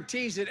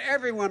guarantees that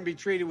everyone be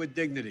treated with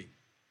dignity.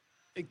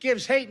 It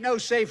gives hate no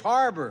safe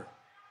harbor.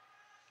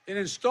 It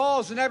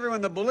installs in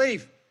everyone the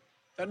belief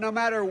that no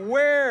matter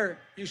where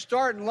you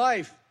start in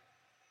life,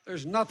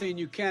 there's nothing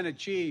you can't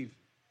achieve.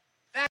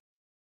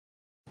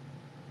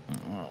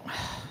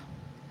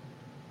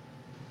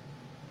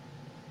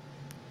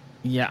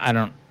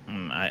 Yeah,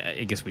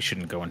 I guess we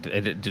shouldn't go into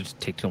it. It just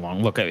take too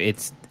long. Look,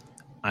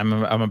 I'm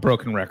a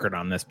broken record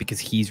on this because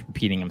he's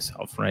repeating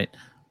himself, right?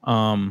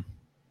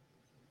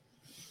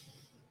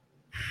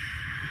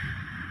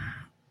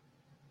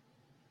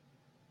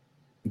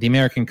 The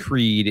American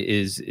creed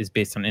is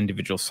based on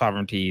individual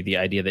sovereignty, the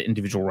idea that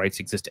individual rights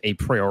exist a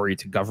priori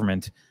to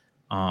government.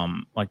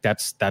 Like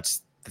that's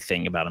the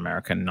thing about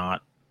America,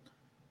 not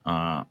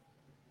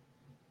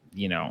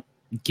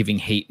giving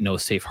hate no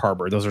safe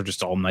harbor. Those are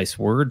just all nice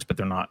words, but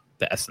they're not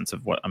the essence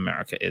of what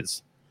America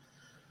is.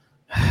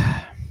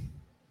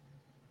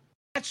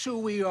 That's who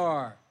we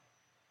are.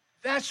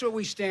 That's what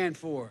we stand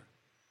for.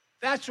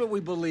 That's what we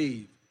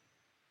believe.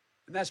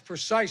 And that's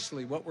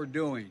precisely what we're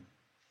doing.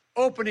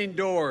 Opening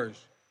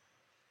doors,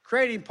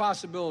 creating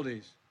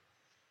possibilities,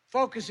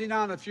 focusing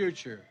on the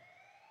future.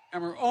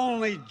 And we're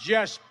only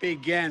just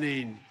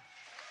beginning.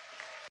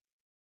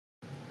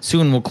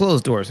 Soon we'll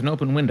close doors and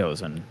open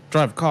windows and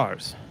drive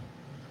cars.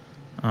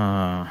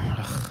 All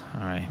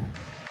right.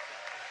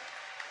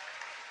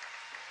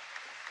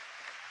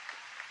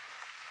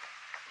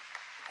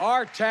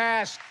 Our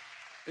task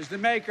is to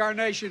make our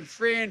nation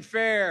free and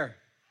fair,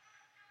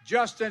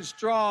 just and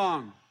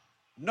strong,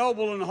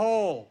 noble and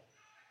whole.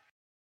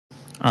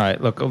 All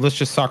right, look, let's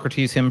just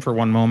Socrates him for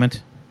one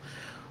moment.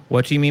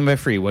 What do you mean by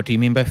free? What do you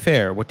mean by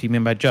fair? What do you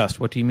mean by just?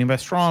 What do you mean by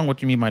strong? What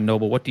do you mean by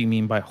noble? What do you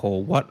mean by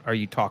whole? What are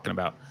you talking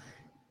about?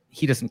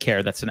 He doesn't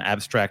care. That's an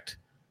abstract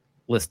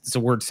list. It's a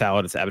word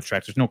salad. It's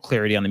abstract. There's no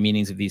clarity on the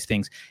meanings of these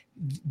things.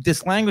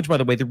 This language, by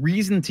the way, the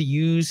reason to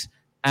use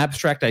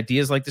abstract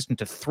ideas like this and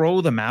to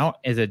throw them out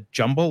as a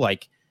jumble,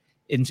 like,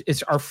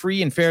 are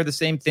free and fair the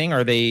same thing?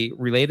 Are they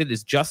related?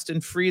 Is just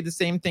and free the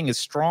same thing? Is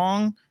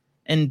strong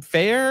and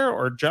fair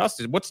or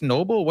just? What's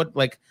noble? What,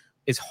 like,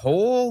 is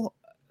whole?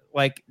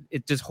 Like,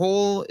 is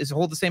whole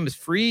the same as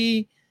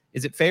free?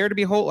 Is it fair to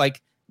be whole?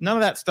 Like, none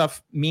of that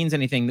stuff means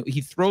anything.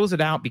 He throws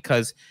it out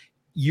because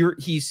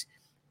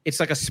it's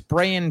like a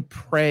spray and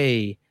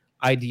pray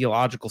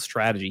ideological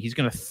strategy. He's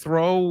going to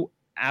throw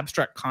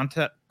abstract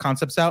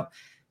concepts out,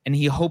 and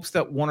he hopes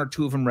that one or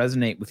two of them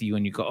resonate with you,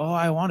 and you go, oh,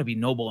 I want to be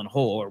noble and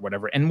whole, or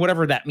whatever. And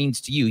whatever that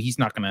means to you, he's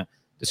not going to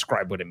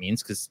describe what it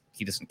means because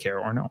he doesn't care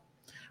or know. All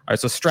right,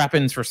 so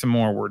strap-ins for some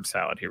more word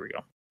salad. Here we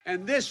go.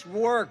 And this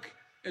work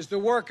is the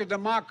work of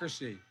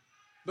democracy,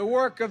 the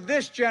work of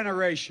this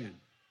generation.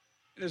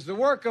 It is the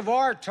work of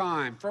our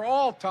time, for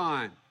all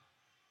time.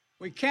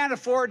 We can't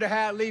afford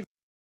to leave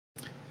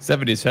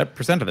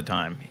 70% of the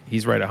time.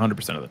 He's right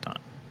 100% of the time.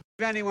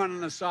 Anyone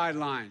on the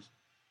sidelines.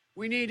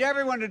 We need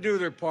everyone to do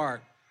their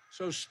part.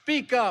 So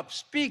speak up,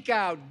 speak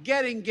out,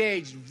 get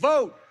engaged,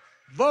 vote,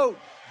 vote,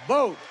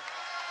 vote.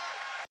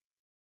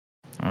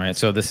 All right,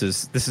 so this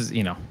is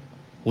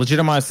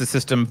legitimize the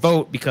system,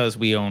 vote because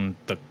we own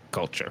the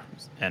culture,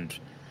 and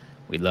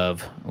we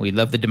love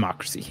the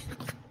democracy.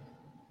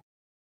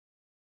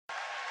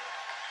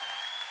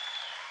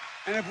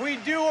 And if we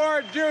do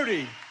our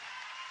duty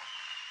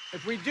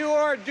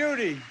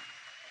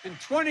in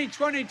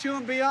 2022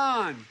 and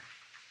beyond,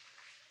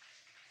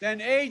 then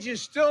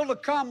ages still to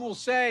come will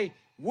say,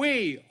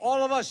 we,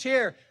 all of us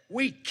here,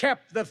 we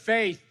kept the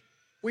faith.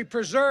 We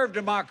preserved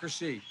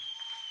democracy.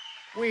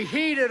 We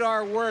heeded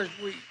our worst.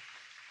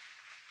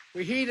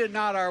 We heeded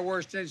not our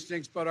worst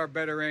instincts, but our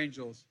better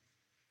angels.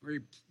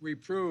 We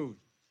proved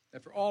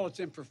that for all its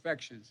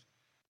imperfections,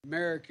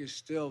 America is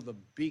still the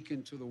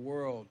beacon to the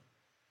world,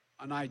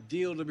 an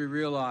ideal to be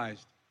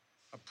realized,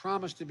 a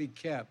promise to be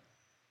kept.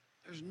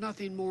 There's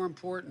nothing more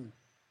important,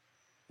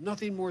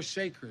 nothing more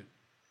sacred,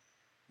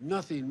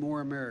 nothing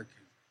more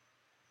American.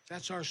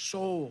 That's our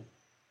soul.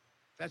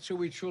 That's who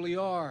we truly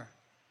are.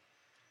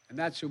 And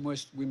that's who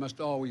we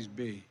must always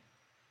be.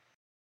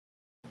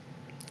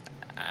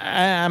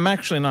 I'm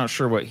actually not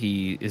sure what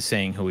he is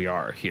saying who we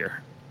are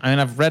here. I mean,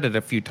 I've read it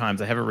a few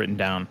times. I have it written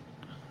down.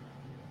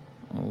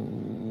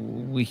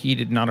 We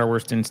heeded not our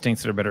worst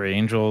instincts that are better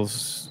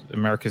angels.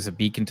 America's a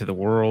beacon to the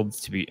world,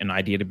 to be an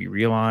idea to be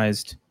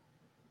realized.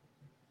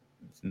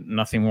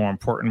 Nothing more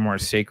important, more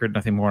sacred,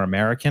 nothing more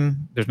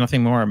American. There's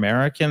nothing more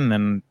American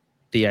than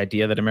the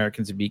idea that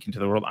Americans are a beacon to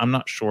the world. I'm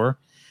not sure.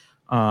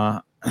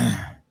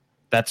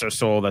 That's our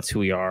soul. That's who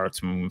we are.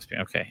 It's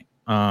okay.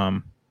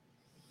 By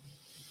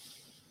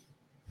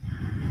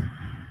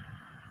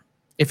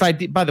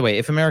the way,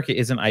 if America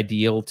isn't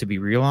ideal to be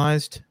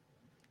realized,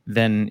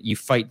 then you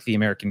fight the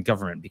American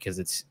government because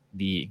it's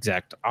the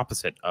exact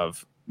opposite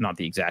of, not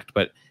the exact,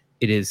 but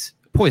it is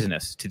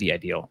poisonous to the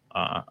ideal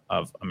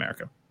of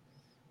America,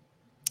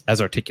 as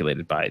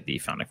articulated by the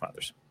Founding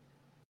Fathers.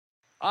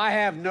 I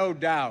have no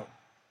doubt,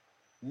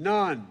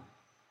 none,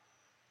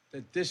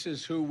 that this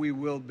is who we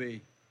will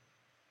be,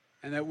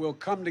 and that we'll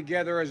come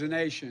together as a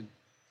nation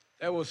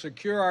that will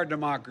secure our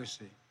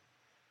democracy,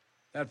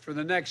 that for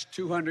the next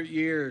 200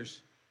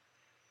 years,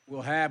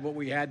 we'll have what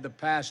we had the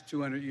past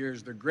 200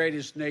 years, the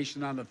greatest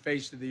nation on the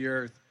face of the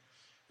earth.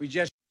 We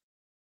just...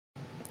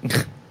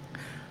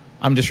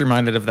 I'm just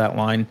reminded of that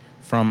line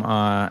from,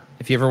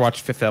 if you ever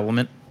watched Fifth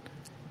Element,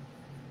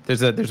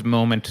 there's a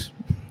moment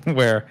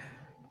where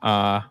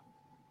the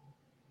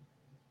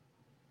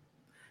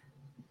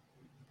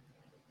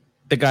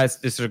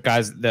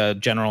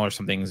general or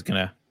something is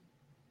gonna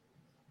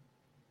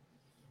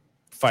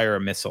fire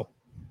a missile,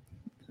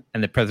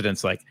 and the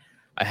president's like,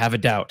 I have a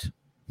doubt.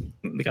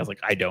 The guy's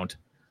like, I don't.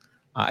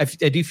 I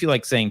do feel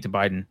like saying to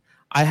Biden,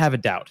 I have a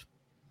doubt.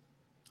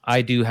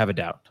 I do have a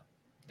doubt.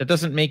 That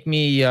doesn't make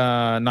me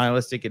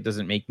nihilistic. It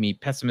doesn't make me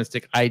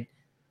pessimistic. I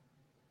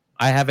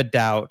have a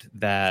doubt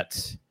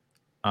that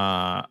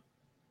for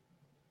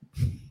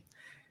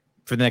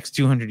the next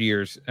 200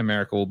 years,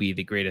 America will be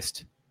the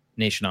greatest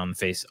nation on the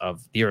face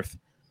of the earth.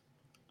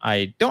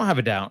 I don't have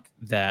a doubt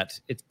that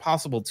it's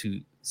possible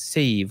to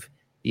save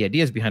the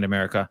ideas behind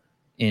America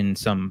in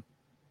some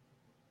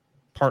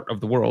part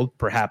of the world,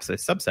 perhaps a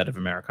subset of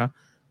America,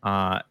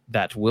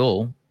 that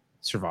will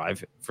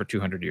survive for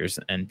 200 years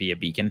and be a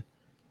beacon.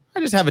 I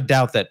just have a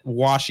doubt that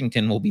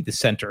Washington will be the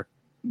center.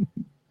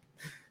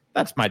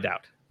 That's my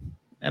doubt.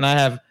 And I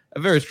have a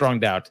very strong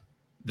doubt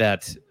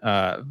that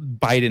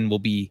Biden will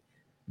be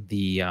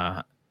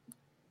the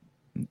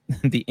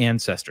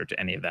ancestor to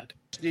any of that.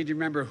 We need to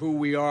remember who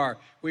we are.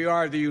 We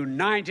are the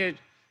United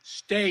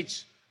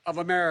States of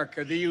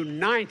America. The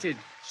United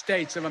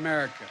States of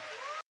America.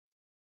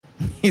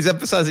 He's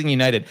emphasizing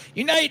united.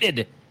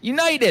 United!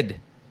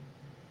 United!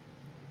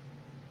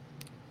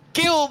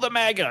 Kill the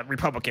MAGA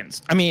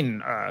Republicans. I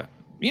mean,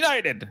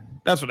 united.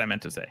 That's what I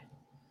meant to say.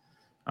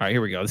 All right,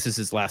 here we go. This is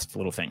his last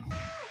little thing.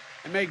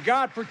 And may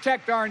God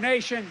protect our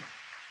nation,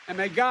 and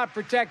may God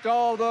protect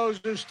all those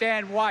who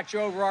stand watch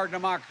over our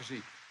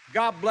democracy.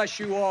 God bless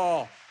you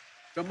all.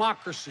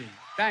 Democracy.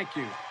 Thank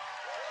you.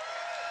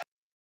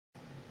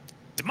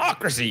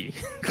 Democracy.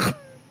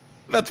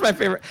 That's my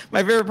favorite.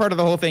 My favorite part of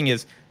the whole thing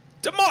is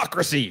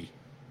democracy.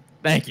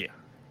 Thank you.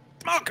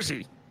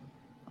 Democracy.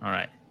 All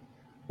right.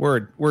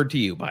 Word to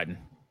you, Biden.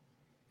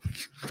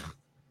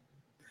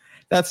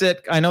 That's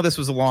it. I know this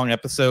was a long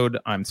episode.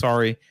 I'm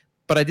sorry,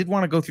 but I did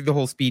want to go through the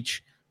whole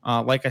speech.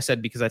 Like I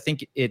said, because I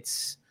think it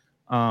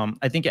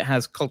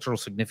has cultural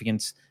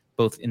significance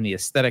both in the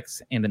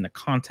aesthetics and in the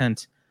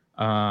content.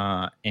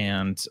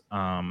 And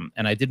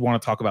I did want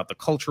to talk about the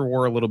culture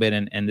war a little bit,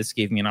 and this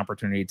gave me an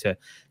opportunity to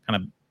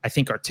kind of, I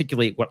think,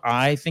 articulate what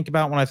I think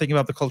about when I think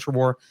about the culture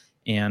war,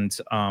 and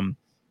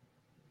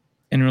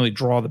really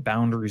draw the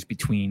boundaries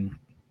between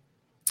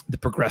the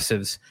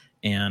progressives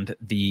and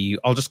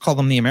I'll just call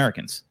them the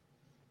Americans.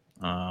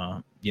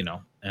 And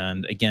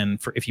again,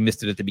 if you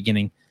missed it at the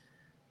beginning,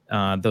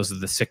 those are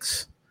the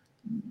six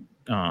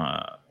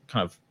kind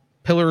of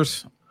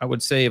pillars, I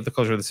would say, of the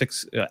culture, the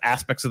six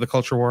aspects of the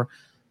culture war.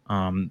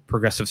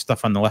 Progressive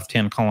stuff on the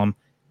left-hand column,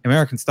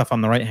 American stuff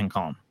on the right-hand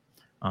column.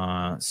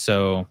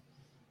 So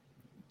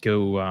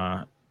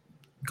go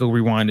go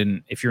rewind,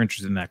 and if you're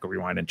interested in that, go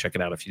rewind and check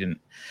it out if you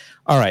didn't.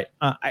 All right,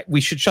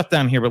 we should shut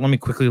down here, but let me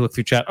quickly look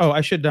through chat. Oh,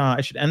 I should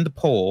end the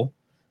poll.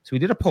 So we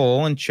did a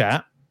poll in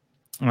chat.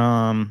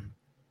 The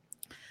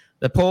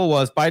poll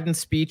was Biden's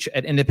speech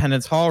at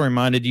Independence Hall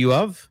reminded you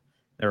of.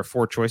 There are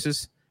 4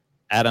 choices: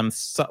 Adam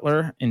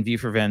Sutler in V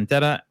for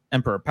Vendetta,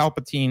 Emperor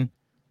Palpatine,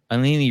 a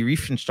Leni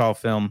Riefenstahl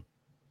film,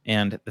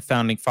 and the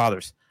Founding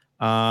Fathers.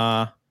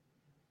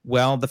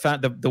 Well,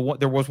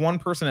 there was one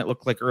person that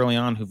looked like early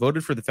on who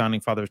voted for the Founding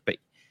Fathers, but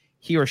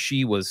he or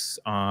she was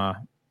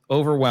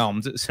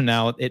overwhelmed. So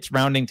now it's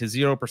rounding to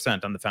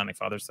 0% on the Founding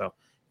Fathers. So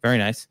very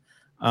nice.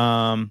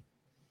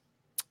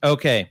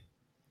 Okay.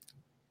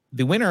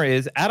 The winner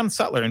is Adam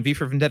Sutler in V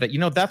for Vendetta.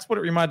 That's what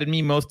it reminded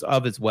me most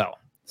of as well.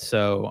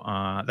 So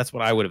that's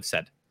what I would have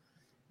said.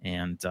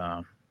 And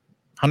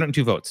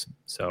 102 votes.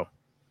 So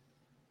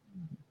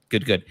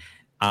good.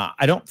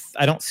 I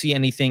don't see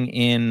anything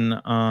in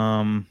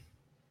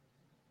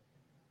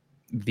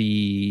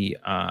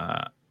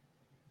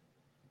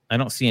I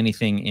don't see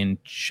anything in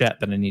chat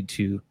that I need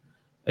to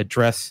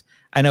address.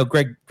 I know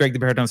Greg the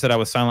Baritone said I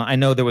was silent. I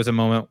know there was a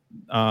moment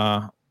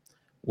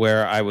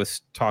where I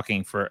was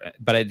talking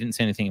but I didn't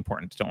say anything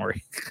important. Don't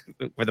worry,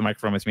 where the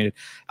microphone was muted.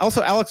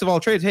 Also, Alex of all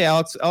trades. Hey,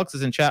 Alex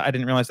is in chat. I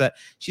didn't realize that.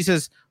 She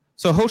says,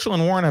 so Hochul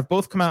and Warren have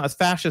both come out as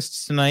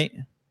fascists tonight.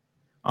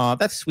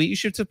 That's sweet. You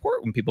should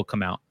support when people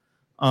come out.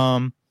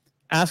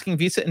 Asking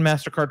Visa and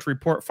MasterCard to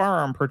report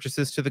firearm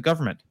purchases to the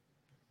government.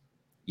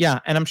 Yeah,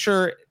 and I'm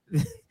sure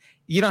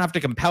you don't have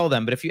to compel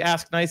them, but if you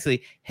ask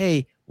nicely,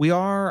 hey, we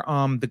are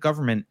the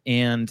government,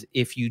 and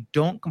if you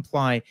don't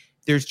comply,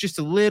 there's just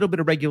a little bit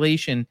of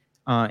regulation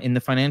in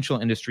the financial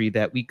industry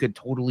that we could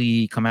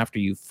totally come after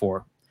you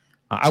for.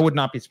 I would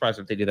not be surprised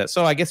if they do that.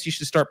 So I guess you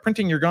should start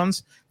printing your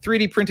guns,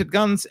 3D printed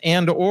guns,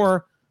 and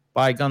or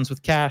buy guns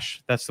with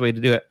cash. That's the way to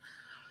do it.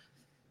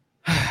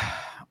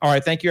 All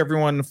right, thank you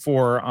everyone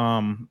for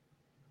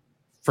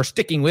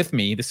sticking with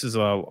me. This is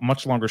a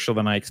much longer show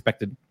than I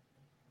expected.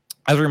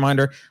 As a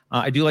reminder,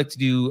 I do like to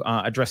do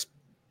address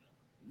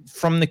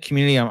from the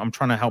community. I'm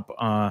trying to help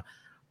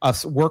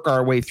us work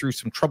our way through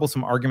some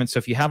troublesome arguments. So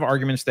if you have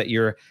arguments that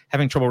you're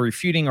having trouble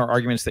refuting or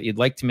arguments that you'd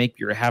like to make,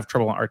 you have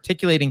trouble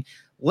articulating,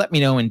 let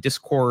me know in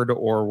Discord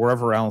or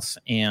wherever else,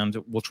 and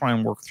we'll try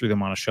and work through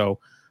them on a show,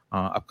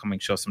 upcoming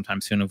show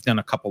sometime soon. We've done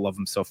a couple of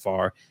them so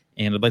far,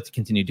 and I'd like to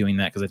continue doing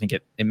that because I think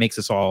it makes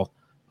us all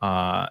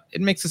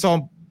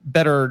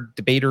better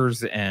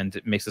debaters, and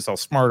it makes us all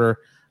smarter.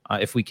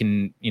 If we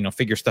can,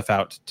 figure stuff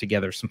out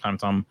together.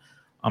 Sometimes I'm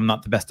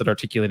not the best at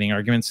articulating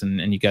arguments,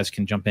 and you guys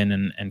can jump in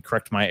and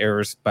correct my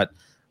errors. But,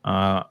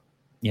 I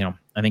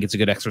think it's a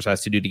good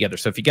exercise to do together.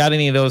 So if you got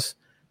any of those,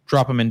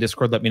 drop them in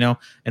Discord. Let me know.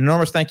 An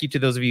enormous thank you to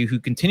those of you who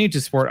continue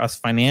to support us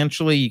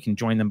financially. You can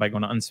join them by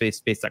going to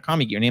unsafespace.com.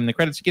 You get your name and the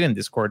credits. You get in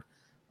Discord.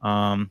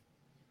 Also,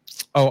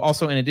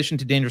 in addition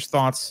to Dangerous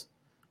Thoughts,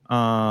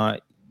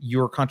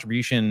 your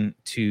contribution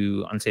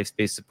to Unsafe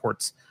Space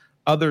supports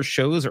other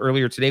shows.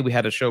 Earlier today, we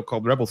had a show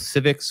called Rebel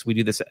Civics. We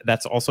do this.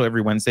 That's also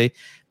every Wednesday.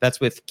 That's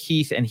with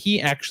Keith, and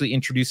he actually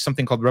introduced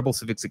something called Rebel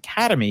Civics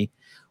Academy,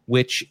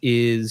 which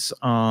is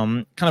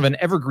kind of an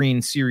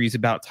evergreen series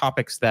about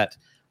topics that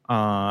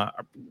kind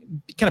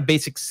of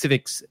basic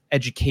civics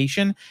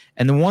education.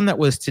 And the one that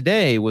was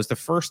today was the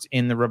first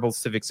in the Rebel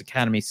Civics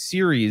Academy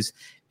series,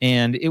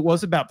 and it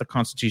was about the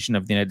Constitution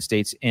of the United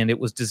States, and it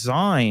was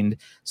designed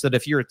so that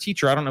if you're a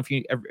teacher, I don't know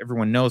if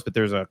everyone knows, but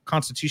there's a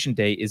Constitution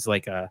Day is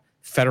like a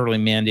federally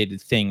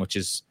mandated thing, which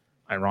is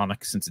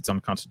ironic since it's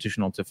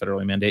unconstitutional to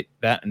federally mandate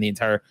that, and the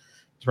entire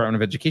Department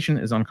of Education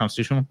is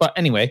unconstitutional. But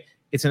anyway,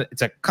 it's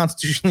a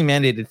constitutionally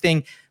mandated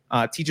thing.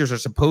 Teachers are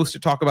supposed to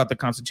talk about the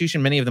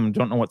Constitution. Many of them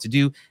don't know what to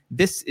do.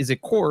 This is a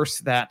course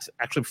that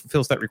actually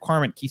fulfills that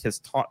requirement. Keith has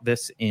taught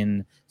this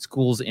in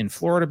schools in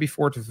Florida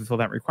before to fulfill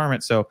that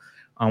requirement. So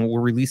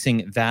we're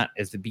releasing that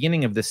as the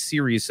beginning of this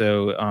series.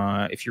 So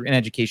if you're in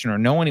education or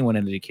know anyone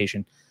in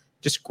education,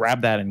 just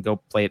grab that and go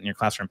play it in your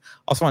classroom.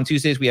 Also on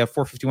Tuesdays, we have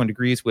 451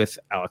 Degrees with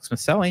Alex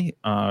Maselli.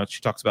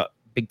 She talks about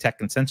big tech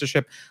and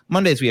censorship.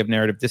 Mondays, we have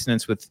Narrative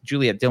Dissonance with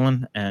Juliet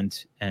Dillon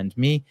and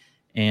me.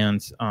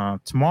 And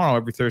tomorrow,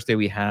 every Thursday,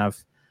 we have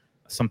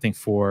something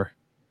for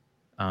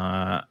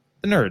the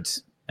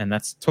nerds. And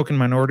that's Token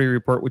Minority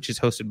Report, which is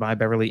hosted by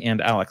Beverly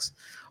and Alex.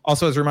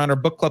 Also, as a reminder,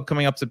 book club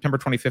coming up September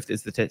 25th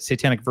is the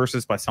Satanic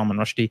Verses by Salman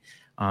Rushdie.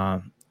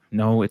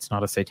 No, it's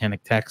not a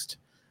satanic text.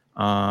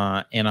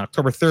 And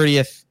October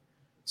 30th,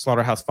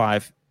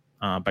 Slaughterhouse-5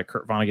 by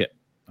Kurt Vonnegut,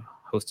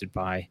 hosted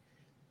by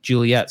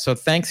Juliet. So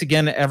thanks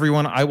again,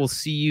 everyone. I will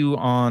see you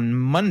on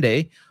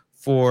Monday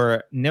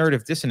for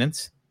Narrative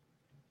Dissonance.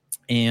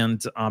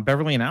 And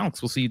Beverly and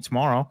Alex will see you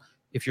tomorrow,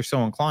 if you're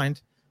so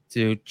inclined,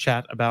 to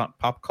chat about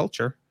pop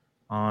culture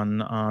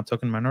on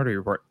Token Minority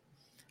Report.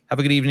 Have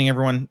a good evening,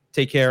 everyone.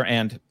 Take care,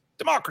 and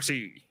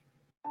democracy!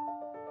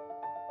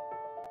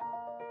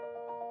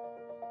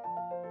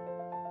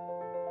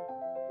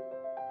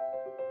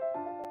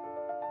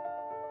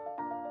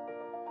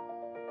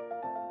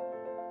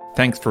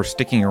 Thanks for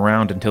sticking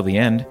around until the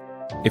end.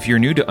 If you're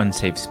new to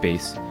Unsafe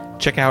Space,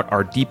 Check out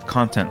our deep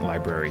content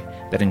library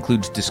that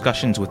includes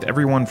discussions with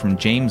everyone from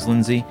James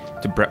Lindsay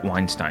to Brett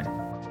Weinstein.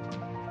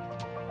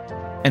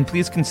 And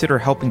please consider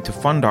helping to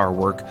fund our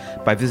work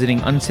by visiting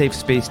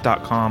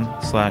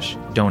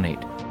unsafespace.com/donate.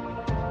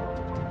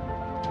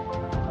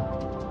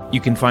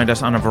 You can find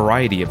us on a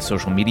variety of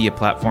social media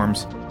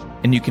platforms,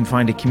 and you can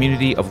find a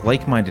community of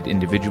like-minded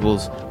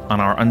individuals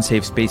on our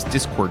Unsafe Space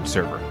Discord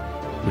server,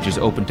 which is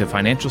open to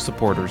financial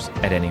supporters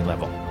at any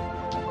level.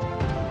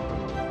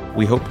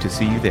 We hope to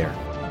see you there.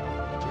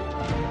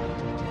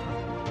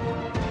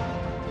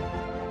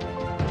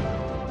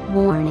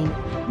 Warning.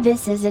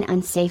 This is an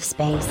unsafe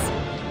space.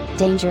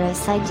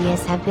 Dangerous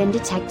ideas have been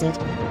detected.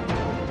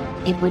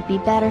 It would be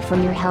better for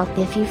your health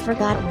if you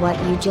forgot what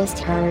you just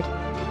heard.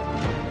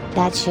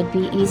 That should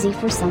be easy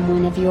for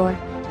someone of your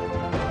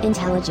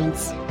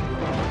intelligence.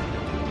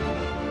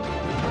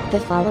 The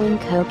following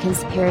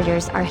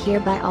co-conspirators are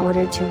hereby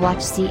ordered to watch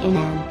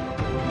CNN.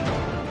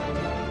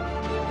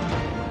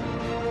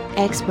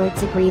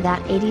 Experts agree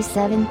that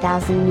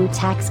 87,000 new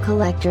tax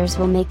collectors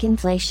will make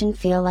inflation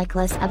feel like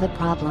less of a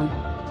problem.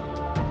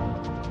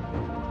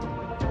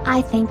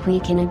 I think we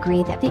can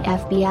agree that the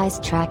FBI's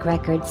track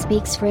record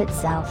speaks for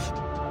itself.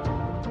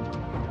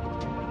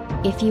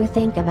 If you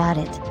think about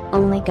it,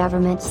 only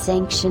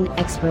government-sanctioned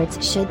experts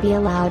should be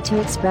allowed to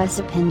express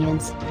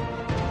opinions.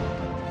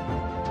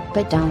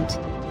 But don't.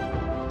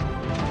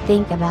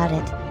 Think about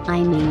it,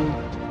 I mean.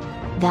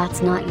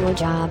 That's not your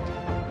job.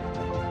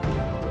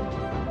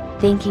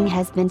 Thinking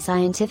has been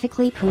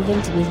scientifically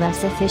proven to be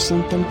less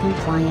efficient than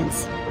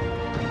compliance.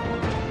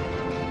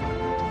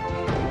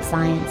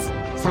 Science,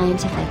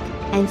 scientific,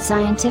 and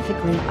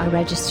scientifically are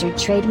registered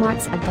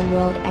trademarks of the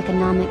World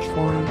Economic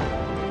Forum.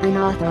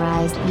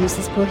 Unauthorized use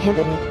is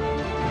prohibited.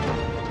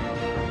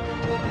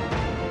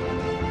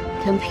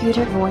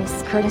 Computer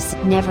voice courtesy.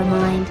 Never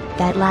mind,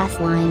 that last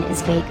line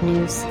is fake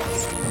news.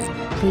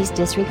 Please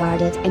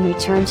disregard it and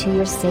return to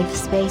your safe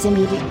space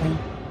immediately.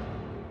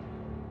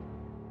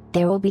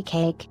 There will be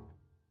cake.